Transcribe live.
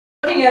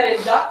looking at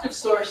inductive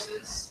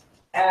sources,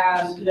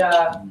 and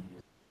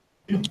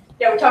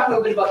yeah, we talked a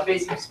little bit about the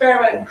basic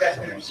experiment,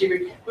 transmitter receiver.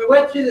 We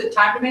went through the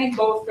time domain,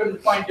 both from the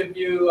point of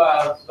view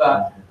of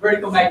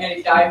vertical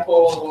magnetic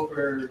dipole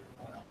over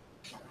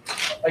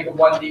like a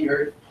 1D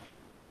Earth.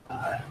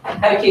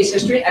 Had a case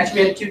history.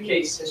 Actually, we had 2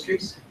 case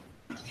histories.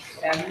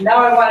 And now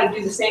I want to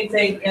do the same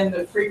thing in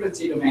the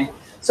frequency domain.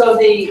 So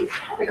the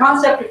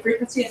concept of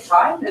frequency and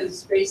time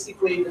is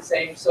basically the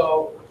same.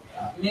 So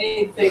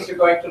many things are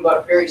going to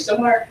look very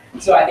similar.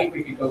 So I think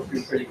we could go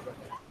through pretty quickly.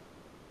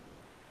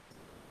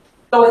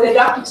 So with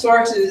inductive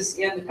sources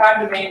in the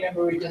time domain,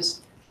 remember we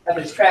just have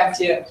this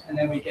transient, and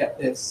then we get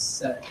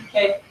this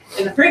decay.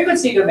 In the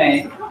frequency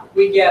domain,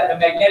 we get a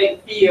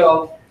magnetic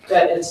field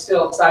that is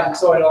still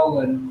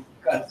sinusoidal and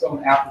got its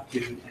own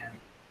amplitude and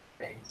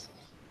phase.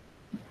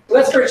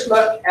 Let's first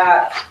look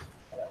at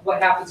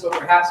what happens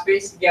over half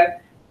space. Again,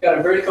 we've got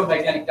a vertical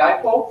magnetic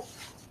dipole,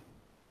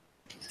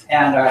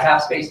 and our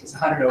half space is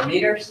 100 ohm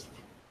meters.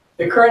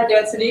 The current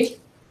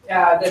density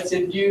that's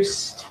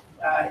induced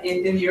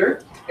in the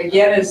Earth,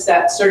 again, is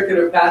that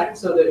circular pattern.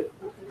 So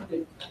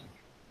the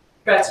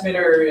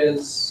transmitter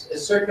is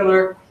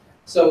circular,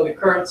 so the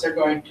currents are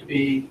going to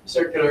be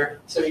circular.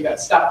 So you've got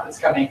stuff that's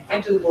coming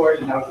into the board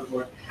and out of the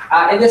board.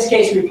 In this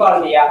case, we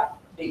plotted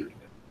the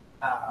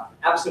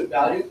absolute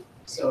value,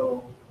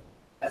 so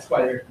that's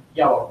why they're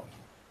yellow.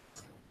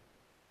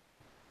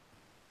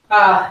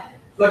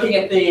 Looking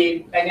at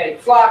the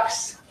magnetic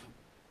flux,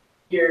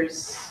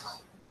 here's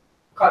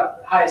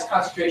highest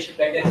concentration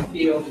magnetic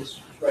field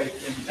is right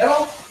in the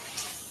middle.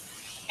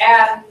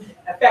 And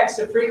effects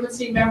of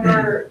frequency,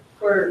 remember,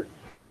 for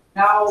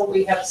now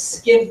we have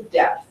skin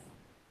depth.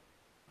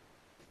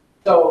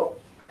 So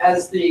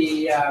as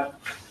the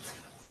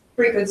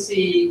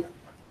frequency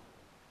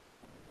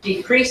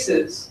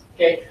decreases,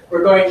 okay,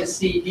 we're going to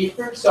see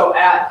deeper. So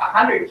at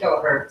 100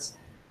 kilohertz,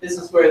 this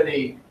is where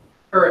the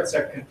currents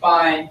are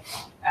confined.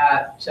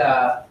 At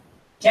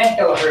 10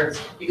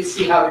 kilohertz, you can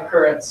see how the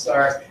currents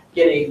are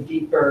getting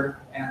deeper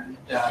and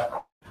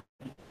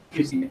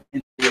using it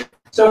in the.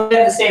 So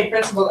again, the same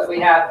principle that we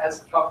have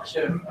as a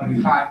function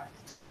of time,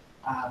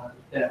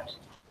 that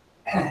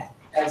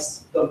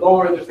as the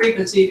lower the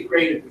frequency, the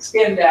greater the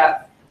skin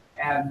depth,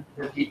 and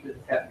the deeper the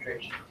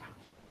penetration.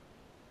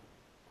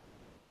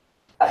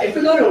 If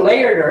we go to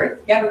layered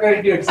Earth, again, we're going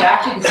to do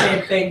exactly the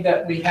same thing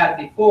that we had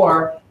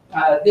before.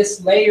 This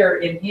layer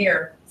in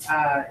here,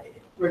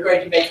 we're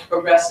going to make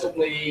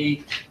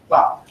progressively,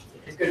 well,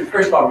 it's going to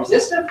first of all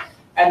resistive,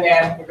 and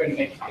then we're going to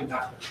make it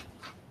conductive.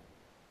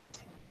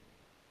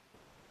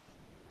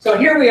 So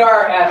here we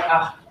are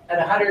at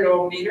 100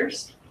 ohm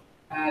meters.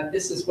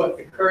 This is what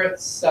the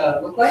currents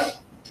look like.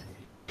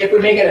 If we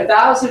make it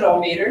 1,000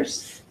 ohm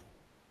meters,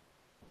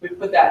 we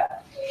put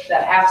that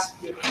half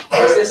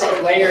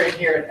resistive layer in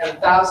here at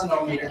 1,000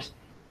 ohm meters,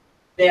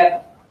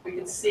 then we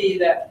can see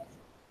that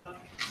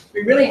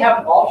we really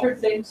haven't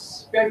altered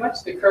things very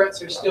much. The currents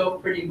are still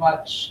pretty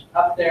much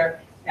up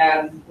there,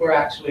 and we're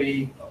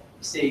actually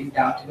seeing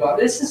down to go.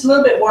 This is a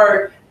little bit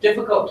more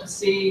difficult to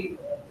see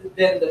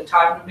than the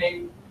time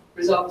domain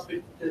results,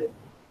 but the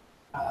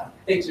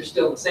things are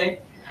still the same.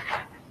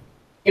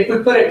 If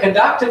we put a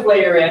conductive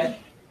layer in,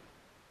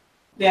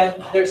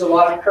 then there's a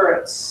lot of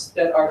currents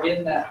that are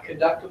in that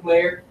conductive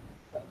layer,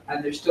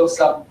 and there's still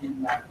some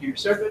in that near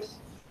surface.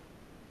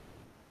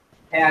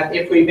 And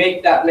if we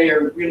make that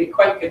layer really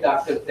quite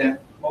conductive, then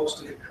most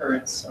of the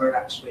currents are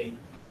actually.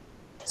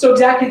 So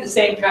exactly the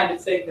same kind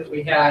of thing that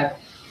we had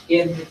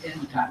in the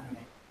time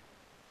domain.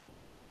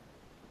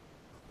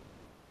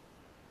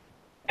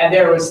 And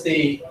there was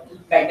the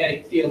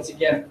magnetic fields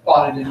again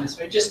plotted in this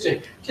way, just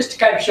to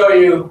kind of show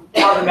you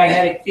how the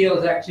magnetic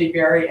fields actually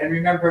vary. And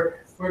remember,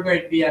 we're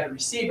going to be at a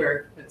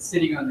receiver that's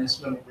sitting on this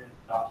little bit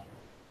of top.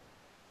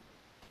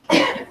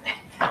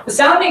 The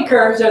sounding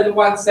curves are the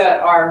ones that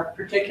are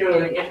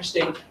particularly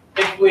interesting.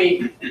 If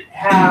we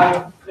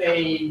have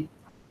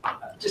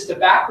just a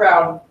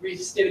background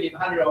resistivity of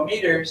 100 ohm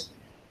meters,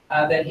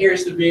 then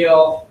here's the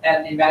real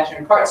and the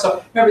imaginary part.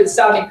 So remember, the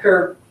sounding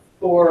curve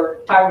for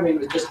time domain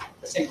was just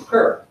a single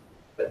curve,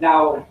 but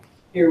now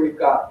here we've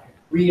got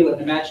real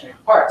and imaginary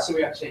parts, so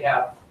we actually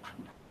have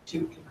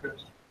two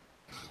curves.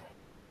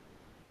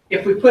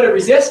 If we put a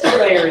resistive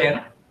layer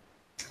in,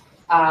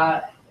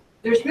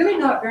 there's really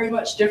not very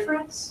much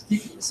difference.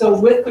 So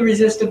with the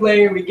resistive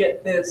layer, we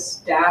get this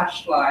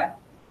dashed line,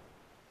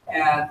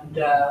 and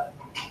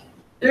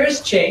there is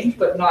change,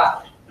 but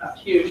not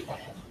huge.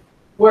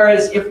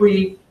 Whereas if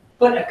we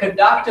put a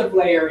conductive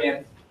layer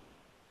in,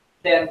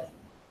 then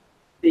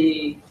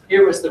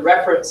here was the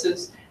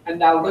references, and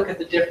now look at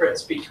the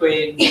difference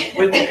between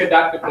with the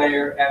conductive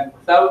layer and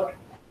without,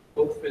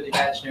 both for the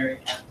imaginary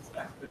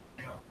and for the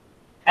real.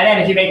 And then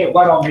if you make it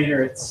 1 ohm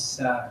meter, it's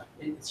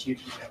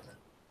hugely different.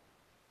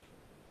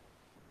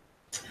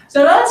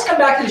 So now let's come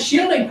back to the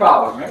shielding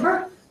problem,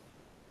 remember?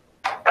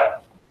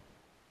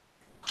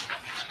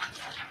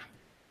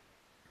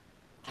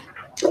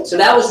 So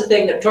that was the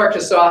thing that torqued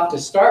us off to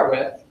start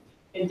with.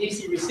 In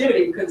DC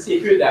resistivity, we couldn't see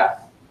through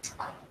that.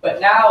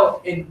 But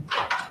now in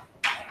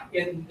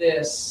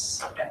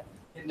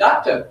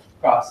conductive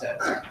process,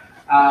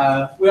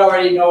 we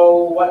already know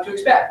what to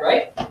expect,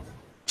 right?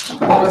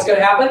 What's going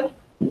to happen?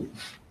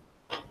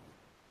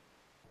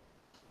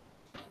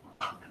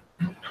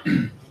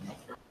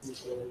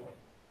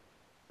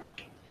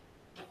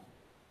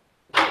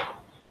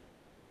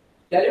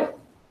 Daniel?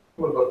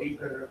 What about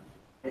deeper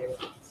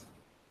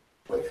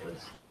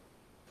wafers?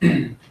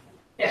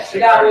 Yeah, so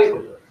now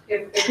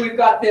if we've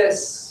got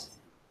this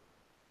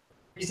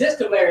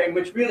resistive layering,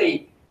 which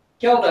really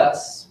killed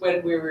us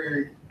when we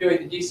were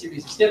doing the DC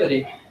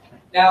resistivity,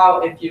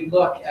 now if you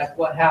look at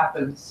what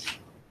happens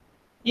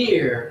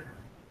here,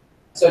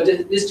 so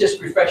this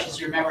just refreshes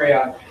your memory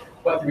on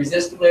what the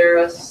resistive layer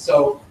is.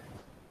 So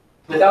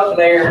without the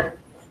layer,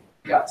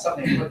 you got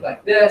something that looked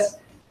like this.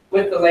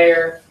 With the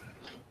layer,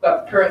 we've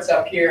got currents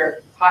up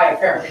here, high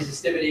apparent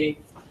resistivity,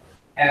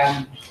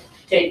 and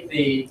take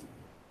the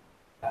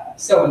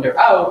cylinder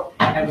out,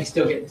 and we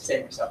still get the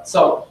same result.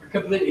 So we're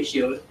completely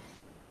shielded.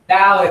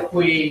 Now if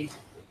we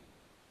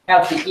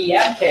have the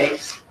EM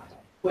case,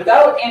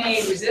 without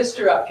any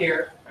resistor up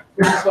here,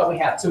 this is what we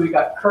have. So we've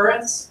got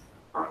currents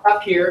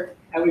up here,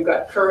 and we've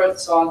got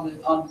currents on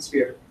the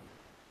sphere,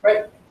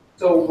 right?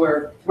 So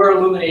we're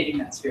illuminating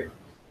that sphere.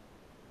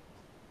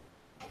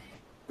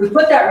 We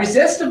put that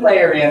resistive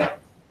layer in.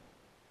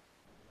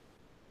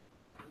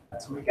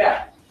 That's what we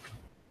got.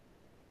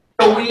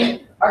 So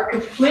we are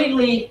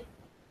completely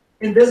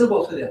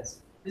invisible to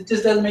this. It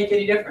just doesn't make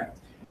any difference.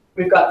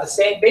 We've got the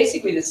same,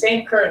 basically the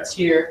same currents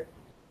here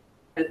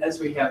as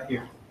we have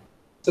here.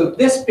 So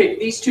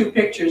these two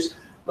pictures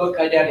look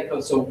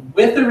identical. So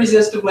with a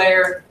resistive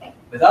layer,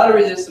 without a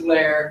resistive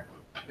layer,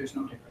 there's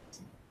no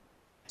difference.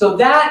 So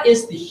that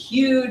is the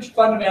huge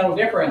fundamental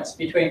difference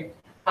between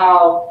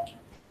how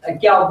a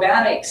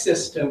galvanic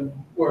system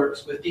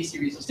works with DC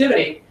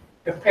resistivity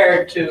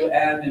compared to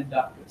an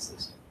inductive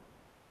system.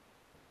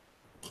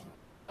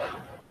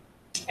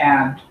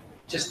 And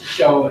just to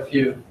show, if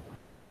you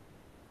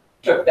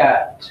took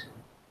that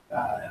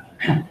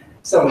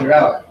cylinder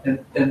out,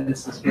 then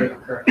this is where the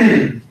current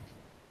is.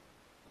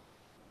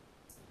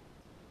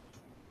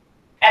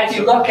 And if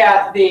you look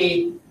at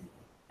the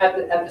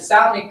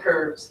sounding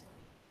curves,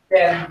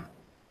 then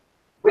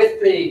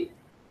with the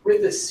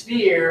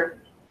sphere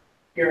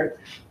here,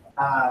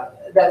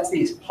 that's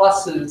these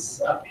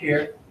pluses up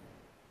here,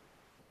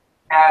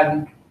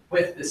 and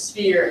with the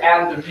sphere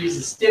and the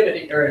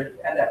resistivity,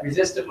 and that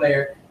resistive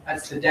layer,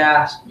 that's the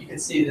dash. You can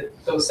see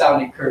that those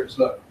sounding curves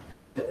look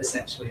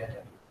essentially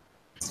identical.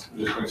 I'm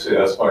just going to say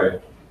that's why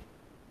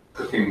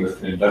cooking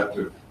with an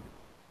inductive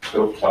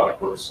stovetop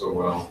works so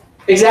well.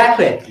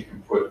 Exactly. You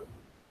can put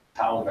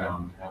towel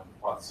down and have the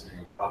pot sitting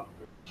on top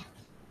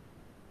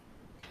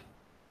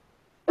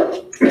of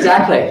it.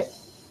 Exactly.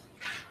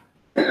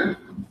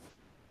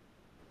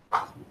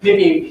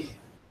 Maybe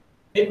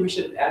we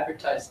should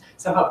advertise,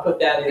 somehow put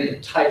that in the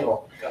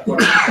title.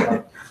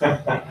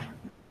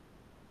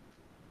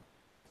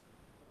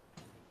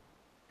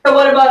 So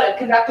what about a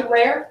conductive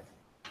layer?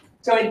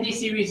 So in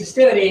DC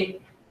resistivity,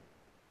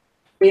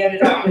 we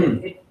ended up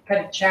with, it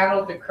kind of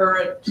channeled the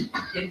current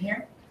in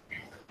here,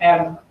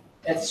 and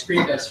it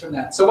screened us from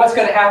that. So what's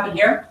going to happen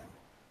here?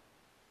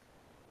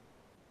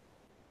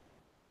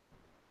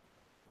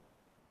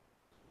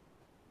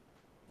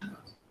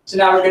 So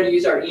now we're going to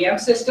use our EM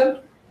system.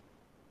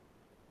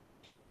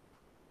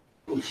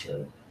 We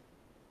should.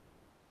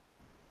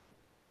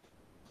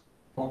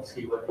 Won't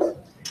see what it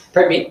is.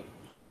 Pardon me?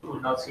 We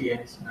will not see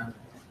any smell.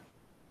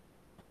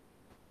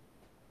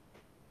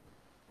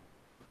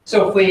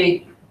 So if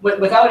we,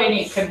 without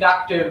any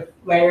conductive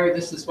layer,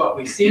 this is what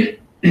we see.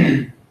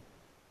 With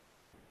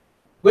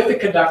the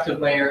conductive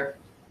layer,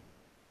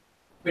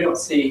 we don't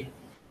see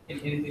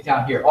anything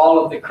down here.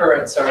 All of the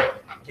currents are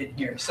in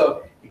here.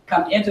 So you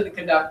come into the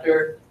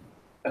conductor,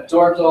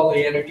 absorbs all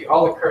the energy,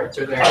 all the currents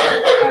are there,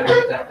 and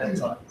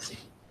that's all you see.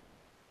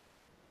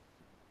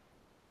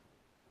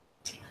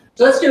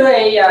 So let's do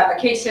a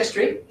case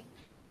history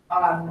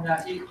on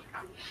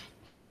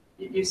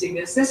using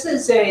this. This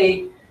is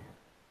a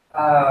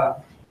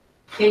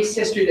case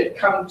history that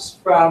comes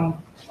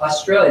from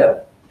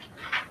Australia.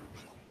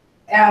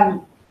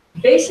 And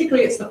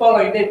basically it's the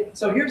following.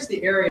 So here's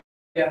the area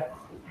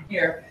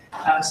here.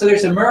 So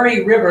there's a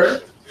Murray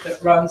River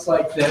that runs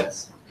like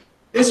this.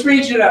 This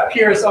region up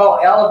here is all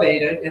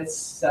elevated.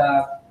 It's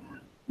at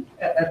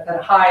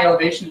a high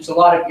elevation. There's a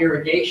lot of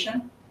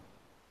irrigation.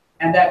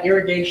 And that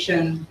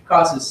irrigation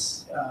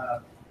causes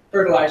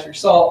fertilizer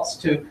salts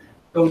to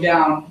go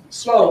down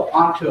slope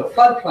onto a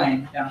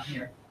floodplain down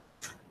here.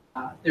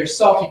 There's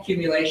salt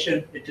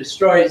accumulation. It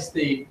destroys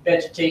the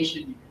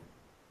vegetation. You can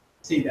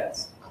see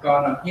that's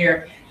gone on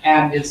here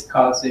and is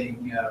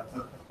causing a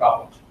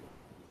problem.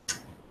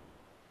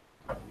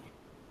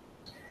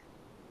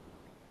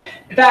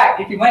 In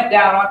fact, if you went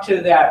down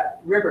onto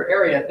that river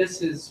area,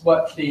 this is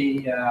what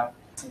the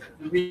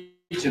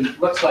region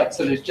looks like.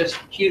 So there's just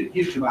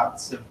huge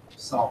amounts of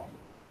salt.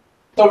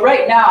 So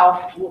right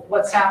now,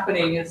 what's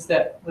happening is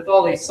that with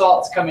all these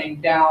salts coming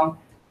down,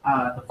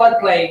 the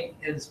floodplain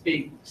is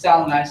being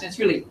salinized. It's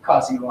really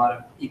causing a lot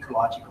of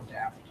ecological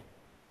damage.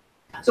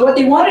 So what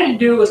they wanted to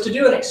do was to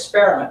do an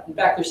experiment. In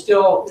fact, this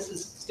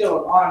is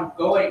still an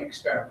ongoing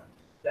experiment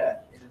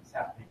that is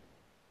happening.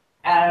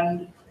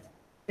 And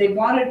they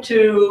wanted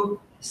to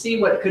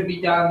see what could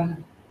be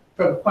done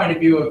from the point of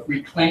view of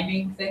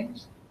reclaiming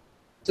things.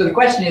 So the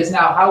question is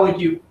now, how would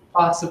you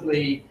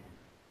possibly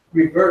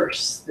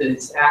reverse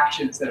these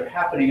actions that are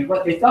happening? And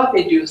what they thought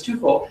they'd do is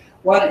twofold.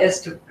 One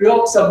is to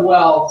drill some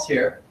wells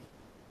here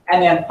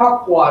and then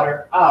pump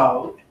water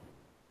out,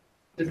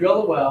 to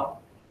drill the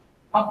well,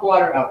 pump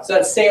water out, so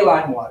that's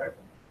saline water,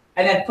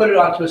 and then put it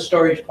onto a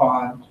storage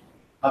pond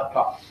up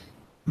top.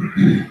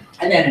 And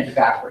then it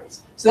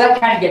evaporates. So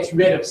that kind of gets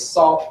rid of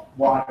salt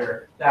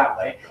water that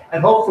way.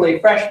 And hopefully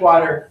fresh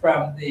water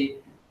from the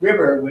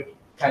river would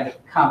kind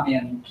of come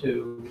in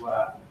to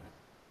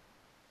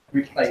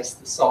replace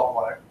the salt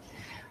water.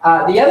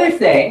 The other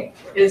thing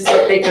is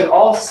that they could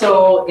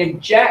also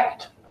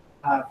inject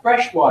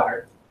fresh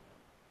water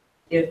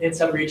in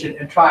some region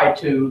and try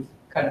to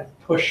kind of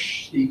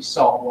push the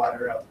salt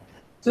water out.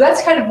 So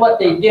that's kind of what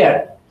they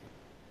did.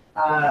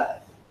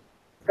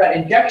 Got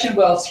injection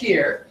wells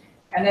here,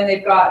 and then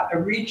they've got a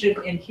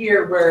region in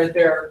here where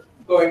they're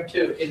going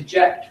to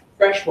inject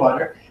fresh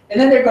water, and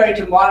then they're going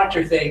to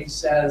monitor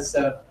things as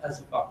a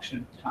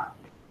function of time.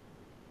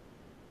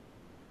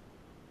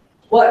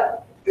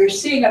 What you're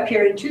seeing up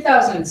here in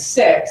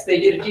 2006, they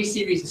did a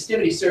DC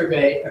resistivity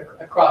survey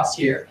across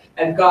here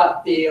and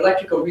got the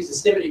electrical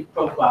resistivity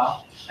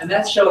profile, and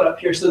that's shown up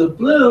here. So the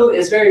blue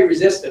is very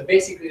resistive,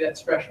 basically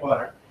that's fresh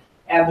water,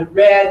 and the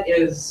red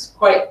is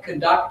quite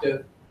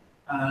conductive,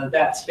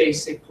 that's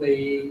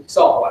basically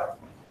salt water.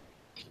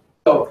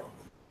 So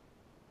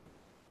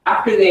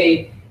after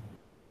they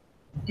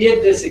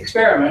did this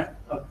experiment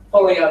of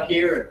pulling out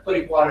here and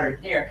putting water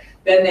in here,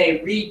 then they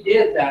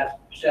redid that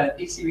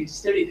DC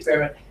resistivity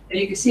experiment, and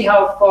you can see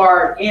how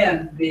far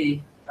in the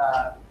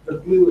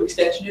blue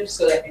extension is.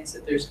 So that means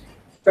that there's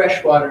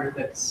fresh water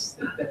that's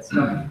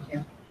going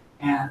in,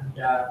 and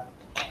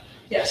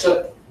yeah, so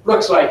it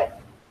looks like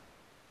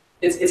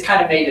it's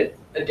kind of made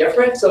a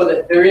difference, so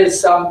that there is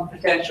some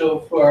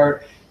potential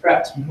for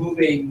perhaps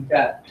moving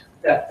that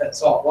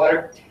salt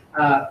water.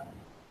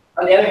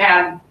 On the other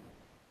hand,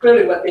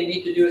 clearly what they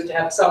need to do is to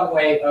have some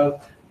way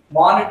of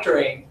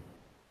monitoring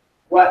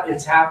what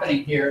is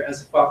happening here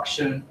as a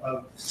function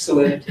of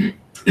salinity.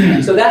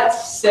 So that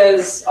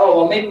says, oh,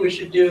 well, maybe we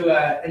should do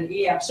an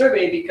EM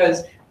survey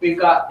because we've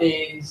got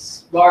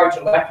these large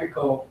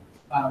electrical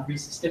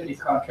resistivity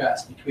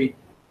contrasts between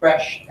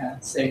fresh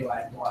and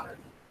saline water.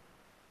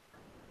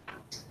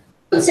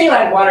 So the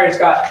saline water has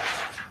got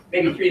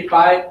maybe 3 to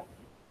 5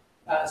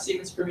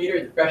 Siemens per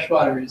meter. The fresh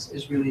water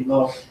is really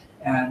low,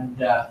 and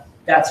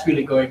that's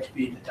really going to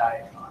be the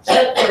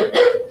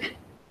diagnostic.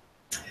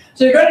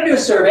 So they're going to do a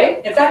survey.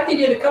 In fact, they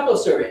did a couple of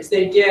surveys.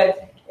 They did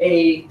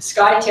a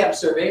sky temp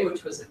survey,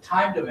 which was a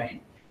time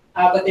domain,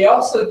 but they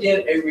also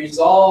did a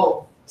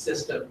resolve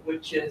system,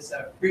 which is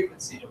a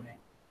frequency domain.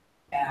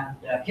 And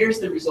here's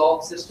the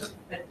resolve system.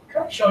 I've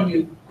kind of shown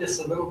you this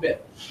a little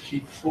bit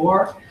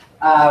before.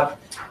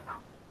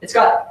 It's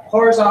got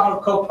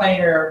horizontal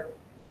coplanar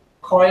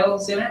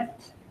coils in it.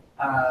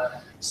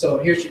 So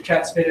here's your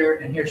transmitter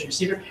and here's your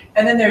receiver.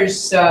 And then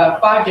there's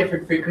 5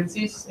 different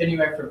frequencies,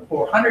 anywhere from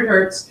 400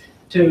 hertz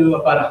to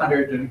about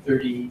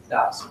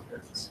 130,000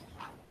 hertz.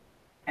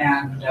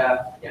 And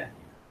yeah,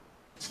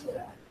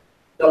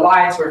 the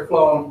lines were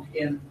flown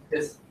in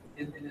this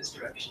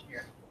direction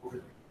here.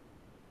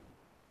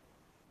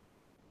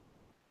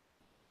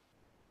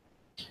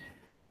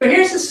 But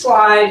here's a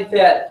slide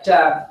that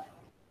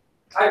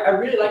I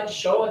really like to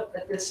show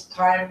at this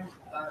time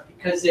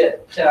because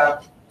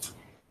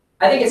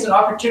I think it's an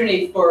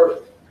opportunity for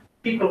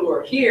people who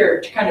are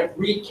here to kind of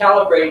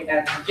recalibrate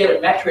and get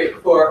a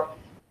metric for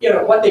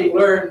what they've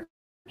learned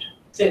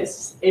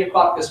since 8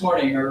 o'clock this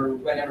morning or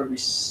whenever we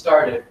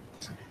started.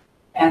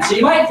 And so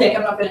you might think,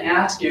 I'm not going to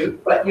ask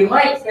you, but you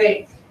might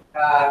think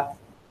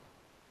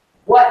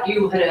what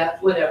you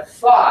would have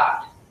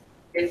thought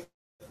if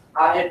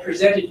I had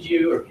presented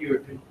you, or if you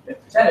had been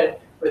presented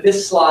with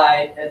this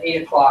slide at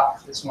 8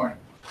 o'clock this morning.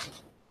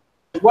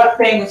 What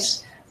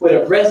things would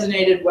have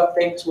resonated, what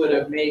things would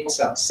have made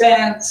some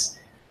sense?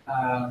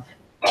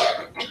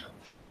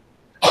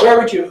 Where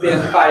would you have been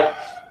if I'd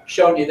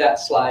shown you that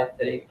slide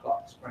at 8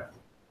 o'clock this morning?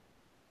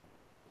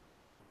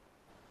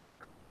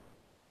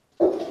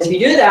 If you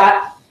do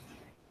that,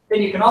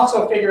 then you can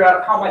also figure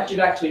out how much you've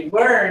actually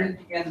learned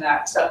in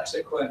that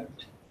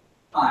subsequent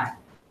time.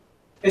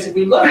 Because if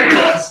we look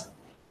at this,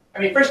 I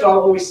mean, first of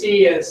all, what we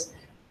see is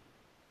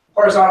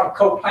horizontal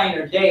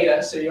coplanar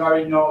data. So you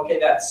already know, okay,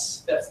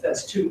 that's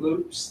 2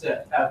 loops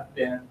that have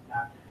been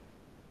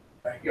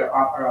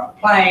are on a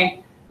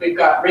plane. We've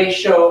got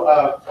ratio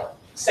of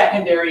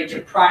secondary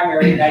to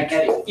primary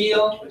magnetic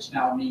field, which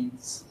now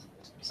means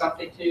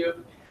something to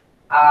you.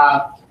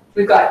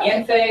 We've got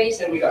in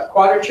phase and we've got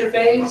quadrature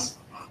phase.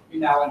 You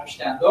now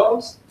understand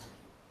those.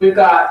 We've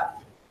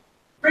got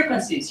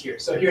frequencies here.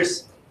 So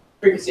here's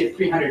frequency of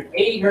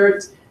 380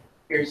 hertz.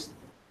 Here's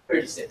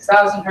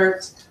 36,000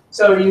 hertz.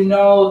 So you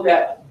know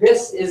that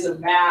this is a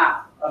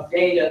map of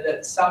data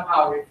that's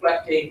somehow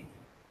reflecting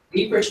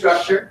deeper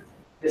structure.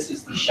 This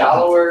is the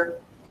shallower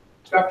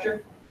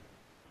structure.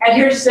 And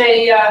here's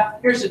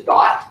a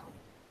dot.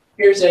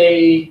 Here's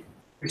a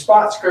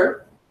response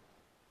curve.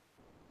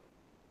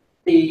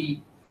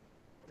 The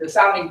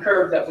sounding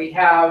curve that we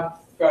have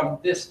from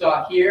this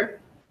dot here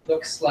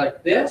looks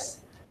like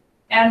this.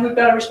 And we've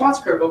got a response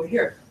curve over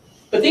here.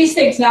 But these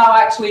things now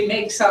actually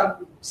make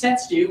some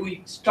sense to you.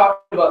 We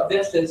talked about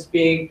this as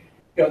being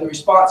the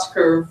response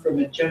curve from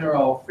a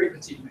general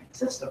frequency domain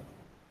system.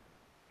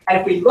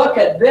 And if we look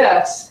at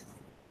this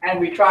and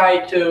we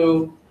try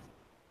to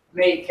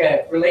make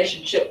a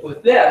relationship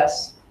with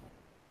this,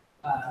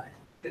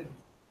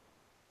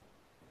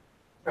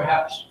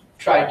 perhaps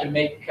try to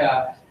make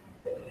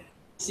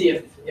see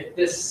if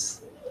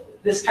this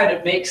kind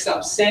of makes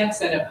some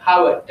sense and of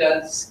how it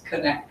does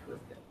connect with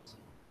it.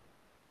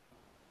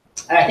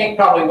 And I think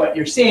probably what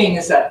you're seeing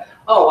is that,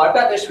 oh, I've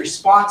got this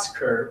response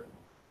curve.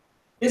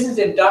 This is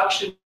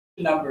induction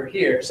number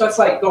here. So it's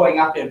like going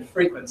up in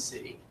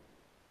frequency.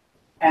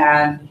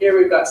 And here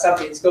we've got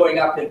something that's going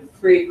up in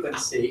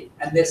frequency.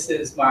 And this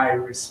is my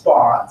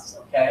response,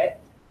 okay?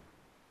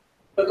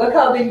 But look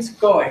how things are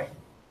going.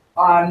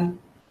 On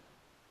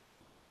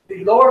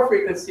the lower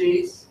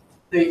frequencies,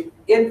 the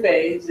in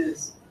phase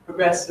is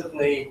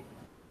progressively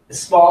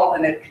small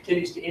and it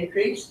continues to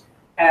increase.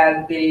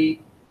 And the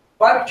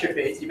quadrature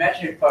phase, the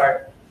imaginary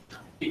part,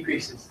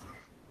 decreases.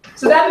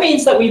 So that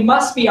means that we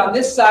must be on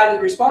this side of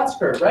the response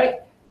curve,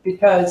 right?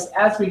 Because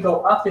as we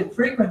go up in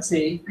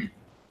frequency,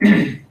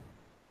 then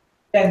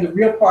the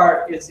real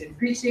part is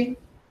increasing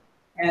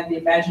and the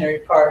imaginary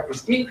part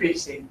is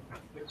decreasing,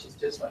 which is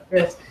just like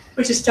this,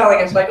 which is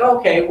telling us like,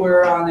 okay,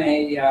 we're on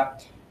a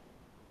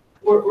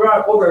we're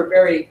over a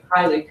very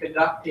highly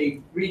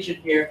conducting region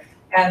here,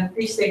 and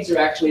these things are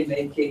actually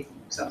making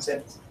some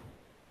sense.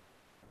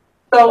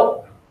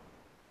 So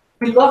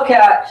we look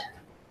at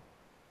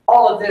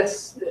all of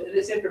this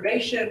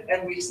information,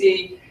 and we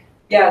see,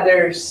 yeah,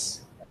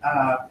 there's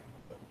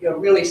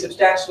really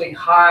substantially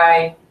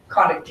high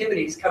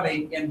conductivities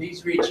coming in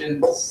these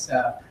regions,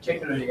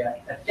 particularly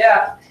at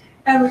depth,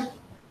 and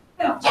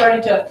we're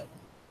starting to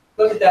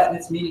look at that, and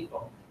it's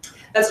meaningful.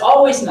 That's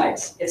always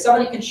nice. If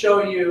somebody can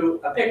show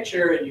you a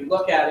picture and you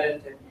look at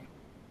it and you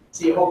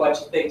see a whole bunch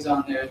of things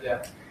on there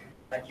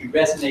that you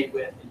resonate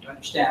with and you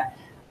understand,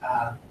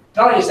 not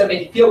only does that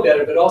make you feel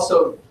better, but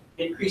also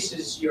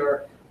increases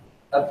your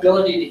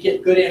ability to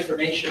get good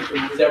information from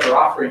who's ever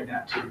offering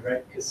that to you,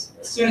 right? Because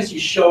as soon as you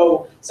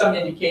show some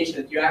indication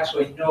that you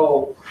actually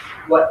know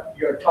what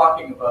you're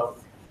talking about,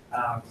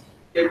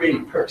 it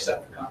really perks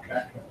up the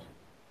contract.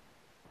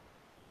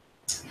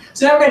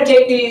 So now we're going to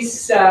take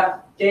these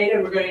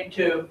data, we're going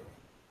to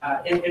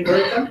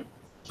invert them.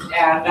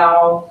 And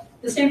now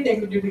the same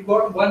thing we did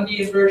before, 1D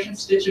inversion,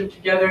 stitch them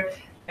together,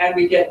 and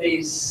we get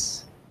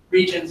these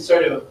regions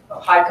sort of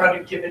high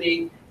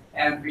conductivity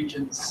and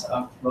regions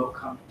of low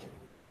conductivity.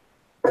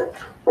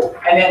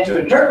 And then to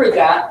interpret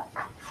that,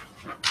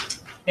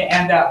 they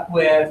end up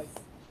with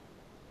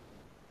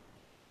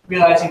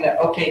realizing that,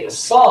 okay, the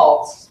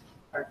salts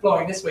are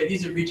flowing this way.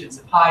 These are regions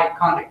of high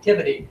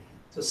conductivity.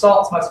 So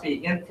salts must be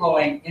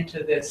inflowing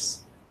into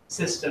this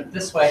system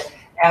this way,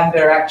 and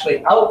they're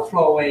actually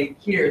outflowing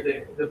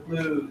here. The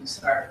blues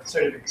are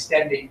sort of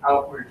extending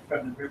outward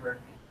from the river.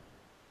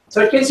 So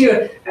it gives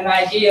you an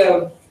idea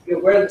of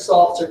where the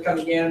salts are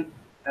coming in,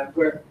 and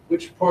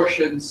which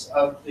portions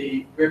of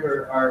the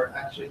river are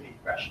actually being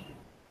freshened.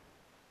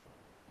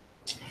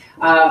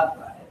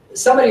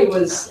 Somebody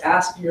was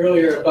asking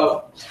earlier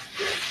about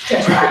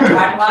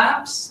time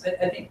lapse,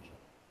 I think.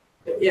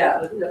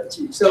 Yeah,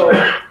 so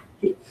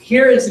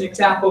here is an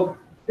example.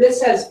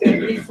 This has been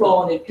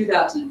reflown in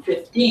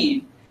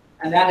 2015,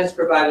 and that has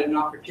provided an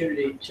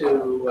opportunity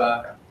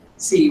to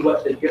see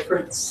what the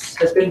difference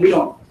has been. We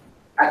don't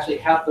actually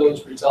have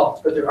those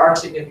results, but there are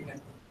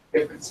significant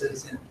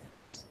differences in.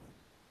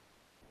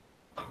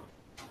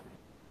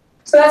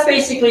 So that's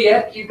basically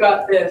it. You've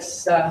got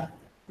this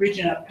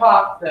region up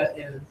top that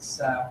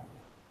is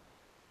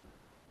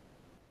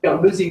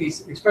losing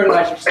these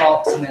fertilizer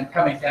salts and then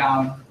coming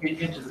down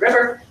into the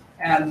river,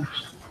 and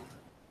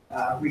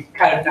we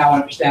kind of now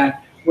understand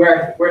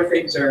where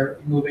things are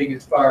moving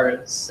as far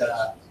as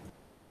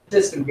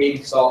system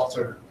gaining salts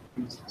or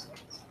losing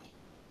salts.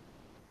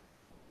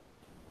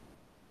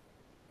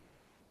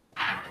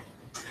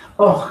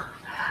 Oh,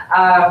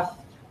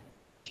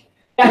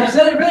 yeah, there's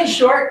a really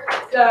short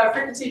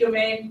frequency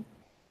domain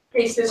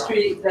case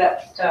history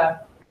that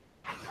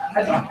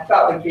I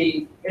thought would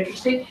be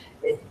interesting.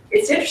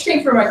 It's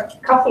interesting from a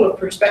couple of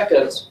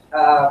perspectives.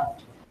 A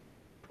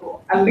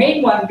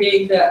main one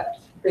being that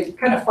the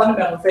kind of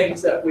fundamental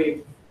things that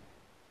we've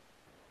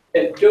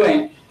been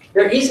doing,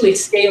 they're easily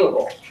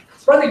scalable.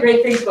 So one of the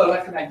great things about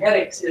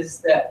electromagnetics is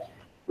that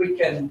we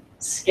can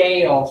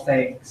scale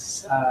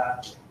things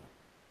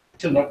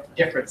to look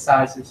different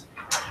sizes.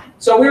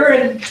 So we were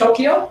in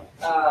Tokyo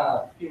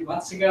a few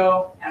months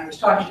ago, and I was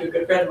talking to a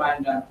good friend of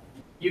mine,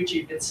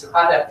 Yuji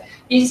Mitsuhata.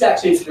 He's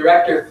actually the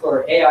director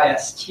for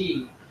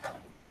AIST.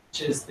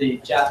 which is the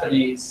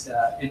Japanese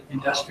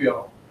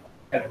industrial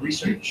kind of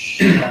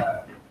research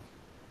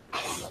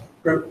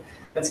group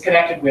that's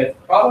connected with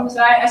problems.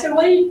 And I said,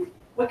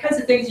 what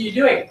kinds of things are you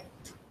doing?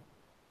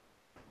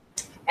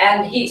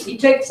 And he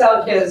takes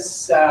out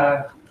his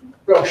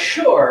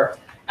brochure,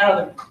 and on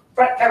the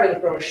front cover of the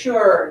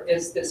brochure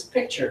is this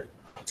picture.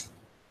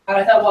 And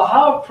I thought, well,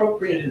 how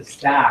appropriate is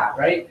that,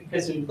 right?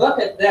 Because we look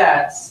at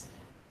this,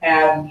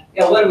 and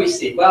what do we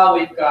see? Well,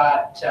 we've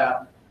got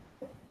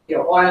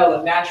oil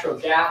and natural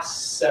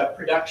gas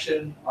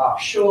production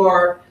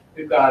offshore.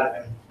 We've got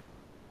a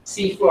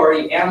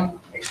seafloor EM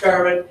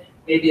experiment.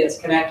 Maybe it's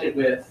connected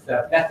with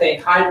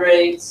methane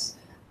hydrates.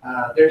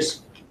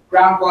 There's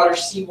groundwater,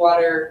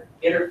 seawater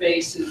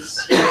interfaces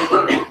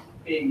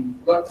being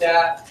looked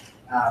at.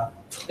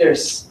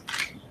 There's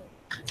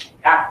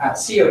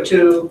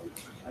CO2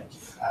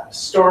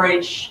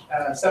 storage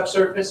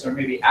subsurface, or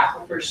maybe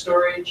aquifer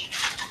storage,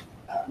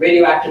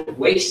 radioactive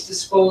waste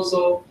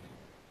disposal.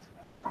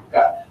 We've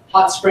got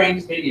hot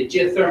springs, maybe a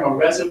geothermal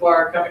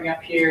reservoir coming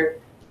up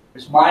here.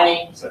 There's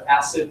mining, so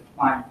acid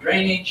mine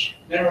drainage,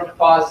 mineral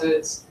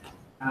deposits,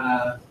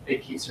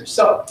 big users.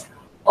 So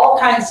all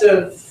kinds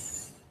of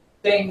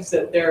things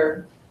that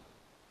they're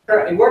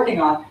currently working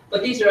on,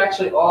 but these are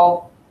actually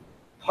all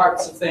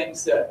parts of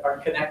things that are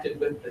connected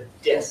with the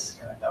disk.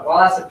 And I thought, well,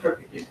 that's a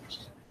perfect image.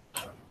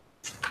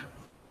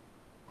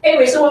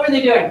 Anyway, so what were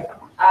they doing?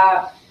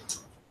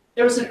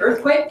 There was an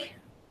earthquake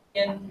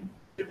in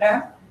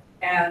Japan,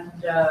 and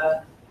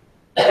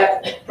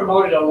that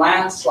promoted a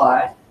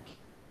landslide,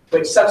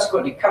 which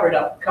subsequently covered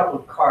up a couple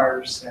of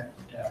cars and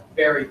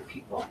buried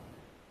people.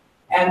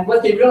 And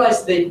what they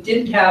realized, they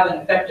didn't have an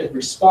effective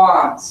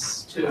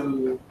response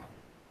to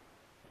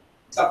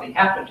something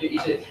happened. You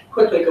need to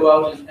quickly go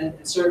out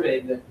and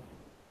survey the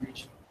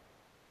region.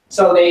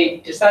 So they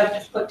decided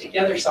to put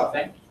together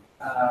something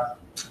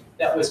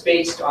that was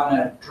based on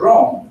a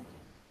drone,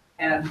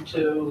 and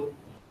to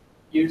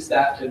use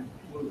that to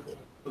move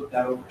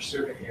that over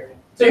survey area.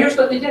 So here's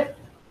what they did.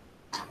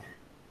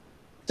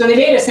 So they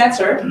made a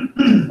sensor,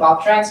 well,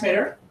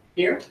 transmitter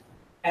here,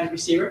 and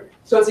receiver.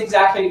 So it's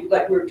exactly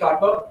like we were talking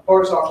about,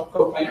 horizontal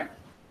coplanar,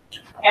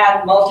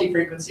 and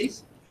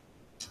multi-frequencies.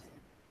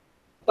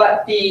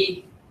 But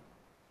the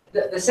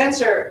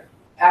sensor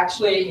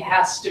actually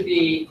has to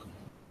be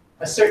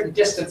a certain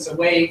distance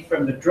away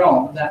from the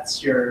drone.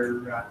 That's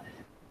your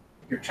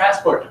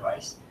transport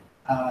device.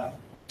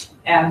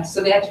 And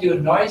so they had to do a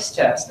noise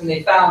test, and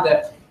they found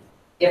that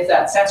if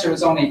that sensor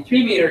was only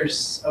 3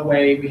 meters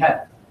away, we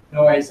had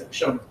noise that was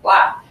shown as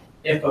black.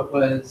 If it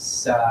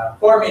was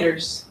 4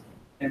 meters,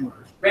 then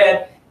we're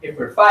red. If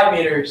we're 5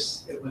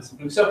 meters, it was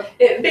blue. So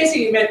it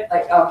basically meant,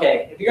 like,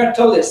 okay, if you're going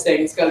to tow this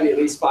thing, it's got to be at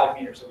least 5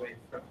 meters away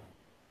from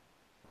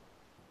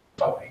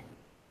towing.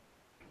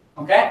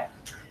 Okay?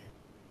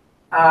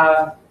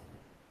 The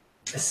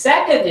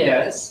second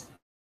is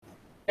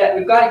that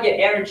we've got to get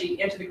energy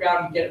into the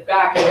ground and get it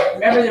back. And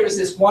remember, there was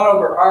this 1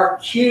 over r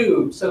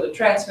cubed, so the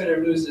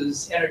transmitter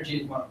loses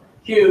energy as 1 over r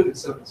cubed, and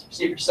so does the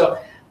receiver. So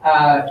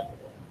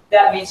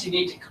that means you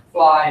need to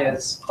fly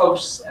as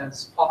close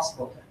as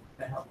possible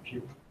to help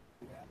you do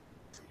that.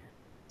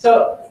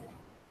 So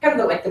kind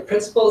of like the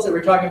principles that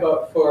we're talking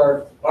about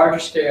for larger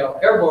scale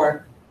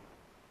airborne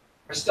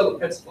are still the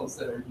principles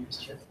that are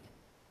used here.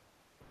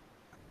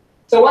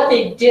 So what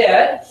they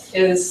did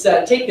is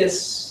take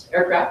this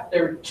aircraft.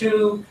 There were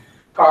 2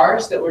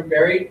 cars that were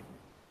buried,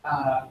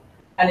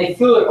 and they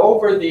flew it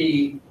over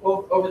the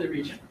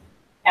region.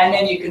 And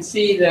then you can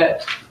see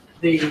that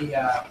the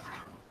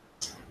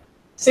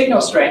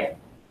signal strength,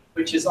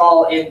 which is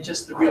all in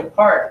just the real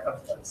part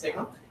of the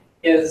signal,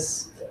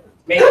 is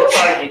made a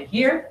car in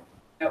here.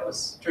 That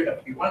was turned out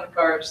to be one of the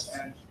cars,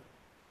 and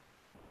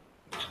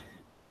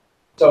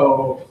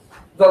so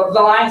the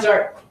lines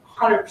aren't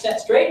 100%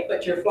 straight,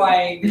 but you're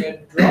flying a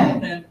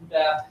drone, and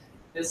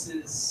this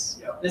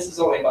is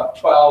only about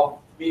 12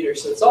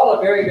 meters, so it's all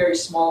a very, very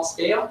small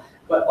scale.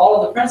 But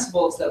all of the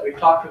principles that we've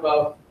talked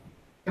about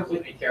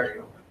completely carry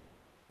over.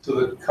 So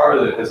the car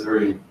that has a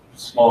very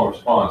small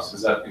response,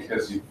 is that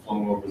because you've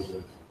flown over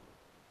the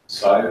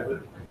side of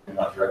it and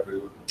not directly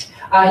over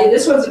it?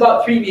 This one's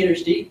about 3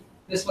 meters deep.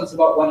 This one's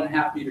about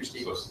 1.5 meters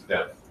deep. So it's the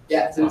depth.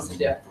 Yeah, so it's the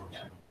depth.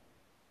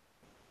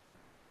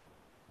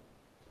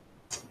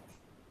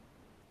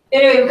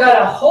 Anyway, we've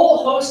got a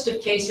whole host of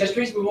case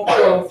histories. We won't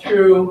go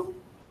through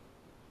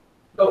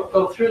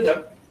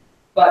them,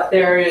 but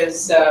there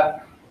is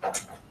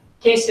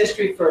case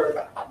history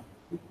for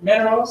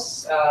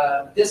minerals.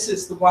 This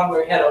is the one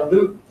where we had a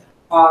loop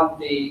on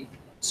the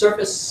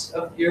surface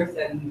of the Earth,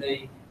 and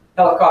the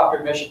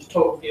helicopter measured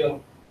total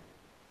field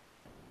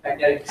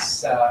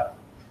magnetics up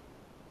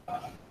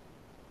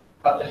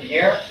in the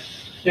air.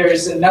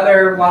 There's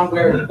another one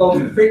where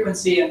both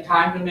frequency and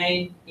time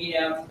domain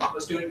EM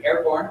was doing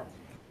airborne,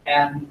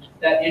 and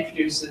that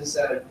introduces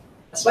a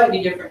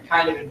slightly different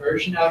kind of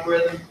inversion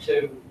algorithm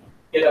to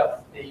get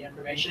up the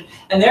information.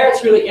 And there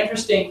it's really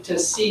interesting to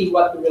see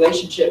what the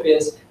relationship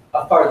is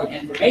of part of the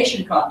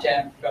information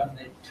content from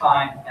the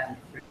time and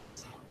the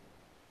frequency.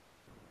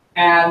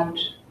 And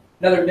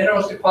another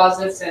minerals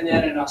deposits, and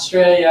then in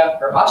Australia,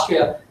 or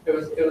Austria,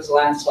 it was a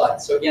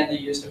landslide. So again, they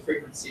used a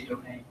frequency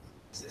domain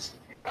system.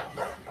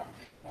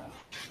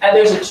 And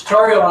there's a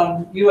tutorial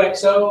on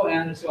UXO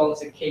and as well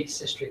as a case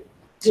history.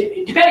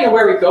 Depending on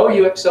where we go,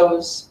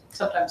 UXOs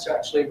sometimes are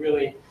actually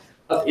really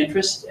of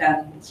interest,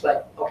 and it's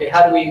like, okay,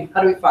 how do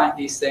we find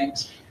these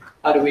things?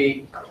 How do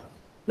we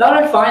not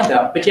only find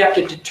them, but you have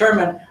to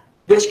determine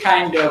which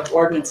kind of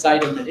ordnance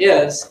item it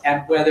is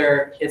and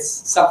whether it's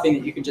something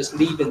that you can just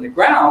leave in the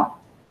ground,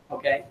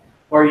 okay,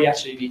 or you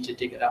actually need to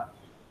dig it up.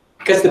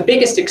 Because the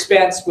biggest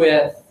expense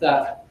with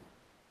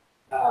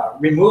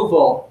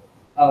removal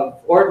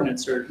of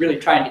ordnance, or really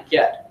trying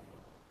to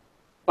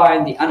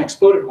find the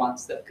unexploded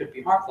ones that could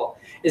be harmful,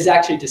 is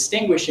actually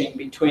distinguishing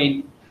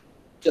between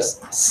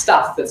just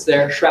stuff that's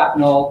there,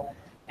 shrapnel,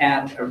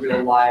 and a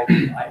real live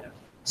item.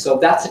 So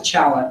that's a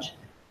challenge,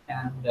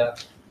 and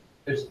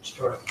there's a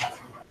tutorial.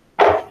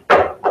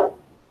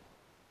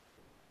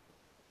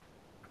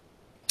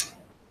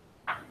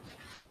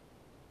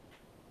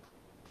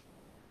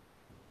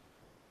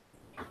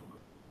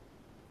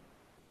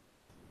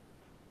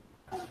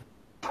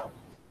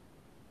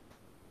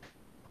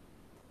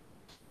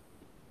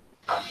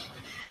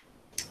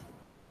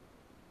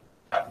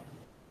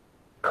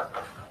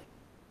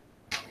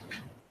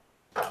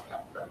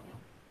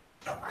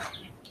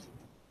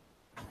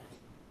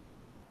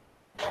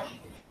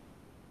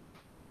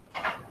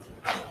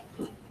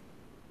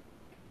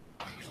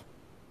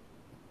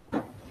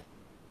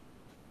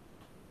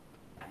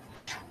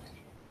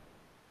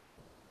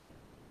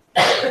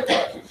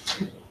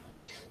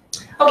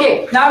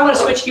 Okay, now I want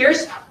to switch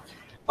gears. I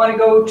want to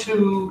go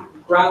to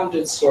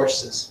grounded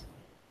sources.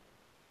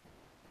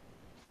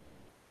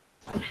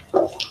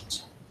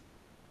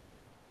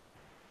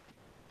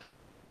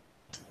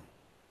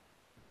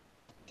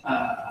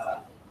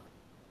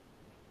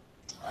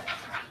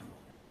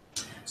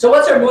 So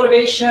what's our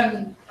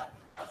motivation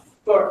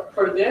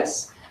for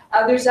this?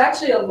 There's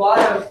actually a lot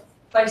of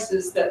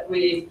places that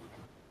we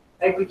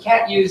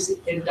can't use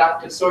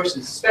inductive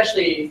sources,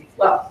 especially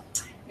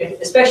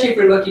if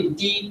we're looking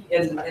deep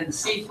in the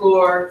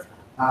seafloor.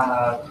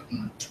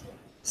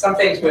 Some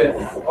things with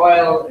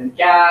oil and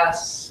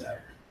gas,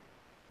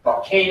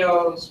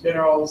 volcanoes,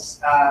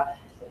 minerals.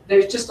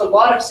 There's just a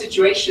lot of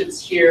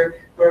situations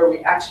here where we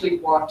actually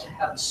want to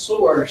have a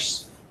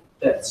source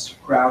that's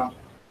grounded.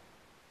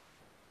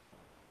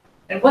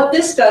 And what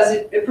this does,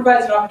 it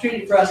provides an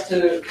opportunity for us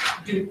to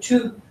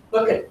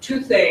look at two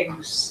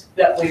things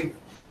that we've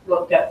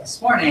looked at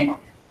this morning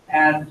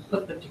and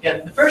put them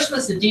together. The first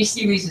was the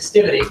DC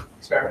resistivity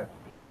experiment.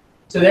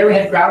 So there we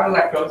had ground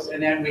electrodes,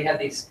 and then we had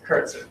these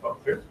currents that go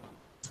through.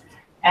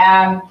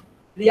 And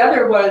the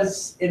other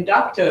was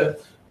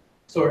inductive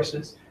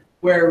sources,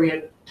 where we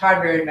had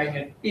time-varying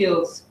magnetic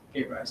fields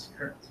gave rise to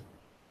currents.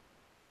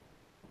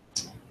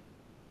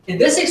 In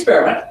this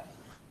experiment,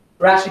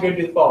 we're actually going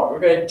to do the following. We're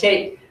going to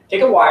take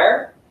a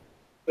wire,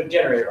 put a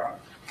generator on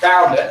it,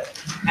 ground it,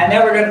 and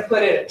then we're going to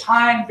put in a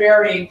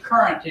time-varying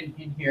current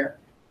in here,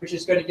 which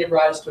is going to give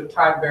rise to a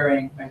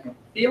time-varying magnetic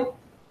field.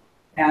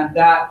 And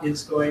that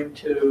is going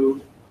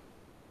to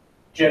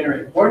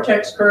generate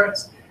vortex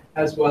currents,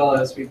 as well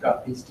as we've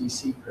got these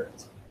DC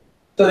currents.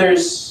 So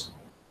there's,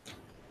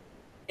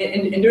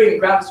 in doing the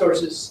ground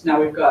sources,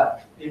 now we've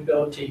got the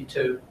ability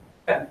to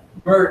kind of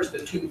merge the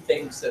two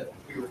things that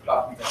we were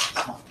talking about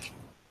this morning.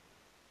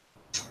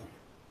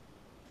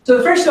 So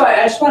the first one,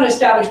 I just want to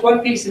establish one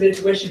piece of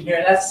intuition here,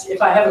 and that's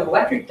if I have an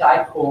electric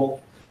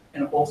dipole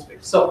in a hole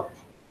space. So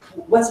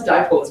what's a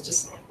dipole? It's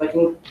just like a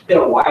little bit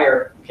of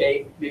wire,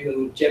 okay, maybe a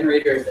little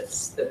generator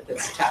that's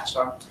attached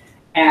on.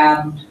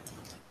 And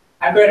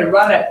I'm going to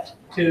run it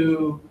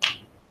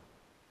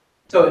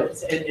so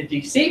it's a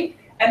DC,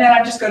 and then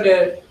I'm just going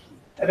to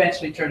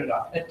eventually turn it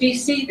off. At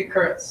DC, the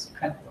currents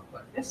kind of look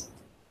like this.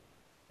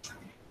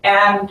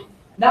 And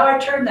now I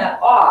turn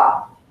that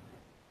off,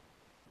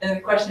 and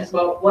the question is,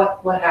 well,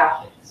 what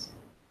happens?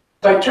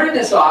 So I turn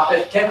this off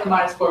at 10 to the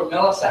minus 4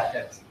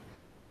 milliseconds.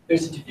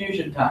 There's a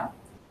diffusion time.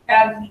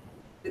 And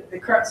the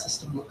current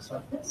system looks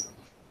like this.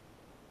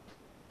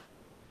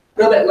 A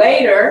little bit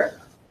later,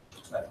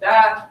 like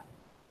that.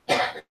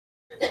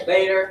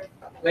 Later,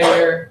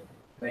 later,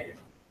 later.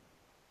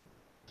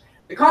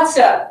 The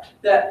concept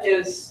that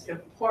is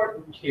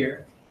important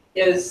here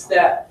is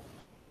that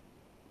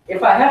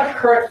if I have a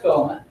current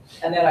filament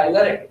and then I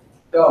let it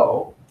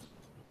go,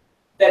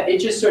 that it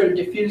just sort of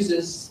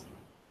diffuses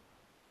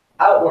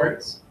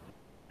outwards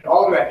in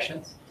all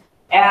directions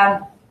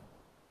and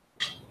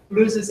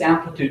loses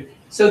amplitude.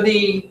 So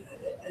the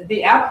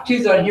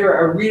amplitudes on here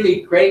are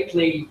really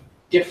greatly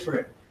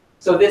different.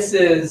 So this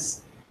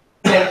is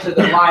 10 to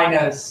the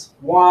minus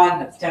 1,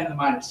 that's 10 to the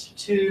minus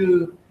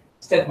 2,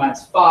 it's 10 to the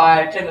minus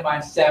 5, 10 to the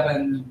minus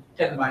 7,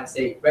 10 to the minus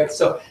 8, right?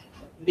 So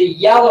the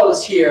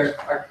yellows here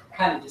are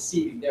kind of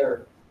deceiving.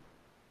 Things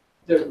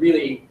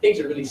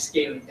are really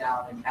scaling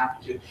down in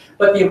amplitude.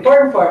 But the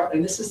important part,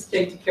 and this is the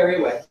thing to carry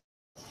away,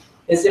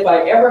 is if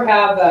I ever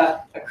have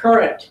a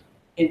current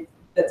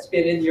that's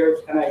been in here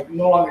and I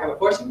no longer have a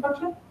forcing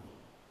function,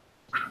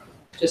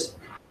 just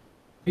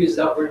diffuses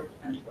outward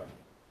and inward.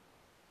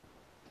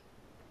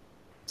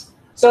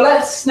 So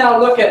let's now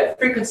look at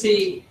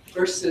frequency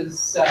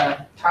versus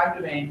time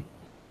domain.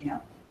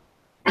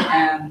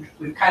 And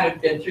we've kind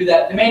of been through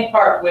that. The main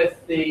part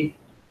with the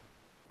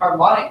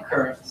harmonic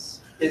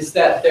currents is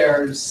that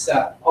there's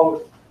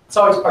it's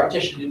always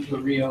partitioned into a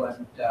real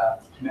and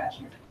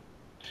imaginary.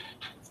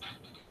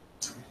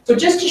 So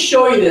just to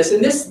show you this,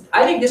 and this,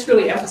 I think this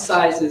really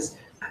emphasizes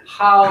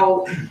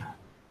how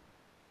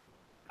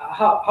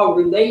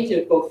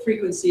related both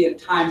frequency and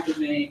time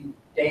domain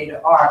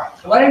data are.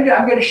 So what I'm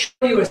going to show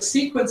you a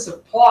sequence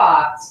of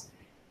plots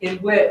in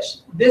which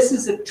this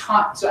is a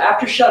time. So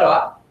after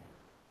shutoff,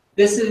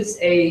 this is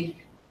a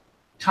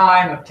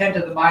time of 10 to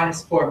the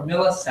minus 4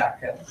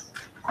 milliseconds.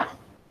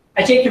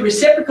 I take the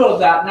reciprocal of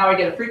that, now I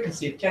get a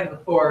frequency of 10 to the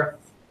 4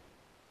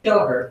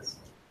 kilohertz.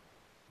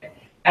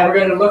 And we're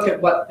going to look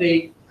at what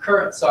the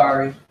currents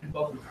are in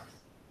both of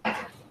them.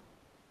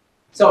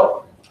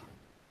 So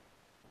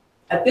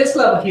at this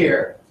level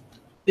here,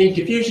 the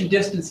diffusion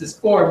distance is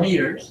 4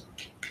 meters.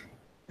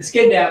 The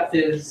skin depth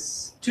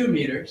is 2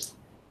 meters.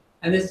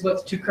 And this is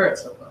what the two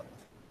currents look like.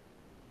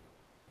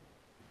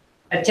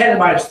 At 10 to the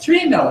minus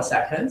 3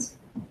 milliseconds,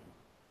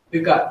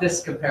 we've got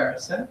this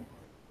comparison.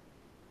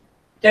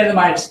 10 to the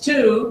minus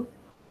 2,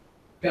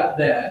 we got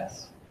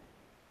this.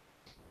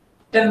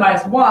 10 to the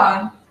minus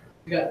 1,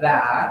 we got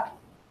that.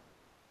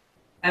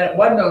 And at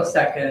 1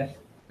 millisecond,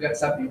 we got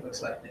something that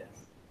looks like this.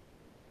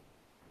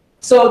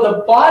 So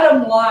the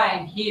bottom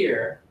line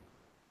here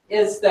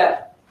is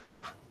that,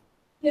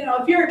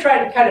 if you're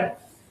trying to kind of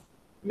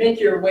make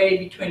your way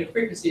between a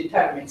frequency and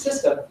time domain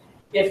system,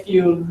 if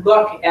you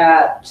look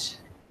at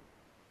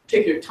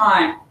particular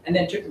time and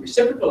then took the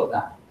reciprocal of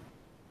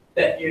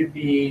that you'd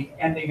be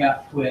ending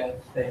up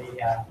with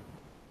a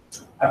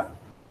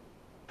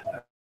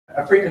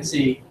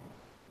frequency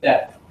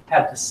that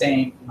had the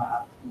same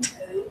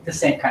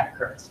kind of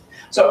currents.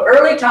 So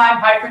early time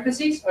high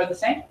frequencies are the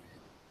same.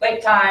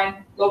 Late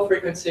time low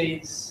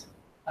frequencies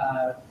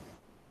are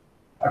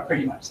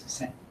pretty much the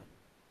same.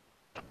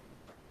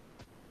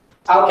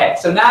 Okay,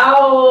 so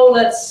now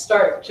let's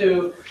start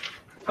to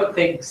put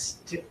things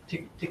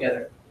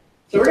together.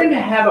 So we're going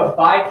to have a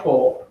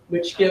bipole,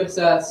 which gives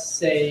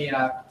us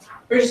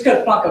we're just going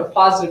to plunk a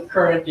positive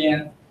current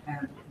in.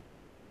 And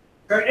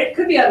it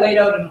could be laid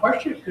out in a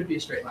horseshoe, it could be a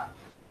straight line.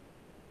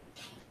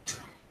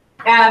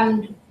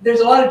 And there's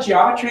a lot of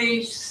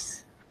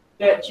geometries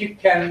that you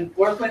can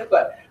work with,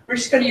 but we're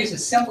just going to use a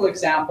simple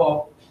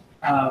example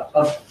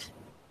of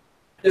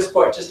this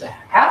point, just a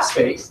half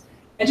space,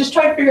 and just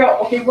try to figure out,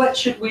 okay, what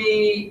should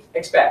we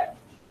expect?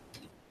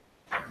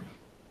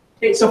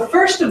 Okay, so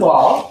first of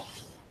all,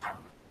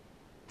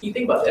 you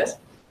think about this.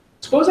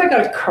 Suppose I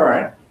got a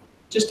current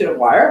just in a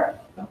wire,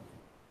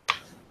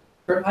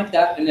 current like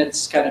that, and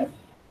it's kind of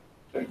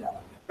going down.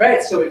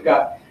 Right? So we've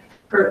got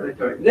current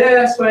going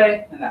this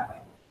way and that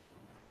way.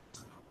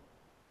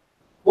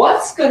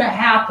 What's going to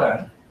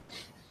happen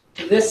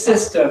to this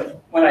system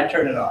when I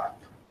turn it on?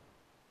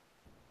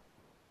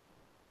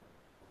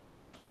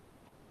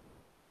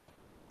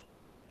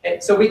 Okay,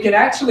 so we can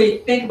actually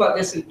think about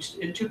this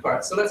in two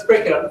parts. So let's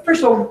break it up.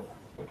 First of all,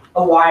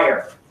 a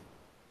wire.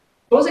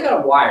 Suppose I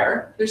got a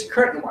wire. There's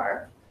current in the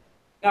wire.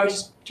 Now I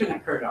just turn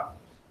that current on.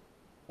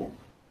 What's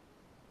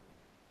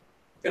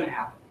going to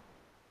happen?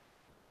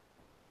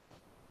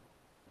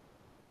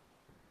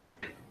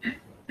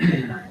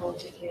 Current will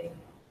decay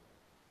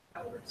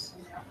outwards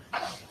and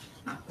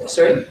downwards.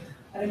 Sorry?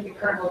 I think the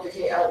current will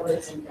decay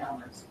outwards and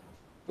downwards.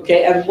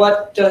 Okay, and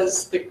what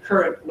does the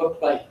current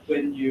look like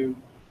when you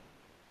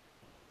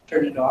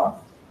turn it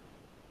off?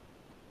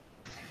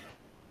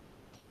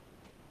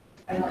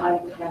 I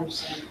don't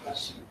understand the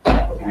question.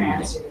 What can I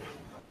answer?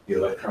 The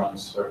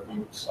electrons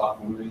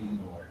stop moving in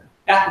the wire.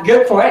 Ah,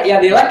 good point. Yeah,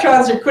 the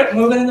electrons are quit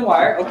moving in the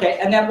wire. Okay,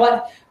 and then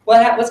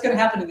what's going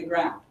to happen to the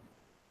ground?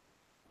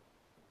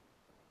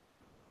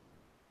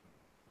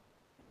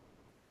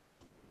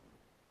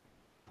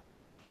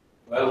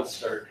 That'll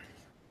start,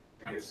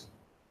 I guess,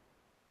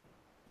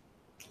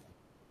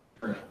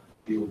 current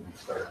field will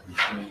start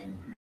becoming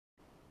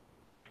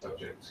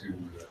subject to.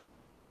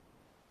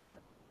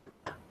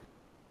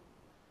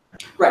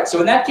 Right, so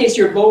in that case,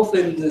 you're both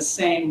in the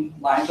same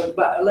line,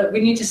 but we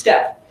need to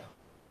step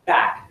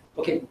back.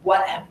 Okay,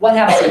 what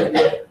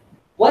happens?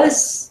 What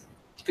does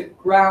the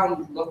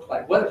ground look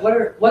like? What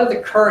are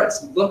the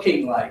currents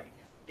looking like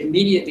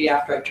immediately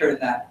after I turn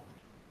that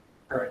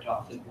current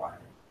off in the wire?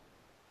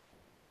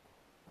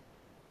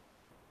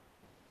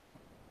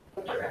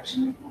 What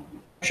direction?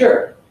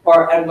 Sure.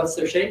 And what's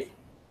their shape?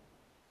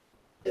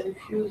 The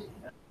diffuse.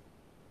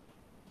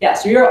 Yeah,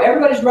 so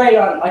everybody's right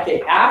on,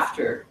 okay,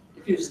 after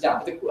diffuses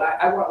down.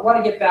 I want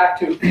to get back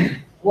to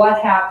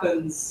what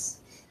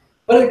happens,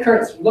 what do the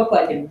currents look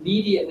like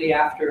immediately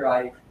after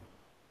I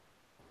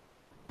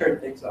turn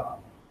things off?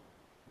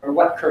 Or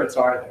what currents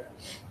are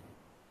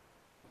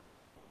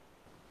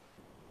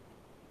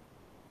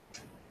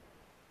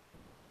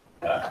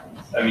there?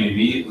 I mean,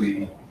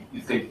 immediately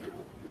you think it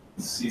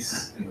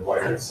cease in the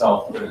wire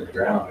itself, but in the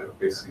ground it would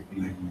basically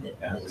be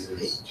as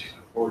it is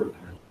forward.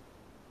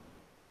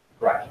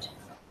 right.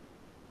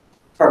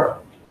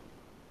 Perfect.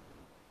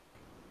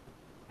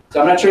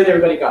 So I'm not sure that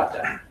everybody got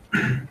that.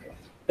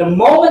 The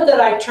moment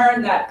that I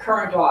turn that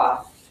current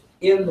off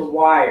in the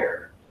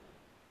wire,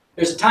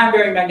 there's a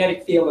time-varying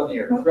magnetic field on the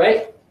Earth,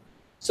 right?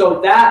 So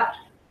that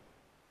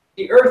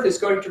the Earth is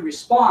going to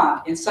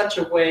respond in such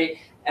a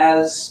way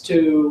as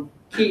to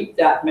keep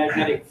that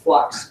magnetic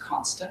flux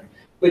constant,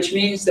 which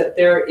means that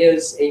there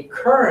is a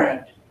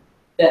current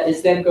that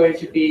is then going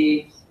to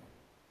be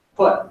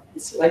put,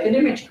 it's like an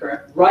image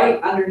current,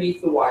 right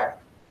underneath the wire.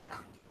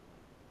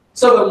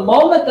 So the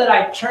moment that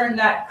I turn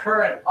that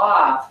current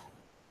off,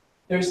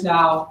 there's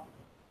now,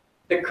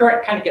 the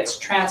current kind of gets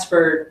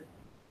transferred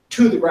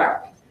to the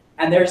ground.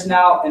 And there's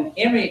now an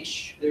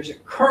image, there's a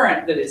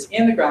current that is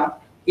in the ground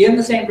in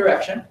the same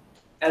direction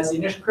as the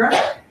initial current.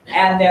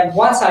 And then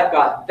once I've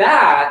got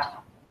that,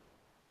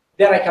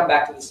 then I come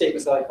back to the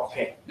statements like,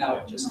 okay, now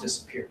it just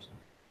disappears.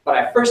 But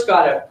I first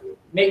got to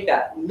make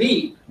that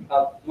leap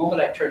of the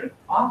moment I turn it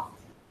off.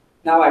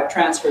 Now I've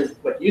transferred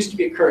what used to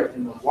be a current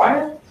in the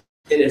wire.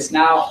 It is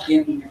now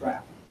in the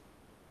ground.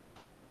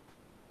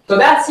 So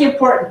that's the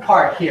important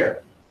part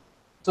here.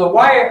 So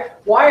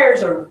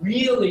wires are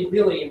really,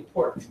 really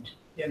important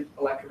in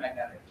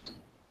electromagnetics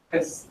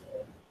because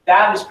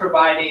that is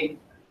providing,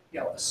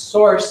 a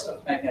source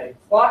of magnetic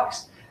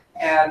flux.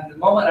 And the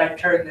moment I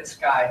turn this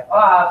guy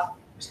off,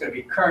 there's going to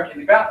be current in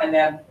the ground, and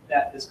then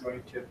that is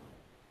going to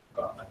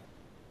go off.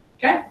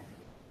 Okay?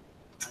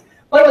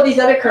 What about these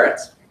other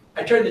currents?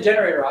 I turn the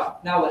generator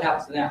off. Now what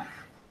happens to them?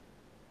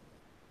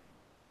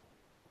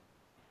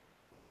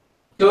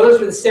 So those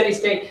were the steady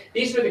state.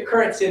 These were the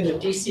currents in the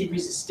DC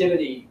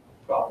resistivity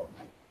problem.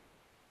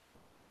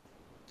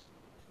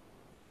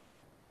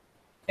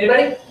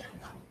 Anybody?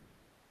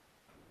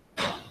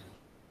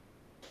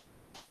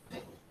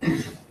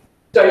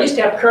 So I used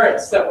to have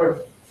currents that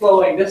were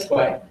flowing this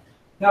way.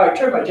 Now I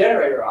turn my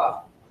generator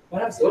off. What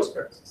happens to those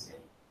currents?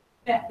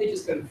 They're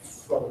just going to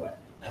flow away.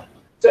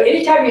 So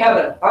anytime you have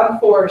an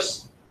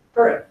unforced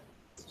current,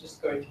 it's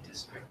just going to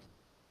disappear.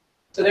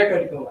 So they're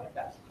going to go like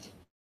that.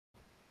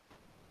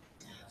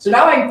 So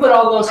now I can put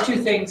all those two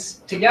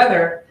things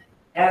together,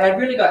 and I've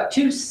really got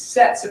two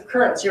sets of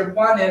currents here.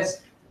 One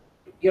is,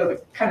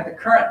 the kind of the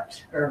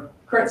current or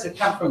currents that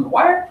come from the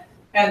wire,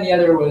 and the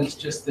other was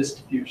just this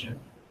diffusion.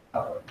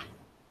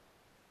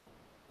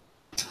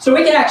 So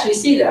we can actually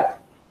see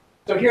that.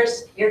 So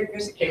here's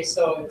the case.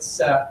 So it's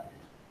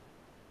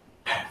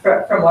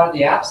from one of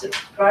the apps that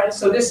provided.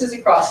 So this is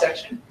a cross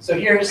section. So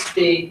here's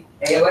the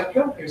A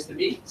electrode. Here's the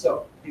B.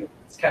 So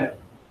it's kind of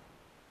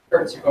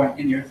currents are going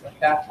in the Earth like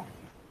that.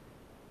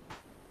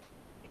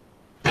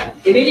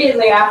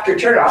 Immediately after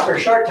turnoff, or a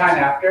short time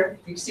after,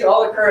 you can see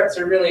all the currents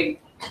are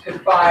really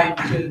confined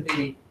to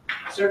the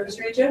surface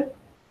region.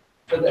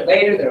 So that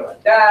later they're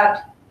like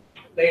that,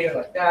 later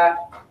like that,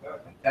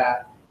 like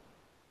that.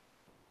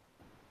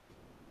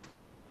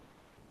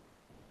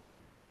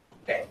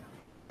 Okay.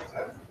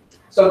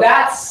 So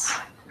that's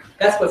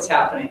what's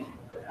happening.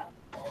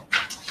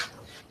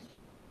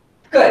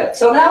 Good.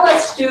 So now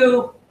let's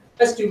do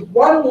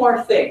one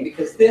more thing,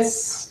 because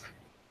this,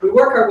 if we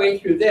work our way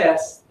through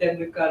this, then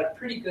we've got a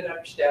pretty good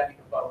understanding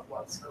about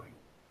what's going on.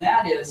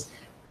 That is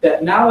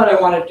that now what I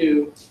want to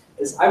do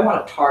is I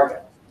want to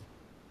target.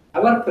 I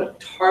want to put a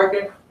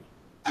target.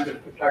 I'm going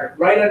to put a target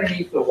right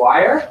underneath the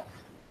wire.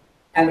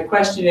 And the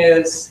question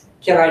is,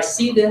 can I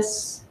see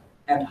this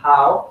and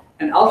how?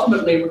 And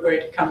ultimately, we're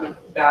going to come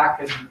back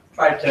and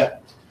try to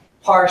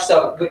parse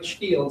out which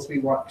fields we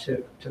want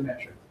to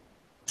measure.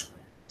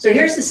 So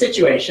here's the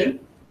situation.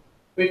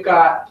 We've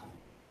got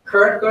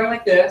current going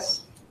like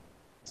this.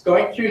 It's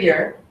going through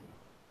here.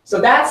 So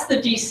that's the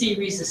DC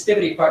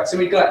resistivity part. So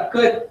we've got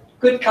good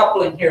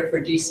coupling here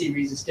for DC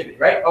resistivity,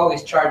 right? All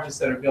these charges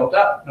that are built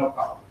up, no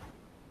problem.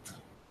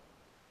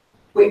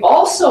 We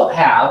also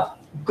have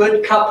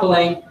good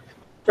coupling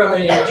from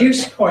an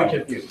induced point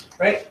of view,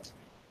 right?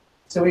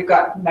 So we've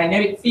got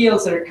magnetic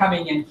fields that are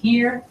coming in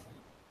here.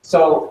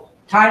 So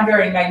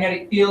time-varying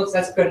magnetic fields,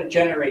 that's going to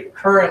generate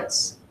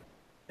currents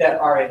that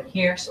are in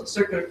here, so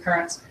circular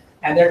currents,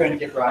 and they're going to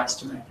give rise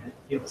to magnetic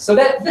fields. So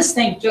that this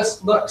thing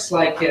just looks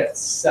like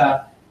it's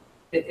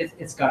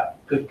got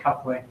good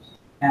coupling.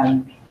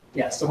 And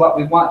yeah, so what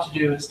we want to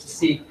do is to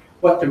see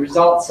what the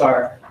results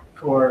are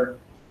for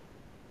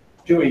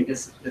doing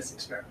this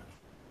experiment.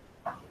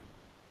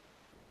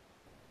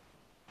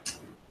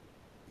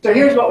 So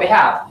here's what we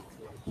have.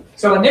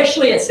 So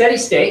initially at steady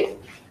state,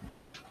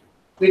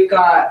 we've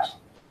got,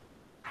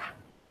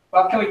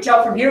 well, can we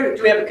tell from here,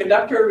 do we have a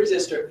conductor or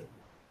resistor?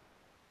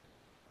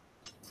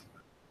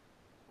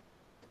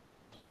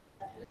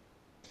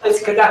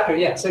 It's a conductor,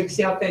 yeah. So you can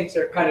see how things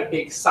are kind of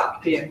being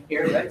sucked in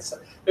here, right? So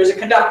there's a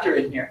conductor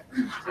in here.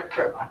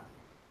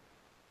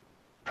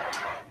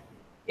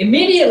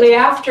 Immediately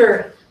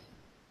after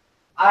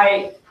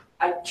I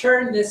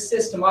turn this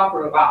system off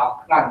for a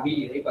while, not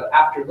immediately, but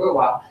after a little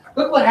while,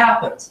 look what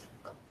happens.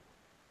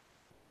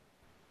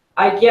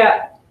 I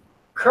get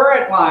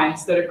current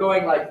lines that are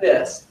going like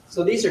this.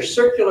 So these are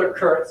circular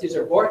currents. These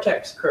are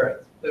vortex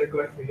currents that are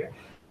going through here.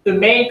 the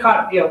main,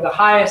 the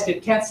highest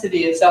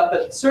intensity is up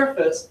at the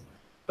surface,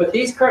 but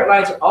these current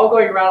lines are all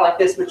going around like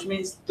this, which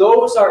means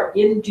those are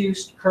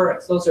induced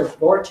currents. Those are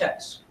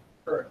vortex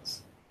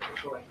currents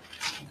going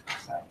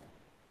inside.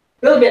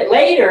 A little bit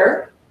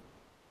later,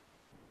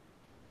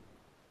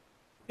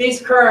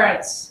 these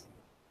currents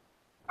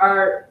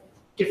are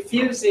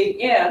diffusing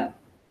in,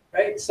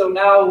 right? So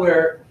now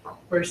we're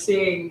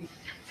seeing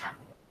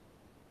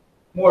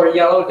more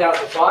yellow down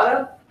the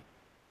bottom.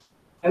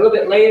 A little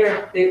bit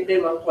later,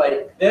 they look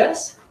like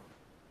this.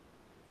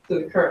 So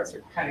the currents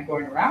are kind of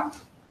going around.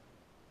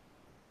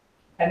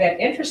 And then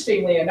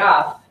interestingly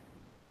enough,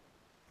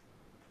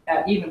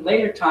 at even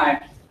later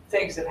time,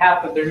 things that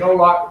happen, they're no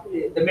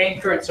longer, the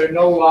main currents are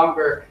no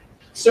longer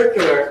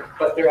circular,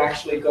 but they're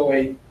actually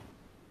going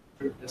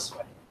through this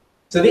way.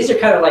 So these are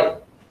kind of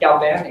like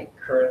galvanic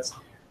currents,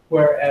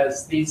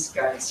 whereas these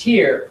guys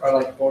here are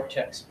like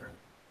vortex currents.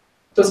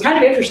 So it's kind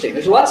of interesting.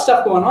 There's a lot of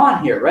stuff going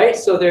on here, right?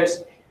 So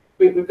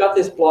we've got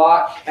this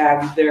block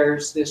and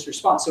there's this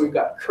response. So we've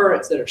got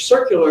currents that are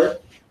circular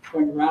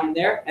going around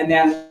there, and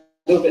then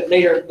a little bit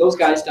later, those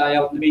guys die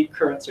out, and the main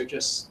currents are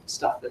just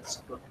stuff that's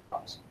going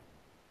across.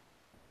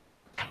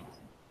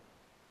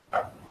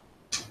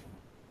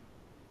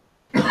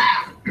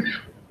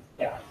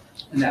 Yeah,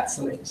 and that's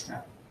the latest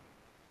now.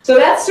 So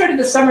that's sort of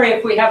the summary.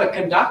 If we have a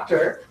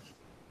conductor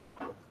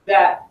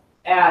that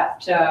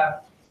at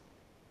sort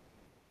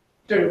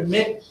of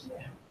mid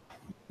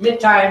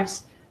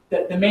times,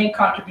 that the main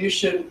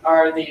contribution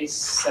are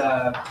these,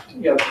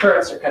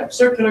 currents are kind of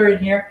circular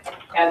in here,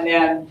 and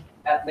then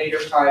at later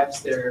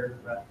times they're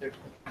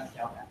kind of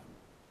down that.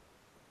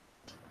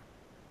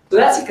 So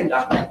that's a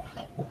conductor.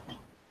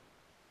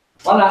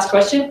 One last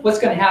question: what's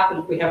going to happen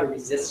if we have a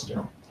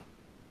resistor?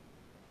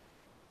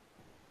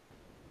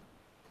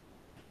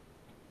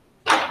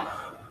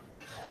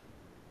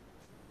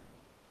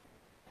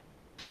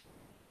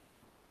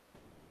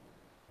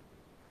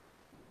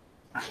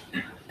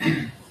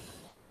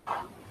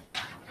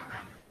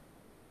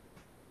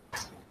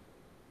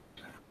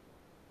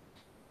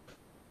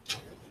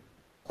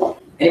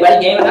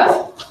 Anybody game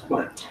enough?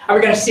 Are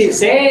we going to see the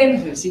same?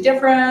 Going to see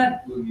different?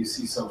 Will you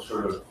see some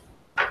sort of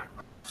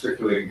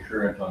circulating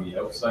current on the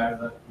outside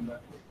of that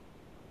conductor?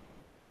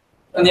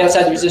 On the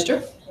outside of the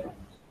resistor?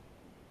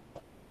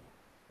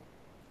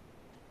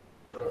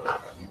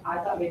 I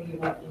thought maybe you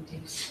want to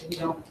induce, you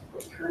don't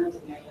put current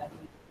in there, you have to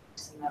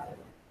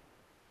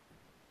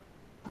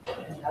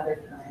induce another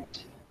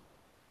current.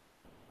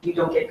 You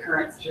don't get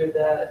currents through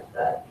the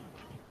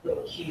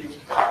little cube,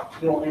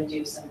 you only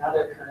induce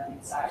another current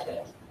inside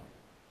it.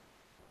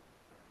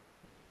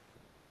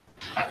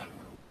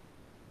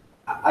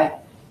 I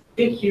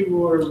think you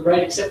were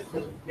right, except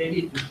for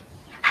maybe.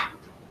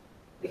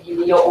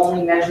 You'll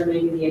only measure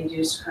maybe the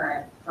induced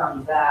current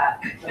from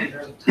that, from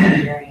your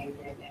time varying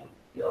magnetic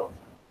field.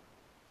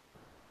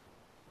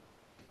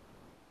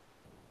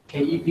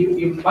 Okay,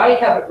 you might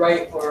have it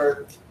right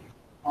or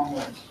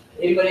almost.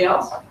 Anybody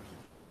else?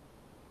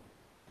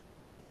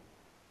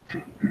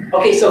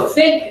 Okay, so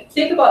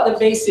think about the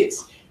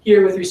basics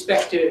here with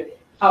respect to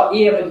how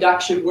EM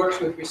induction works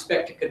with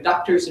respect to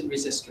conductors and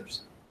resistors.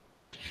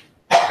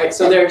 Right,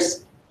 so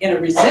there's, in a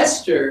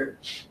resistor,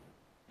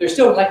 there's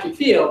still an electric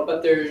field,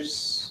 but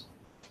there's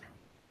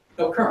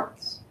no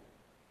currents.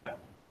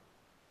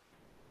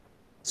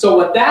 So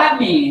what that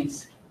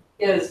means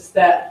is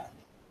that,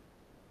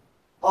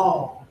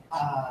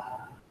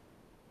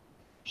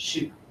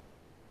 shoot,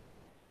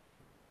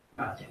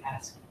 not to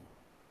ask.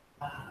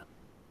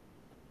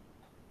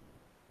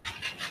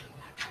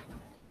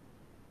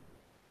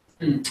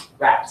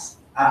 Rats.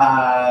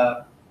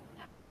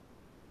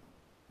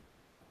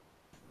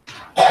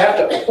 I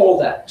have to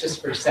hold that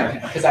just for a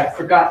second because I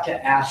forgot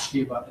to ask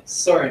you about this.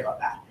 Sorry about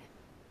that.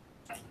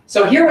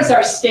 So here was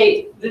our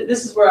state.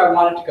 This is where I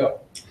wanted to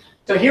go.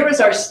 So here was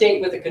our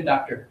state with a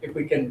conductor, if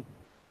we can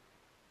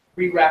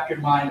re-wrap your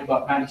mind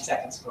about 90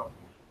 seconds ago.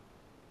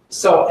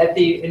 So at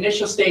the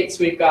initial states,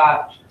 we've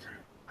got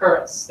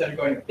currents that are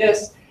going like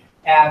this,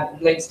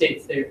 and late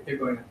states, they're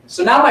going like this.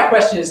 So now my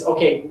question is,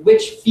 okay,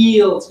 which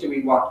fields do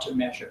we want to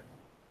measure?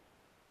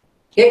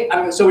 Okay,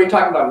 so we're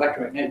talking about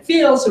electromagnetic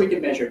fields, so we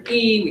can measure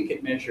E, we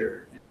can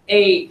measure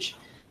H,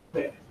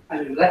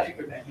 either electric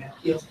or magnetic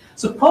fields.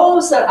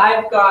 Suppose that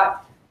I've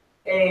got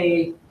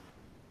a,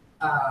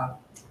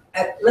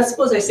 let's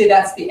suppose I say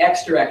that's the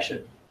X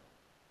direction.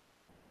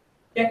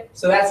 Okay,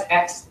 so that's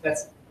X,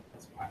 that's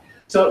Y.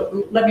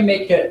 So let me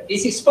make it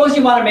easy. Suppose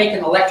you want to make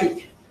an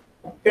electric,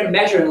 you're going to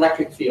measure an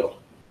electric field.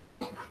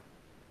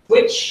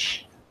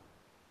 Which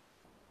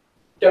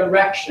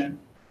direction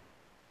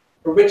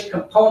or which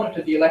component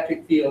of the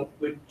electric field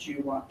would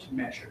you want to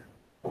measure?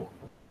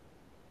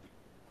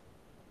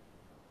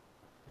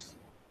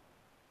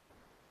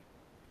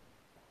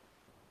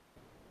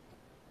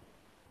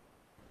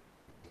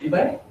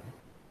 Anybody?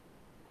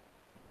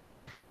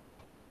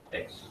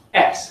 X.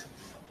 X.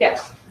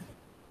 Yes.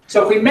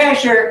 So if we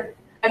measure,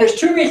 and there's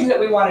two reasons that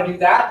we want to do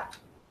that.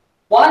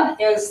 One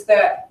is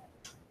that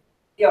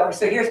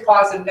so here's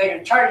positive and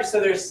negative charges. So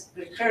there's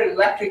clear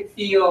electric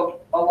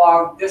field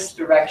along this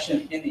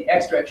direction in the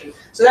x direction.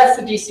 So that's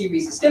the DC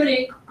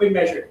resistivity. We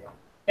measure it.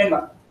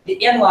 The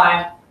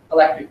inline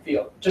electric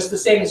field, just the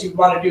same as you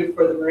want to do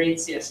for the marine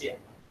CSEM.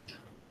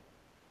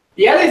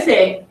 The other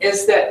thing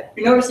is that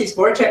you notice these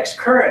vortex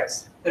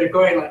currents that are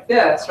going like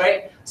this,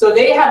 right? So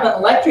they have an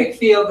electric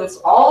field that's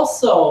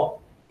also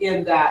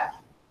in that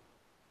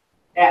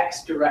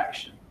x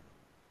direction.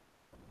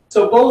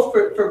 So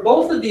for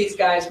both of these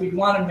guys, we'd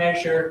want to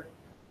measure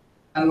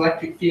an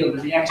electric field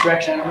in the x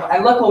direction.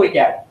 And look what we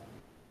get.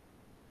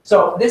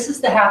 So this is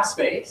the half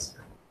space,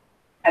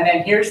 and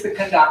then here's the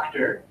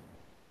conductor.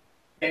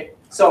 Okay,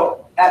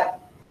 so at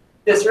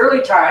this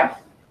early time,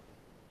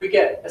 we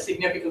get a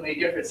significantly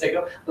different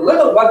signal. But look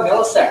at 1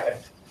 millisecond.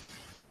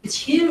 It's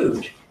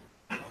huge.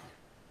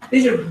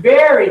 These are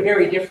very,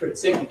 very different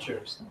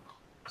signatures.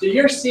 So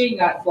you're seeing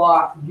that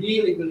block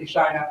really, really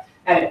shine up.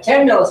 And at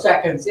 10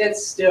 milliseconds,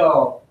 it's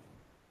still.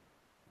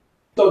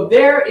 So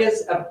that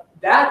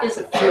is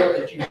a field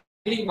that you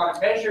really want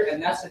to measure,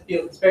 and that's a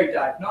field that's very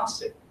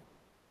diagnostic.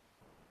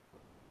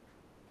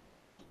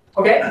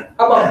 Okay,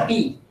 how about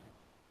B?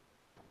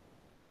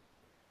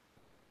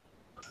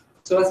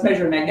 So let's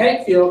measure a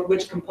magnetic field.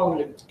 Which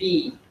component of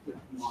B would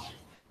we want?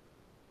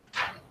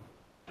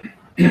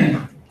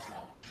 Yeah,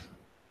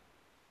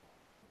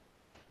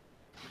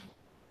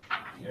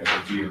 it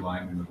would be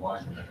aligned in the y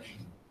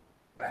direction.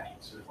 Right.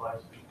 So why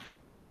is it-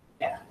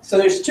 Yeah. So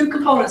there's two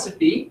components of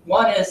B.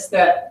 One is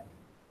that,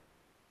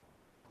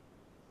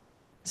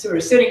 so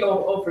we're sitting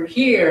over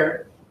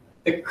here,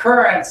 the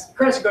currents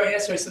are going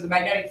this way, so the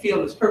magnetic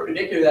field is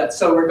perpendicular to that.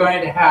 So we're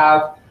going to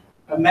have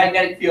a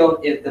magnetic field,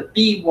 if the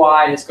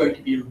BY is going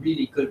to be a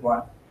really good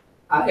one.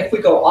 If we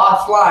go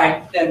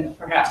offline, then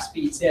perhaps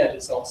BZ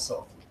is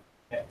also.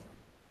 Okay.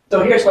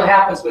 So here's what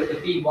happens with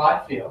the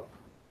BY field.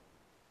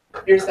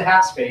 Here's the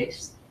half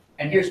space,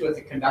 and here's what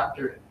the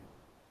conductor is.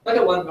 Look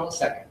at 1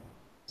 millisecond.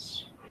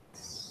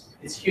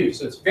 It's huge,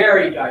 so it's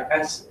very dark.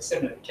 That's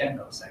similar to 10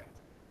 milliseconds.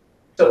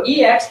 So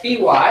EX,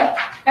 BY,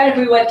 and if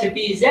we went to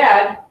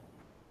BZ,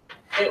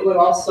 it would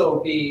also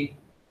be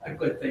a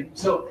good thing.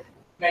 So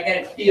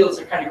magnetic fields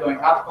are kind of going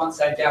up one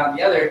side, down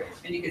the other,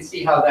 and you can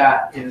see how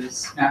that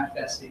is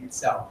manifesting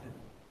itself.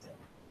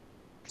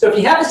 So if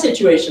you have a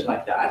situation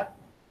like that,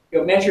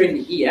 you're measuring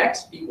the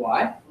EX,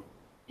 BY,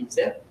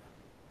 BZ.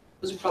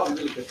 Those are probably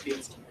really good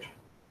fields to measure.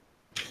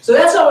 So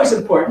that's always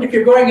important. If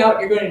you're going out,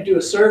 you're going to do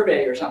a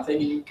survey or something,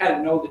 and you kind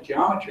of know the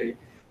geometry,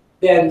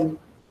 then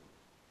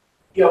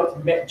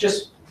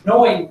just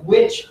knowing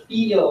which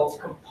field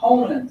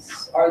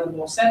components are the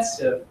most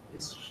sensitive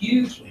is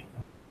hugely.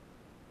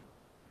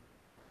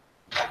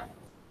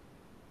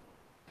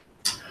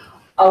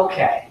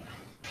 Okay.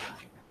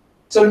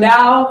 So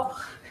now,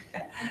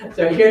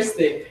 here's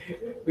the,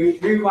 we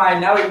rewind,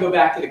 now we can go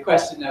back to the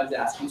question I was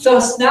asking. So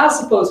now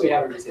suppose we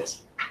have a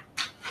resistor.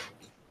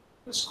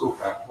 Let's go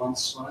back one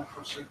slide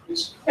for a second,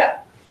 please. Yeah.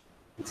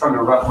 I'm trying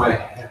to wrap my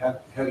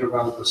head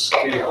around the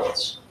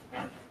scales.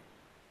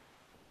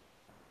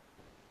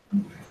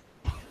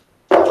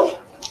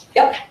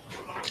 Yep.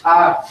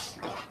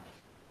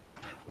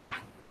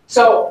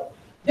 So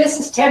this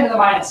is 10 to the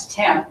minus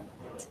 10.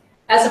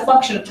 As a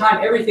function of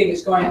time, everything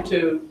is going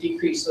to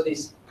decrease. So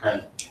these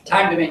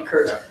time domain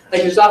curves,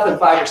 like there's often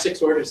 5 or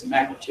 6 orders of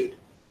magnitude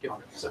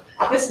difference. So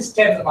this is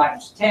 10 to the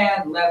minus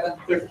 10, 11,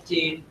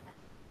 13.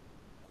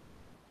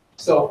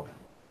 So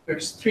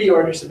there's 3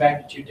 orders of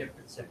magnitude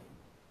difference.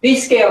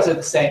 These scales are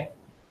the same.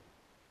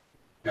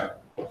 Yeah,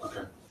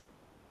 okay.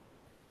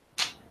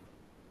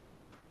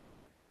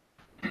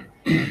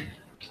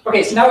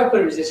 Okay, so now we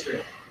put a resistor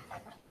in.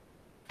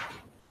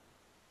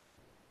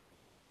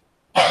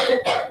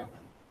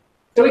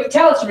 So we can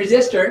tell it's a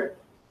resistor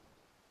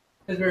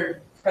because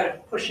we're kind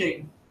of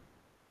pushing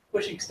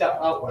stuff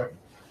outward.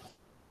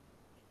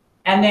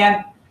 And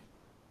then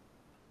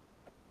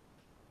the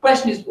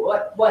question is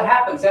what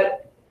happens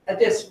at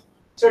this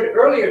sort of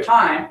earlier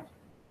time,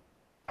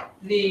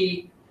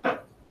 the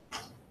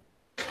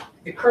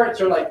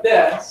currents are like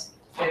this,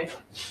 okay?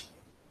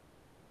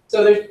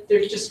 So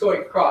they're just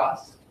going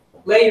across.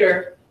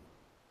 Later,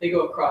 they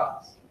go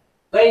across.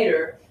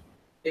 Later,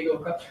 they go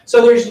across.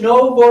 So there's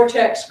no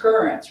vortex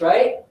currents,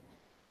 right?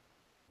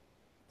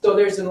 So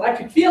there's an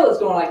electric field that's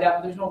going like that,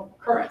 but there's no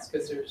currents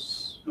because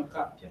there's no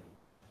conductivity.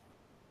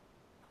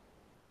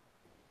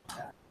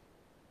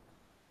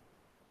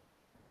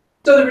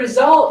 So the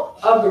result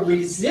of a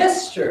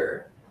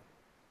resistor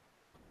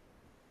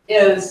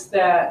is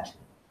that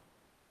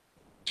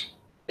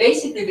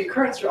basically the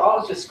currents are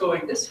all just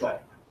going this way.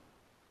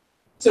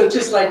 So it's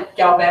just like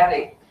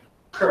galvanic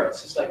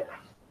currents, just like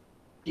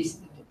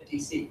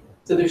DC.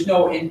 So there's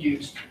no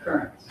induced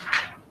currents.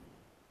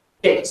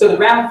 Okay, so the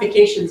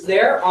ramifications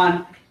there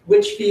on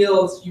which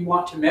fields you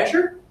want to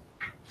measure.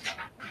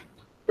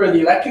 For the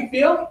electric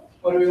field,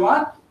 what do we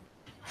want?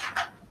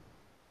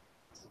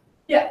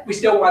 Yeah, we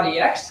still want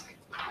EX.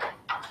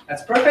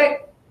 That's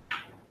perfect.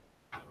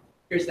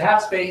 Here's the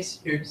half space,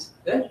 here's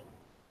this.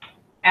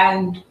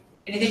 And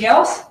anything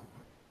else?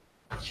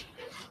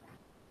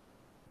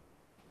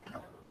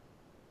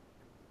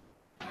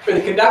 For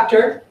the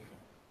conductor,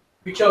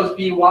 we chose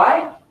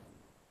By.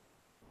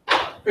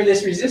 For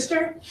this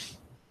resistor,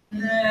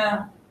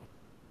 nah,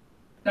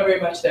 not very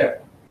much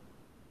there.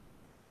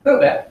 A little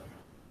bit.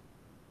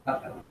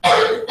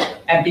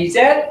 And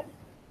Bz,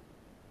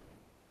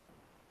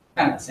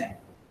 kind of the same.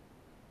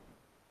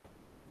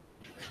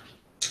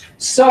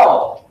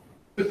 So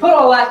we put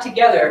all that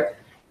together,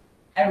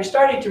 and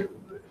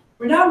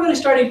we're now really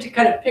starting to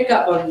kind of pick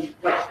up on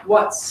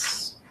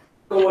what's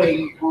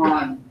going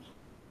on,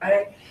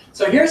 right?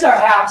 So here's our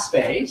half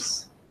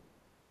space,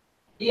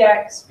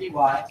 Ex,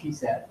 By,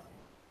 Bz.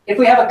 If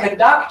we have a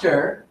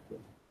conductor,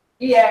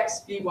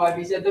 Ex, By,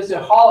 Bz, those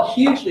are all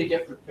hugely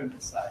different from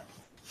this side.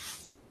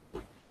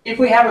 If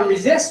we have a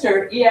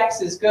resistor,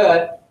 Ex is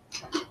good,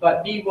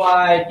 but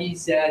By,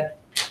 Bz,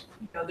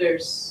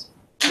 there's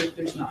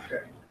not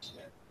very much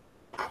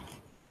there.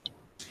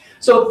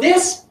 So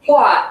this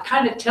plot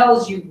kind of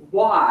tells you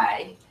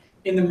why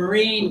in the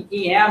marine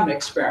EM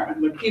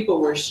experiment, when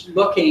people were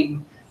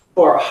looking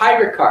for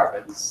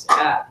hydrocarbons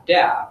at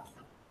depth,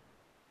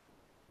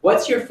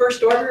 what's your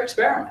first order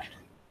experiment?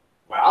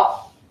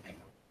 Well,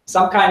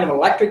 some kind of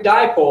electric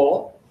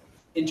dipole,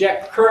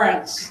 inject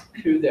currents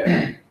through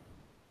there.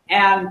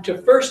 And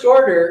to first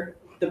order,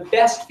 the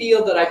best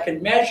field that I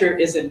can measure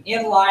is an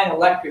inline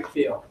electric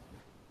field.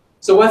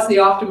 So what's the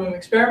optimum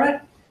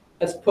experiment?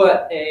 Let's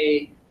put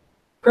a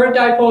current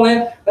dipole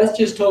in. Let's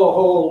just tow a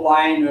whole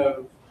line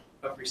of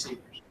receivers.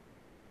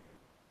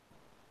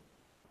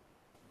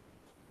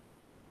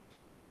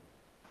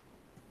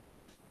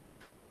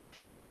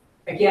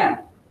 Again,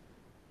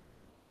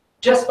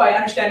 just by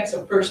understanding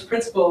some first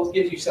principles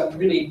gives you some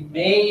really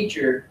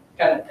major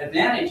kind of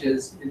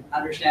advantages in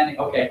understanding,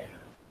 okay,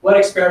 what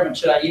experiment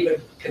should I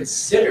even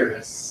consider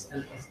as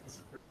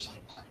first?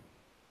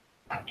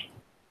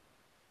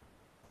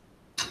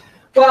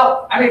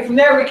 Well, I mean, from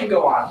there we can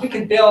go on. We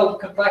can build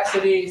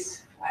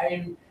complexities. I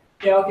mean,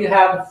 if you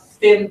have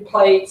thin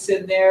plates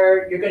in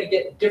there, you're going to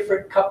get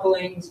different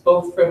couplings,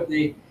 both from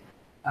the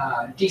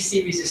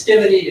DC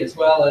resistivity as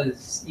well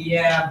as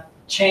EM.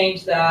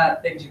 Change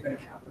that, things you're going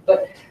to counter.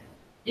 But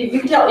you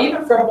can tell,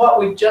 even from what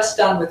we've just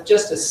done with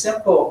just a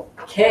simple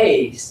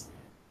case,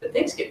 that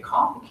things get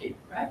complicated,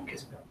 right?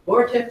 Because we have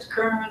vortex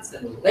currents,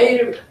 and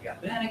later we have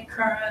galvanic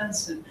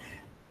currents, and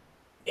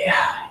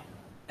yeah,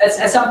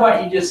 at some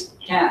point you just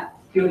can't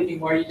do anything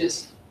more. You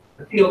just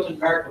appeal to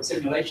numerical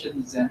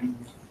simulations and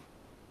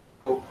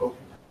go.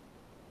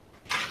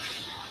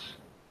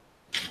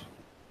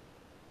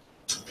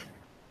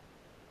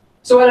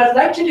 So what I'd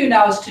like to do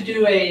now is to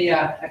do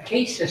a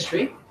case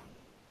history.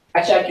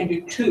 Actually, I can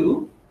do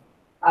two.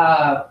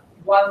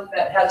 One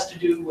that has to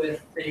do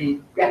with the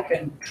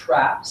Deccan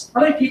traps.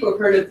 How many people have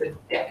heard of the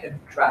Deccan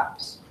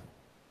traps?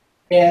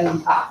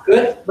 And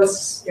good.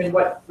 What's in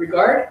what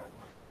regard?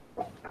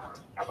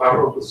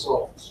 Plasma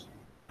basalts.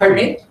 Pardon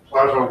me?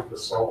 Plasma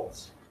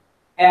basalts.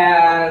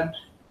 And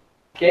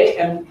okay,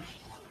 and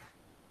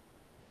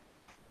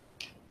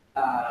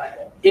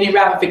any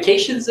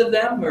ramifications of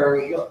them,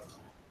 or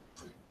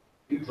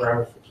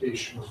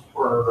Ramifications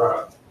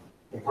for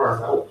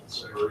environmental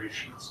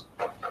considerations.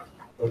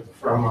 But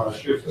from a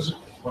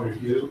geophysical point of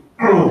view,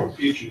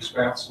 huge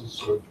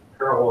expanses of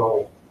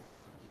parallel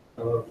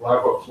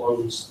lava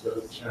flows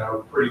that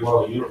have pretty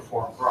well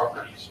uniform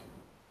properties.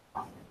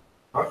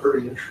 Not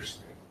very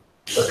interesting,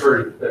 but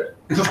very thick.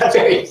 Not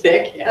very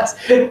thick, yes.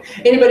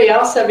 Anybody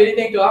else have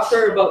anything to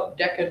offer about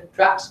Deccan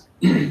traps?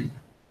 I'm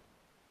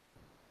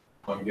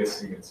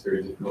guessing it's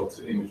very difficult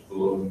to image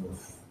below them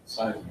with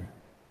seismic.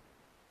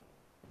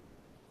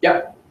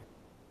 Yep.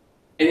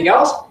 Anything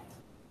else?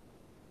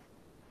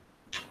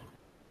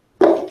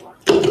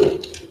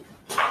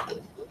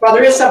 Well,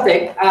 there is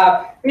something.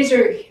 These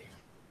are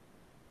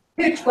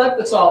huge flood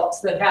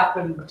basalts that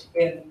happened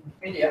in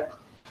India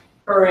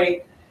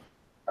occurring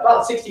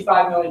about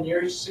 65 million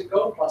years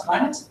ago, plus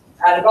minus,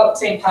 at about the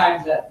same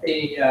time that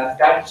the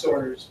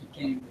dinosaurs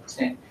became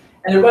extinct.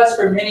 And there was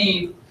for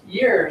many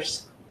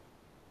years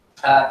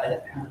a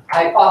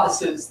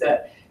hypothesis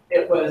that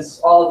it was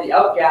all of the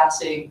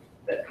outgassing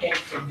that came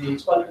from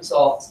these flood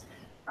basalts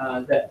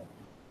that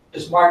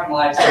just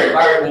marginalized the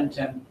environment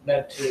and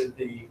led to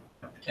the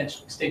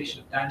potential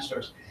extinction of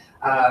dinosaurs.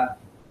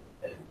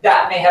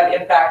 That may have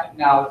impacted.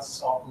 Now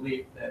it's all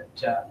believed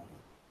that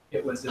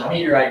it was a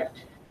meteorite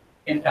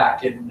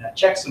impact in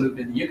Chicxulub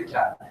in the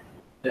Yucatan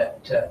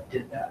that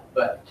did that.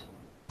 But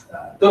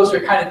those are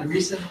kind of the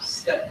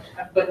reasons that.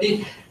 But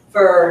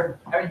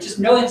just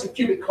millions of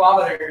cubic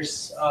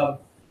kilometers of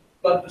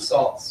flood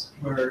basalts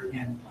were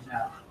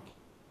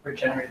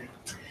generated.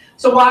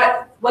 So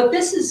what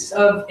this is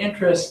of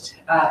interest,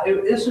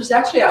 this was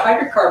actually a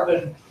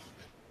hydrocarbon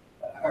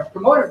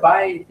promoted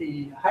by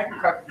the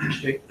hydrocarbon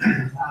industry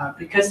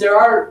because there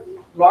are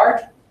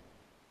large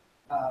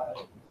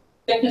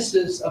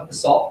thicknesses of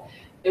basalt.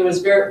 It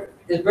was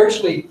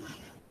virtually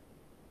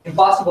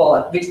impossible,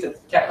 at least the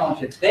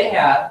technology that they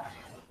had,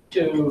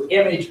 to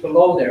image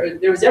below there.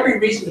 There was every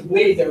reason to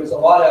believe there was a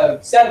lot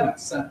of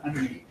sediments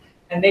underneath,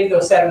 and maybe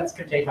those sediments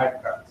contain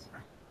hydrocarbons.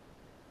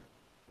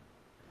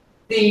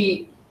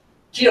 The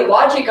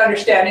geologic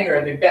understanding,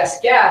 or the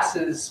best guess,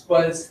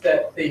 was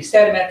that the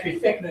sedimentary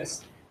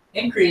thickness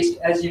increased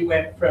as you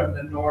went from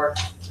the north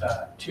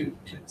to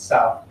the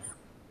south.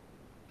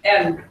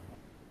 And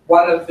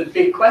one of the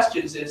big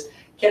questions is,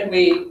 can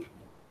we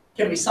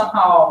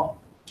somehow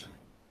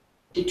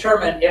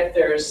determine if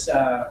there's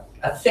a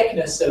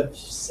thickness of,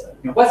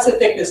 what's the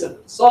thickness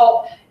of the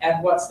salt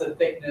and what's the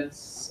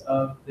thickness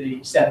of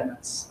the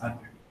sediments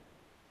underneath?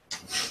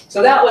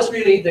 So that was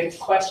really the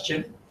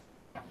question.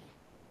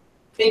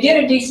 They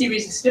did a DC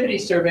resistivity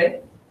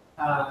survey.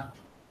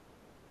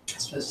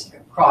 This was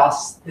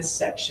across this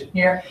section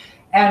here.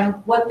 And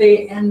what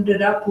they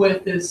ended up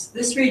with is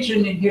this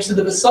region in here. So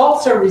the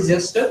basalts are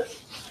resistive.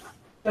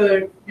 So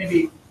they're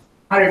maybe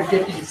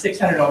 150 to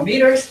 600 ohm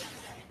meters.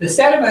 The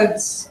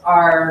sediments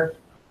are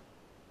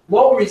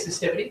low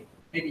resistivity,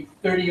 maybe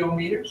 30 ohm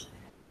meters.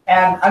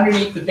 And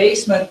underneath the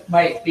basement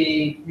might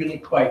be really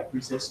quite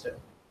resistive.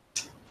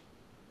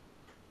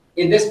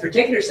 In this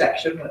particular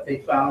section, what they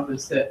found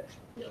was that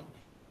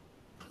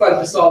flood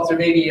basalts are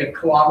maybe a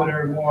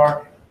kilometer or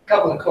more, a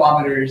couple of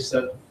kilometers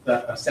of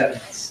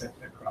sediments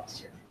across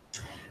here.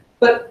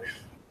 But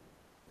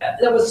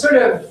that was sort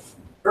of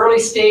early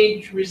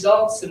stage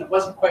results, and it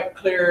wasn't quite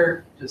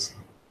clear just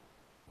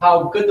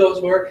how good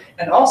those were.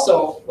 And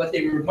also, what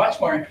they were much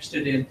more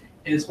interested in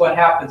is what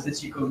happens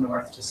as you go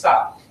north to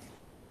south.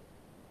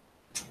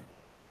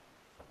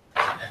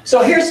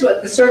 So here's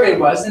what the survey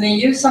was, and they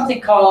used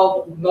something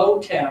called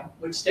LOTEM,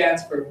 which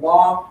stands for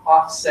Long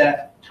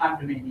Offset Time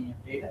Domain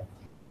Data.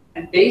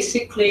 And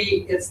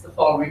basically, it's the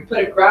following. We put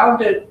a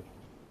grounded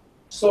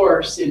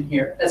source in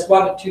here that's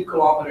 1 to 2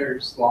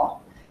 kilometers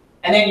long.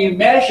 And then you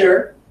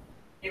measure,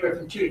 anywhere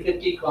from 2 to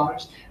 15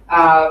 kilometers,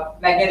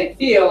 magnetic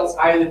fields,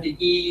 either the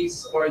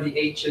E's or the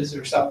H's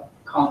or some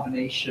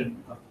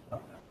combination of them.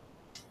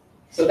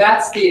 So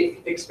that's the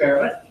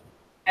experiment.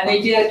 And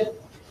they did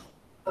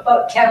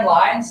about 10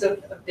 lines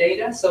of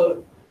data.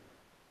 So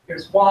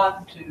here's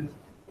 1, 2,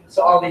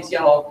 so all these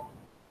yellow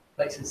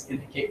places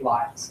indicate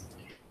lines.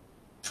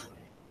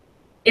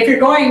 If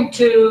you're going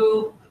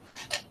to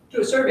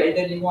do a survey,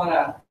 then you want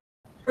to,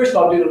 first of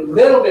all, do a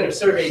little bit of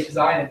survey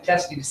design and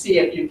testing to see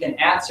if you can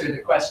answer the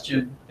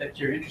question that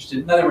you're interested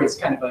in. In other words,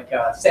 kind of like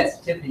a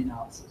sensitivity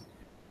analysis.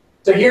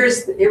 So here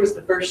was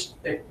the first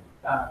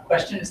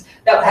question.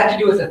 That had to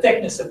do with the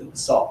thickness of the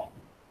basalt.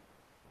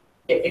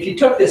 If you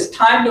took this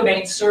time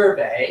domain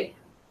survey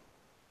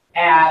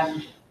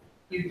and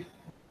you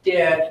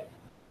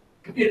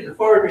computed the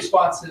forward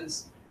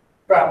responses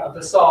from a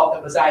basalt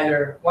that was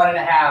either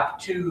 1.5,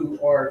 2,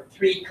 or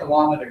 3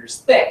 kilometers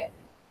thick,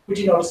 would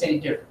you notice any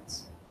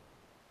difference?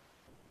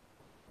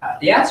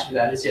 The answer to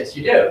that is yes,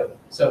 you do.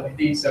 So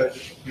these are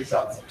the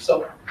results.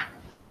 So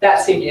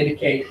that seemed to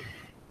indicate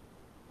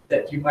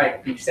that you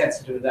might be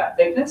sensitive to that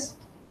thickness.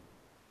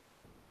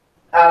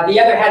 The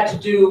other had to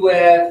do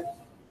with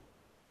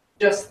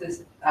just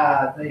this,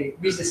 the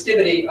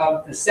resistivity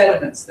of the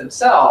sediments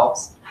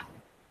themselves.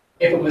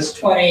 If it was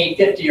 20,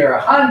 50, or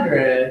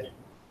 100,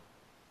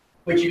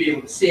 would you be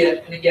able to see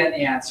it? And again,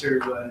 the answer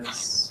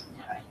was,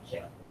 yeah, you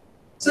can.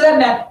 So that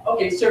meant,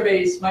 okay,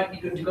 surveys might be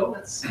good to go.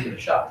 Let's give it a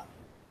shot.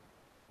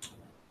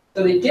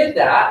 So they did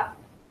that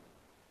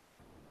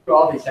through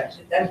all these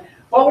sections. And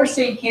what we're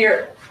seeing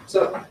here,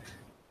 so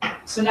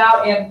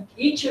now in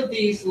each of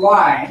these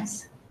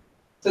lines,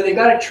 so they've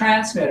got a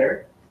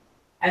transmitter,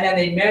 and then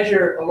they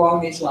measure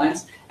along these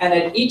lines, and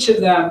at each of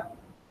them,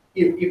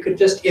 you could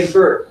just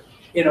invert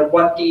in a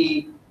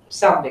 1D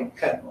sounding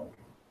kind of mode.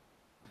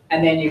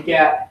 And then you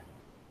get,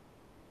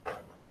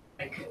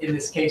 like in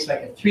this case,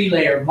 like a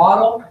 3-layer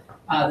model.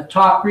 The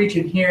top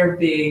region here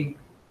being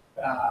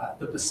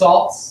the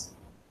basalts,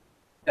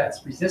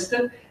 that's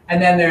resistant.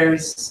 And then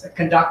there's a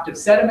conductive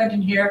sediment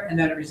in here, and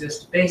then a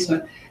resistant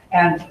basement.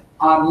 And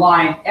on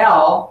line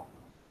L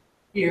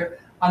here,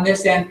 on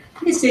this end,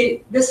 you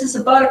see this is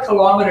about a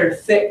kilometer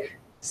thick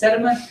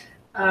sediment,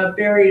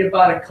 buried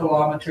about a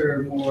kilometer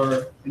or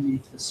more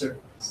beneath the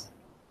surface.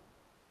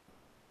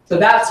 So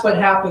that's what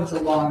happens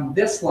along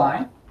this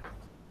line.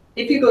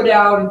 If you go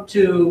down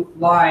to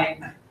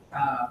line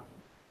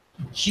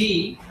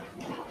G,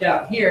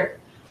 down here,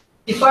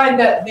 you find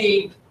that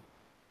the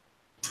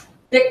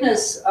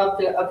thickness of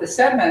the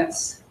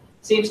sediments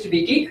seems to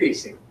be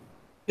decreasing.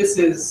 This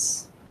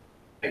is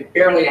like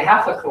barely a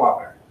half a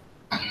kilometer.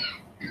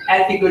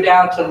 And if you go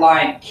down to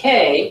line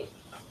K,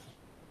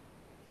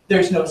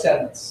 there's no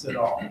sediments at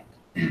all.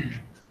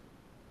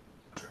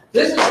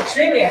 This is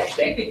extremely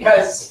interesting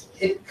because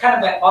it kind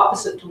of went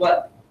opposite to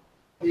what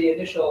the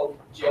initial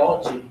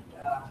geology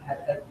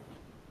had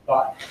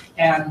thought.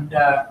 And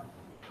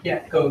yeah,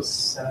 it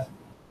goes,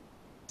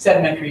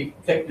 sedimentary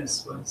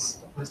thickness was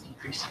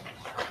decreasing.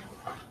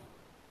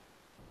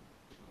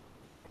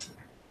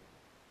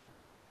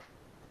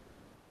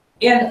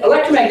 In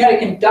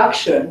electromagnetic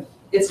induction,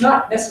 it's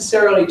not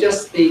necessarily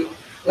just the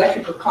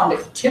electrical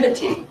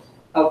conductivity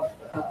of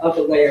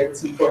the layer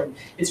that's important.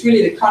 It's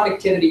really the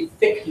conductivity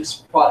thickness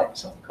product,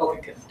 something called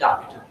the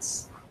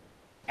conductance.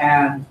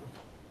 And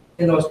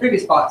in those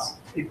previous plots,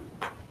 we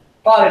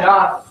plotted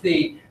off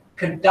the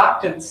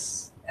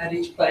conductance at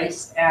each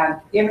place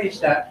and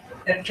imaged that.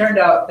 And it turned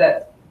out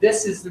that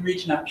this is the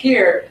region up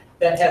here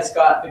that has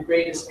got the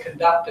greatest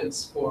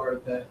conductance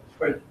for the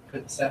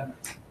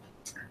sediments.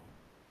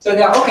 So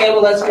now, okay,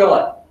 well, let's drill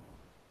it.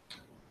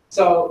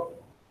 So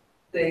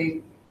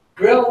they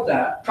drilled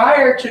that.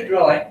 Prior to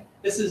drilling,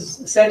 this is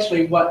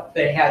essentially what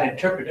they had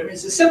interpreted. I mean,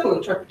 it's a simple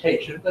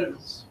interpretation, but it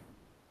was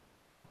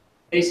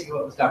basically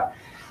what was done.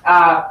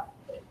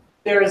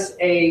 There's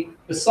a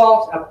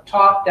basalt up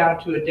top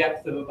down to a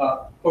depth of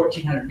about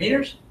 1,400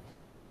 meters.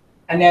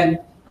 And then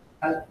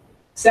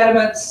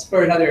sediments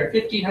for another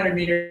 1,500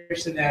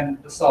 meters, and then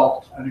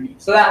basalt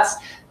underneath. So that's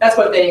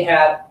what they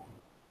had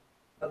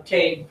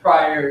obtained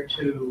prior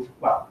to,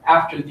 well,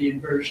 after the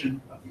inversion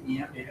of the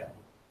EM data.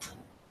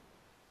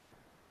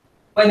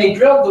 When they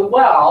drilled the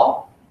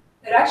well,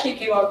 it actually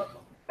came up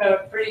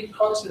pretty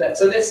close to that.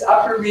 So this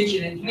upper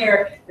region in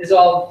here is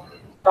all,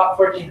 top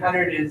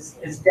 1,400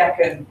 is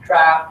Deccan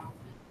trap,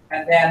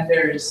 and then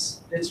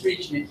there's this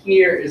region in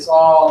here is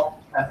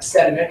all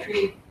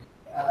sedimentary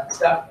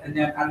stuff, and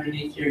then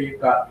underneath here you've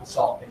got the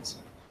salt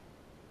basin.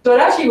 So it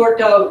actually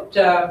worked out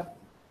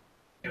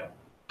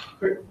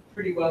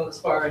pretty well as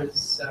far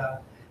as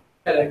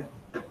kind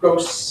of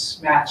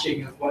gross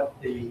matching of what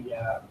the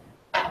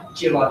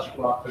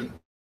geological output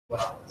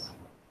well is.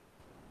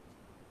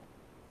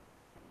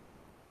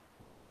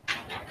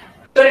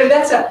 So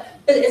anyway,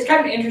 it's kind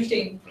of an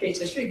interesting case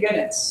history. Again,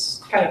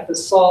 it's kind of the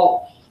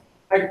salt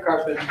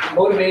hydrocarbon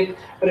motivated,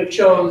 but it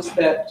shows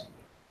that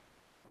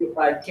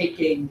by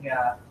taking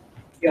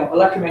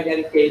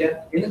electromagnetic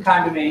data in the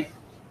time domain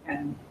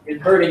and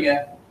inverting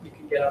it, you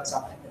can get out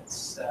something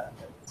that's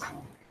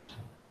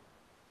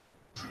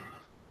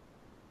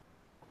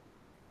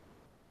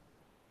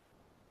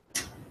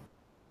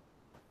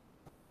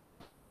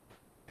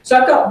So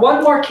I've got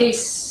one more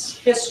case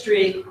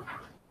history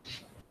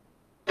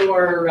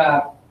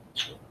for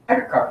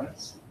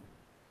hydrocarbons,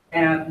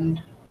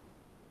 and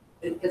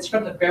it's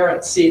from the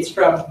Barents Sea. It's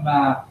from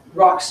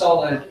rock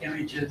solid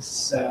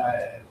images.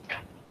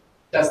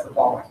 Does the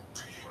following.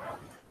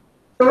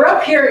 So we're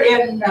up here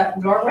in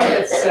Norway.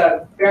 It's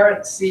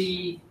Barents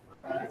Sea.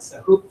 It's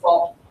a hoop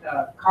fault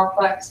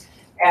complex,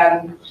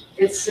 and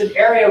it's an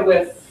area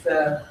with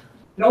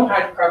no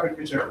hydrocarbon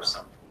reserves.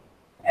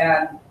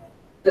 And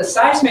the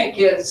seismic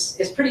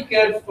is pretty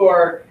good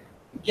for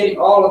getting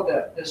all of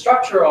the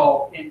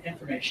structural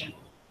information,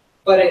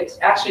 but it's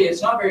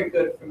not very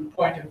good from the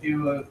point of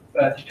view of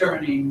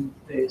determining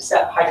the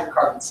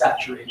hydrocarbon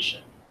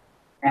saturation.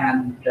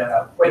 And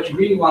what you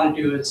really want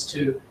to do is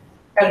to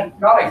kind of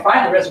not only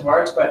find the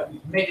reservoirs, but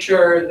make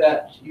sure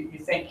that you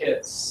think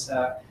it's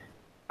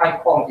high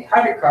quality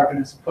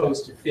hydrocarbon as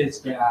opposed to fizz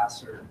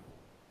gas or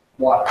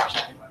water or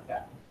something like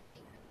that.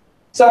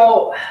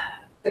 So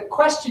the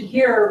question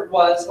here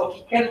was,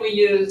 okay, can we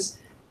use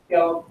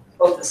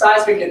both the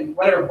seismic and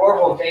whatever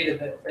borehole data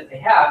that they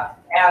have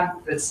and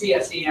the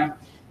CSEM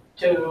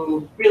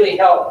to really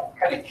help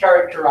kind of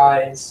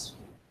characterize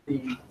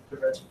the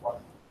reservoir.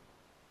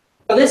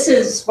 So this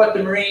is what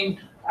the marine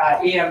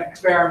EM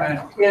experiment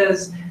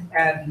is,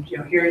 and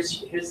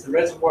here's the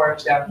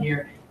reservoirs down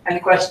here, and the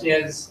question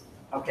is,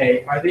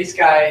 okay, are these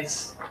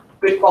guys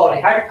good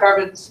quality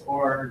hydrocarbons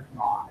or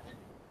not?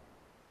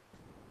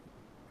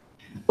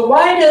 But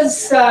why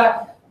does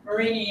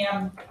marine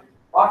EM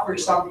offer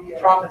some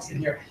promise in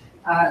here?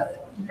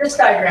 This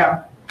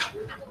diagram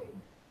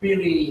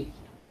really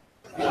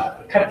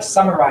kind of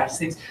summarizes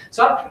things.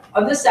 So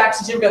on this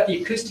axis here, we've got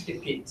the acoustic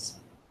impedance.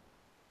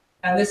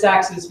 And this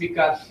axis, we've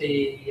got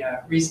the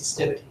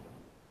resistivity.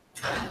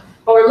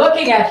 What we're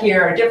looking at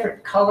here are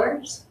different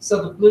colors.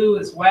 So the blue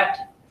is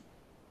wet.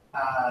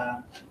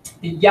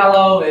 The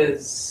yellow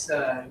is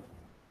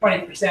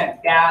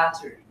 20%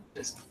 gas or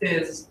just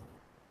fizz.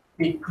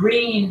 The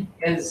green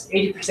is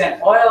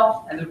 80%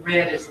 oil, and the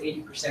red is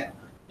 80%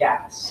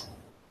 gas.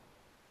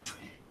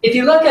 If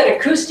you look at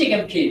acoustic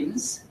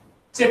impedance,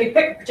 so if you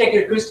pick a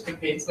particular acoustic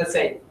impedance, let's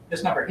say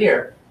this number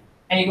here,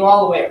 and you go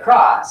all the way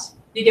across,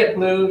 you get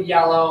blue,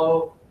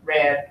 yellow,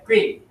 red,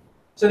 green.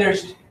 So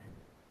there's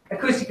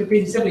acoustic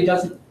impedance simply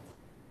doesn't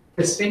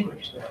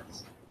distinguish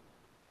those.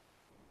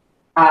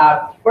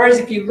 Whereas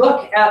if you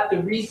look at the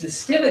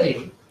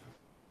resistivity,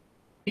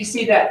 you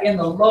see that in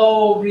the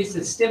low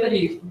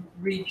resistivity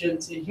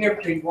regions in here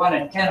between 1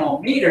 and 10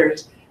 ohm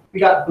meters, we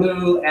got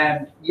blue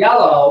and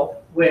yellow,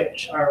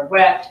 which are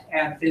wet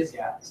and fizz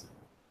gas.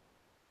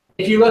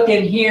 If you look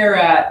in here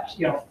at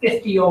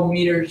 50 ohm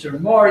meters or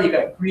more, you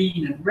got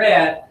green and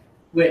red,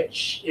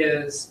 which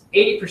is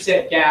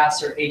 80%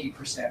 gas or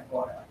 80%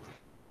 oil.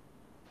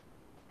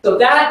 So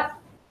that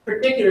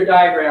particular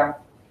diagram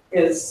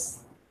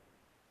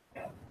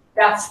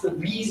that's the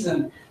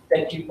reason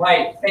that you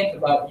might think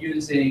about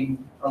using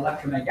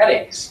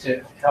electromagnetics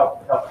to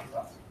help you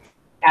out.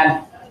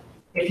 And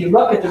if you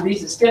look at the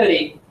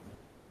resistivity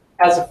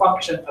as a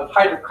function of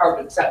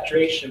hydrocarbon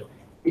saturation,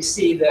 you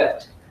see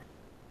that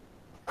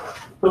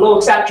below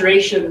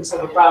saturations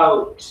of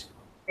about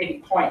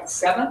maybe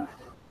 0.7,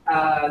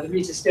 the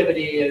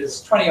resistivity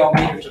is 20 ohm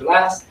meters or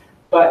less.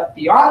 But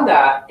beyond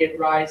that, it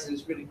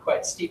rises really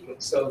quite steeply,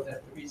 so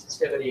that the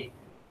resistivity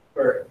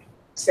for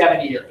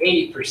 70 or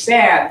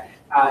 80%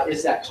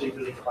 is actually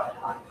really quite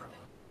high.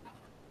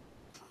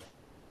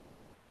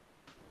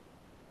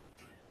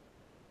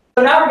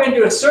 So now we're going to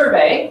do a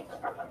survey.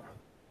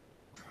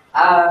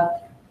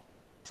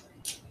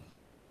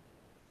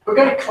 We're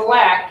going to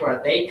collect,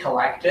 or they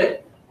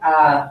collected,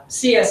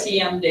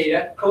 CSEM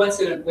data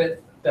coincident with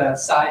the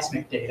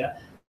seismic data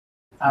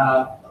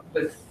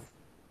with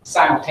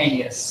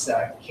simultaneous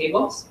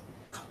cables.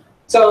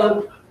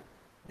 So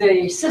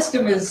the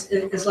system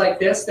is like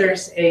this.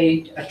 There's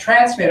a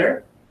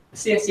transmitter, a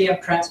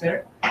CSEM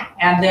transmitter,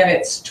 and then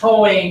it's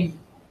towing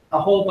a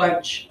whole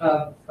bunch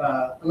of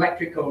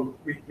electrical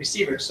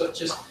receivers. So it's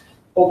just a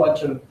whole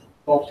bunch of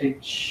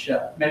voltage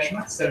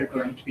measurements that are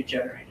going to be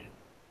generated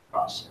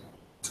across.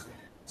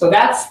 So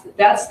that's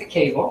the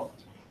cable.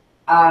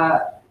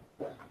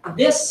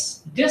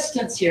 This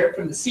distance here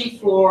from the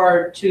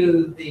seafloor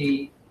to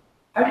the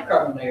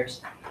hydrocarbon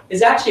layers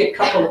is actually a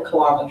couple of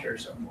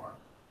kilometers or more.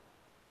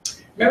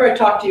 Remember I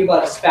talked to you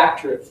about a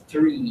factor of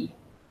 3.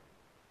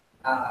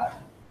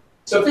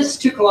 So if this is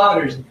 2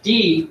 kilometers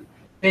deep,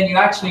 then you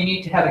actually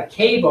need to have a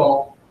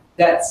cable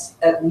that's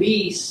at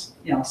least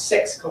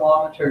 6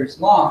 kilometers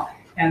long.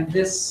 And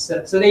this,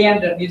 so they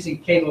ended up using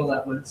a cable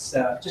that was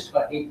just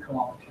about 8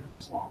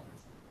 kilometers long.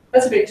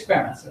 That's a big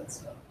experiment. So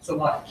it's a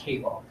lot of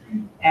cable.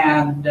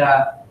 And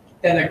then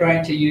they're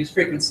going to use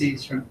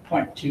frequencies from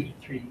 0.2 to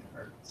 3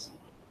 hertz.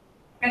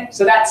 Okay,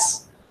 so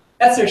that's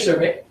their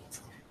survey.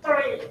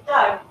 Sorry,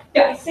 Doug.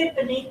 Yeah. You said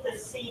beneath the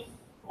sea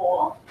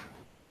floor,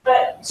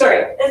 but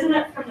Sorry. isn't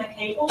it from the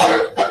cable?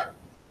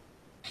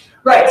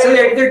 Right. So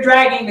they're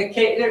dragging the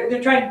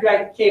they're trying to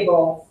drag the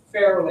cable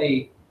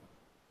fairly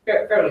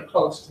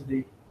close to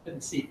the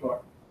seafloor.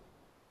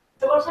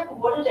 So what type of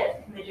water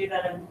depth can they do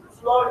that in?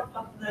 Because a lot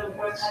of the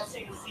work I've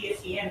seen with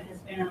CSEM has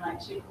been in like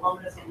 2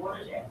 kilometers of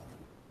water depth.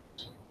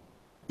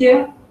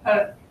 Yeah.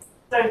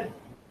 So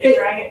they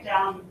drag it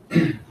down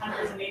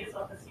hundreds of meters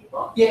off the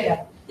seafloor?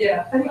 Yeah.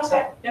 I think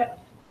so. Yeah.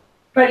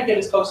 Try to get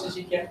as close as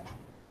you can.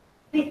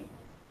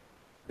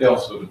 They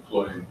also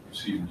deploy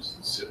receivers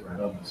that sit right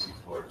on the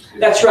seafloor.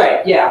 That's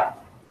right. Yeah.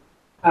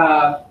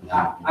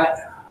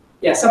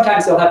 Yeah.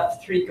 Sometimes they'll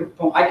have 3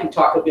 component. I can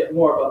talk a bit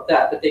more about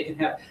that, but they can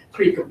have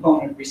 3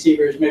 component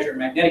receivers measure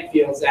magnetic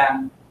fields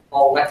and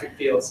all electric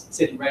fields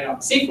sitting right on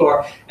the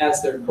seafloor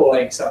as they're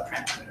pulling some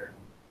transmitter.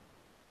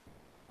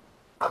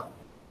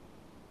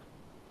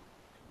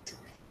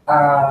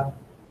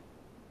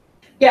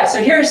 Yeah.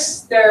 So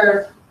here's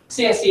their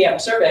CSEM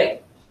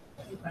survey.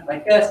 Went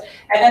like this,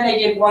 and then they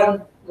did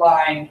one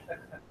line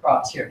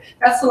across here.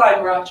 That's the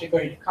line we're actually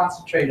going to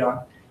concentrate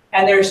on.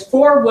 And there's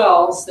 4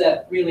 wells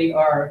that really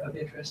are of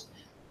interest.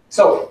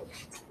 So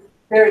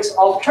there's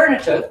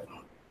alternative,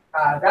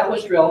 that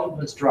was drilled and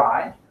was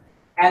dry.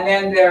 And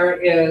then there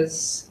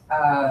is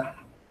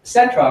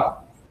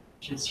Central,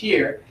 which is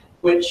here,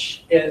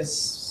 which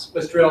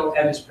was drilled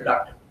and is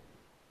productive.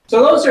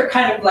 So those are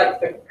kind of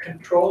like the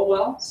control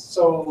wells.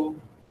 So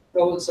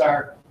those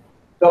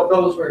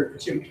were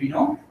assumed to be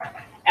known.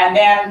 And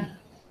then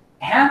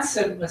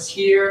Hansen was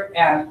here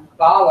and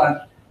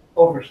Ballan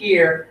over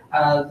here.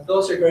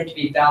 Those are going to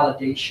be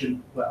validation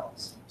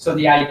wells. So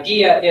the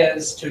idea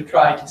is to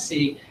try to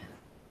see,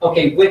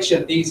 okay, which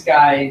of these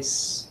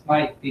guys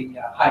might be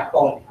high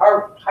quality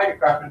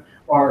hydrocarbon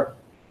or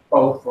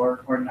both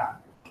or none.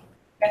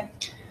 Okay?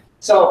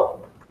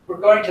 So we're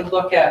going to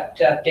look at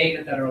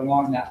data that are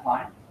along that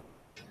line.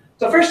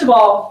 So first of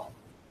all,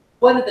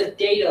 what do the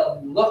data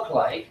look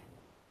like?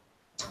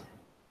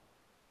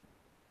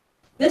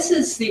 This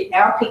is the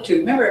amplitude.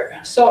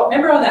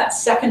 Remember on that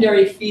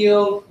secondary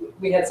field,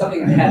 we had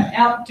something that had an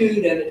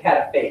amplitude and it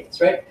had a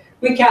phase, right?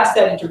 We cast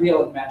that into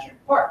real and imaginary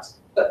parts,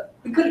 but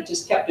we could have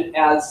just kept it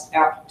as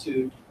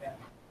amplitude and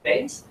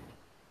phase.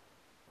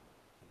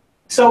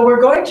 So we're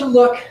going to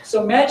look,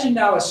 so imagine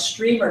now a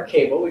streamer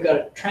cable. We've got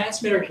a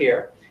transmitter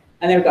here,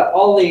 and then we've got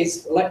all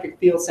these electric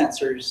field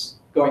sensors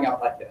going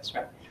out like this,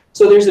 right?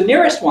 So there's the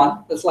nearest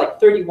one that's like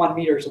 31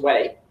 meters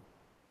away,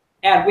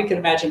 and we can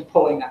imagine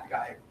pulling that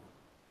guy.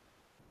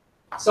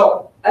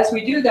 So as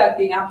we do that,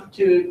 the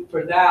amplitude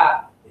for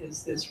that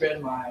is this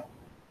red line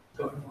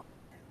going on.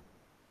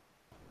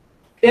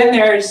 Then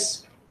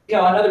there's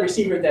another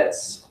receiver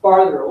that's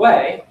farther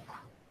away,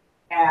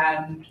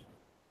 and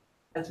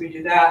as we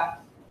do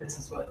that, this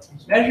is what's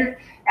measured.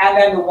 And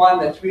then the one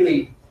that's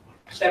really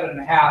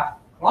 7.5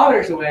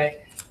 kilometers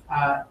away,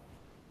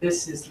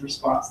 this is the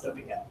response that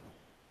we get.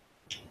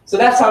 So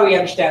that's how we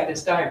understand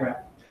this diagram.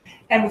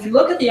 And if you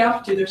look at the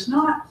amplitude, there's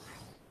not,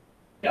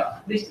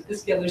 at least at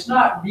this scale, there's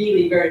not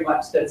really very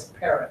much that's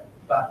apparent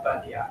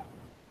by the eye.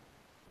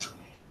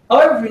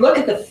 However, if we look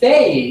at the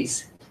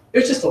phase,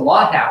 there's just a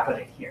lot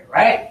happening here,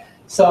 right?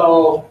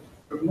 So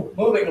we're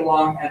moving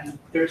along, and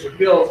there's a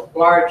real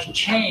large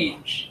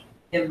change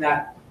in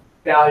that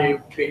value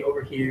between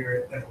over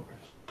here and over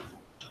here.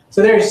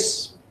 So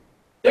there's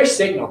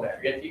signal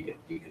there. You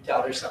can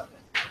tell there's something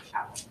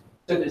happening.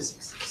 So there's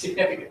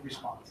significant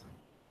response.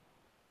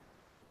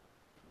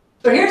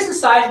 So here's the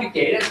seismic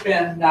data. It's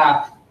been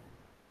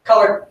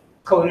color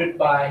coded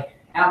by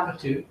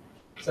amplitude.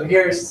 So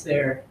here's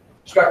their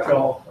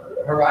structural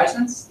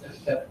horizons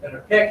that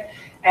are picked.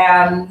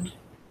 And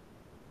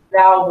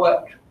now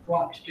what we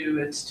want to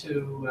do is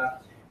to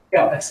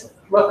let's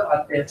look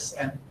at this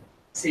and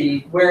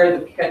see where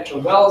the potential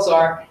wells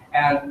are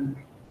and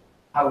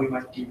how we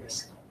might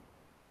de-risk them.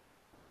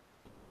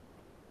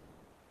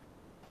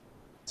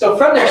 So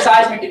from their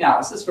seismic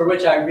analysis, for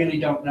which I really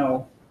don't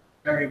know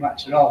very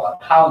much at all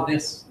about how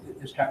this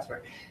is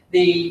transferred,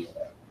 this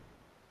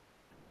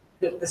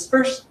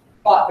first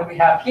plot that we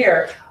have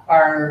here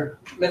are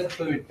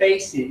lithofluid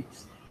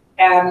bases,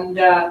 and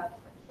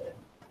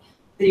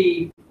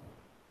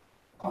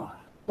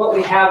what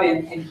we have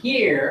in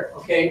here,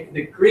 okay,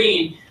 the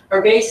green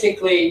are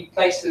basically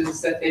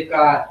places that they've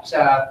got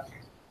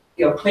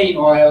clean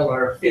oil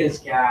or fizz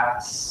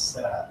gas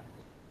up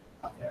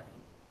there.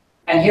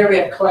 And here we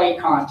have clay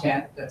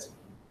content that's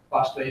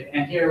postulated,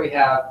 and here we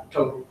have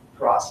total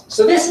porosity.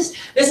 So this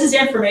is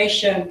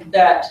information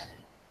that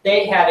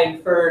they had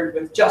inferred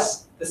with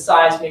just the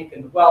seismic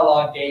and the well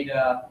log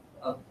data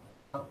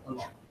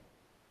alone.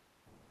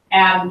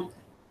 And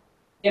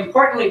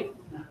importantly,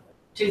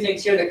 two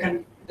things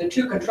here: the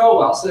two control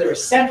wells. So there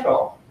was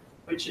Central,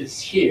 which is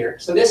here.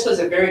 So this was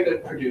a very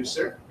good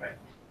producer, right?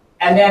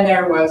 And then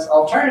there was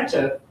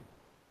Alternative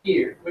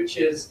here, which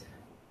is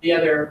the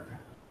other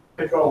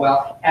control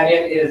well, and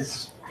it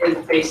is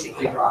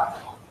basically dry.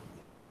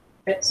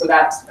 Okay, so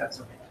that's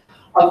okay.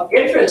 Of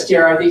interest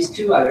here are these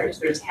two others.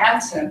 There's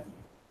Hansen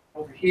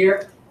over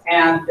here,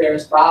 and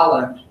there's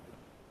Baaland.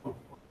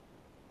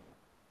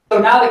 So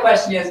now the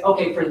question is,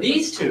 okay, for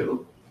these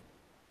two,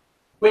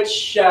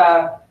 which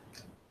do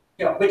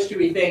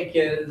we think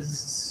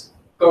is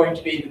going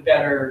to be the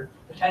better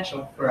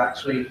potential for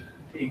actually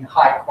being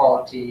high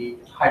quality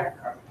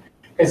hydrocarbon?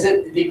 Because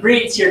the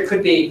greens here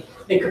could be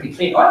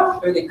clean oil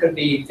or they could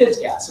be fizz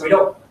gas. So we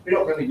don't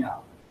really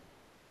know.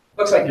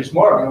 Looks like there's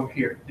more of it over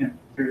here than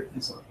there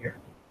is over here,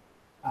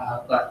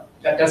 but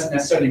that doesn't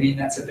necessarily mean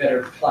that's a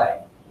better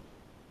play.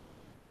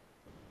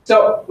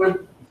 So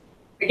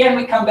again,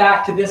 we come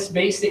back to this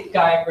basic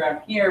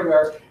diagram here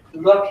where we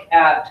look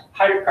at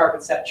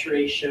hydrocarbon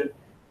saturation.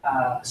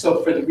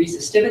 So for the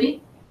resistivity,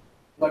 it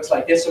looks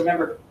like this. So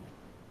remember,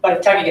 by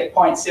the time you get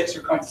 0.6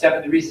 or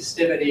 0.7, the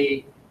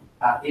resistivity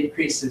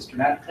increases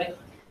dramatically.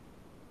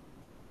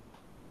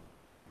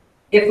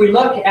 If we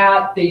look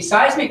at the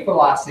seismic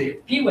velocity,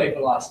 P-wave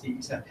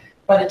velocities,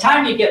 by the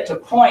time you get to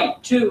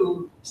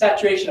 0.2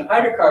 saturation of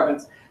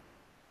hydrocarbons,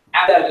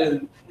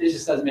 it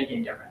just doesn't make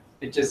any difference.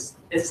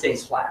 It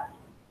stays flat.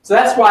 So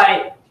that's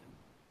why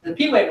the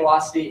P-wave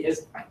velocity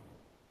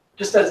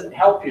just doesn't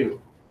help you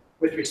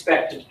with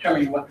respect to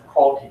determining what the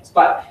quality is.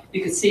 But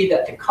you can see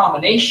that the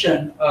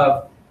combination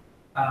of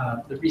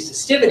the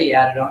resistivity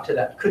added onto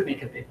that could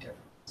make a big difference.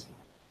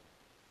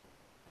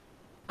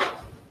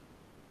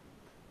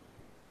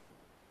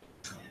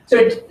 So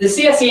the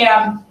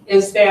CSEM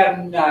is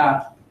then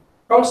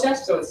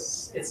processed, so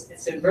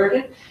it's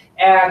inverted,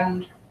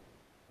 and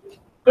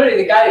clearly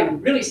the guy who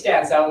really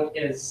stands out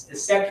is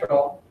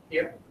Central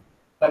here,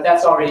 but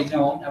that's already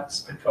known.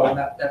 That's controlled.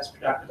 That's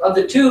productive. Of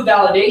the two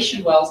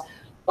validation wells,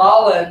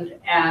 Baaland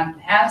and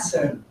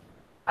Hansen,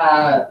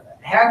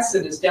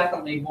 Hansen is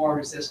definitely more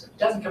resistant. It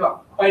doesn't come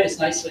up quite as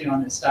nicely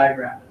on this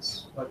diagram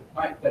as what it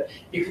might, but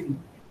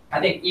I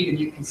think even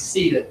you can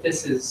see that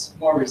this is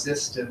more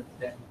resistant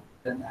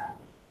than that.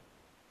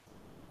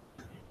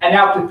 And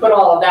now if we put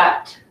all of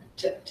that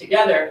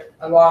together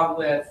along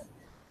with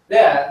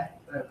the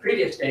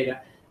previous data,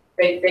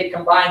 they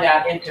combine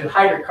that into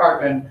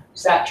hydrocarbon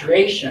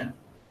saturation.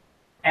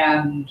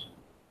 And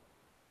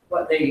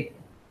what they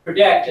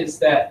predict is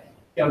that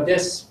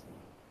this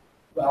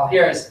well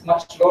here is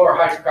much lower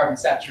hydrocarbon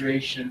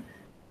saturation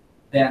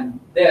than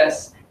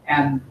this,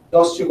 and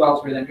those two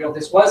wells were then drilled.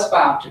 This was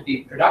found to be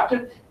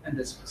productive, and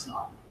this was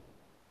not.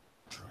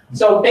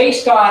 So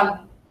based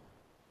on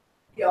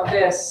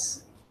this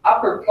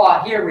upper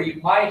plot here, where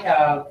you might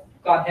have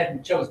gone ahead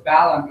and chose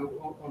Baaland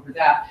over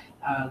that,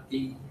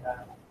 the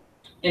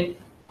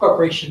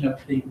incorporation of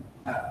the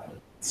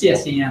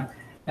CSEM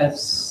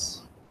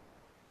has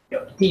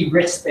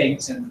de-risked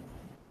things and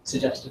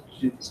suggested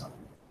to do something.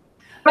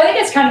 But I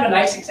think it's kind of a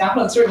nice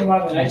example, and certainly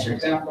one of the nicer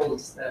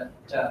examples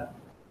that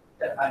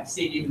I've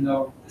seen, even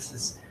though this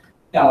is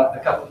now a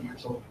couple of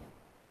years old.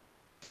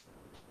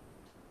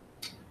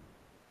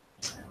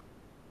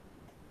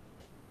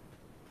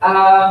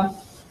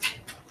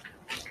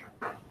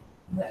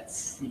 Let's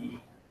see.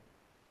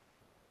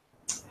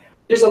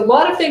 There's a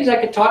lot of things I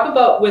could talk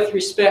about with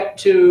respect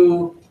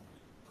to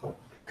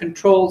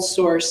controlled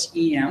source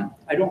EM.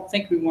 I don't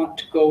think we want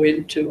to go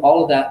into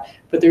all of that,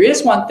 but there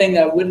is one thing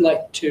that I would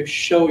like to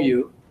show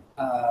you.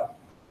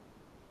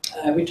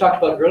 We talked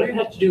about it earlier. It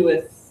had to do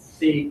with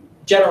the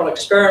general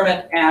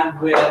experiment and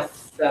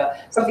with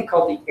something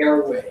called the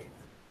airwave.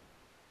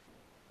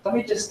 Let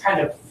me just kind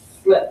of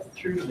flip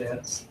through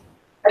this.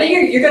 I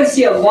think you're going to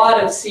see a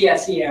lot of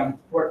CSEM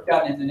work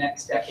done in the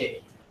next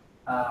decade.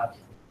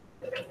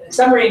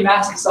 submarine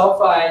massive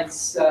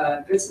sulfides,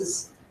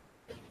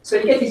 so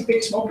you get these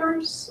big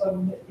smokers,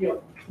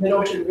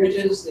 mid-ocean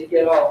ridges, they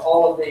get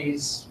all of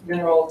these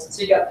minerals.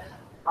 So you got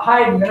a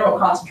high mineral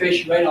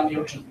concentration right on the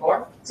ocean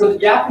floor. So the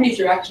Japanese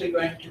are actually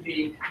going to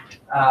be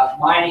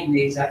mining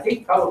these, I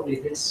think probably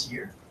this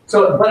year.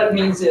 So what it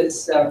means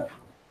is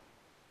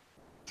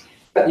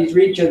got these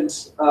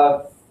regions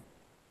of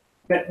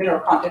mineral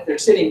content, they're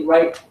sitting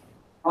right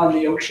on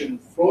the ocean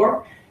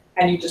floor,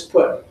 and you just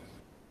put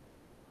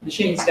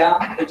machines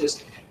down, they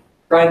just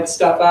grind the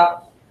stuff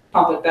up,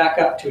 pump it back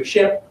up to a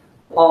ship,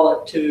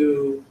 haul it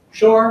to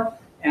shore,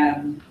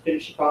 and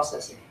finish the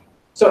processing.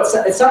 So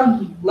at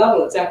some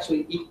level, it's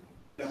actually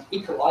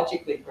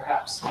ecologically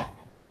perhaps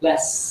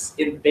less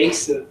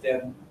invasive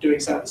than doing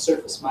some of the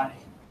surface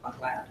mining on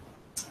land.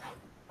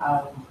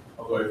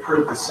 Although I've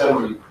heard the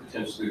sediment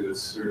potentially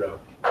that's stirred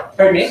up.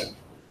 Pardon me?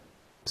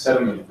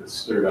 Sediment that's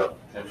stirred up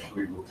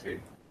potentially will take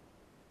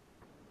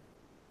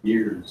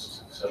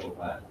years to settle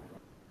back.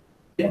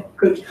 Yeah,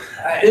 good.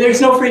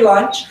 There's no free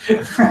lunch.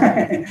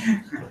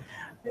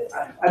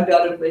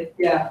 Undoubtedly,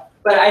 yeah.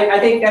 But I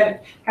think that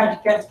it kind of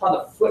depends upon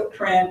the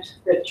footprint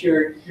that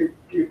you're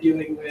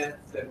dealing with.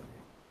 And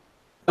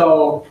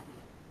so,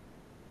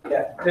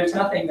 yeah, there's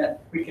nothing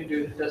that we can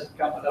do that doesn't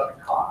come without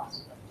a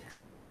cost.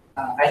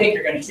 I think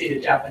you're going to see the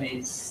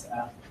Japanese.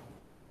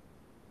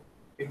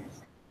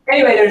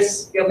 Anyway,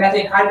 there's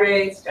methane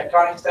hydrates,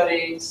 tectonic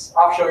studies,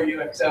 offshore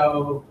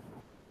UXO,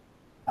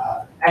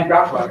 and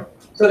groundwater.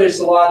 So there's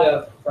a lot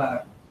of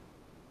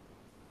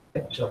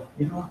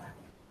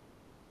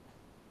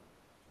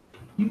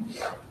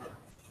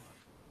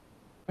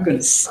I'm going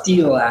to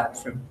steal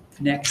that from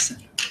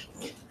Nixon.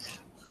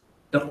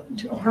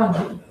 Don't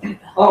run.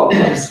 Oh,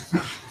 yes,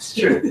 it's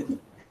true.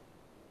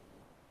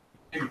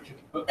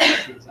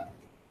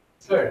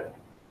 Sort of.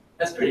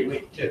 That's pretty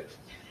weak too.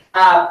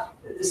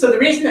 So the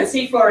reason that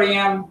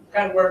C4EM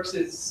kind of works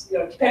is,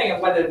 depending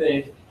on whether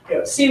the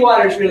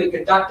seawater is really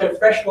conductive,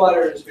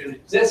 freshwater is really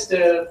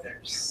resistive.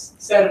 There's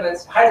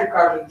sediments,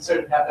 hydrocarbons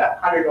sort of have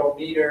that 100 ohm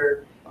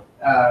meter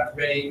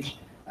range.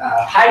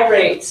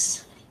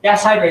 Hydrates,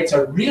 gas hydrates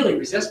are really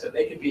resistive.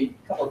 They could be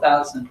a couple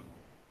thousand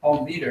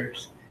ohm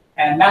meters,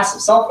 and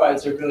massive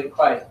sulfides are really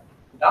quite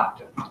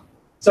conductive.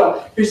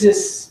 So there's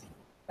this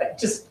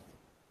just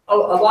a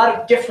lot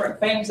of different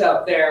things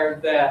out there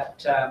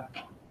that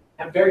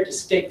have very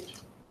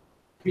distinct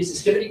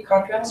resistivity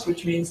contrasts,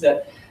 which means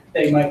that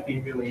they might be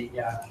really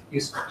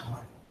useful to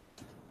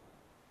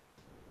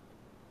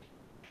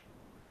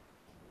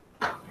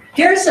learn.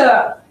 Here's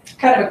a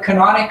kind of a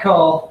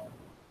canonical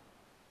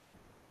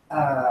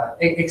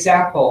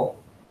example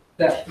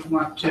that we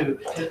want to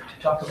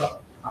talk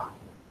about.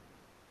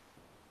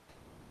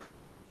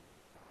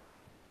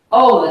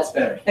 Oh, that's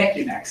better. Thank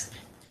you, Max.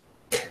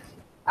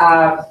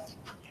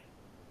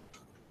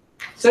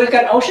 So we've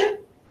got an ocean,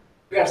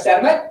 we've got a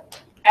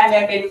sediment, and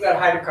then maybe we've got a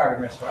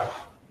hydrocarbon reservoir.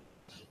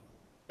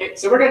 Okay,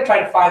 so we're going to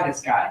try to find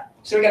this guy.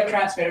 So we've got a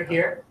transmitter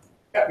here,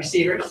 we've got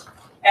receivers,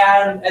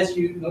 and as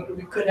you noted,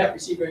 we could have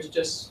receivers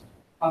just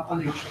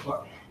on the ocean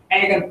floor.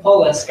 And you're going to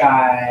pull this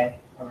guy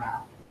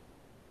around.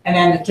 And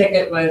then the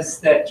ticket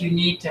was that you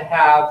need to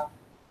have,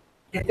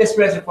 if this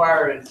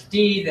reservoir is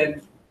D,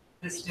 then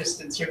this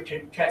distance here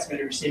between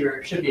transmitter and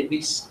receiver should be at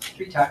least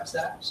 3 times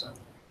that. So,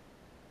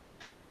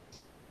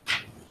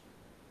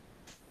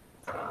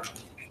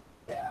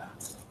 yeah.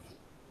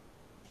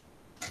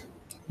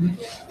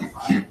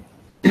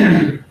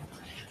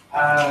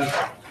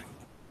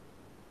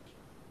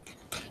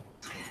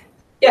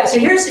 Yeah, so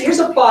here's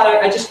a plot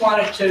I just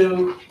wanted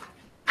to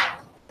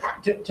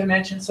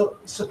mention. So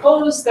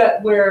suppose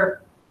that we're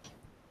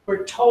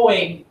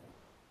towing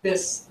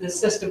this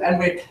system and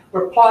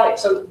we're plotting.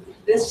 So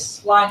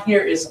this line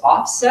here is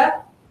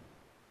offset,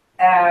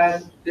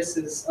 and this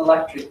is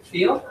electric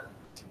field,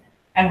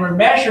 and we're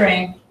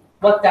measuring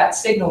what that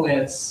signal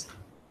is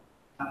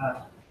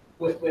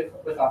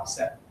with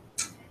offset.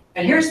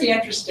 And here's the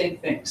interesting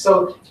thing.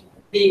 So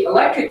the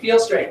electric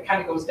field strength kind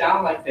of goes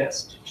down like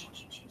this.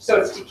 So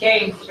it's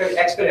decaying very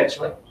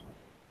exponentially.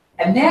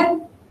 And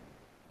then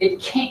it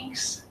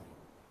kinks.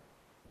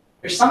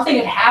 There's something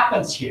that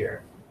happens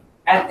here.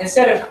 And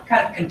instead of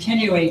kind of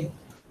continuing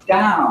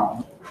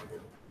down,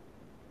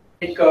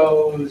 it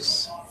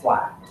goes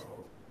flat.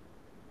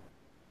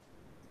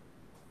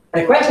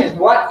 And the question is,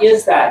 what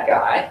is that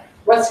guy?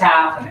 What's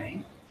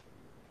happening?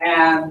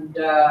 And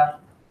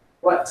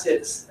what's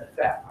its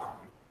effect?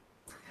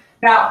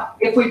 Now,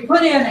 if we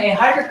put in a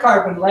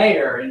hydrocarbon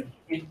layer in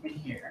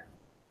here,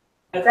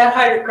 if that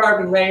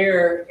hydrocarbon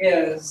layer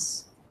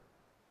is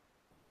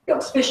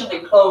sufficiently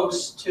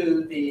close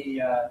to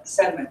the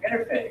sediment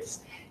interface,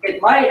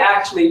 it might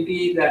actually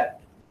be that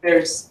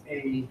there's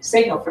a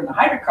signal from the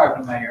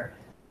hydrocarbon layer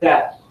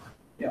that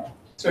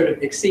sort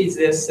of exceeds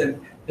this,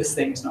 and this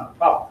thing is not a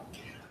problem.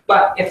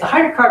 But if the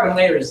hydrocarbon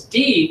layer is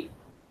deep,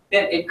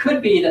 then it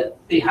could be that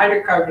the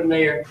hydrocarbon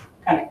layer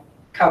kind of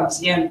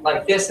comes in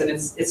like this, and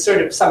it's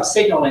sort of some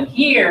signal in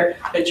here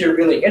that you're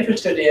really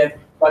interested in,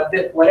 but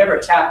whatever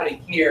is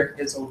happening here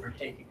is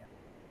overtaking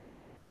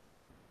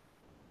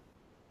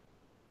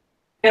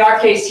In our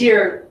case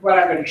here, what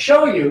I'm going to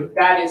show you,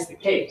 that is the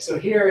case. So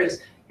here's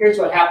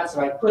what happens if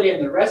I put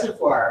in the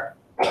reservoir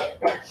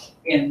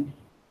in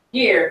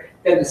here,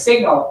 then the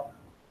signal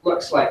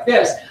looks like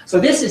this. So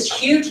this is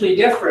hugely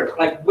different,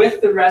 like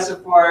with the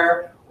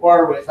reservoir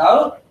or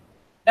without.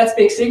 That's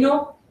big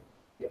signal.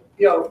 You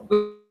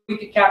know, we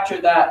could capture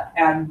that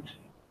and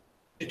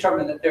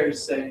determine that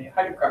there's a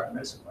hydrocarbon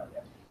reservoir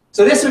there.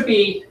 So this would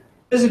be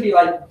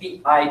like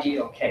the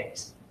ideal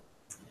case.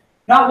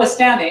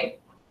 Notwithstanding,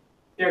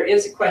 there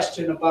is a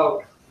question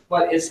about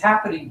what is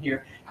happening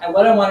here. And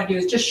what I want to do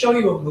is just show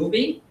you a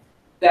movie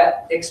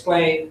that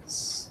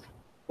explains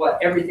what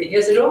everything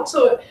is. It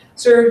also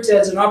serves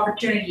as an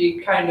opportunity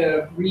to kind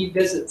of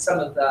revisit some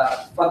of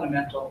the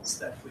fundamentals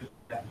that we've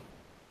done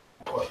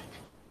before.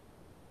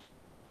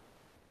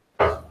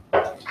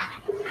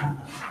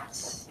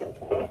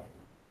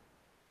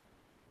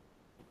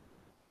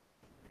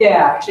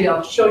 Yeah, actually,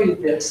 I'll show you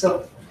this.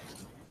 So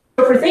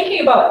if we're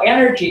thinking about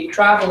energy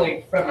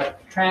traveling from a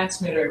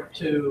transmitter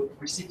to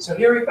receiver, so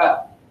here we've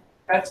got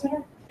a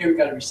transmitter, here we've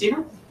got a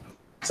receiver.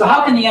 So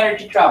how can the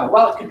energy travel?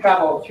 Well, it can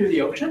travel through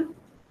the ocean.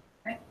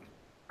 Okay?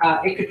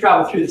 It could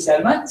travel through the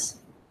sediments.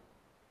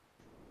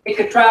 It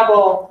could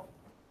travel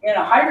in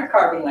a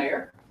hydrocarbon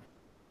layer.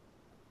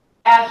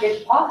 And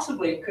it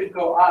possibly could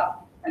go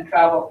up and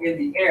travel in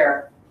the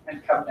air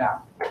and come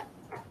down.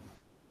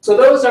 So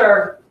those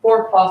are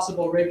 4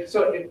 possible rates.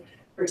 So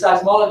for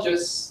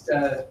seismologists,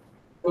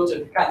 those are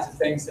the kinds of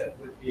things that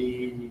would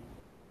be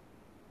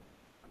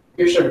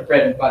your sort of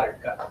bread and butter,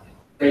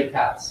 rate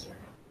paths.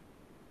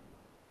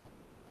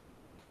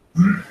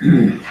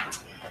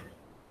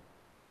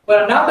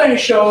 What I'm now going to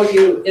show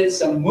you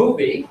is a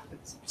movie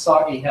that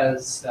Soggy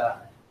has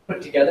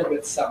put together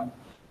with some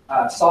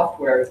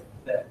software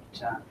that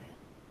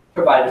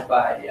provided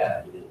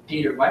by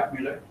Dieter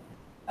Weichmüller.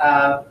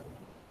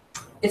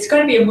 It's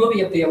going to be a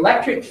movie of the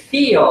electric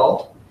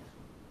field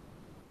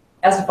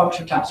as a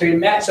function of time.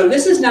 So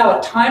this is now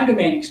a time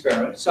domain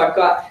experiment. So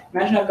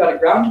imagine I've got a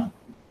ground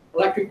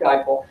electric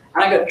dipole,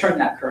 and I've got to turn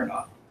that current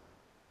off.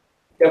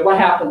 Okay, what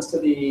happens to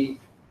the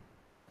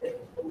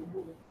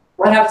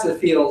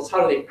fields?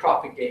 How do they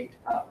propagate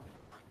up?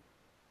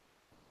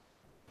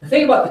 The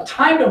thing about the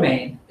time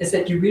domain is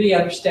that you really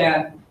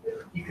understand,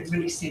 you can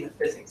really see the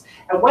physics.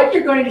 And what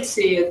you're going to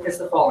see is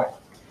the following.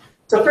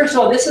 So first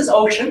of all, this is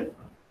ocean.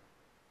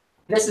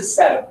 This is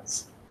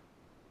sediments.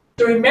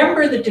 So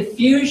remember, the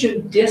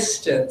diffusion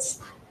distance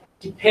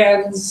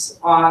depends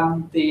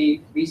on the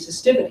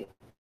resistivity.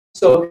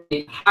 So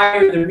the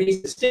higher the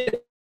resistivity,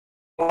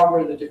 the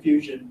longer the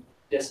diffusion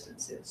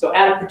distance is. So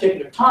at a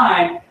particular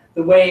time,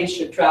 the waves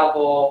should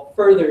travel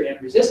further in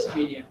resistive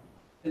medium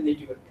than they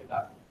do in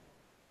conductive.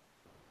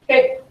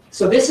 Okay,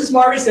 so this is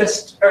more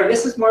resistive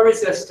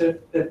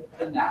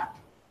than that.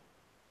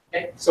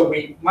 Okay, so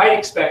we might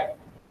expect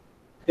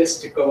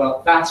this to go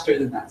out faster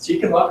than that. So you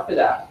can look for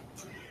that.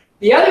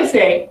 The other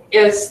thing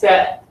is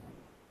that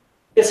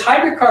this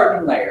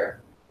hydrocarbon layer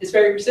is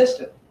very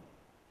resistant.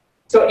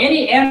 So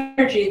any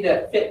energy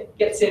that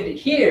gets into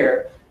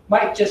here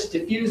might just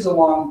diffuse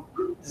along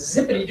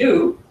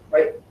zippity-doo,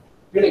 right,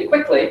 really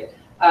quickly,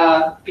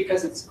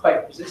 because it's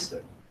quite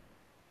resistant.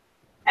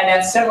 And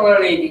then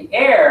similarly, the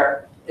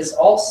air is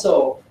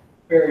also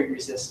very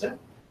resistant.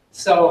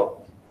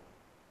 So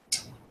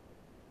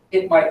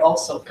it might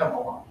also come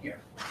along here.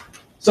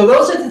 So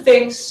those are the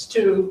things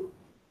to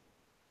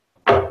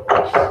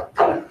kind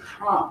of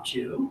prompt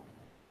you.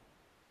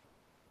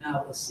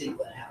 Now we'll see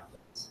what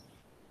happens.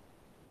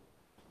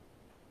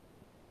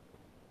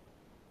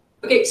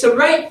 Okay, so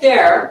right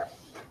there,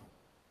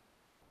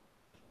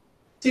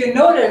 so you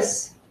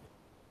notice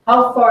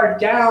how far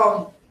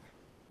down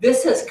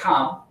this has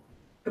come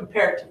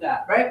compared to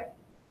that, right?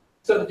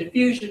 So the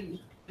diffusion,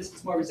 this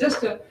is more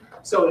resistant,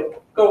 so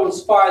it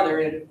goes farther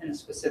in a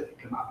specific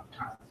amount of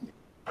time.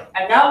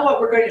 And now what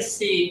we're going to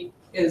see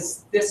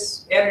is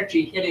this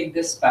energy hitting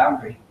this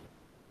boundary.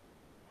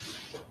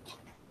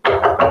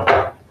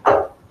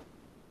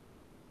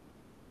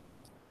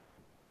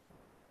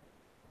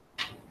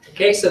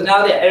 Okay, so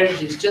now the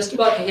energy is just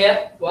about to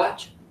hit.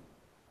 Watch.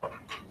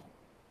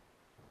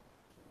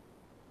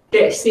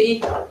 Okay,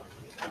 see?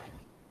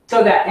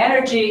 So that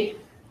energy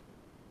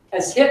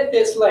has hit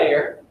this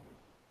layer,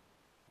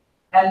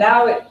 and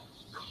now it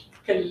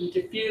can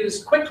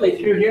diffuse quickly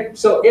through here.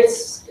 So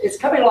it's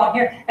coming along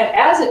here, and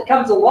as it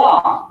comes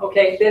along,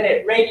 okay, then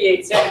it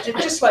radiates energy,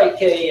 just like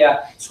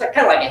it's kind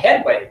of like a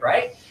head wave,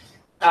 right?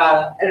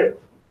 And it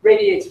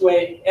radiates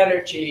wave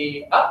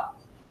energy up,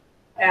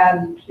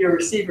 and your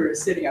receiver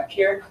is sitting up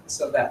here,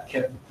 so that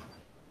can,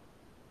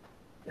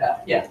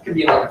 it can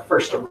be like a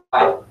first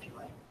arrival, if you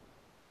like.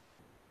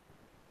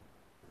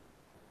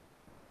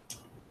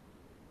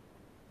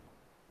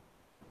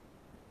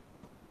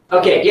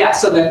 Okay, yeah,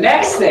 so the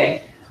next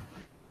thing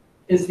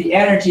is the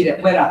energy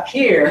that went up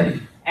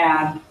here,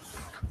 and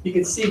you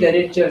can see that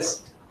it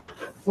just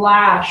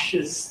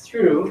flashes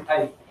through.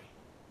 I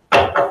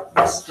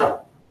missed it.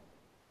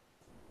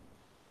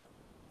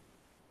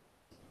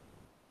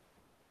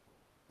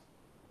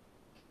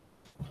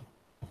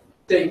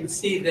 So you can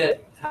see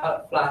that how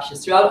it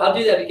flashes through. I'll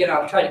do that again.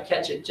 I'll try to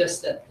catch it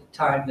just at the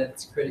time that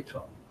it's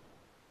critical.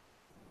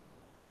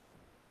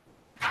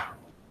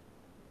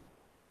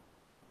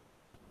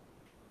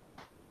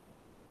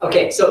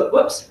 Okay, so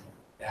whoops.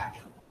 Back.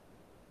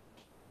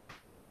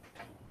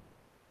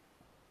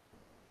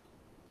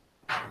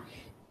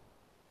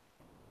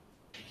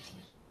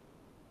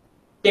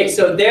 Okay,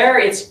 so there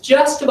it's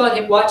just about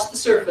him. Watch the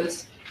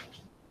surface.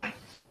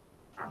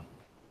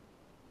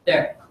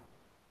 There.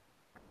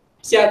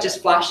 See how it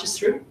just flashes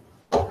through?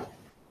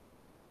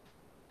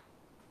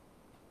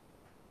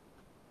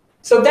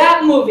 So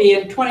that movie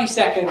in 20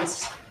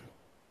 seconds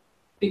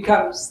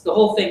becomes, the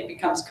whole thing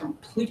becomes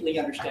completely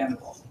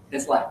understandable.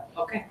 It's like,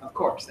 okay, of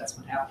course, that's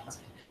what happens.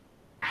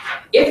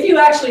 If you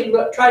actually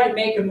try to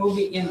make a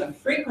movie in the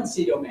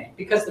frequency domain,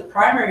 because the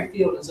primary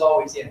field is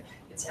always in,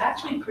 it's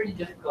actually pretty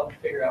difficult to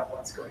figure out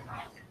what's going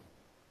on.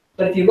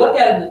 But if you look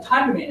at it in the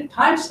time domain, in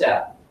time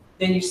step,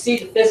 then you see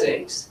the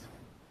physics.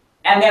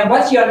 And then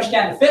once you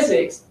understand the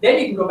physics, then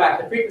you can go back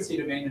to the frequency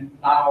domain and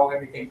now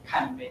everything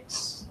kind of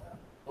makes a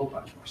whole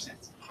bunch more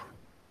sense.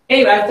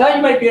 Anyway, I thought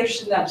you might be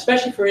interested in that,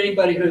 especially for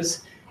anybody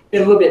who's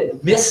been a little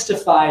bit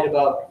mystified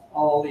about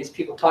all these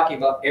people talking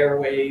about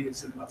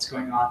airwaves and what's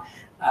going on.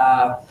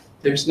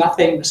 There's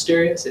nothing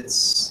mysterious.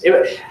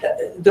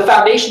 The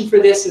foundation for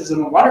this is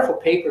a wonderful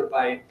paper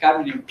by a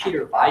guy named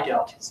Peter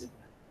Weidelt. He's a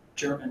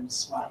German,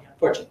 well, he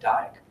unfortunately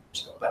died a couple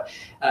years ago, but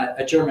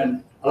a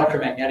German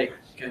electromagnetic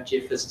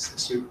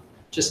geophysicist who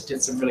just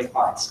did some really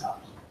fine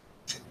stuff.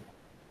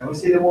 Can we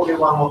see the movie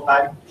one more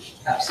time?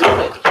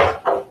 Absolutely.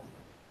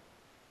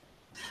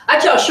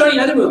 Actually, I'll show you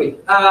another movie.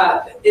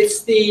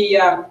 It's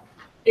the,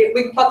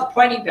 we can call it the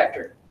Poynting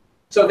vector.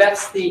 So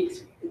that's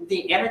the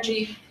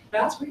energy,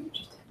 that's what you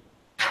just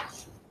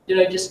did.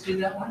 I just do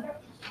that one?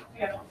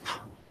 Yeah.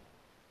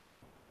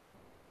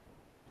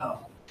 Oh.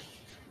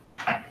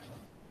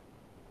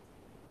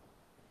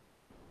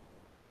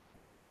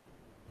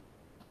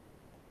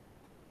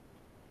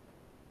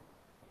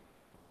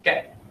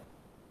 Okay.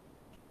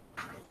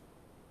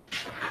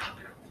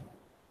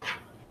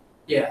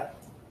 Yeah.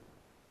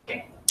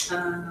 Okay.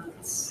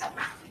 Let's see.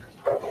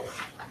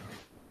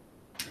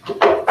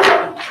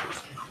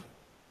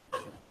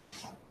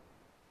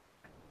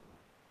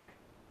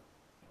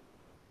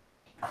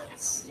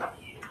 Let's see.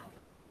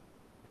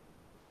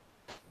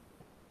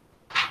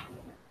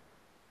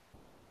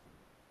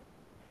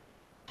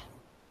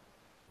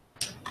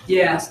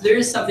 Yeah, so there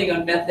is something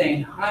on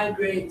methane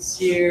hydrates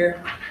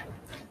here.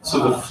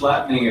 So the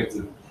flattening of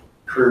the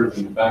curve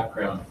in the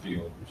background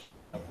field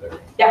up there.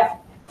 Yeah.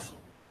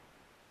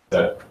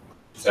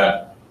 Is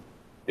that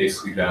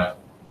basically that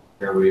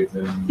airwave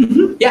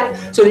then?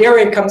 Yeah, so the air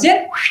wave comes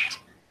in,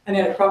 and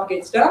then it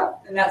propagates down,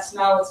 and that's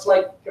now it's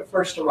like the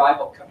first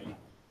arrival coming in.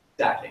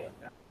 Exactly.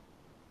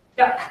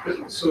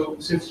 Yeah. So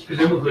since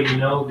presumably you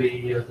know the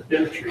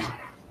bathymetry,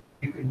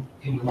 can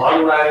you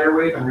model that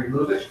airwave and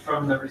remove it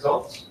from the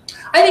results?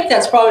 I think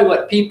that's probably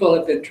what people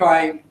have been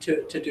trying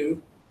to do.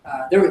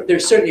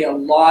 There's certainly a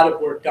lot of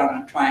work done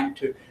on trying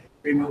to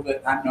remove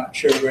it. I'm not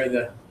sure where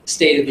the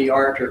state of the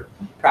art or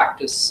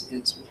practice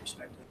is with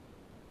respect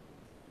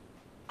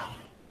to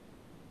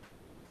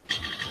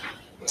it.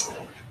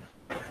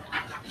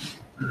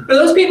 For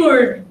those people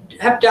who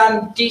have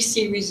done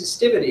DC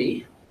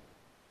resistivity,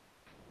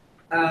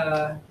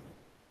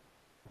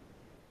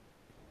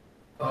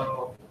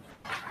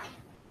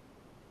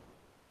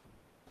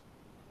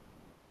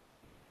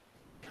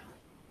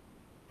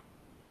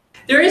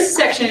 there is a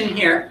section in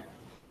here.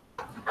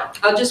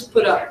 I'll just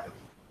put up.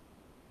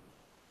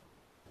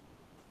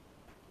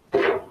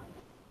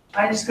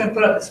 I'm just going to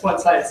put up this one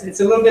slide. It's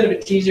a little bit of a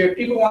teaser. If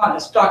people want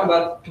us to talk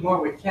about it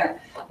tomorrow, we can.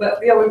 But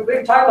yeah,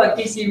 we're talking about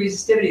DC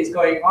resistivity is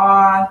going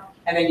on,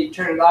 and then you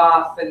turn it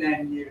off, and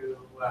then you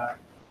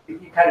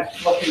kind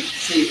of look and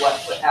see what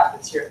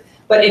happens here.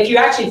 But if you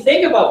actually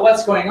think about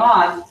what's going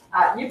on,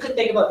 you could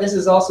think about this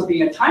as also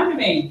being a time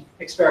domain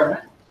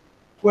experiment,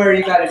 where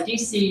you've got a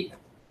DC,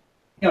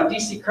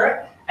 DC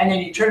current, and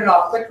then you turn it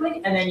off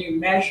quickly, and then you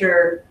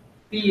measure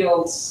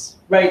fields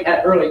right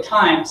at early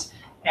times,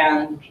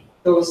 and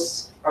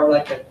those are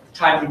like a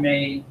time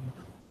domain,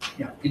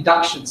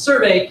 induction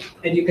survey,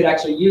 and you could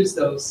actually use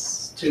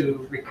those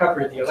to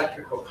recover the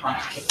electrical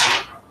conductivity.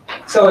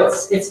 So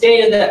it's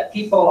data that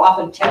people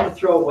often tend to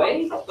throw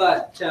away,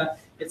 but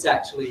it's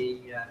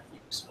actually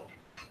useful.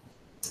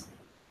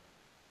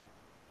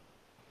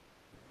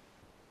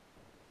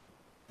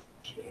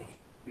 Okay.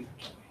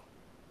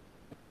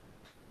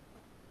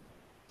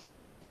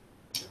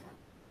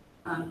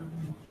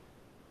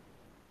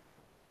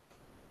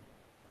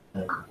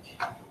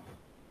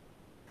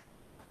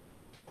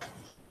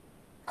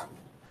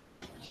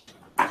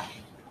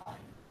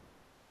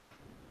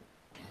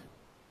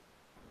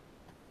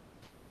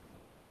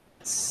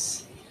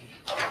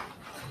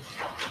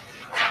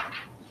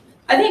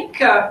 I think,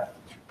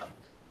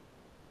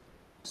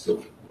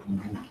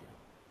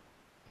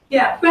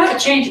 yeah, we have a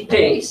change of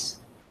pace.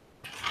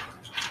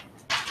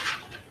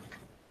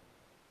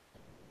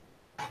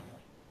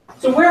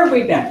 So where have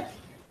we been?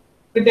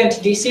 We've been to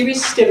DC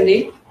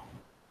resistivity,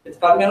 the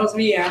fundamentals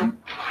of EM,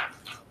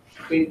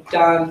 we've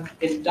done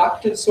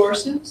inductive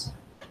sources,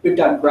 we've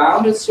done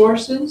grounded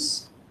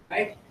sources,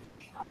 right?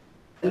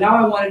 And now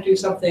I want to do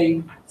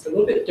something that's a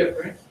little bit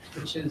different,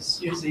 which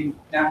is using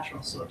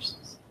natural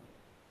sources.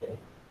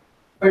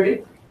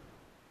 Pardon?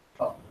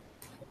 Oh.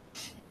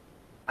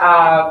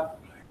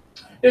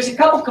 There's a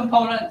couple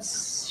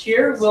components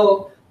here.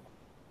 We'll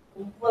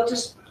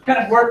just kind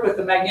of work with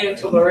the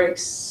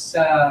magnetotellurics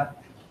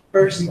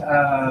first.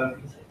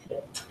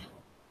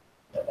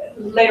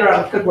 Later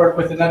on, we could work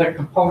with another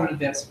component of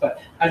this, but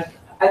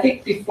I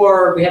think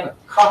before we have a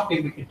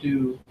coffee, we could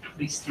do at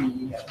least the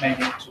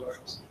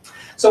magnetotellurics.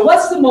 So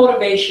what's the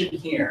motivation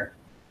here?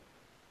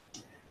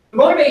 The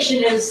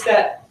motivation is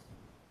that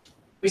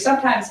we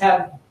sometimes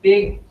have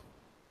big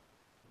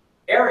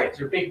areas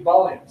or big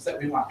volumes that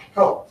we want to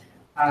probe.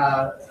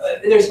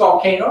 There's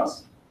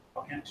volcanoes,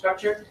 volcanic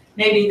structure.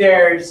 Maybe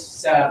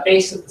there's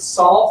base of the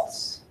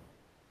salts,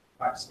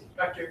 large-scale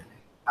structure.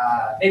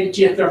 Maybe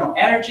geothermal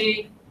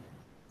energy,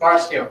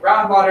 large-scale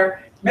groundwater.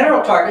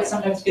 Mineral targets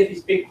sometimes get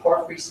these big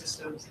porphyry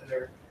systems that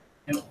are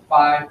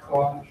 5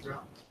 kilometers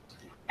around.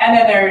 And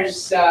then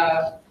there's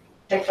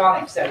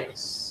tectonic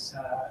settings,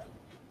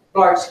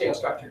 large-scale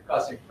structure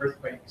causing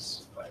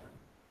earthquakes, whatever.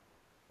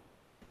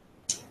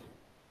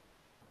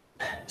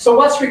 So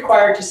what's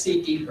required to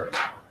see deeper?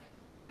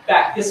 In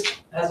fact, this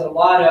has a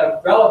lot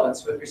of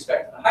relevance with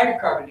respect to the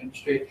hydrocarbon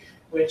industry,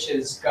 which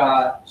has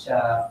got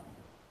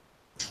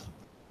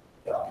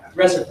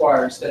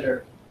reservoirs that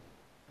are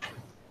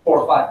 4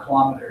 or 5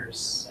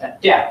 kilometers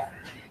at depth.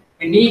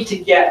 We need to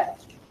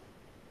get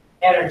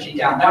energy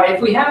down. Now,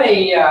 if we have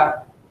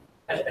a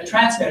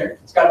transmitter,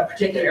 it's got a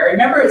particular area.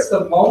 Remember, it's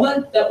the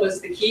moment that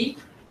was the key.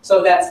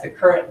 So that's the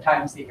current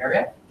times the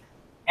area.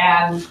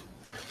 And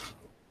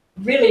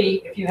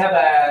really, if you have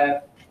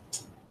a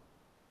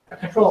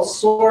control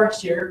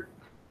source here,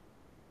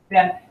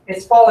 then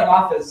it's falling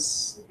off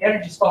as,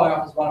 energy's falling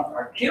off as 1 over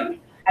r cubed.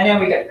 And then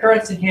we get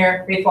currents in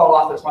here, they fall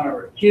off as 1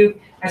 over r cubed.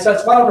 And so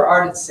it's 1 over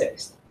r to the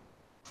 6th.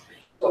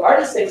 So r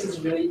to the 6th is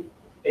a really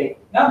big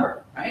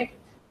number, right?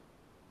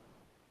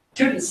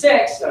 2 to the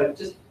 6th, so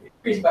just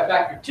increasing by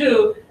factor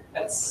 2,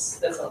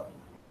 that's a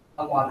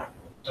lot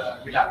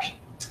of reduction.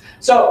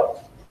 So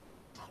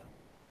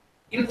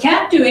you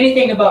can't do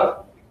anything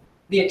about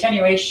the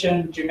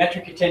attenuation,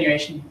 geometric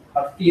attenuation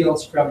of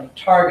fields from the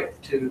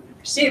target to the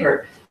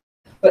receiver.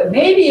 But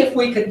maybe if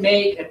we could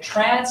make a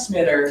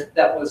transmitter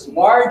that was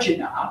large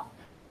enough,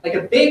 like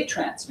a big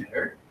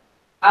transmitter,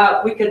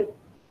 we could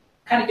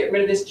kind of get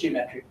rid of this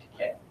geometric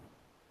decay.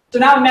 So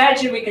now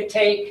imagine we could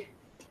take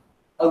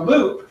a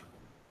loop.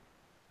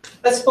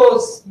 Let's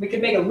suppose we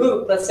could make a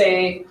loop, let's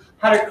say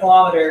 100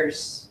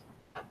 kilometers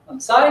on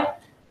the side,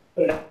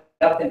 put it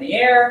up in the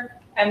air,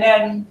 and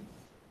then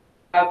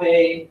have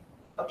a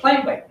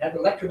plane wave, have an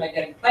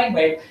electromagnetic plane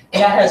wave,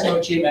 and that has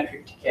no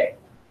geometric decay.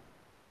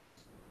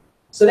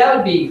 So that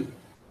would be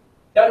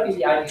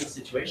the ideal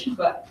situation,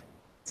 but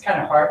it's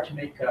kind of hard to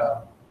make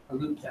a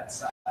loop that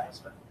size.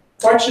 But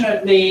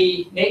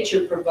fortunately,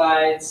 nature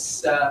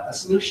provides a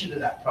solution to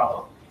that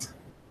problem.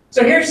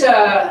 So here's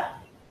a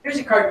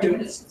cartoon.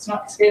 It's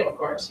not to scale, of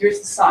course. Here's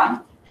the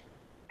sun,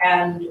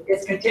 and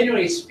it's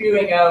continually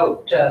spewing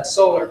out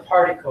solar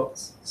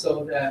particles,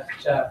 so that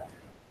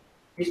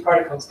these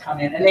particles come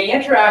in, and they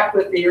interact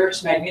with the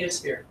Earth's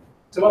magnetosphere.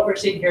 So what we're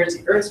seeing here is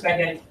the Earth's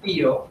magnetic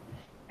field,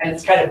 and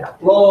it's kind of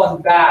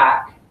blown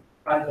back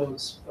by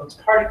those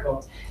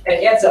particles, and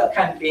it ends up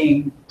kind of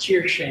being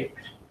tear-shaped.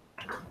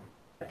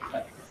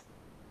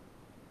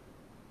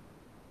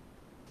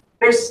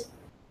 There's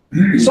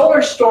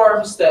solar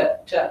storms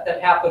that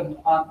happen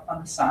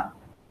on the sun,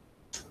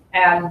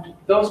 and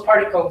those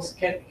particles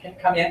can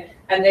come in,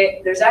 and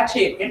there's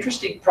actually an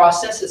interesting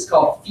process. It's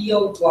called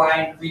field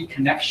line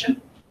reconnection,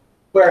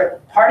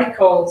 where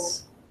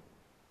particles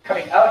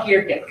coming out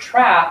here get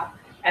trapped,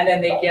 and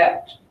then they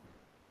get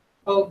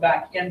pulled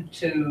back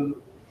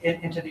into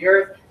the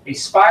Earth. They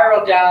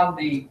spiral down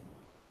the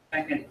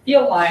magnetic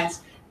field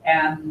lines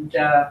and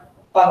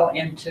funnel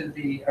into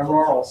the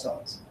auroral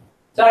zones.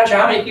 So I'm not sure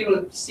how many people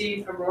have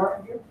seen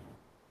aurora here?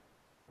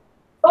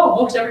 Oh,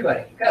 most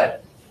everybody. Good.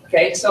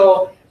 Okay,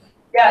 so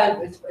yeah,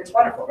 it's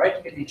wonderful, right?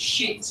 You get these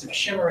sheets of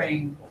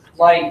shimmering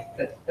light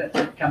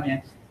that come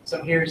in.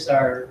 So here's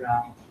our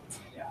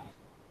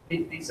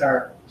these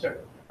are sort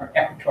of our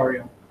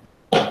equatorial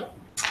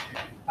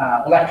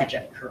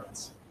electrojet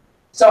currents.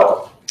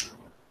 So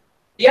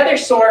the other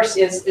source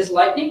is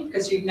lightning,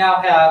 because you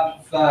now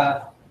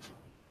have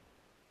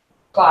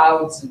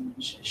clouds and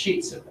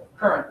sheets of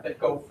current that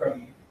go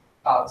from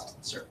clouds to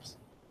the surface.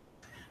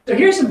 So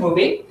here's a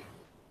movie.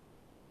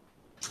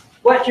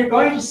 What you're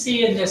going to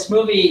see in this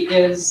movie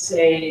is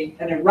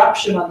an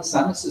eruption on the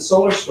sun. It's a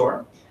solar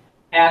storm,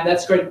 and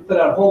that's going to put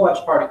out a whole bunch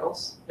of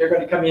particles. They're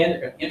going to come in, they're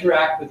going to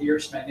interact with the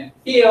Earth's magnetic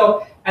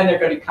field, and they're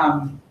going to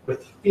come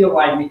with field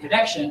line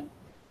reconnection,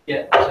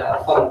 get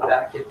funneled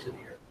back into the Earth.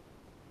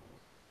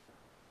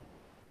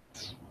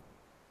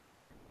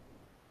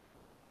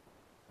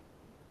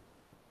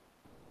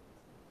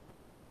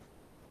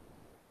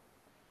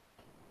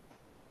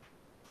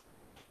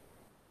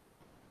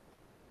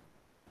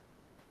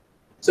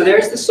 So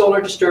there's the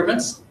solar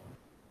disturbance.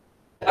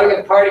 Now we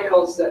got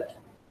particles that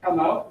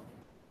come out.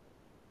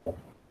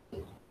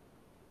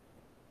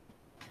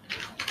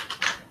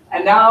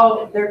 And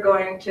now they're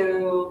going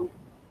to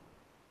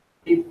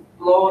be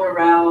blown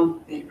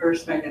around the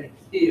Earth's magnetic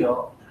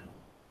field.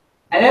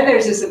 And then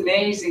there's this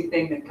amazing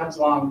thing that comes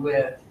along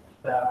with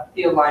the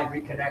field line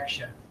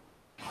reconnection.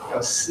 It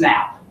goes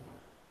snap.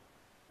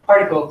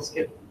 Particles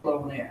get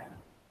blown in.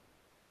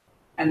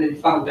 And then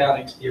funnel down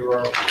into the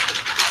aurora.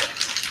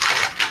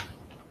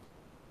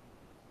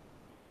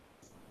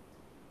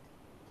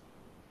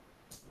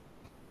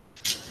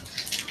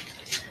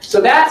 So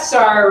that's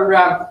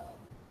our,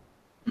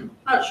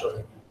 not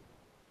sure.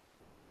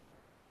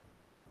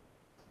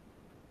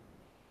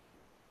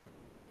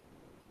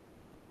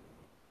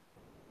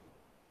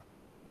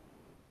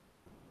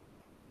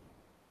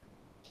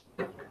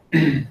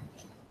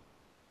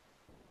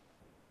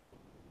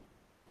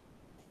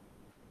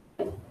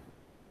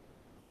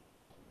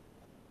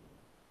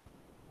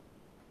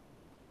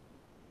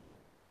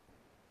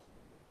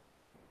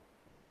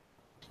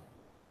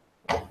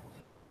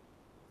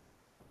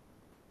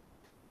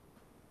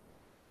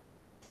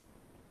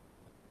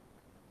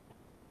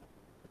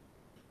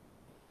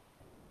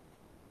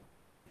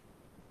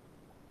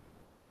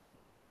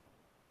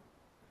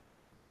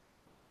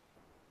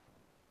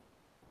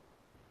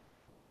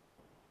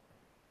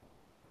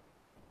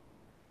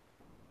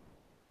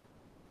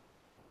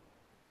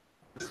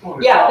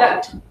 Yeah,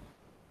 that,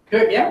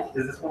 good, yeah.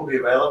 Is this movie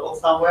available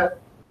somewhere?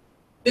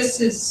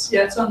 This is,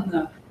 yeah, it's on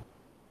the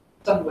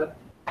web.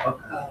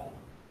 Okay.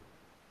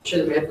 Sure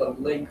that we have the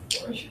link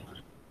for it.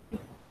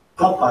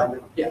 I'll find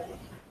it. Yeah.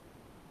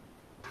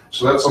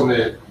 So that's on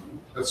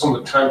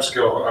the time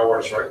scale of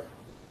hours, right?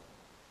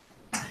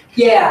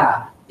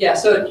 Yeah, yeah,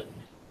 so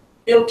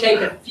it'll take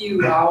a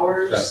few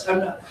hours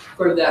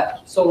for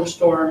that solar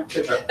storm.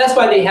 That's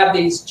why they have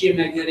these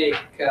geomagnetic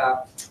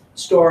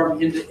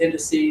storm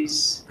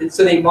indices. And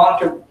so they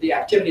monitor the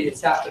activity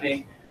that's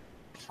happening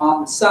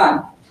on the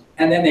sun,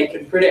 and then they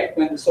can predict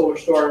when the solar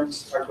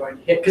storms are going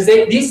to hit. Because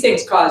these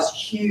things cause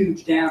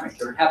huge damage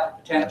or have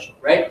the potential,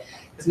 right?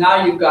 Because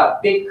now you've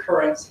got big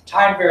currents,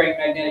 time-varying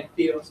magnetic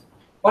fields.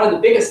 One of the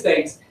biggest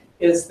things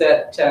is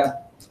that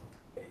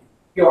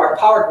our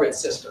power grid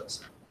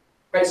systems,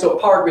 right? So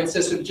a power grid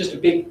system is just a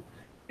big,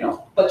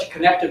 bunch of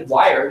connected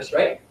wires,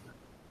 right?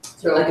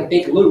 So they're like a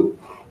big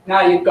loop.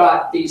 Now you've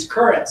got these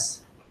currents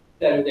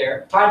that are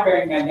there.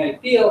 Time-varying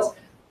magnetic fields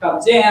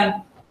comes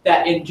in,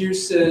 that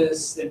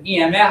induces an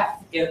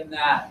EMF in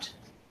that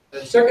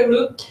circuit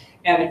loop.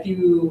 And if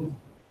you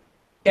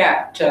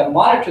can't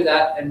monitor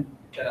that and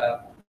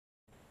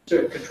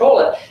sort of control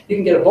it, you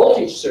can get a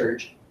voltage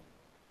surge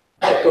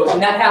that goes.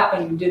 And that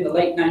happened in the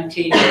late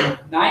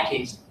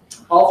 1990s,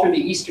 all through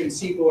the eastern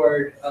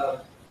seaboard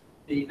of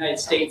the United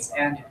States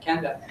and in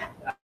Canada.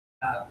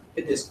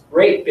 This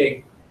great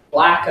big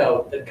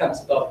blackout that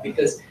comes about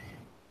because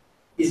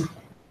these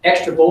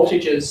extra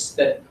voltages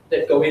that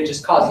go in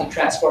just cause the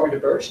transformer to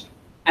burst.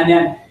 And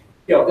then,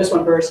 this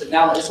one bursts, and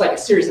now it's like a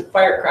series of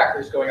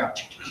firecrackers going on.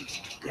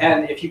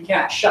 And if you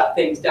can't shut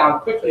things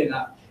down quickly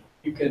enough,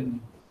 you can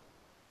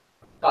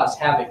cause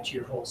havoc to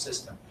your whole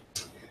system.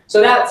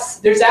 So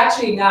there's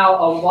actually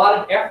now a lot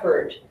of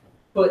effort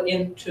put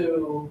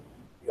into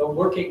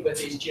working with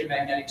these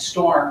geomagnetic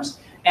storms.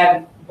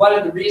 And one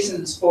of the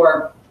reasons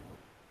for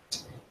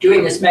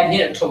doing this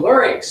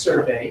magnetotelluric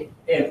survey,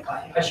 and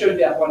I showed you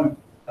that one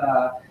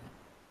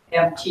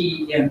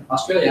MT in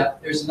Australia.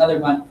 There's another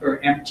one for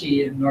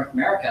MT in North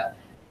America.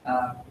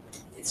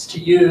 It's to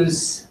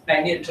use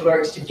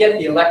magnetotellurics to get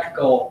the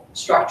electrical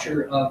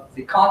structure of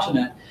the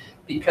continent,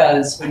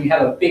 because when you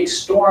have a big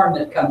storm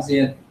that comes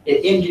in,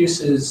 it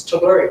induces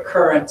telluric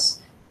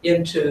currents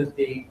into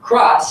the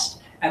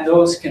crust, and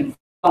those can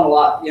funnel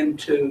up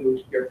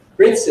into your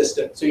grid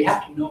system. So you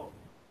have to know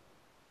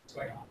what's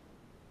going on.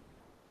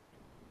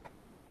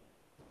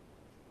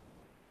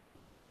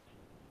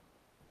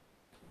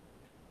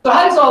 So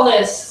how does all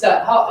this,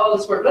 how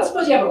this work? Let's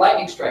suppose you have a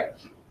lightning strike.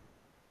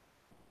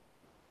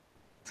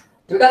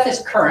 So we got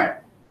this current,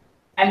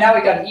 and now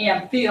we got an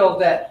EM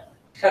field that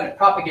kind of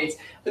propagates.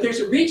 But there's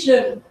a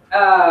region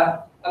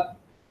about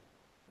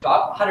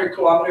 100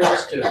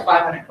 kilometers to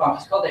 500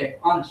 kilometers, called the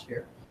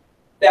ionosphere,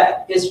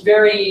 that is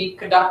very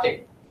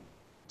conducting.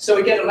 So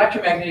we get an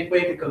electromagnetic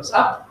wave that goes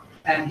up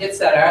and hits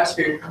that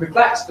ionosphere,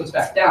 reflects, goes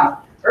back down.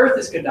 Earth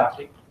is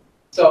conducting,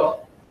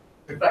 so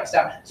reflects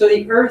down. So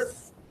the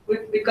Earth,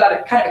 we've got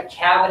a kind of a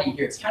cavity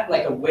here. It's kind of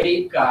like a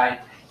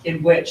waveguide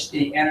in which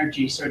the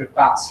energy sort of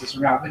bounces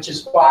around, which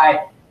is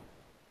why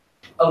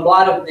a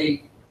lot of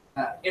the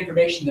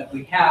information that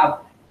we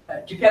have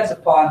depends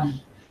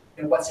upon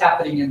what's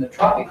happening in the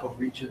tropical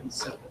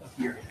regions of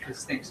the Earth,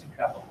 because things can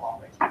travel a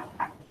long way.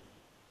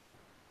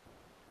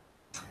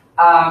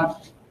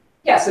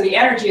 Yeah, so the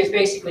energy is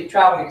basically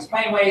traveling its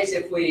plane waves.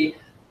 If we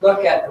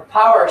look at the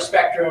power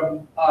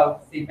spectrum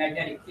of the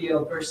magnetic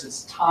field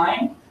versus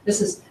time,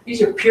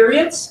 these are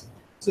periods.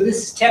 So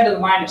this is 10 to the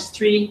minus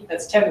 3,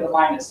 that's 10 to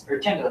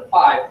the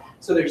 5.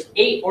 So there's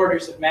 8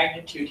 orders of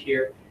magnitude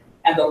here.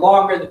 And the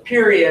longer the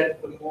period,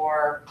 the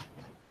more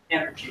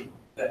energy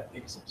that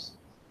exists.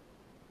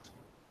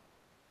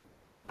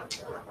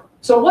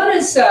 So what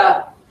does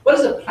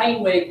a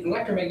plane wave, an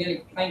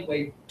electromagnetic plane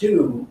wave,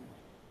 do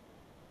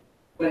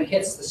when it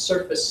hits the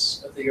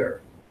surface of the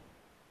Earth?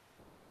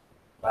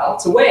 Well,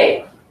 it's a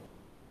wave.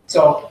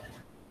 So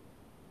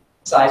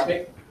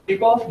seismic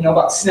people know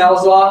about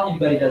Snell's law.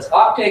 Anybody who does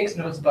optics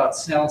knows about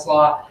Snell's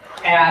law.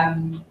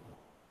 And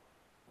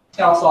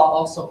Snell's law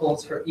also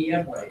holds for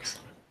EM waves.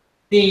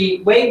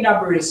 The wave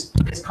number is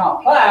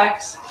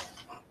complex,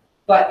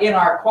 but in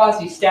our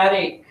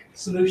quasi-static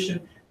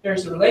solution,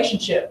 there's a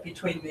relationship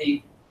between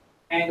the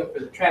angle for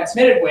the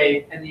transmitted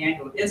wave and the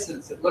angle of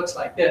incidence that looks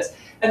like this.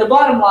 And the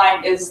bottom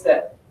line is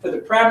that for the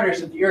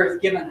parameters of the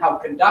Earth, given how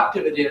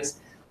conductive it is,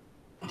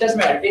 it doesn't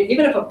matter.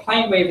 Even if a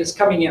plane wave is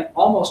coming in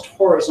almost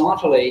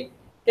horizontally,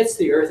 hits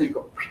the Earth and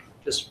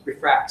just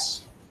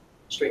refracts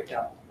straight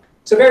down.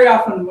 So very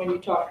often when you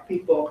talk to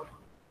people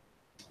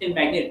in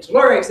magnetic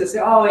tellurics, they say,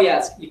 oh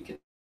yes, you can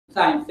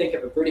try and think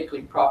of a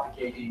vertically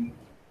propagating.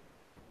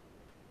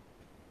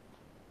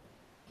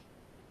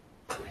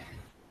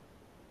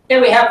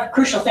 Then we have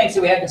crucial things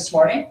that we had this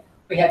morning.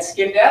 We had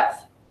skin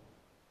depth,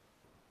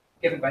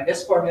 given by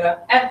this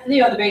formula. And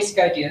the basic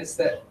idea is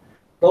that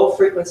low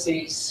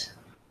frequencies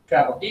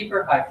travel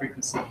deeper, high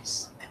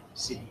frequencies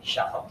see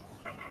shallow.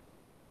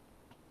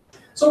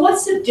 So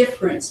what's the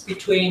difference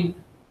between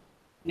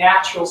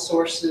natural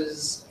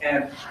sources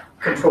and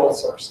controlled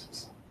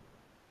sources?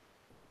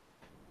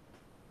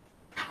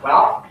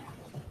 Well,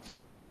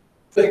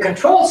 for the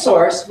control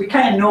source, we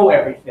kind of know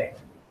everything.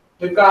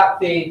 We've got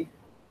the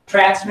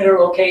transmitter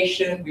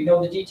location, we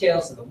know the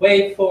details of the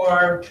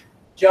waveform,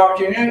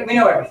 geometry, we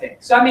know everything.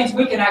 So that means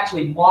we can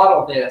actually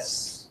model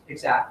this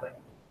exactly.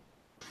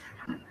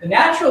 The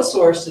natural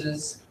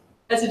sources,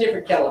 that's a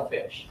different kettle of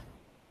fish.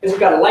 Because we've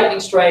got a lightning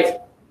strike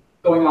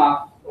going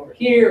off over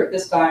here at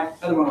this time,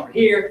 another one over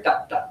here,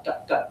 dot, dot,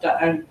 dot, dot,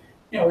 dot, and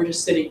we're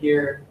just sitting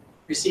here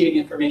receiving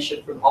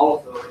information from all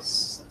of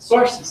those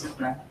sources at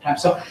random time.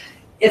 So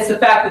it's the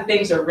fact that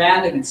things are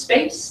random in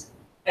space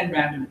and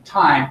random in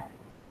time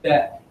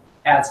that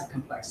adds a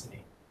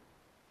complexity.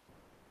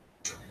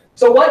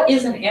 So what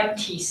is an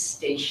empty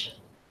station?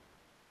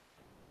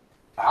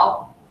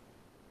 Well,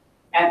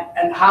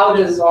 and how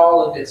does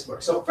all of this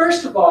work? So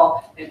first of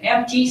all, an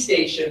empty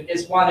station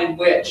is one in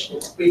which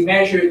we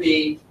measure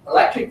the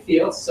electric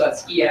fields, so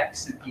it's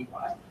Ex and Ey,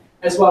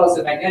 as well as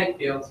the magnetic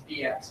fields,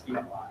 Bx,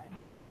 By.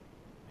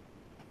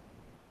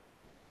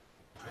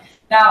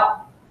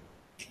 Now,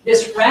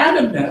 this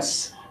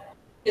randomness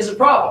is a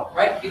problem,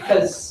 right?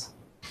 Because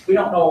we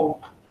don't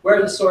know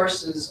where the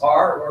sources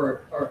are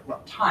or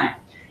what time.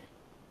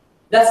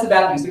 That's the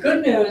bad news. The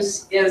good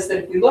news is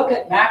that if we look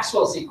at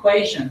Maxwell's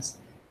equations,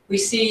 we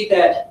see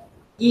that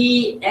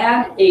E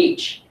and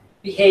H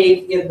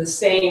behave in the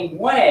same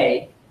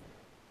way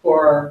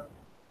for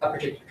a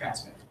particular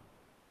transmitter.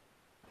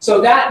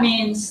 So that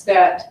means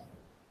that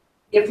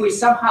if we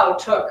somehow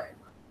took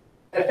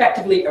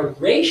effectively a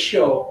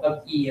ratio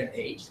of E and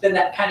H, then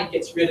that kind of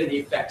gets rid of the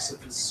effects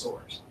of the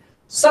source.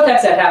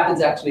 Sometimes that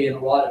happens actually in a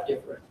lot of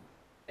different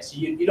ways. So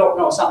you don't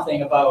know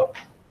something about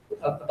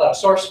a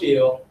source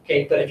field,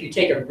 okay, but if you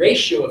take a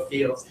ratio of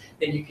fields,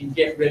 then you can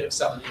get rid of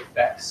some of the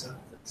effects of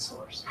the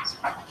sources.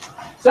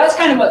 So that's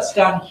kind of what's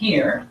done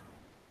here.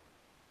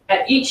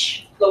 At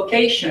each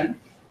location,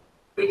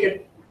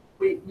 we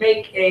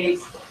make a,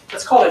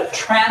 let's call it a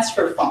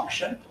transfer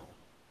function,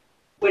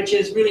 which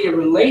is really a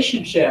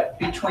relationship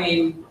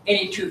between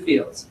any two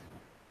fields.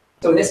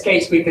 So in this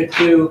case, we could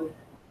do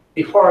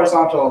the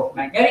horizontal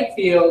magnetic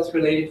fields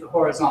related to the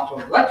horizontal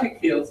electric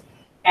fields,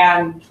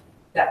 and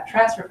that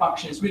transfer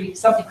function is really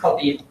something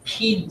called the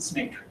impedance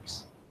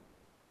matrix.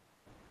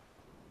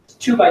 It's a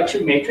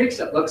 2x2 matrix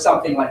that looks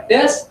something like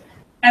this,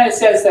 and it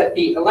says that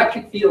the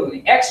electric field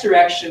in the x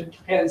direction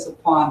depends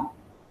upon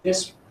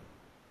this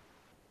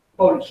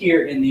component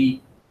here in the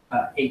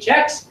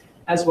hx,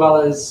 as well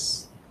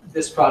as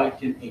this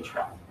product in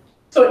hy.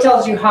 So it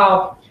tells you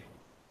how,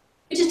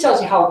 it just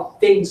tells you how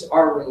things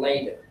are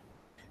related.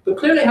 But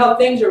clearly how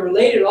things are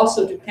related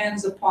also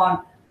depends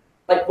upon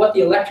like what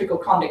the electrical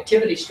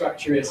conductivity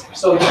structure is.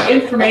 So the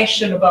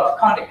information about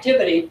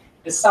conductivity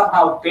is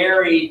somehow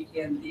buried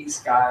in these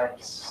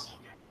guys.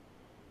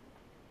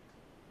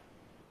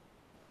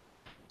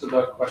 So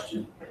the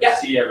question, Yeah.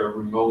 see a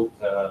remote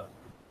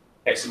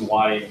X and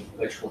Y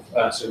electrical,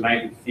 so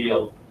magnetic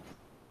field,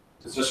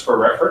 is this for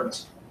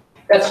reference?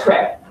 That's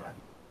correct.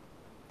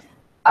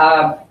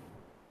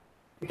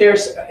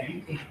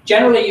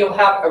 Generally you'll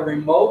have a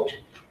remote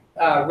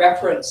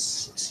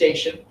reference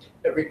station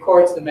that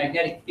records the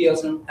magnetic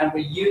fields, and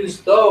we use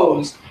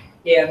those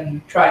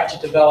in trying to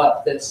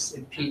develop this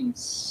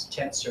impedance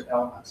tensor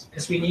elements,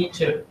 because we need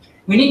to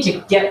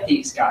get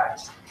these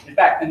guys. In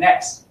fact, the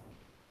next,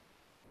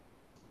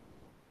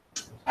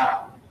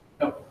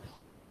 no,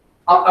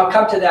 I'll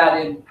come to that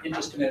in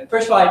just a minute.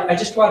 First of all, I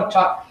just want to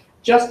talk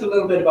just a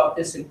little bit about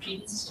this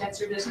impedance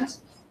tensor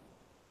business.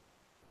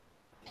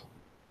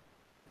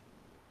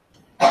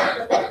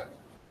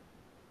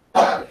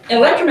 In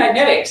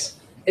electromagnetics,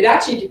 it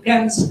actually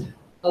depends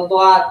a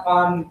lot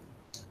on,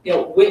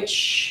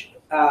 which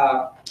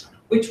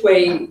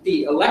way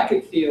the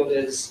electric field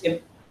is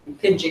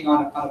impinging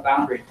on a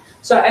boundary.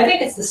 So I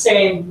think it's the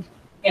same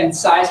in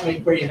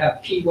seismic where you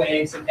have P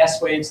waves and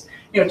S waves,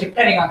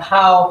 depending on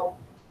how,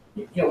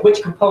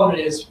 which component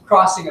is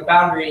crossing a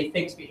boundary,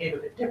 things behave a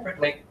bit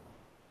differently.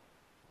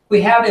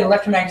 We have in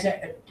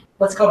electromagnetic,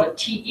 what's called a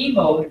TE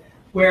mode,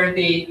 where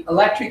the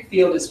electric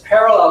field is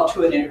parallel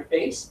to an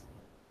interface,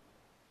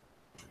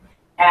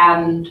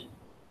 and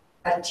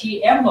a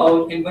TM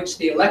mode in which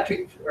the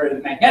electric or the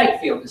magnetic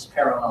field is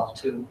parallel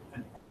to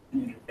an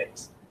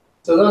interface.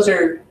 So those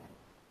are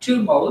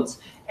two modes,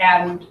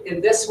 and in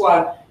this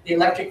one, the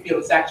electric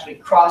field is actually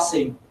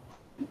crossing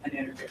an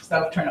interface.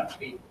 That'll turn out to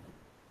be.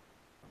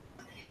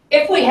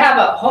 If we have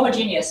a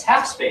homogeneous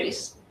half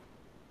space,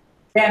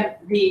 then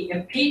the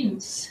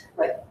impedance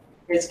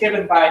is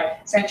given by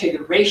essentially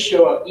the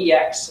ratio of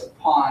EX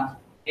upon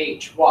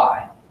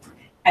HY.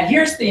 And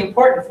here's the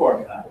important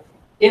formula.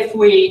 If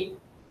we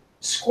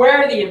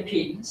square the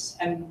impedance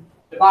and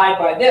divide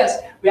by this,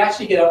 we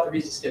actually get out the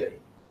resistivity.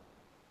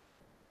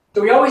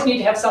 So we always need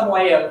to have some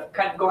way of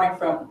kind of going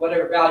from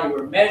whatever value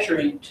we're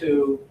measuring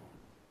to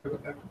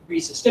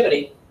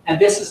resistivity. And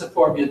this is a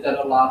formula that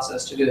allows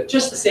us to do it,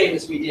 just the same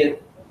as we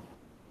did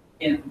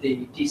in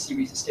the DC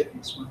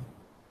resistivities one.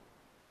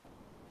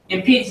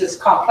 Impedance is a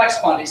complex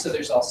quantity, so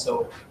there's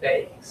also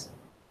phase.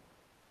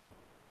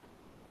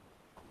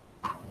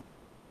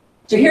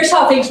 So here's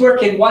how things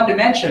work in one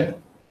dimension.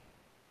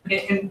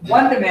 In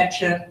one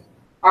dimension,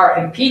 our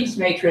impedance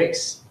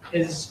matrix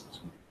is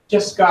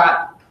just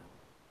got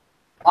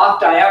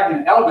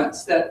off-diagonal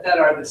elements that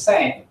are the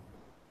same.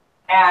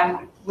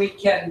 And we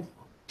can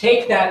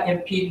take that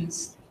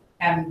impedance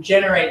and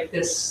generate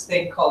this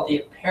thing called the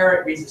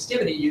apparent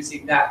resistivity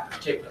using that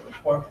particular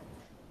formula.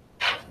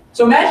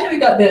 So imagine we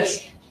got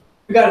this.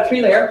 We got a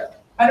 3-layer,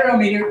 100 ohm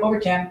meter over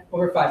 10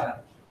 over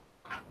 500.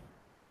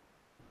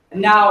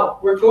 And now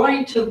we're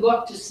going to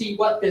look to see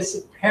what this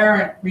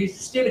apparent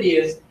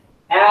resistivity is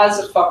as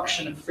a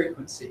function of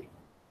frequency.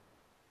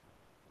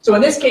 So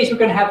in this case, we're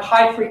going to have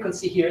high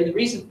frequency here. And the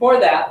reason for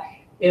that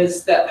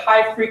is that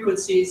high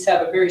frequencies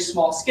have a very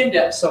small skin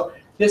depth. So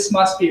this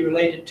must be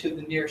related to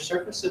the near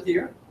surface of the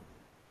Earth.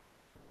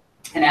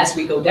 And as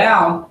we go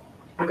down,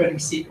 we're going to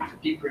see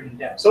deeper in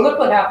depth. So look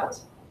what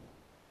happens.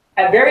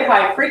 At very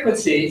high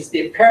frequencies,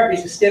 the apparent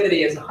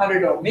resistivity is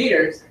 100 ohm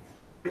meters,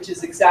 which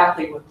is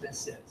exactly what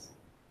this is.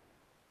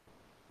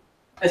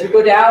 As we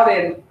go down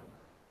and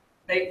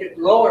make it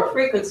lower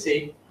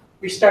frequency,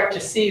 we start to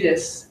see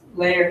this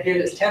layer here,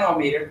 this 10 ohm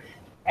meter,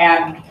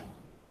 and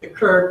the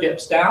curve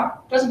dips down.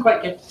 Doesn't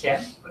quite get to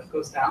 10, but it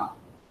goes down.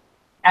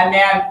 And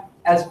then,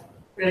 as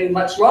really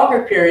much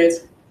longer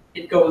periods,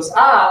 it goes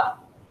up,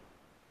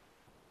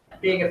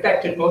 being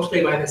affected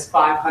mostly by this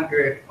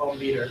 500 ohm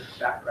meter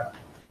background.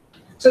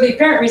 So the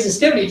apparent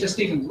resistivity, just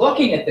even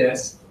looking at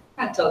this,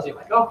 that tells you,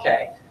 like,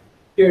 okay,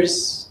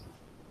 here's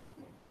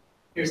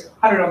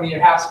 100 ohm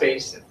meter half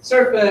space at the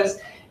surface,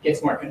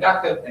 gets more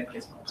conductive, then it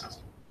gets more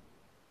resistive.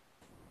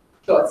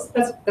 So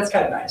that's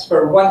kind of nice.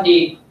 For a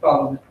 1D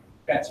problem, it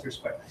transfers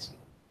quite nicely.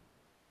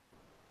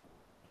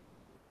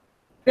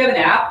 We have an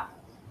app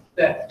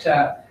that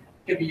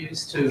can be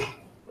used to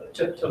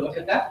look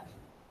at that.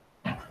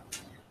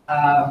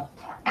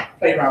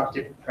 Play around with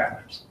different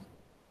parameters.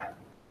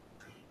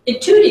 In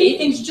 2D,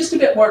 things are just a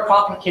bit more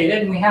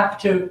complicated, and we have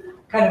to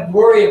kind of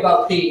worry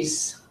about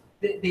these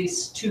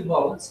two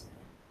modes.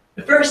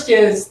 The first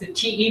is the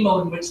TE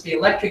mode in which the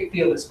electric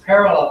field is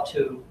parallel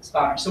to this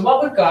boundary. So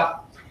what we've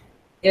got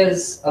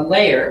is a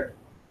layer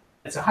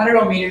that's 100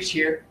 ohm meters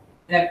here,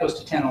 and then it goes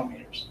to 10 ohm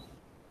meters.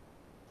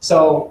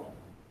 So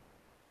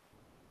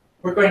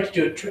we're going to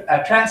do a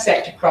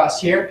transect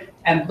across here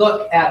and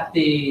look at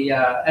the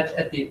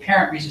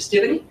apparent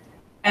resistivity.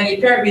 And the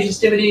apparent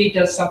resistivity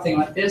does something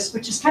like this,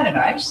 which is kind of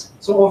nice.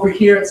 So over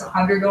here, it's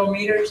 100 ohm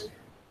meters.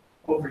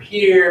 Over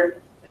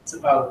here, it's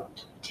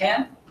about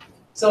 10.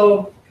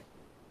 So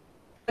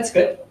that's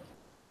good.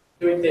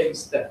 Doing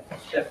things that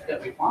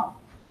we want.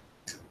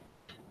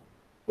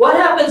 What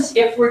happens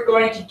if we're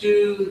going to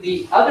do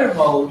the other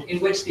mode in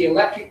which the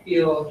electric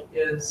field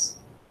is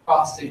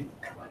crossing?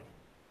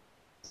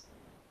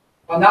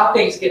 Well, now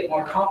things get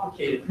more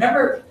complicated.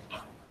 Remember,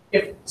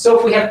 if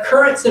we have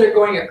currents that are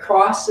going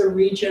across a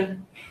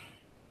region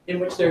in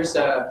which there's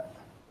a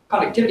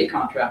conductivity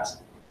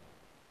contrast,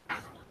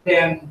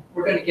 then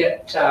we're going to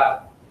get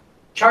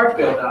charge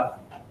buildup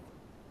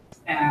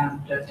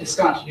and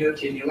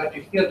discontinuity in the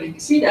electric field. And you can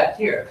see that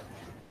here.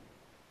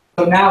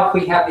 So now if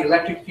we have the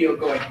electric field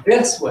going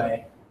this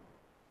way,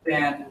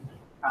 then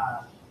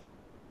the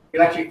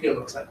electric field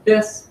looks like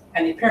this,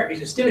 and the apparent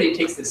resistivity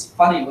takes this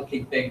funny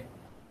looking thing.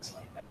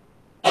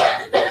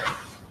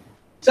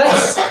 So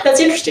that's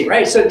interesting,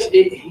 right? So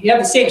you have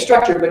the same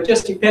structure, but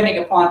just depending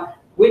upon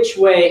which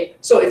way.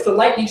 So if the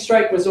lightning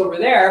strike was over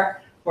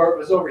there, or it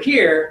was over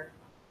here,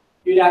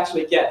 you'd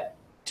actually get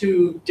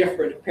two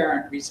different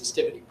apparent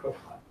resistivity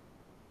profiles.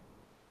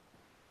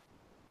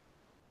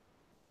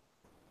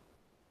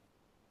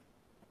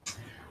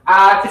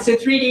 If it's in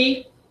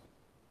 3D,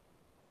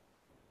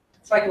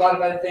 like a lot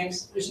of other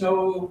things. There's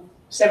no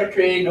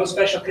symmetry, no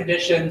special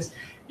conditions.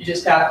 You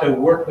just have to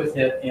work with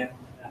it in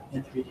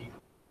 3D.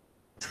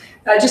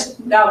 Just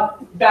now,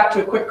 back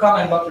to a quick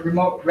comment about the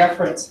remote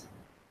reference.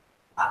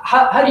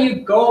 How do you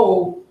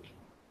go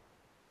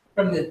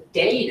from the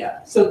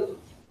data? So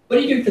what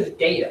do you do for the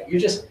data? You're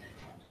just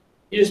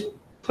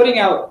putting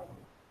out,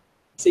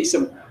 say,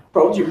 some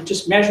probes. You're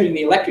just measuring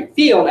the electric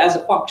field as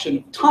a function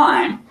of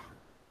time.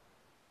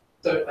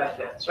 So like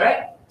this,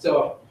 right?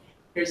 So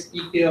here's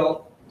E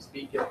field, here's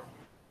B field.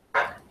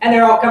 And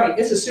they're all coming.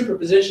 It's a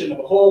superposition of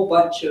a whole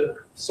bunch of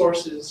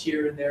sources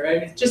here and there. I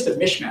mean, it's just a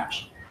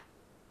mishmash.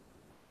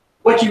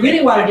 What you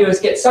really want to do is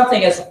get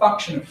something as a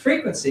function of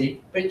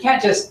frequency, but you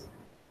can't just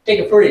take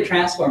a Fourier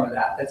transform of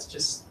that. That's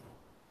just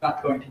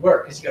not going to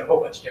work because you've got a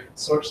whole bunch of different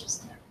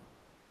sources there.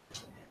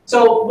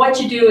 So what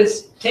you do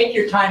is take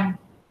your time,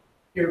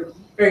 your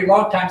very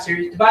long time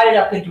series, divide it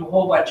up into a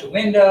whole bunch of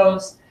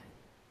windows,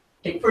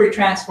 take Fourier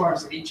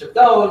transforms of each of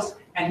those,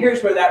 and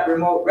here's where that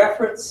remote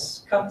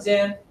reference comes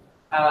in.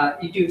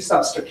 You do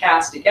some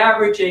stochastic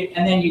averaging,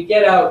 and then you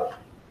get out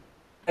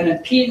an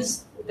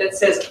impedance that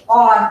says,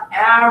 on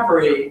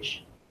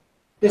average,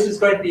 this is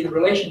going to be the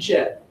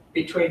relationship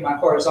between my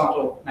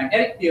horizontal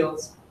magnetic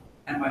fields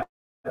and my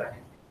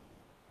electric.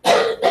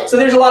 So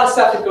there's a lot of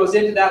stuff that goes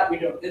into that.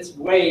 It's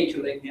way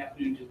too late in the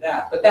afternoon to do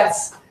that. But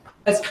that's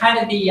kind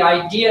of the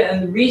idea,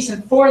 and the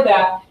reason for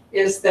that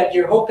is that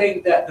you're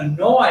hoping that the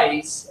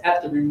noise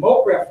at the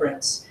remote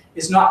reference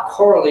is not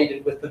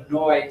correlated with the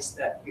noise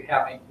that you're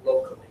having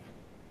locally.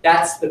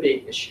 That's the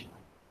big issue.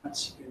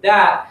 Once you do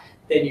that,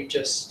 then you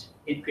just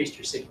increased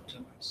your signal to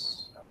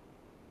noise.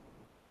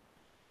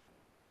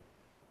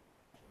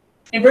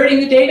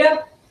 Inverting the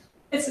data,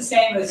 it's the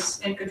same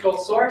as in control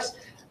source.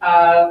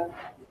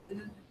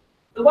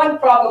 The one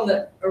problem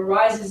that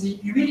arises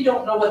is you really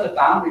don't know what the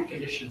boundary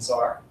conditions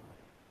are.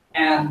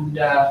 And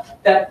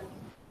that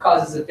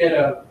causes a bit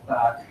of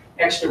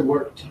extra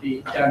work to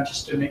be done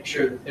just to make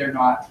sure that they're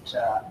not,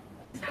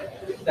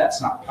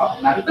 that's not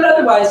problematic. But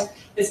otherwise,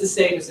 it's the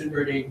same as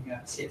inverting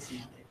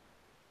CSE.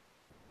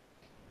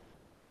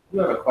 You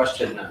have a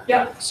question.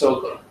 Yeah.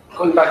 So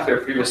going back to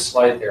the previous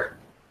slide there.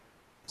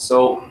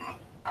 So,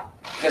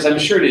 because I'm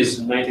sure this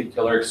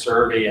 90-killer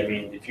survey, I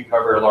mean, if you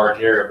cover a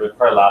large area, it would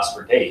probably last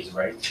for days,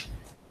 right?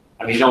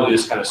 I mean, you don't do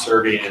this kind of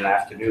survey in an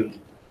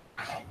afternoon.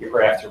 You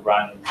probably have to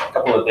run a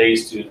couple of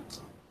days to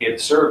get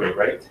the survey,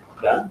 right?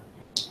 Done?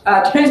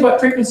 Depends what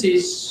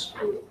frequencies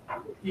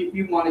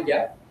you want to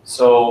get.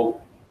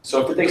 So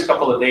if it takes a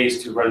couple of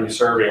days to run your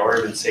survey, or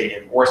even say,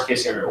 in worst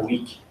case scenario, a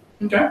week.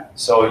 Okay.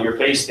 So your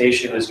base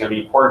station is going to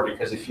be important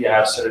because if you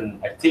have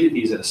certain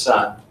activities of the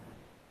sun,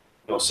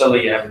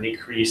 suddenly you have an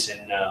increase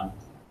in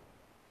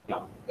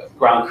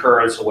ground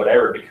currents or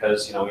whatever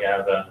because you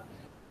have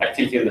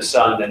activity in the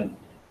sun, then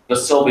you'll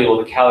still be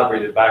able to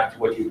calibrate it back to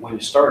when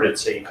you started.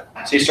 Say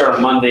you start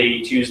on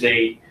Monday,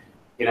 Tuesday,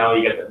 you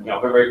get the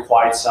very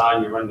quiet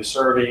sun, you run the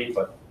survey,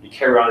 but you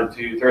carry on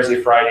into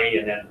Thursday, Friday,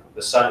 and then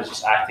the sun is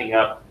just acting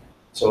up,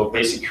 so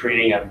basically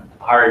creating a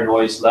higher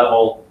noise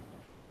level.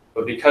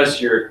 But because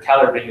you're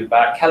calibrating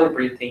back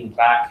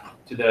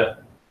to the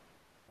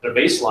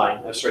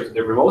baseline, to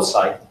the remote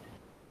site,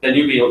 then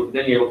you're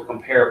able to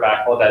compare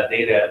back all that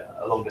data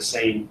along the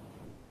same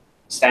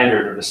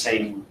standard or the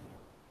same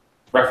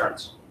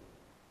reference,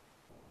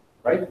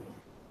 right?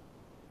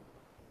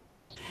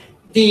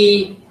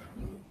 The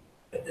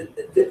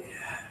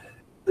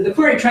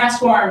Fourier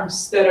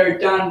transforms that are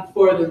done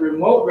for the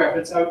remote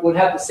reference would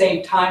have the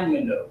same time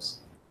windows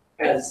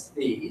as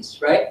these,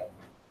 right?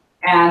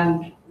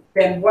 And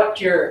then what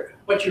you're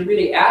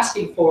really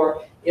asking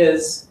for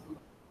is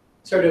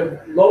sort of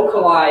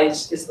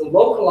localized, is the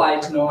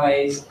localized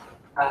noise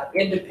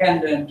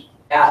independent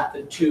at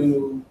the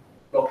two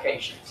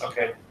locations.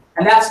 Okay.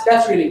 And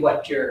that's really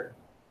what your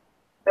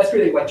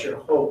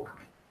hope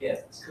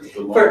is.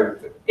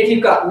 If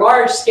you've got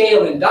large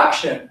scale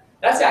induction,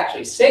 that's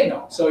actually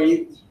signal. So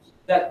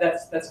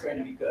that's going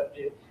to be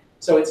good.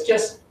 So it's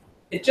just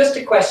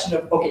a question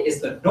of, okay, is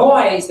the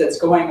noise that's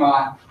going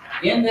on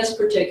in this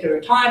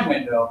particular time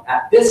window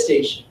at this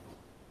station,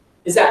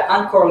 is that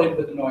uncorrelated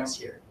with the noise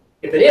here?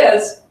 If it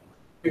is,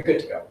 you're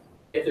good to go.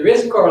 If there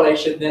is a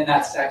correlation, then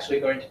that's actually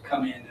going to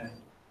come in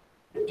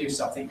and do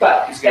something.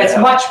 But it's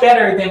much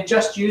better than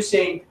just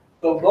using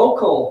the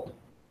local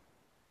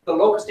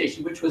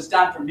station, which was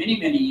done for many,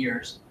 many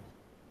years.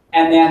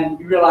 And then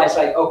you realize,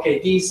 like, okay,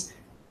 these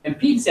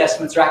impedance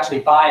estimates are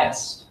actually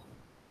biased.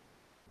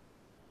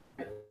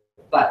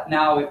 But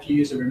now if you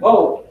use a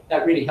remote,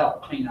 that really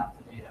helped clean up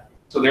the data.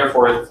 So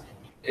therefore,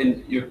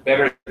 in your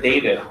better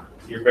data,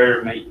 your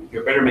better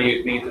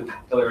maintenance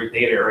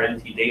data or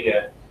NT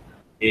data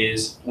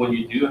is when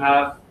you do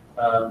have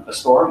a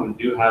storm, when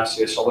you do have,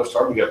 say, a solar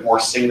storm, you get more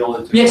signal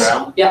into the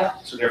ground. Yeah.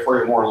 So therefore,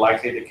 you're more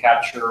likely to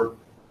capture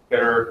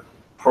better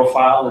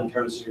profile in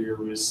terms of your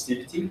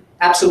resistivity.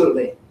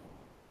 Absolutely.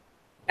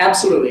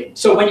 Absolutely.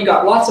 So when you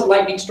got lots of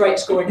lightning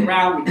strikes going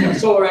around, when you have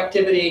solar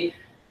activity,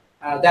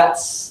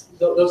 those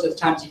are the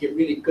times you get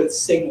really good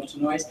signal to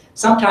noise.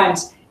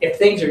 Sometimes if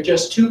things are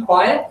just too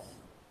quiet,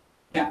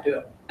 you can't do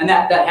it. And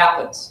that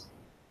happens.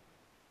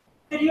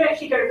 Could you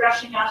actually go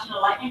rushing out in a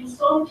lightning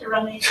storm to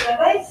run these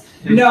surveys?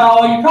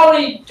 No, you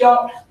probably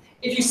don't.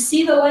 If you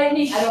see the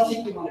lightning, I don't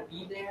think you want to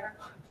be there.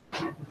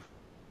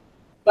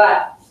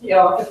 But you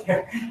know, if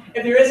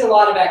there is a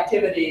lot of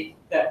activity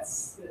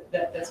that's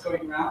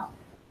going around,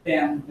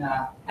 then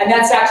and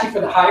that's actually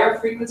for the higher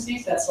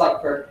frequencies. That's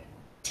like for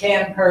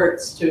 10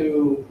 hertz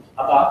to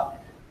above.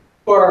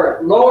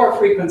 For lower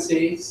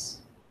frequencies,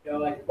 you know,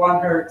 like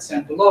 1 hertz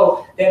and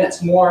below, then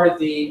it's more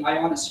the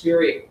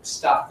ionospheric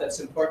stuff that's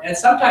important. And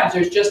sometimes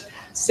there's just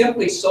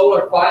simply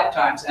solar quiet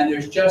times, and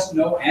there's just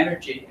no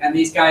energy, and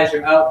these guys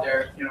are out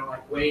there, you know,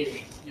 like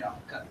waiting, you know,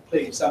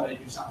 please somebody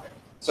do something.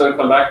 So to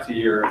come back to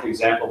your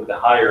example with the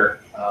higher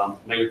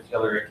negative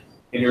caloric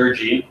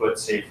energy input,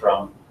 say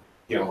from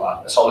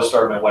a solar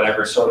storm and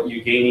whatever, so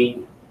you're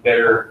gaining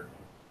better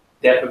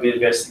depth of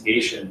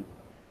investigation.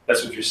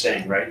 That's what you're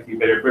saying, right? You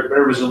better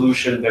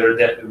resolution, better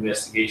depth of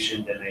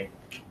investigation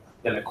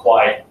than a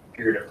quiet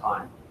period of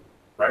time,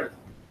 right?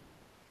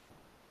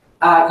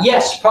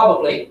 Yes,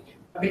 probably,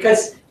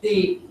 because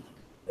the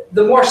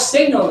more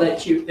signal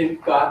that you've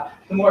got,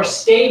 the more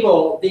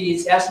stable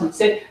these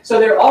estimates. So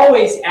they're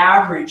always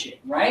averaging,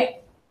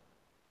 right?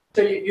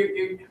 So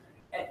you're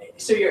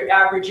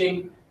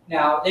averaging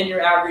now, then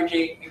you're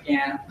averaging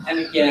again and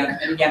again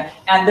and again,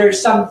 and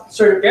there's some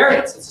sort of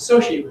variance that's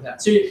associated with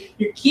that. So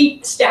you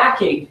keep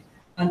stacking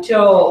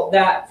until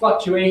that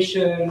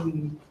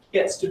fluctuation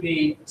gets to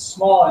be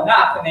small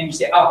enough, and then you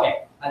say,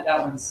 okay, that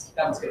one's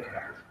good.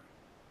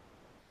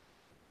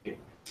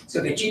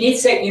 So that you need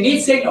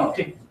signal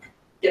to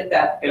get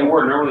that. And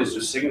where normally is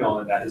your signal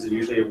in that? Is it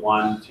usually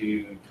 1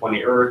 to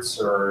 20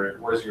 hertz, or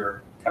where's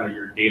your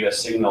your data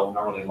signal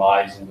normally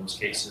lies in those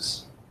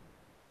cases?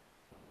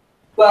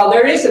 Well,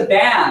 there is a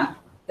band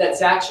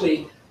that's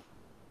actually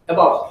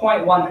about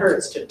 0.1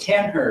 hertz to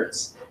 10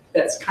 hertz.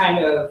 That's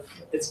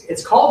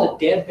it's called a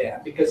dead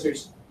band because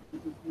there's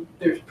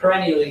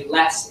perennially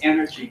less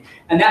energy,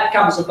 and that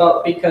comes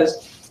about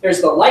because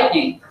there's the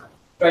lightning,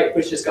 right,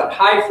 which has got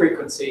high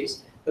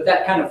frequencies, but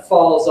that kind of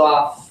falls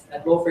off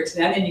at low frequencies.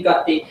 And then you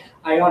got the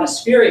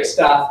ionospheric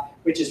stuff,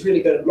 which is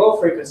really good at low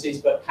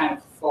frequencies, but kind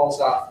of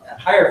falls off at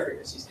higher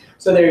frequencies.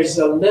 So there's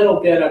a little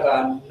bit of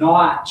a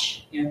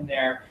notch in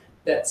there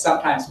that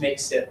sometimes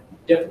makes it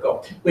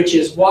difficult, which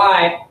is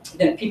why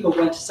then people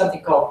went to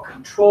something called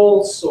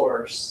control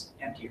source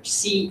MT, or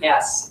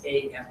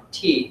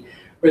CSAMT,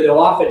 where they'll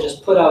often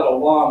just put out a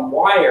long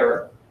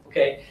wire,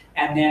 okay,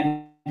 and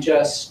then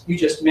you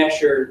just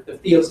measure the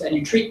fields and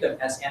you treat them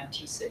as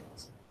MT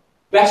signals.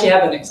 We actually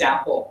have an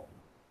example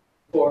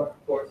for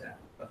that.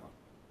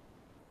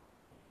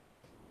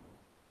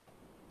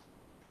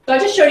 So I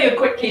just showed you a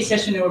quick case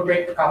history, and we'll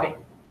break for coffee.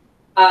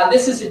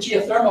 This is a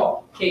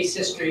geothermal case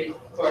history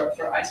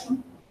for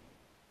Iceland.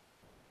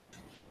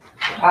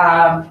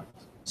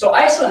 So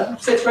Iceland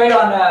sits right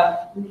on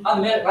the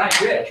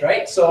Mid-Atlantic Ridge,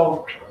 right?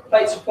 So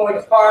plates are pulling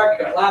apart,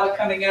 you've got lava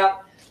coming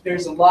up,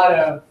 there's a lot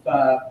of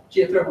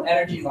geothermal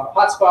energy, a lot of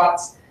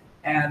hotspots,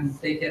 and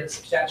they get a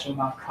substantial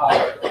amount of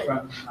power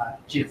from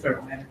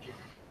geothermal energy.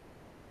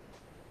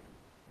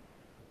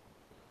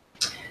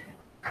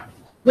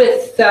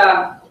 With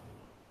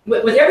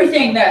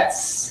everything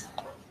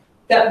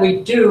that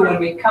we do when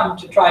we come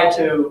to try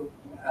to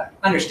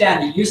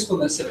understand the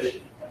usefulness of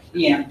an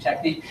EM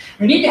technique,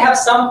 we need to have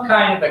some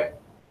kind of a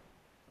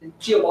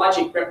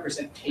geologic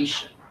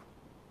representation.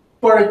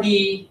 For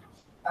the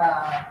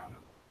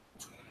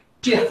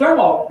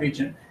geothermal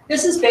region,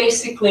 this is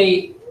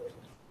basically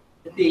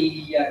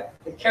the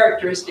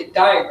characteristic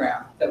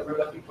diagram that we're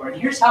looking for.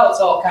 And here's how it's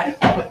all kind of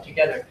put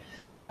together.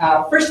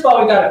 First of all,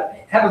 we've got to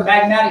have a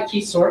magmatic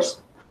heat source.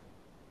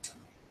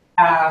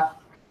 Then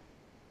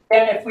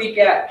if we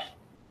get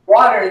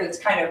water that's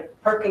kind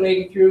of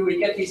percolating through, we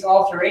get these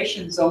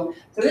alteration zones.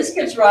 So this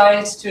gives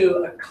rise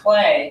to a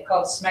clay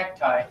called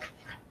smectite.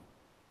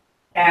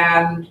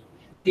 And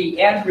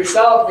the end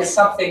result is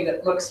something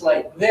that looks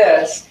like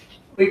this.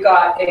 We've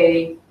got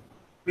a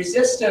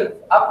resistive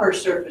upper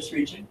surface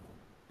region.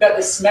 We've got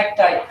the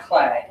smectite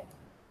clay.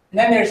 And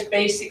then there's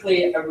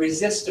basically a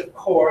resistive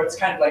core. It's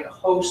kind of like a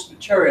host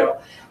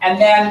material. And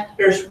then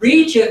there's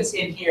regions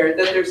in here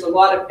that there's a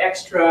lot of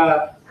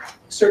extra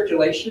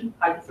circulation,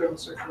 hydrothermal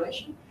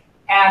circulation.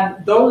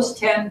 And those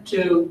tend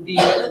to be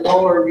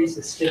lower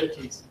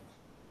resistivities.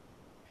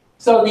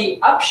 So the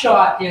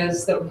upshot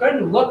is that we're going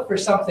to look for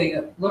something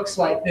that looks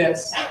like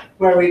this,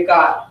 where we've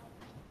got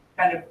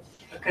kind of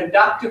a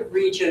conductive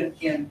region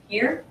in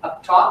here,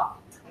 up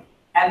top,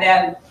 and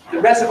then the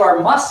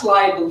reservoir must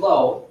lie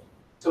below,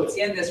 so it's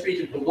in this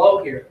region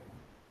below here,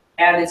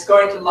 and it's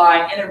going to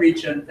lie in a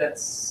region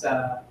that's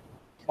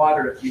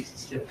moderate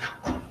resistivity.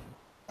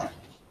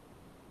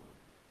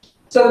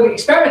 So the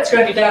experiment's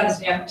going to be done as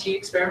an MT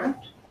experiment.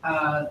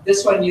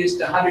 This one used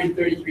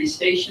 133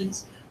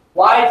 stations.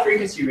 Wide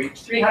frequency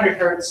range, 300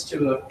 hertz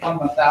to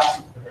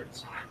 1/1000th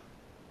hertz.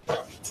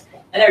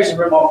 And there's a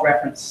remote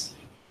reference,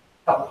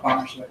 a couple of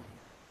kilometers away.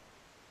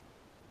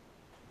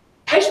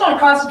 I just want to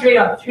concentrate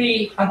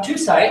on two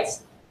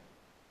sites.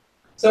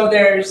 So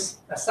there's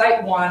a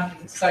site 1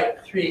 and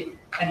site 3.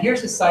 and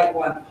here's the site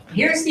 1.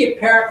 Here's the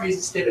apparent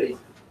resistivity.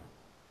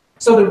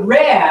 So the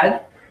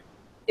red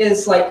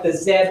is like the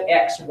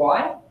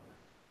ZXY,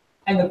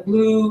 and the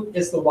blue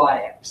is the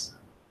YX.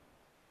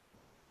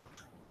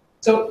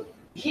 So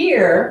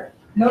here,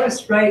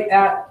 notice right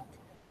at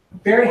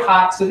very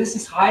high, so this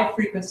is high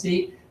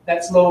frequency,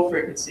 that's low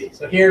frequency.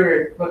 So here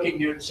we're looking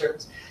near the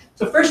surface.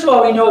 So first of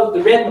all, we know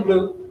the red and the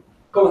blue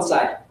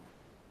coincide.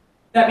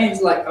 That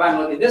means like if I'm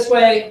looking this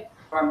way,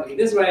 or I'm looking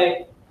this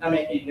way, not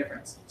making any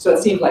difference. So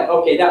it seems like,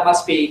 okay, that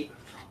must be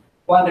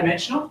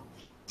one-dimensional.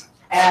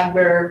 And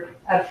we're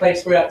at a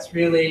place where that's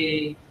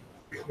really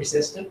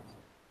resistive.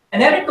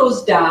 And then it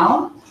goes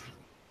down,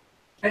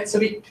 right? So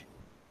we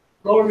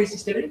lower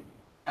resistivity,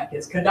 that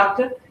gets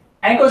conductive,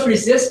 and it goes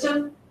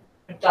resistive,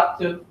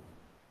 conductive,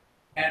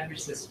 and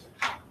resistive.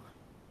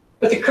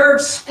 But the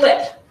curves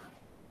split.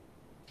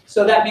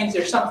 So that means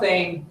there's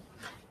something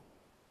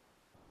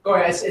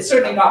going on. It's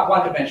certainly not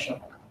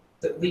one-dimensional.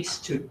 It's at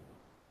least 2.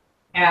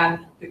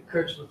 And the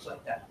curves look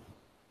like that.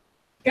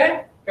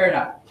 Okay? Fair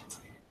enough.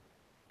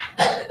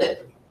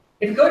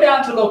 If you go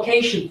down to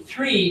location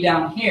 3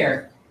 down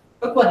here,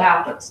 look what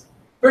happens.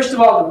 First of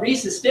all, the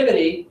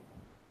resistivity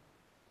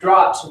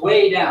drops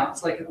way down.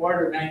 It's like an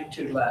order of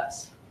magnitude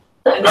less.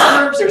 And the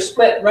curves are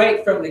split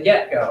right from the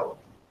get-go.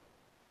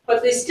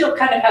 But they still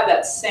kind of have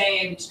that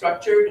same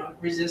structure,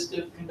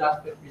 resistive,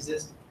 conductive,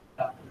 resistive,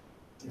 conductive,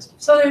 resistive.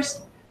 So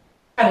there's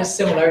kind of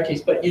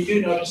similarities, but you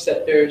do notice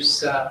that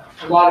there's a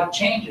lot of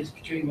changes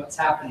between what's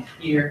happening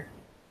here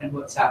and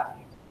what's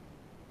happening.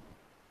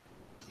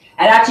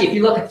 And actually, if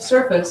you look at the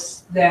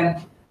surface,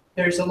 then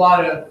there's a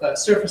lot of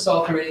surface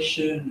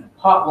alteration,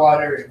 hot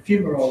water, and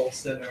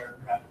fumaroles that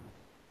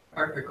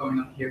are going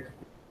on here.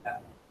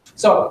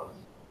 So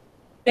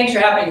things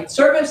are happening at the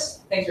surface,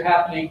 things are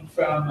happening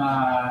from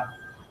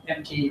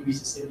empty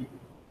resistivity.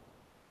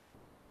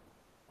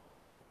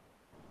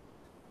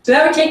 So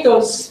now we take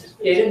those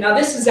data. Now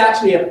this is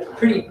actually a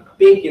pretty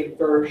big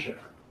inversion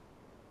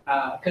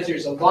because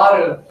there's a lot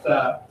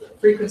of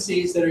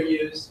frequencies that are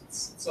used.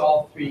 It's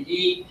all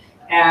 3D.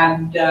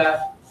 And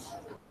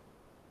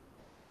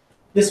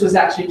this was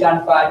actually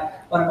done by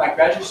one of my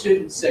graduate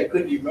students,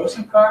 Goodby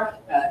Rosenkar,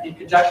 in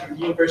conjunction with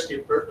the University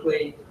of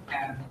Berkeley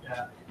and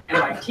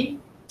MIT.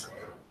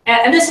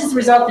 And this is the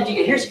result that you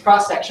get. Here's a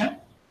cross-section.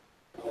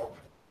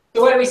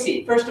 So what do we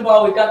see? First of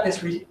all, we've got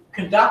this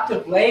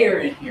conductive layer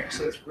in here,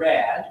 so it's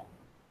red.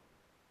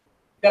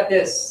 We've got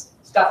this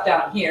stuff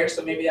down here,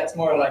 so maybe that's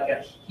more like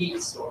a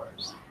heat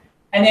source.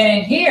 And then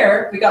in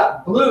here, we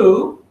got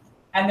blue,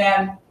 and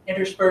then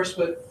interspersed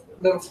with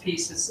little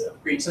pieces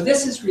of green. So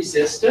this is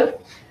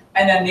resistive,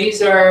 and then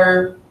these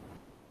are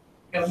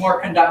more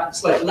conductive,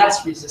 slightly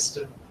less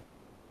resistive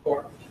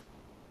forms.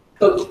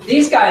 So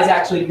these guys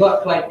actually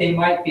look like they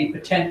might be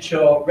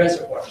potential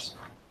reservoirs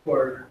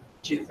for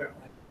geothermal.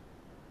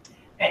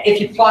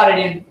 If you plot it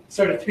in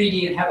sort of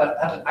 3D and have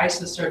an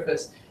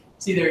isosurface,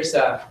 see there's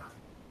a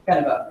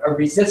kind of a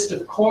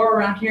resistive core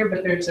around here,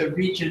 but there's a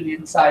region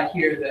inside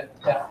here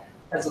that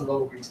has a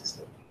low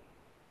resistivity.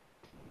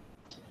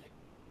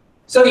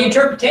 So the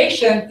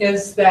interpretation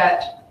is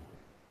that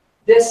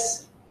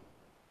this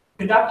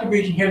conductive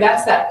region here,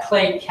 that's that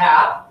clay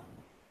cap,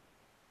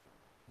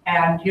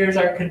 and here's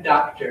our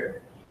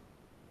conductor.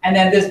 And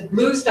then this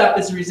blue stuff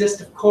is the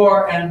resistive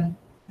core, and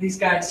these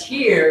guys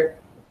here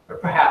or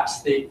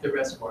perhaps the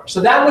reservoir.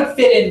 So that would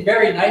fit in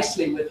very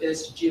nicely with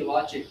this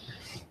geologic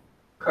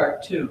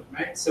cartoon,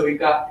 right? So we've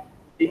got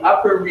the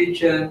upper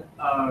region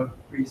of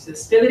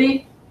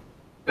resistivity,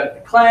 we've got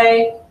the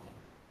clay,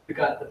 we've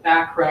got the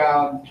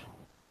background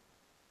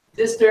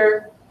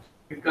resistor,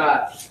 we've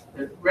got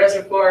the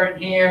reservoir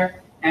in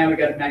here, and we've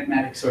got a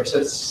magmatic source. So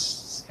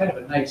it's kind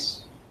of a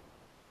nice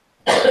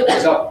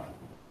result.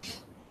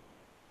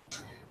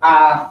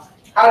 How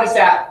does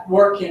that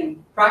work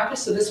in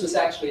practice? So this was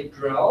actually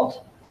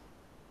drilled.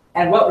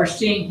 And what we're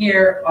seeing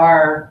here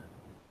are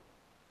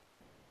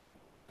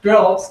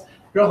drill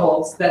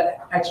holes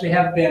that actually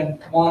have been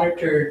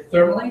monitored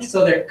thermally.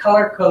 So they're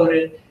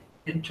color-coded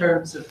in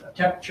terms of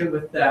temperature,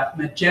 with the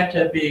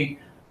magenta being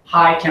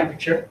high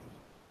temperature.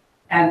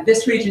 And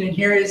this region in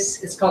here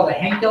it's called a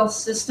Hengel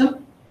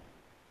system.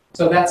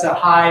 So that's a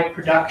high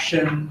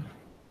production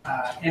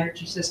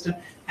energy system.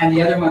 And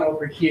the other one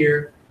over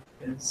here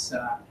is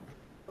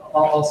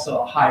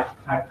also a high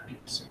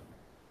producer.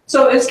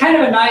 So it's kind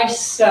of a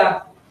nice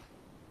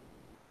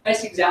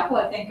example,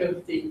 I think,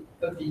 of the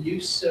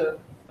use of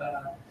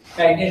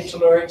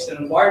magnetotellurics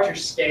in a larger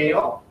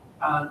scale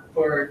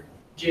for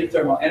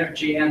geothermal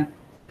energy, and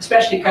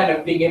especially kind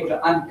of being able to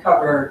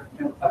uncover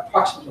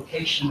approximate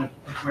location of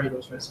where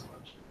those reservoirs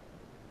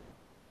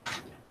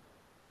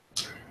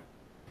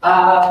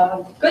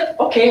are. Good.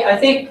 Okay, I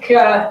think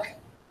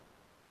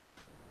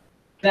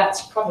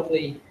that's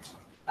probably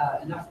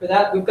enough for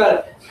that. We've got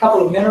a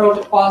couple of mineral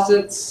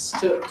deposits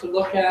to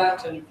look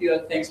at and a few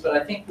other things, but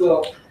I think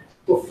we'll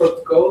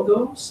forego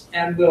those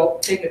and we'll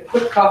take a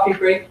quick coffee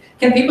break.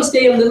 Can people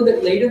stay a little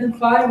bit later than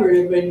 5, or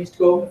everybody needs to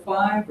go home at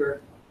 5,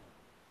 or?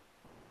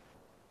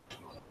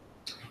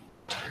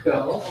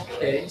 Go.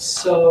 Okay,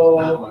 so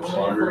Not much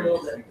longer.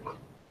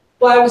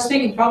 Well, I was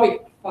thinking probably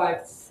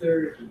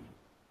 5:30.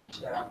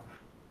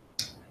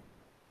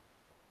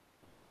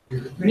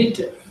 We need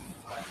to,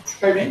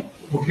 pardon me?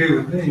 Okay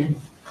with me.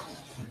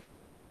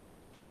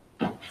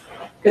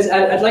 Because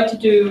I'd like to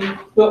do,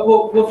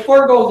 we'll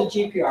forego the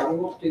GPR, we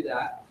won't do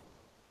that.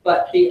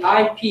 But the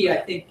IP,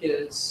 I think,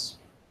 is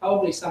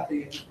probably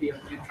something that would be of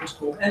interest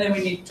to, and then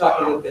we need to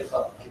talk a little bit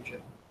about the future,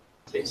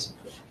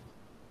 basically.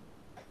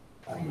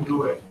 I can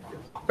do it.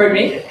 Pardon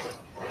me?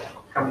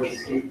 Can we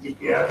see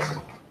GPS?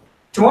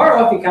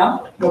 Tomorrow, if you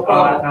come, no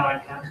problem. No, I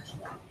can't.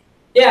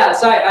 Yeah,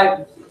 so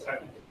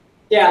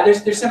yeah,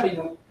 there's simply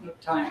no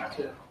time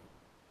to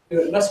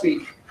do it unless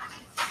we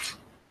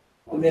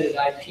omitted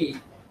IP.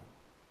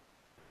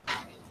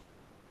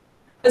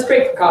 Let's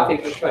break for coffee,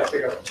 we'll try to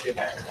figure out what to do.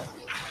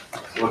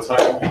 What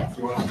time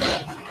do you want?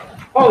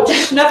 Oh,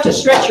 just enough to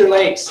stretch your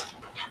legs.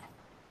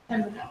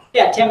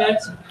 Yeah, 10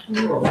 minutes.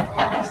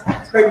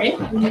 Pardon me?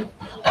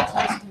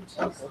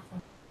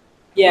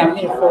 Yeah, we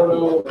need a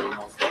photo.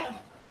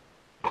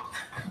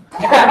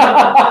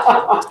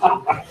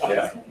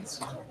 Yeah.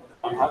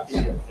 I'm happy.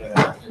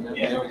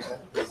 Yeah.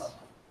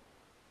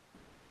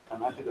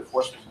 I'm happy to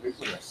force me to agree with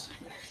this.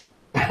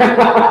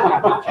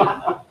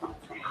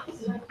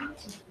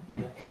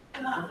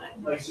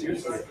 Like,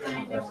 seriously?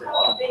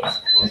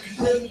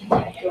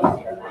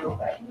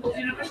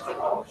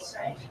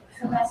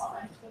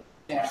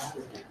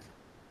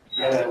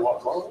 Yeah,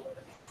 what?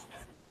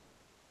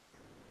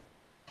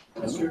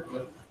 That's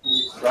true.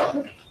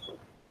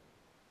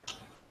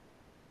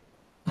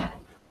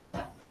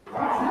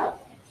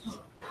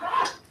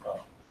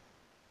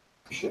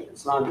 Shit,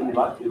 it's not really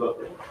like you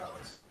about it.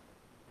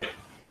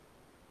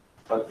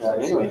 But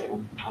anyway,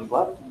 I'm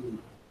glad.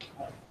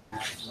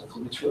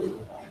 It's really.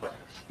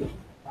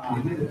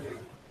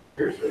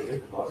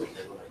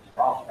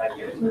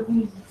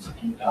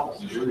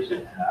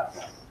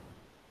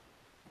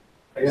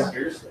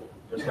 Seriously,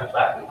 just got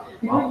back.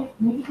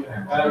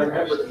 I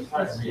remember the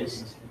time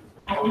meetings.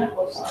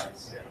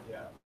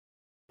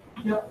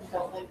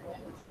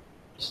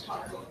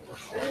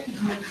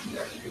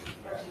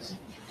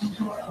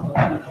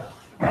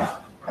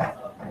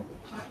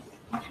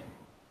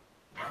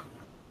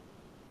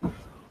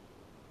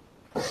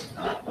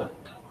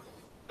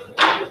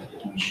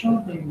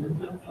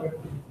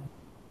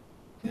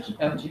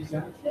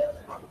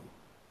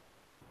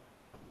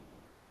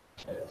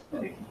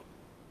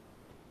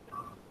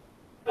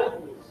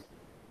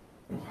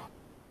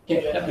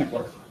 Yeah, that might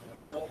work.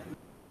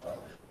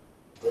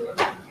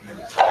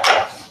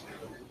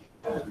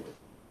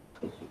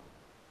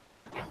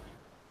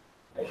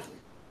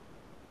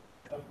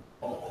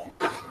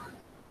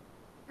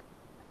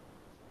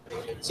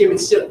 See, we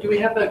still, do we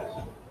have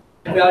a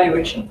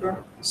evaluation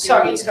for?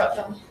 Sorry, he's got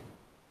them.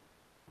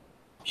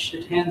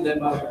 Should hand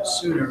them out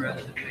sooner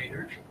rather than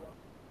later.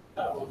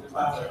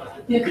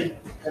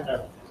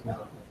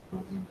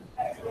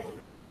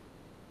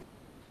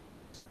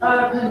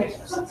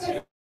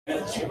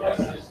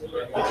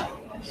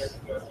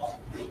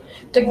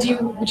 Doug,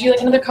 would you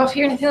like another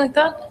coffee or anything like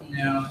that?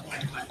 No.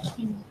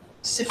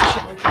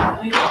 Sufficiently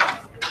friendly.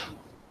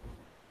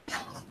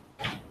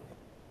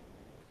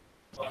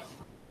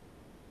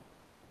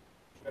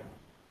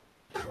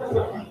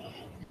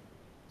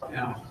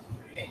 No.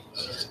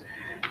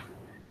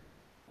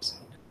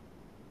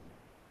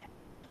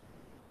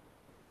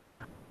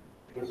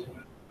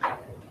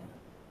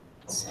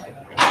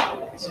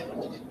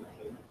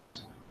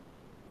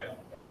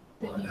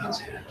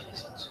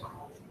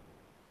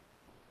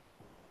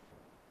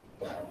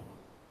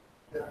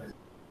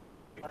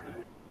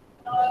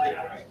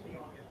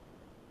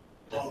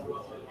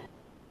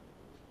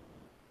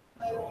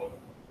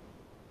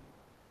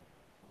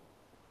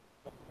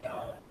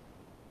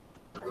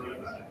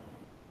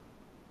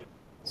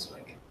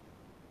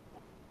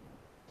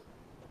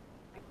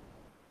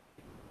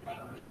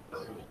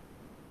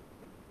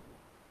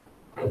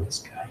 This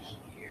guy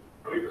here.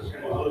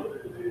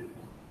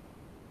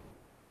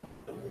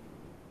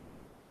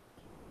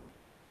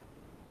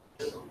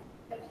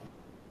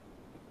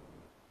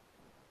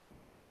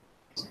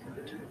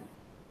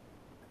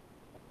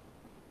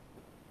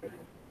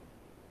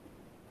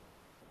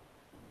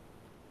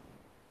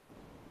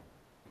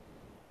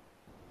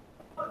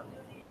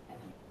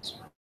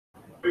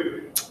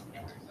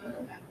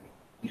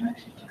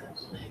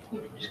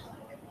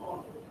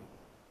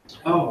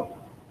 Oh,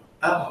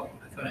 I thought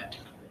I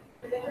took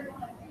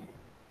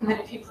And then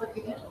if you click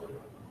again,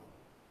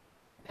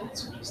 then it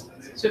switches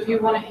things. So if you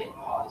want to hit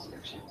pause, you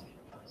actually have to hit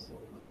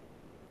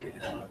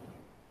pause.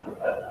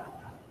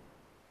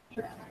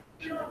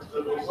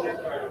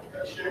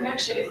 And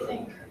actually, I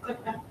think,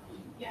 click back.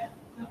 Yeah,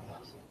 no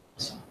pause.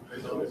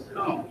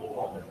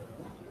 Oh,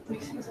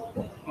 Makes things a little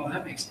bit. well,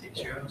 that makes it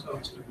easier. I was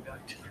always going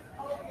back to that.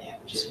 Yeah,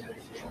 which is good.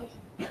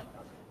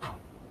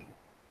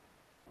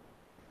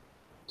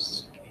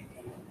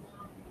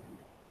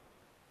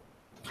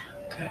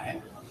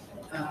 Okay.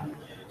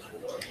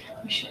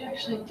 We should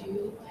actually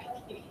do like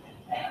a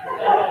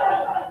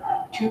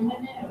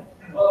 2-minute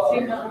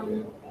thing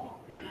on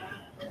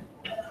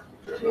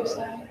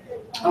GeoSci.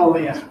 Oh,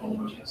 yeah.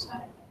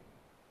 GeoSci.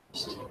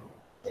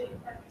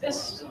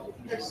 this,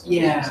 there's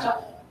Yeah.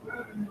 stuff.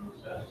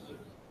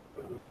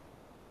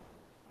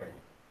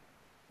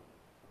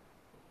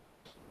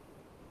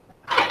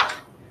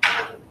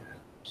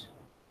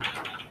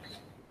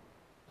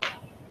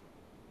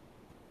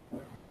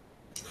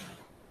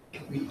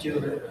 Can we do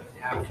it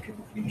after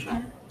the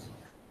future?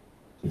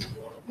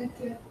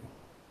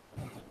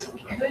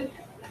 Good.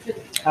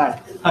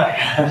 Hi.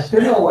 Do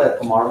you know where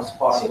tomorrow's As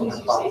park soon will as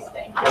you park?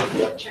 say thank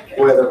you, check it.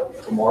 Where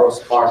the tomorrow's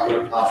park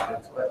will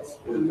park?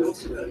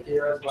 Is it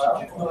here as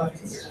well?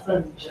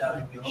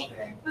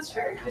 That's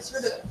fair, I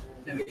sort of,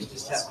 Then we can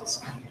just have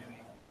this.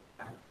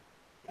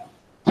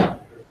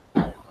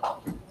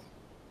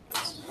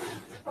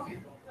 okay,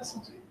 that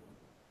sounds good.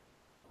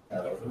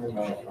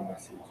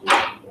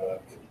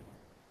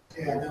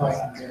 Yeah, no, I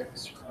think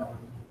it's.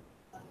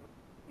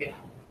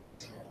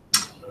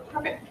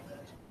 Perfect.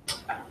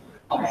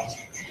 All right.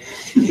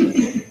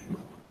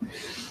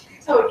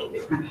 So we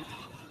can do.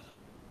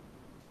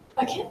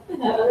 I can't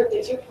find that other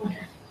laser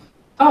pointer.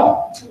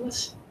 Oh,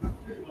 Unless.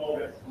 I'll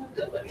have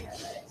to look at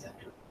that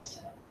exactly.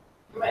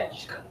 I might have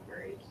just got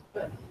buried,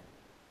 but.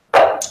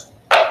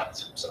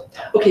 so,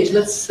 okay, so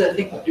let's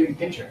think of doing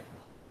picture.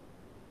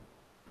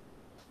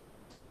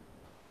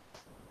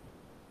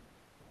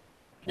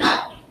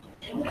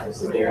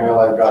 The email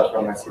I got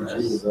from SCG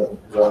is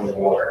on the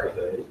water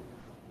today.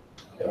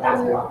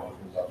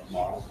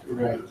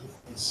 Right.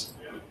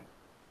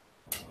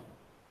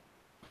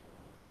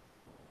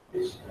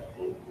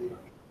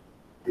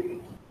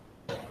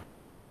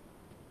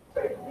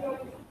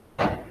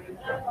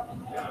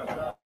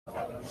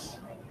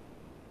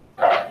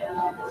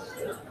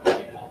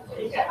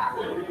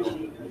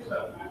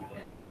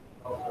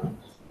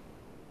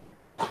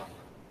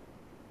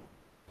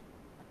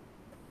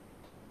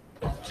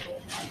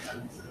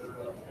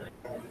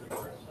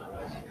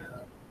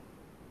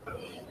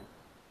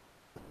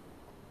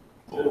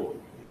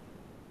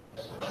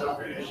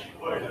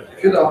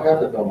 If you don't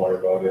have it, don't worry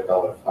about it,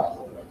 I'll find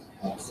it.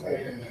 I'll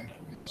say.